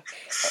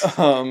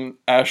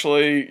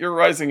 Ashley, you're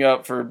rising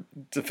up for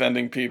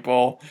defending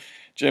people.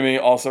 Jimmy,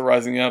 also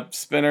rising up.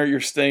 Spinner, you're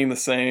staying the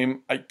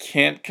same.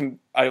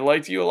 I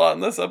liked you a lot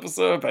in this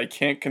episode, but I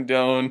can't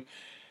condone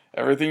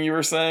everything you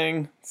were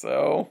saying.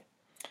 So,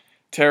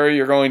 Terry,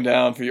 you're going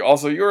down for you.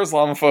 Also, your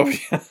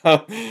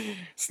Islamophobia.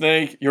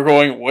 Snake, you're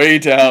going way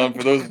down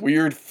for those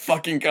weird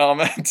fucking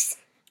comments.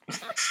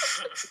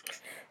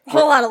 A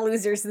whole lot of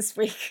losers this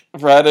week.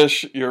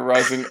 Radish, you're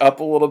rising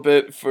up a little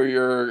bit for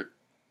your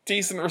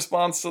decent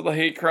response to the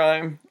hate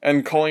crime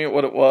and calling it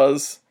what it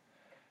was.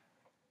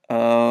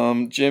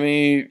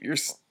 Jimmy,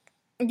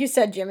 You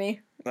said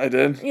Jimmy. I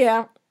did?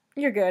 Yeah,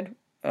 you're good.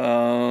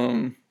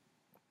 Oh,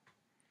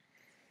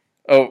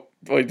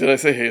 wait, did I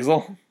say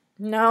Hazel?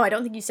 No, I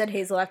don't think you said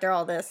Hazel after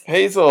all this.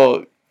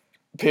 Hazel,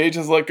 Paige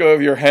has let go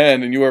of your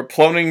hand and you are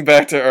plummeting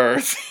back to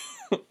Earth.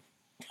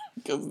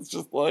 Because it's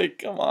just like,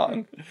 come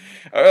on.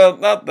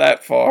 Not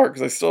that far,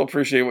 because I still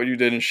appreciate what you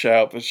did in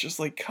Shout, but it's just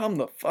like, come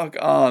the fuck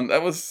on.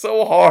 That was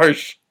so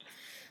harsh.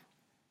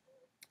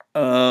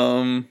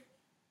 I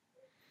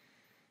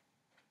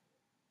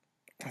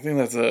think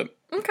that's it.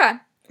 Okay.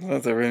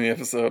 That's it for the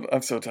episode.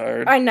 I'm so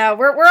tired. I know.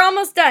 We're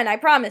almost done, I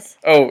promise.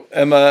 Oh,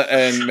 Emma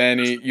and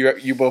Manny,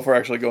 you both are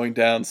actually going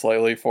down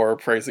slightly for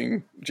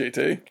praising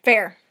JT.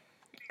 Fair.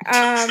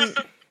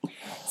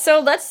 So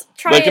let's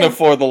try They can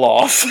afford the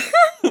loss.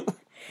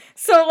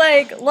 So,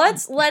 like,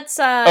 let's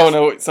Oh,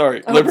 no, wait,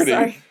 sorry. Oh, Liberty.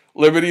 sorry.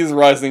 Liberty is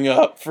rising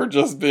up for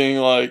just being,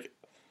 like,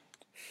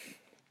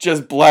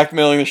 just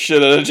blackmailing the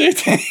shit out of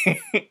JT.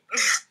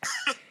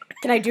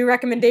 Can I do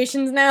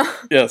recommendations now?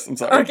 Yes, I'm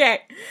sorry.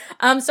 Okay.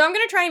 So I'm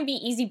going to try and be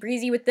easy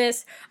breezy with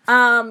this.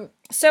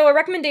 So a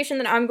recommendation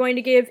that I'm going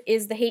to give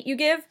is The Hate U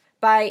Give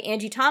by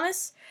Angie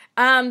Thomas.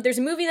 There's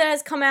a movie that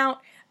has come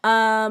out,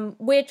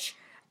 which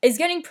is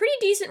getting pretty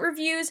decent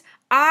reviews.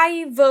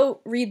 I vote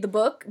read the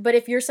book, but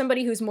if you're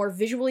somebody who's more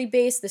visually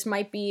based, this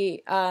might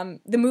be,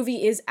 the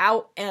movie is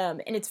out,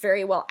 and it's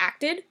very well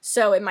acted,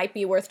 so it might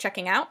be worth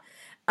checking out.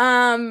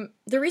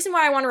 The reason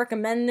why I want to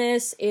recommend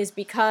this is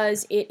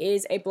because it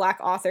is a Black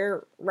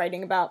author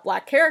writing about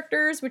Black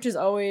characters, which is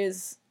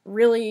always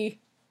really,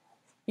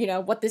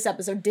 what this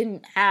episode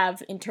didn't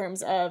have in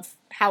terms of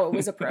how it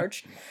was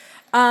approached.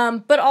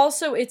 But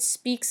also it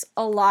speaks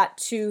a lot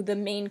to the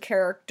main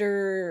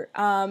character,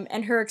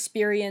 and her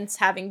experience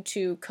having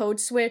to code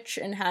switch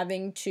and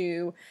having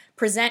to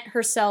present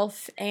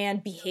herself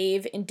and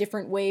behave in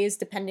different ways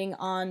depending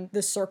on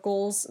the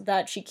circles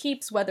that she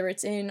keeps, whether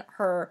it's in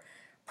her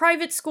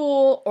private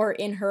school or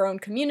in her own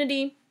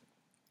community.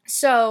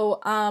 So,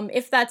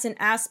 if that's an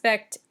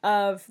aspect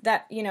of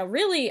that,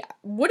 really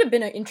would have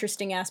been an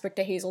interesting aspect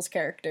to Hazel's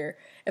character,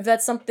 if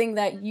that's something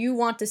that you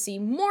want to see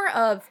more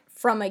of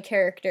from a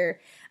character,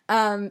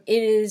 it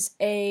is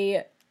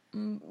it's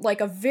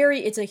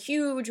a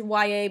huge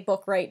YA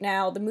book right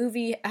now. The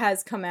movie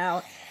has come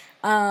out,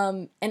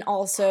 and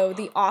also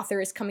the author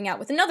is coming out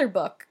with another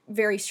book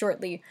very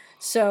shortly.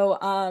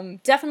 So,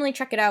 definitely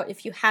check it out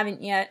if you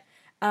haven't yet.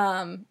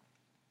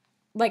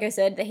 Like I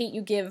said, The Hate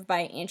U Give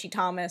by Angie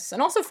Thomas,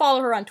 and also follow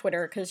her on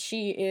Twitter because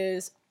she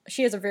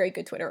has a very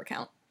good Twitter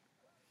account.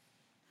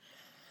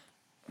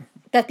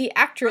 That the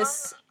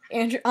actress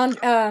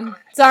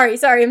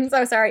sorry, I'm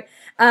so sorry.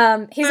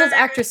 Hazel's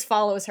actress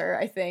follows her,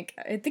 I think.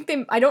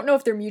 I don't know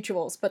if they're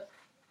mutuals, but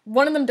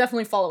one of them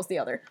definitely follows the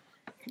other.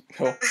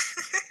 Cool.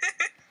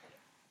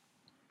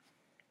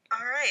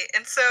 All right,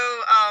 and so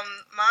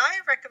my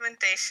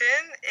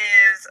recommendation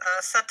is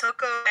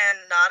Satoko and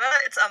Nada.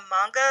 It's a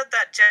manga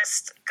that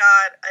just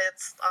got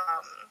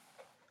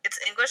its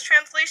English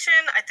translation.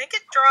 I think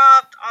it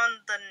dropped on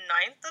the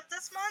 9th of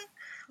this month.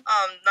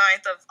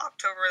 9th of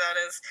October, that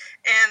is.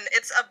 And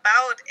it's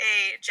about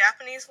a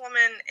Japanese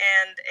woman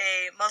and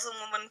a Muslim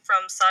woman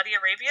from Saudi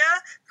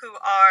Arabia who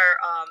are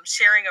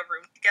sharing a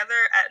room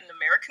together at an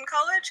American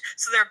college.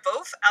 So they're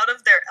both out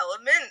of their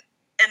element,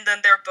 and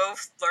then they're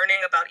both learning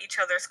about each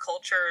other's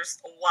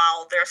cultures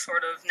while they're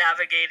sort of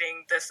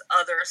navigating this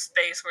other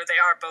space where they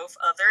are both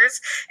others.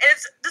 And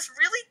it's this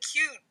really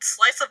cute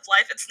slice of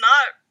life. It's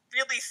not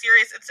really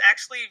serious. It's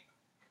actually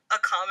a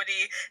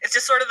comedy. It's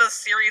just sort of a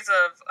series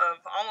of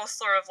almost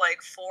sort of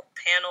like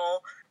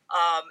 4-panel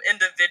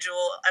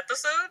individual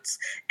episodes.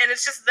 And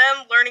it's just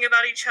them learning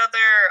about each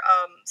other.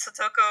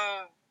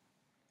 Satoko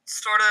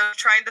sort of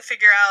trying to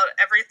figure out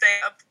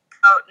everything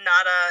about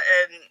Nada,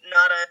 and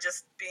Nada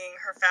just being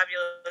her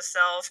fabulous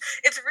self.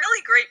 It's really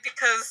great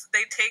because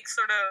they take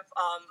sort of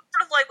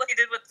like what they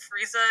did with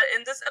Frieza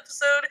in this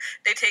episode.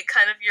 They take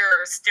kind of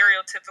your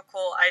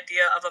stereotypical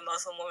idea of a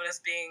Muslim woman as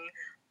being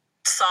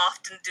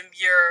soft and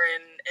demure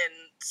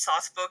and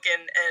soft-spoken,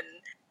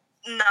 and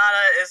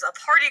Nada is a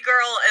party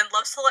girl and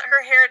loves to let her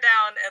hair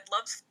down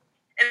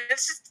and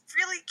it's just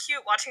really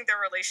cute watching their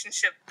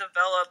relationship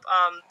develop.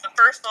 The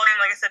first volume,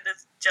 like I said,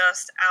 is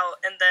just out,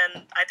 and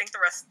then I think the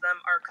rest of them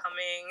are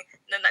coming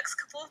in the next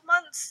couple of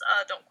months.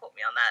 Don't quote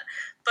me on that.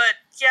 But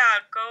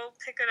yeah, go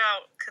pick it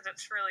out because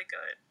it's really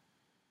good.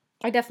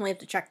 I definitely have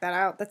to check that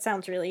out. That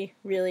sounds really,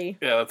 really...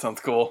 Yeah, that sounds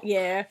cool.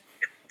 Yeah.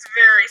 It's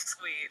very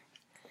sweet.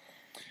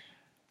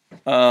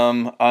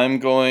 I'm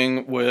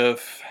going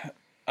with...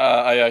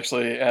 I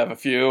actually have a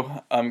few.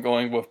 I'm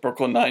going with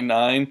Brooklyn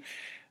Nine-Nine.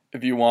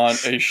 If you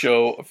want a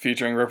show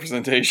featuring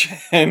representation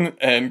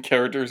and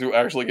characters who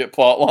actually get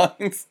plot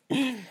lines.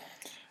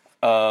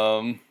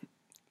 Love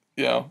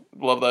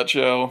that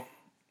show.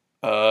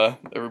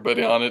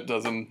 Everybody on it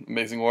does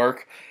amazing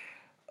work.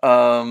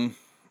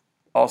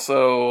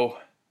 Also,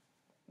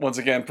 once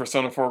again,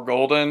 Persona 4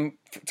 Golden,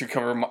 to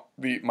cover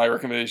my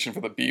recommendation for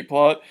the B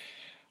plot,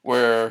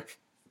 where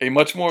a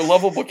much more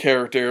lovable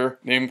character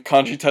named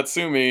Kanji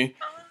Tatsumi...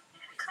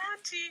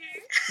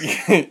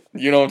 Kanji!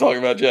 You know what I'm talking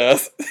about,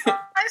 Jess.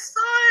 My son!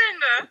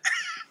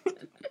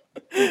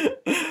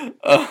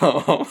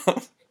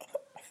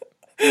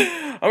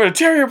 I'm gonna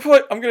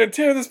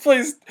tear this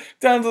place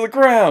down to the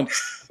ground.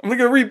 I'm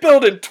gonna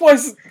rebuild it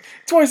twice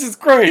as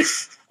great.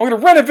 I'm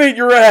gonna renovate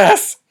your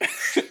ass.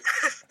 Good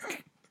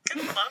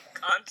luck,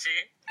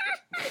 Kanji.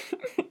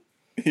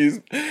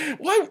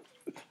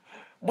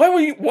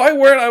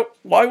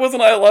 Why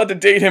wasn't I allowed to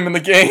date him in the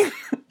game?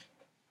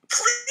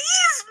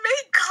 Please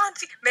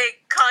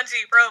make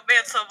Kanji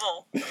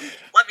romanceable.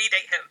 Let me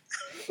date him.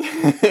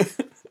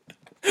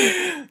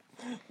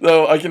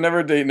 Though I can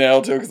never date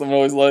Naoto because I'm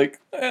always like,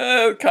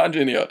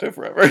 Kanji and Naoto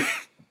forever.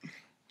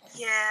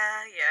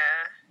 Yeah.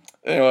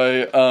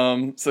 Anyway,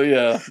 so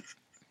yeah,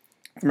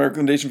 it's my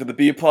recommendation for the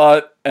B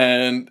plot,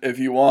 and if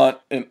you want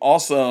an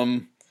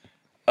awesome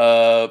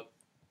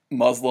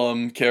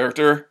Muslim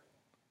character,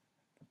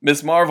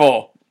 Miss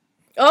Marvel.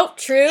 Oh,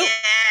 true.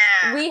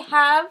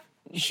 Yeah.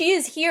 She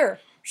is here.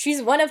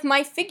 She's one of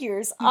my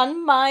figures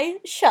on my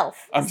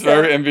shelf. I'm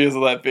very envious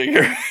of that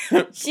figure.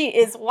 She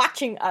is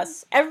watching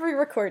us every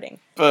recording.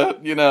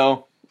 But,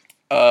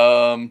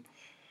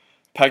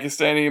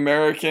 Pakistani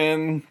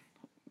American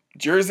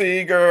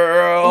Jersey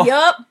girl.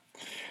 Yup.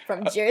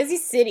 From Jersey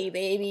City,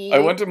 baby. I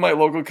went to my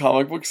local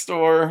comic book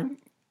store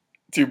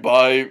to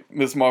buy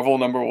Miss Marvel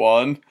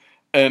 #1,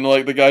 and,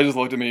 the guy just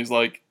looked at me, he's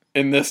like,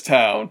 in this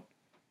town,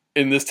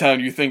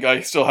 you think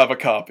I still have a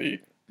copy?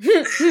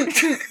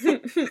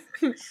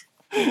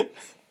 I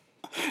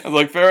was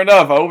like, fair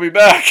enough, I will be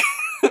back.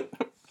 So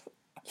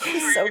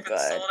even good.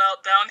 Sold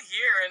out down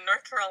here in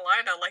North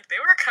Carolina. They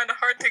were kind of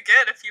hard to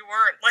get if you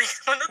weren't,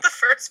 one of the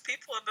first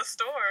people in the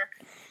store.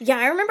 Yeah,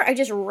 I remember I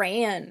just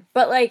ran.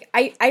 But,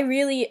 I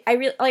really,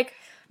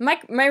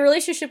 my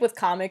relationship with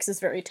comics is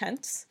very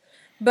tense.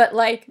 But,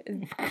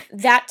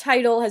 that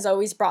title has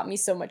always brought me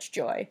so much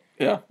joy.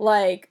 Yeah.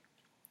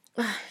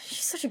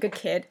 She's such a good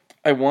kid.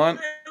 I love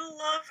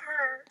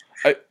her.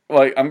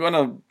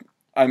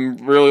 I'm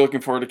really looking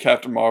forward to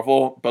Captain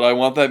Marvel, but I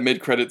want that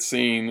mid-credit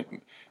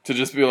scene to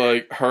just be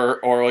her,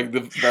 or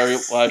the very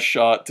last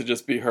shot to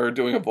just be her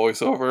doing a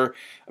voiceover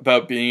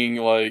about being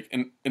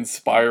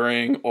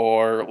inspiring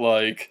or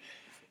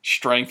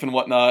strength and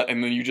whatnot,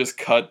 and then you just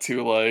cut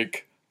to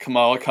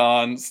Kamala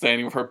Khan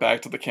standing with her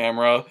back to the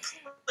camera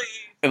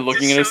and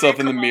looking at herself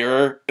in the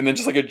mirror, and then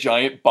just a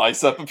giant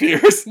bicep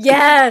appears.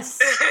 Yes!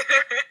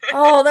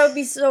 Oh, that would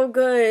be so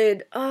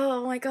good.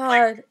 Oh my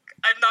god.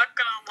 I'm not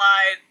gonna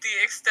lie,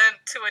 the extent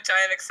to which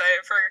I am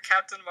excited for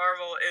Captain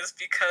Marvel is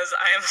because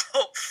I am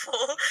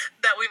hopeful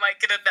that we might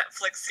get a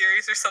Netflix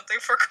series or something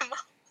for Kamala.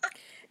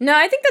 No,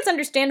 I think that's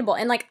understandable.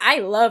 And, I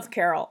love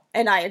Carol,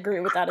 and I agree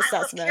with that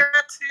assessment. I love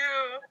Carol,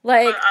 too.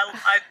 Like, but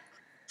I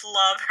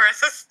love her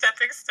as a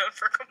stepping stone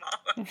for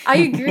Kamala. I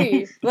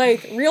agree.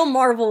 Real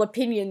Marvel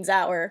opinions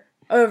hour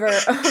over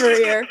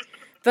here.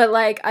 But,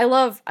 I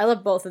love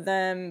both of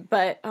them.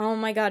 But, oh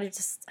my god, it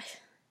just...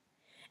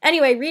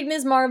 Anyway, read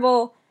Ms.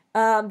 Marvel.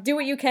 Do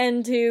what you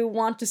can to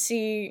want to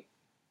see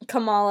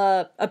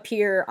Kamala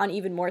appear on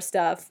even more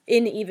stuff,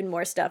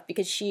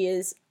 because she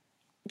is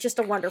just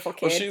a wonderful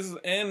kid. Well, she's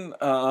in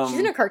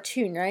a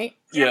cartoon, right?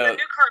 Yeah, the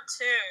new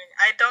cartoon.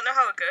 I don't know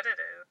how good it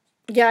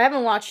is. Yeah, I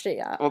haven't watched it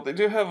yet. Well, they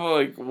do have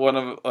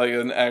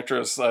an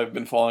actress I've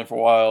been following for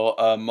a while,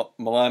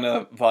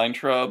 Milana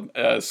Weintraub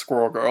as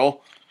Squirrel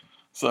Girl.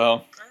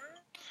 So,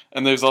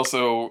 and there's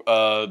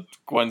also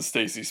Gwen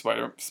Stacy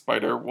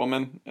Spider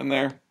Woman in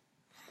there.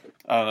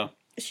 I don't know.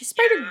 Is she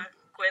Spider? Yeah,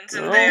 Gwen's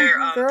in there.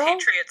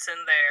 Patriot's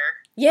in there.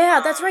 Yeah,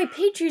 that's right.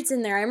 Patriot's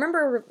in there. I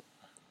remember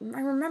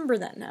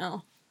that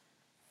now.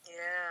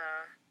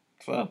 Yeah.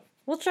 So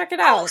we'll check it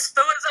out. Oh,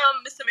 so is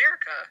Miss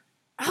America.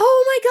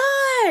 Oh my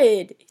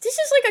god! This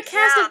is like a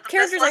cast of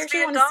characters I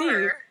actually want to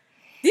see.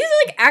 These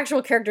are like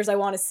actual characters I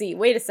want to see.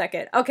 Wait a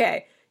second.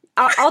 Okay.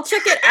 I'll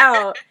check it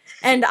out,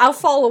 and I'll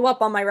follow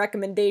up on my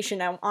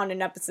recommendation on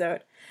an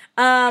episode.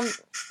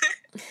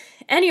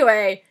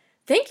 Anyway,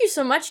 thank you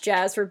so much,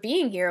 Jazz, for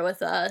being here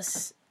with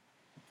us.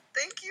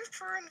 Thank you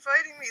for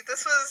inviting me.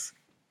 This was,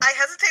 I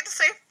hesitate to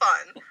say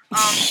fun,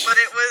 but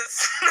it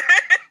was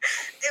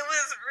it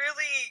was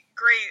really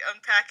great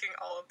unpacking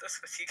all of this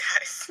with you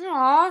guys.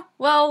 Aw.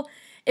 Well,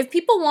 if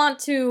people want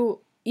to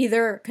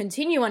either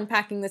continue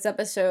unpacking this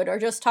episode or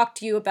just talk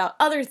to you about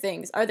other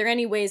things, are there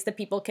any ways that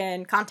people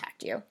can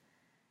contact you?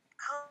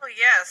 Oh,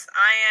 yes.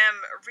 I am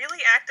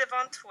really active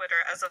on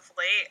Twitter as of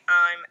late.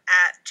 I'm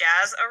at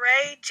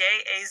JazzArray,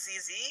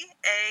 JazzArraye.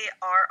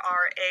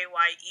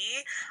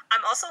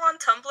 I'm also on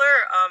Tumblr,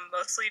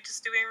 mostly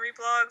just doing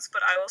reblogs,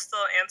 but I will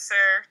still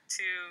answer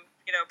to,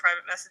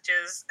 private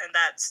messages, and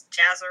that's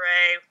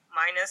JazzArray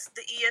minus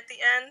the E at the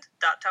end,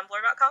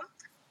 .tumblr.com.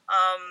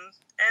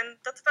 And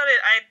that's about it.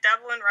 I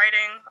dabble in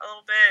writing a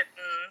little bit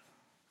and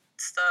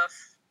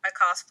stuff. I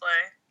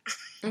cosplay.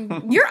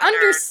 You're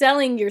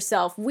underselling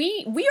yourself.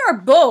 We are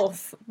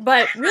both,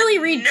 but really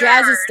read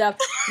Jazz's stuff.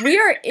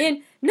 We're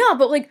in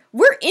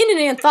an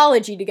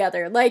anthology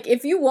together. Like,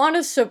 if you want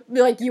to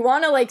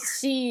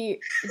see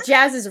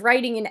Jazz's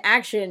writing in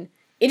action,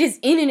 it is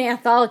in an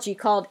anthology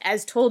called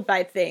As Told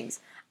by Things.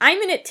 I'm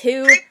in it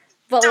too,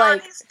 but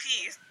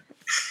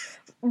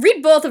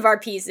read both of our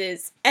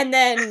pieces, and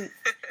then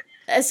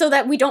so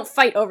that we don't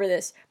fight over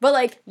this.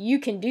 But you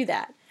can do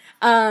that.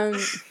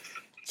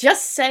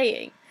 Just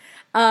saying.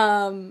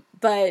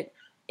 But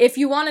if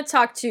you want to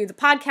talk to the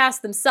podcast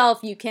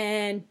themselves, you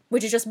can,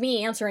 which is just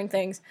me answering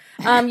things.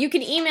 You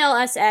can email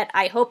us at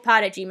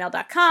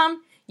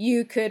ihopepod@gmail.com.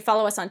 You could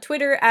follow us on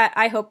Twitter at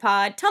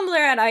ihopepod, Tumblr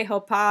at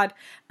ihopepod,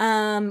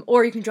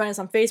 or you can join us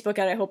on Facebook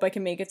at I Hope I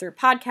Can Make It Through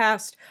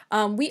Podcast.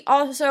 We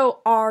also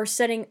are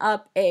setting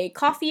up a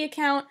Ko-fi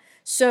account.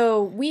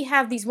 So we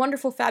have these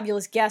wonderful,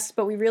 fabulous guests,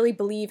 but we really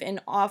believe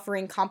in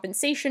offering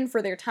compensation for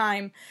their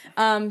time.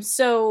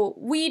 So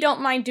we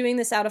don't mind doing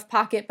this out of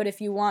pocket, but if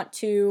you want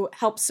to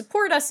help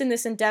support us in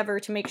this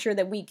endeavor to make sure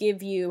that we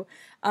give you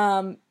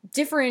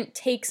different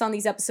takes on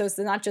these episodes,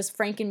 that not just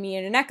Frank and me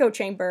in an echo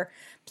chamber,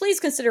 please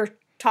consider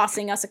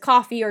tossing us a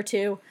coffee or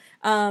two.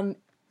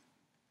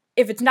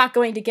 If it's not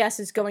going to guests,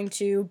 it's going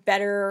to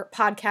better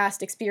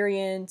podcast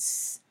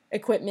experience,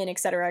 equipment,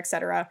 etc.,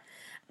 etc.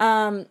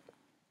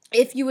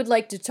 If you would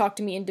like to talk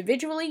to me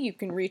individually, you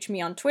can reach me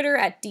on Twitter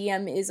at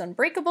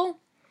DMIsUnbreakable.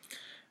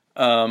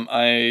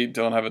 I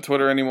don't have a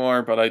Twitter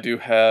anymore, but I do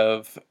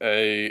have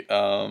a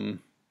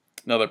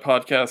another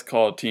podcast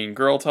called Teen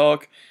Girl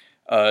Talk.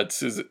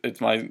 It's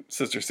my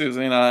sister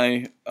Susie and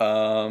I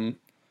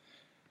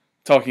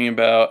talking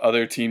about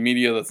other teen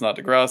media that's not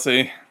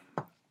Degrassi.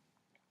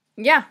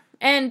 Yeah,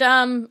 and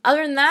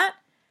other than that,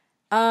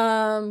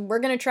 we're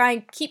going to try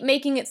and keep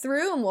making it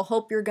through, and we'll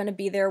hope you're going to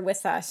be there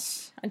with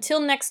us.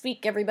 Until next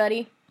week,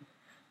 everybody.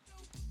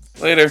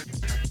 Later.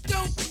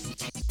 Now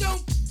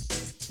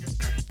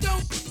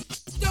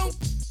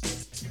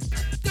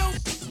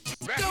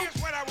here's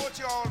what I want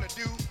you all to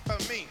do for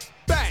me.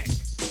 Bang!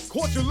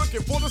 Caught you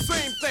looking for the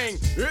same thing.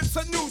 It's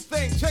a new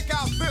thing. Check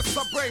out this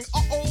I bring.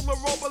 The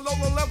roll below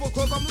the level,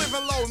 cause I'm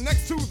living low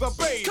next to the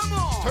base. Come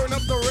on! Turn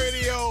up the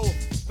radio.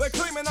 They're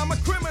claiming I'm a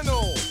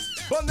criminal.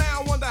 But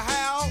now I wonder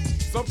how.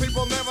 Some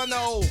people never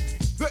know.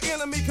 The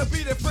enemy could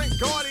be the Frank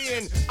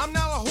Guardian. I'm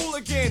not a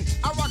hooligan.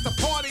 I rock the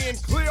party and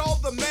clear all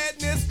the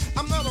madness.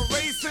 I'm not a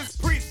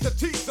racist. Preach to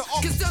teach the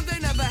all. Cause some they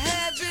never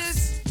had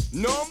this.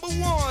 Number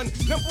one,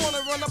 never wanna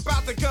run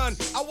about the gun.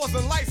 I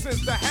wasn't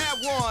licensed to have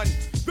one.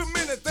 The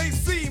minute they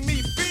see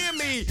me, fear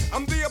me.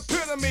 I'm the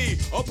epitome,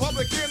 a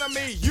public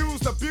enemy.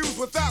 Used, abused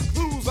without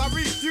clues. I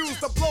refuse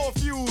to blow a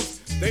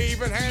fuse. They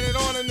even had it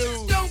on the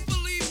news. Don't